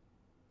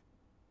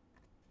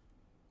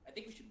 I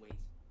think we should wait.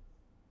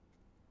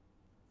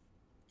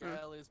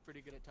 Guile is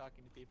pretty good at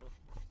talking to people.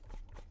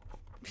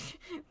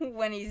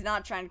 when he's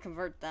not trying to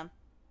convert them.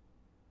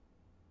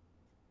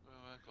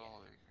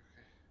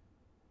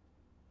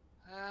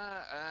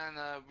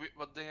 Okay.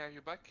 What day are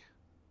you back?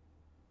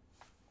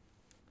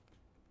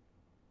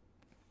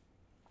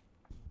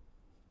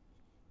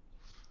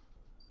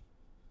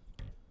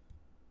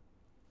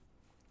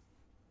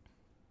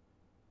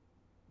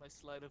 My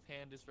sleight of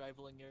hand is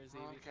rivaling yours,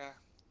 Evie. Okay.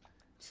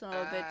 Son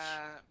of a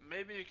bitch.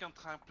 Maybe you can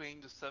try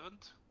playing the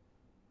 7th.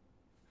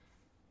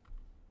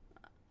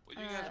 Would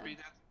you guys be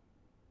that?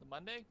 The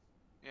Monday?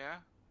 Yeah?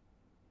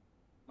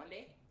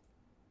 Monday?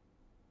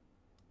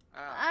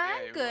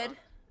 I'm good.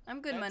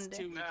 I'm good That's Monday.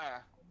 2 weeks.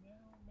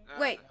 Nah.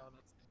 Wait. No,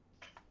 that's...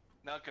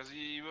 No, because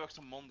he works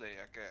on Monday,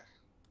 okay.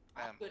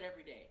 I'm good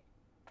every day.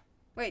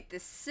 Wait, the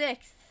 6th.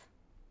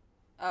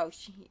 Oh,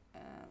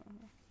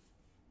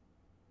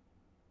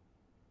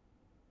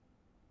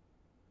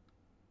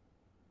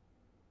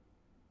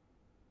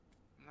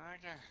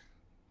 Okay.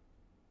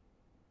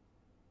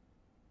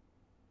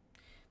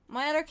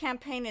 my other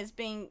campaign is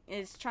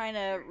trying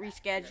to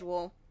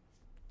reschedule,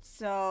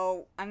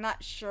 so I'm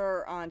not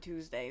sure on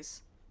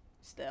Tuesdays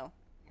still.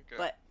 Okay.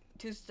 But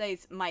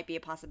Tuesdays might be a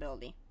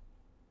possibility.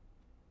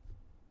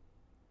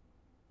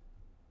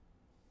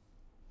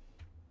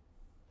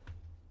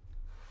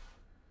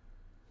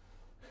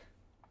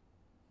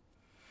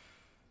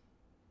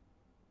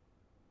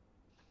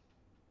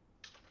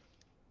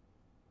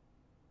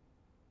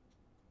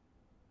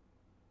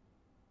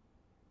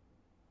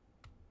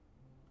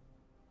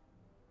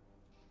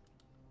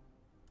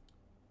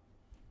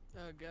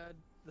 Oh god,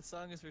 the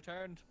song is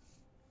returned.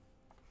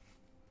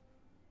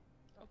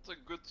 That's a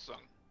good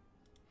song.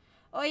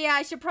 Oh yeah,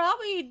 I should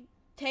probably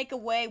take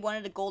away one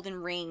of the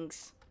golden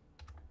rings.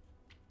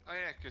 Oh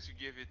yeah, because you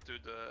give it to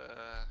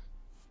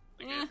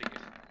the Yeah.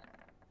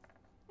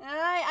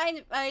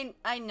 guy.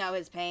 I know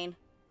his pain.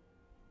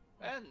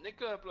 And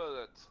Nico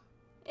uploaded.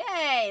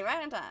 Yay,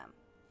 right on time.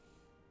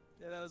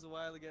 Yeah, that was a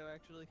while ago,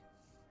 actually.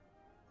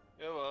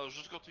 Yeah, well, I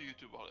just got the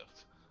YouTube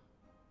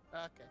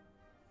alert. Okay.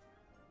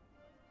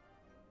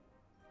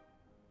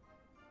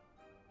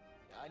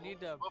 I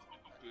need to... Off my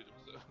computer,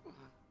 so.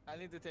 I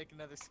need to take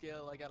another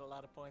skill. I got a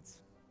lot of points.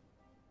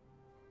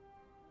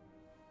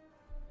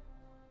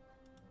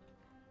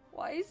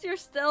 Why is your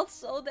stealth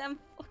so damn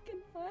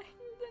fucking higher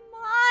than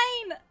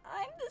mine?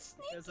 I'm the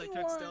sneaky Because I one.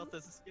 took stealth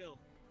as a skill.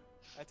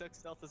 I took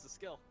stealth as a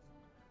skill.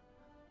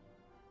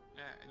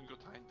 Yeah, and you got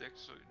high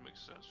dex, so it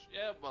makes sense.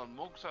 Yeah, well,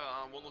 monks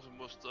are one of the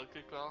most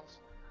stealthy class.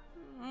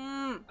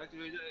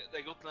 Actually,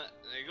 they got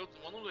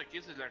one of the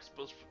kids is like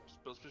spell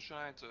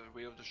specialized,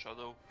 Way of the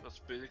Shadow. That's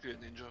basically a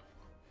ninja.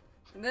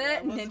 The Yeah,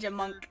 I wasn't ninja sure-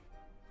 monk.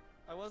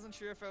 I wasn't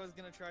sure if I was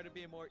gonna try to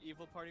be a more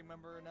evil party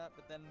member or not,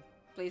 but then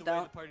Please the way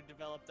don't. the party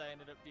developed, I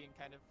ended up being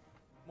kind of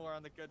more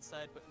on the good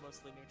side, but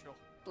mostly neutral.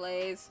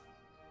 Blaze.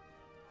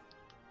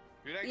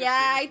 You're like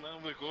Yeah, the same man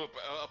of the group,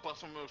 apart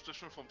from the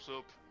obsession from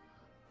soap.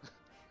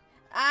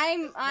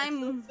 I'm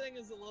The thing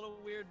is a little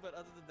weird, but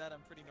other than that,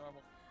 I'm pretty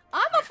normal.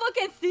 I'm a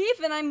fucking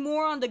thief and I'm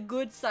more on the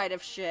good side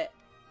of shit.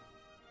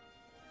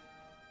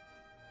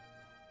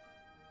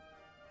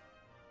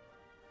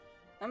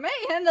 I may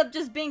end up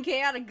just being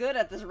chaotic good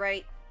at this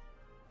rate.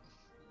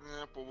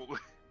 Yeah, probably.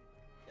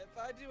 If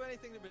I do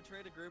anything to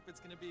betray the group, it's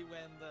gonna be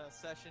when the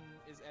session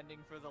is ending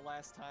for the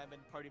last time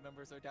and party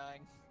members are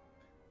dying.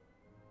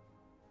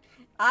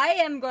 I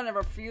am gonna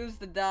refuse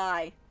to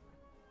die.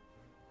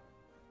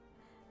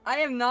 I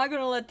am not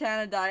gonna let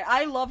Tana die.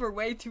 I love her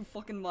way too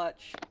fucking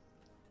much.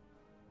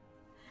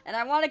 And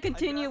I want to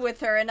continue with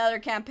her in other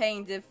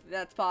campaigns if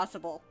that's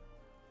possible.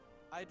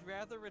 I'd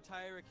rather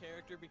retire a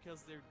character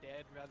because they're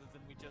dead rather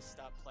than we just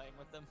stop playing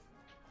with them.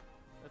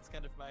 That's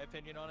kind of my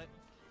opinion on it.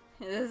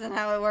 It isn't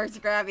how it works,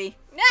 Grabby.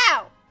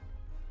 No!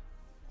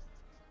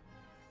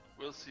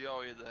 We'll see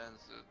how it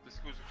ends.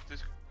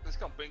 This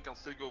campaign can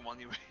still go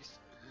money ways.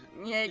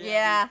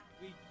 Yeah.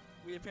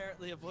 We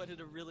apparently avoided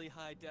a really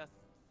high death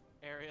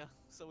area,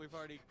 so we've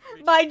already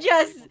reached By the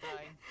point of people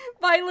dying.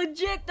 by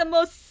legit the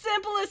most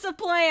simplest of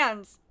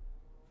plans.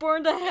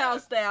 Burn the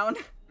house down.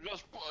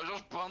 Just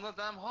burn the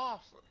damn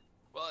house.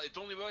 Well, it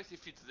only works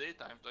if it's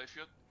daytime, so if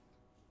you...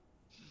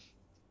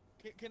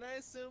 Can I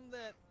assume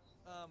that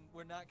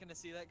we're not gonna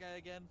see that guy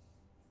again?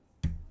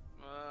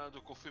 The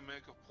coffee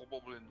maker,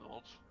 probably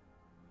not.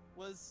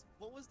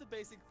 What was the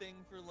basic thing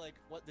for like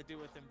what to do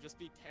with him? Just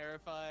be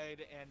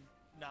terrified and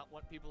not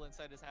want people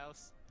inside his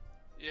house?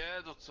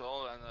 Yeah, that's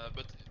all. And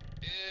but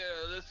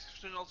this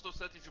question also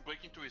said if you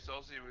break into his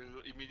house, he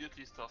will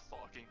immediately start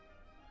stalking.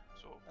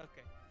 So.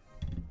 Okay.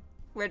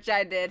 Which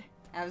I did.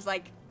 I was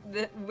like,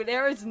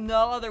 there is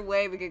no other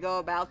way we could go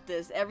about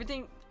this.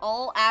 Everything,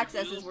 all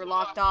accesses were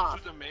locked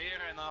off. To the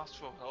mayor and asked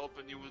for help,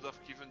 and he would have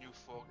given you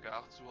 4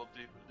 guards to help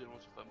deal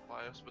with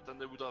vampires, but then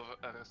they would have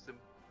arrested him.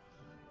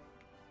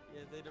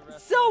 Yeah, they'd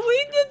arrest So him.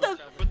 we did the.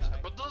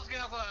 But those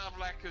guys have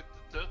like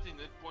 13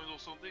 hit points or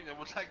something. They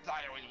would like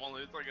die with 1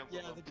 hit against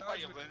the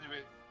vampires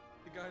anyway.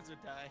 The guards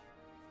would die.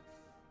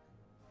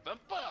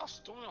 Vampires,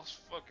 strong as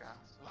fuck,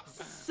 ass.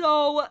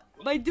 So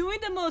by doing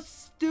the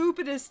most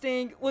stupidest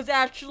thing was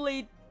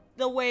actually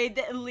the way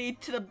that lead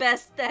to the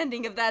best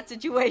ending of that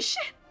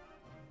situation.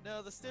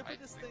 No, the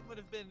stupidest thing would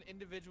have been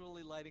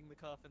individually lighting the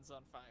coffins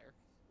on fire,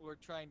 or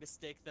trying to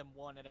stake them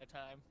one at a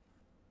time.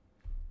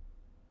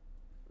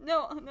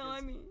 No,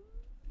 I mean...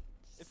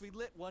 If we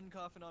lit one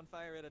coffin on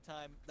fire at a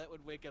time, that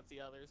would wake up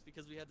the others,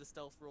 because we had to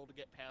stealth roll to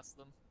get past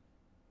them.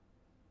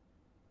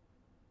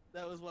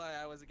 That was why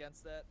I was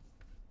against that.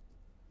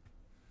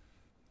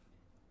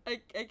 I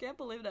can't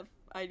believe that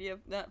idea,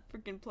 that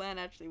freaking plan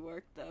actually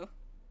worked, though.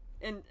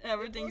 And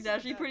everything's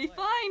actually pretty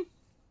fine.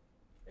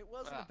 It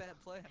wasn't a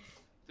bad plan.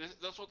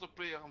 That's what the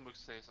player handbook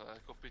says, I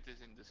copied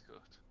it in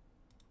Discord.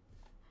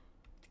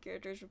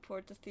 Characters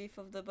report the thief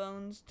of the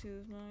bones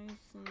to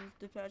Nice and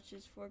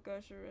dispatches 4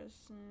 guards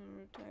arrests and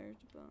retires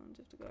the bones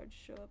if the guards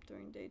show up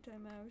during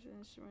daytime hours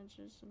and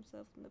surrenders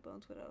himself in the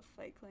bones without a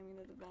fight, claiming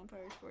that the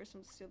vampires forced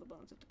him to steal the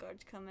bones if the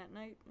guards come at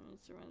night, and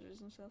surrenders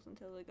himself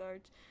until the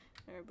guards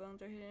their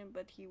bones are hidden,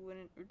 but he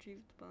wouldn't retrieve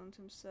the bones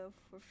himself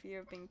for fear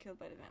of being killed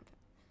by the vampire.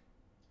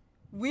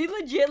 We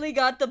legitly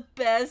got the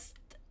best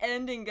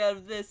ending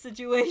of this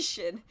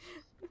situation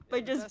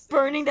by just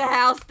burning the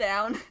house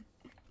down.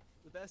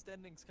 The best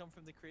endings come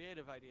from the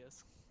creative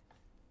ideas.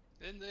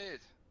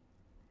 Indeed.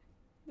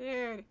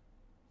 Dude.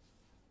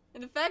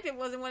 And the fact it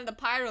wasn't one of the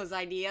Pyro's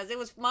ideas, it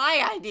was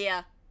my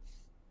idea.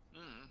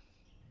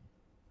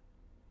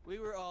 We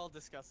were all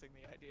discussing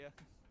the idea.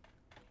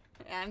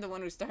 I'm the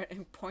one who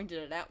pointed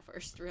it out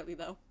first, really,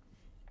 though.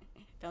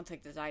 Don't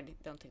take this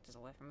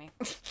away from me.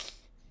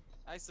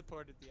 I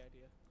supported the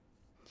idea.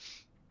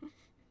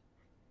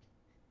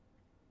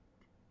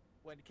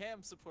 When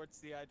Cam supports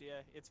the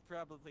idea, it's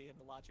probably an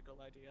illogical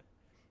idea.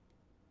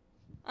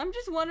 I'm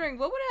just wondering,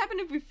 what would happen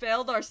if we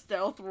failed our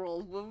stealth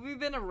roll? Would we have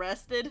been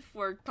arrested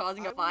for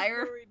causing a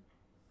fire?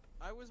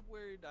 I was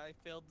worried I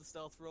failed the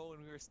stealth roll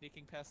when we were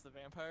sneaking past the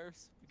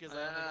vampires, because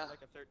I only got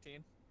like a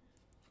 13.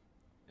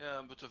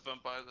 Yeah, but the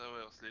vampires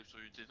were asleep, so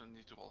you didn't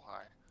need to roll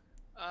high.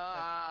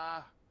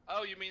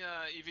 Oh, you mean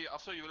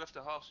after you left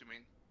the house, you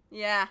mean?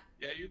 Yeah.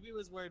 Yeah, Yubi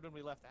was worried when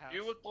we left the house.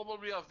 You would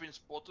probably have been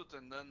spotted,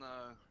 and then,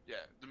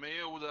 yeah, the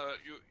mayor would,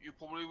 you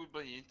probably would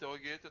be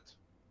interrogated.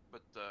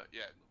 But,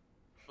 yeah,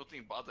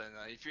 nothing bad. And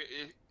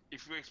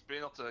if you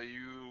explain that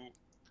you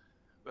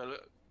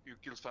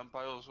killed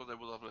vampires, so they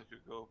would have let you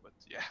go. But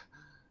yeah.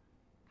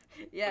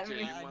 Yeah. But,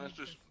 yeah,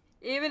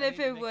 even if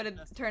it would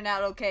have turned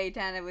out okay,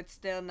 Tana would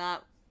still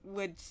not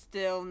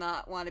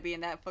want to be in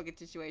that fucking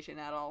situation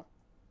at all.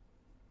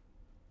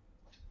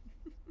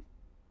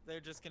 They're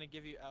just gonna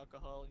give you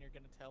alcohol and you're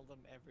gonna tell them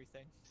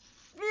everything.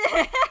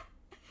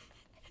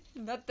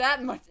 Not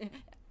that much.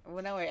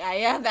 Well, no, wait, I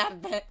am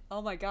that bit.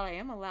 Oh my god, I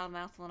am a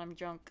loudmouth when I'm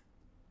drunk.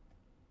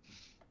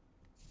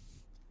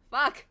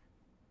 Fuck.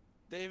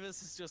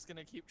 Davis is just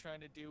gonna keep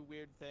trying to do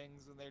weird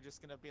things and they're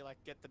just gonna be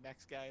like, get the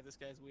next guy, this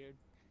guy's weird.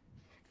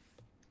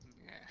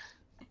 Yeah.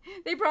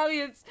 They would probably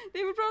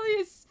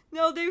he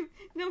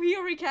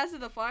already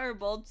casted the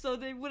firebolt, so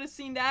they would have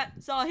seen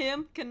that, saw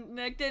him,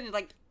 connected, and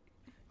like,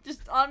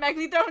 just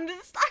automatically throw him into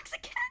the stocks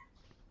again.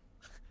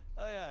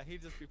 Oh yeah,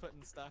 he'd just be put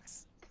in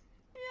stocks.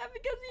 Yeah,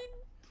 because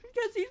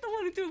he's the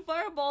one who threw a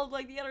fireball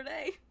like the other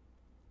day.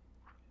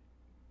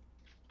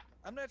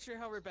 I'm not sure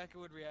how Rebecca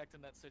would react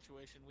in that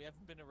situation. We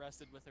haven't been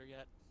arrested with her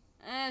yet.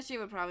 She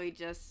would probably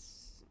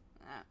just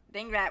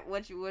think that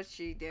what would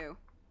she do?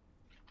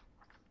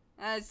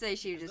 I'd say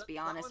she would just be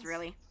honest,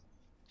 really.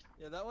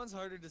 Yeah, that one's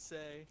harder to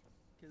say,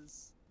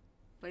 cause.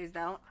 Please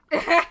don't.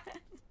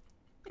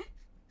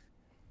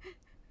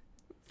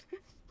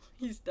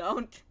 Please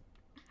don't.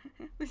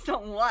 Please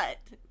don't what?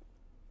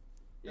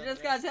 You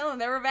just gotta tell them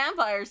there were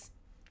vampires.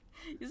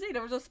 You see,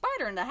 there was a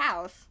spider in the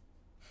house.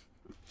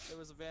 There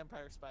was a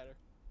vampire spider.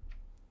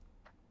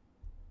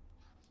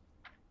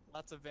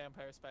 Lots of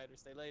vampire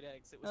spiders. They laid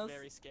eggs. It was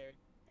very scary.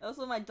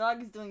 Also, my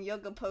dog is doing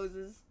yoga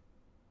poses.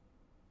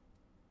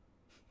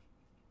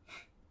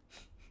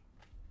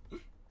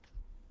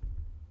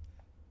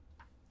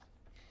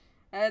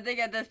 I think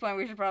at this point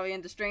we should probably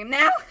end the stream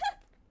now.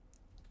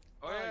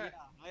 Oh yeah.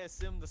 I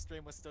assumed the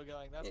stream was still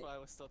going. That's why I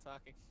was still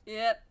talking.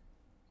 Yep.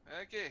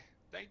 Okay.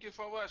 Thank you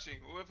for watching,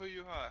 whoever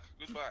you are.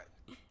 Goodbye.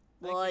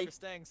 Thank you for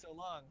staying so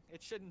long.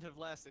 It shouldn't have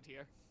lasted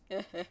here.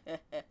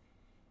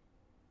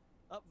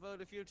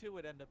 Upvote if you too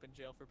would end up in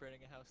jail for burning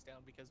a house down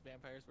because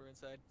vampires were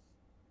inside.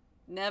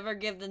 Never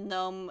give the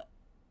gnome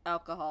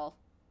alcohol.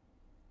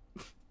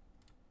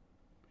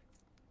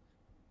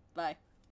 Bye.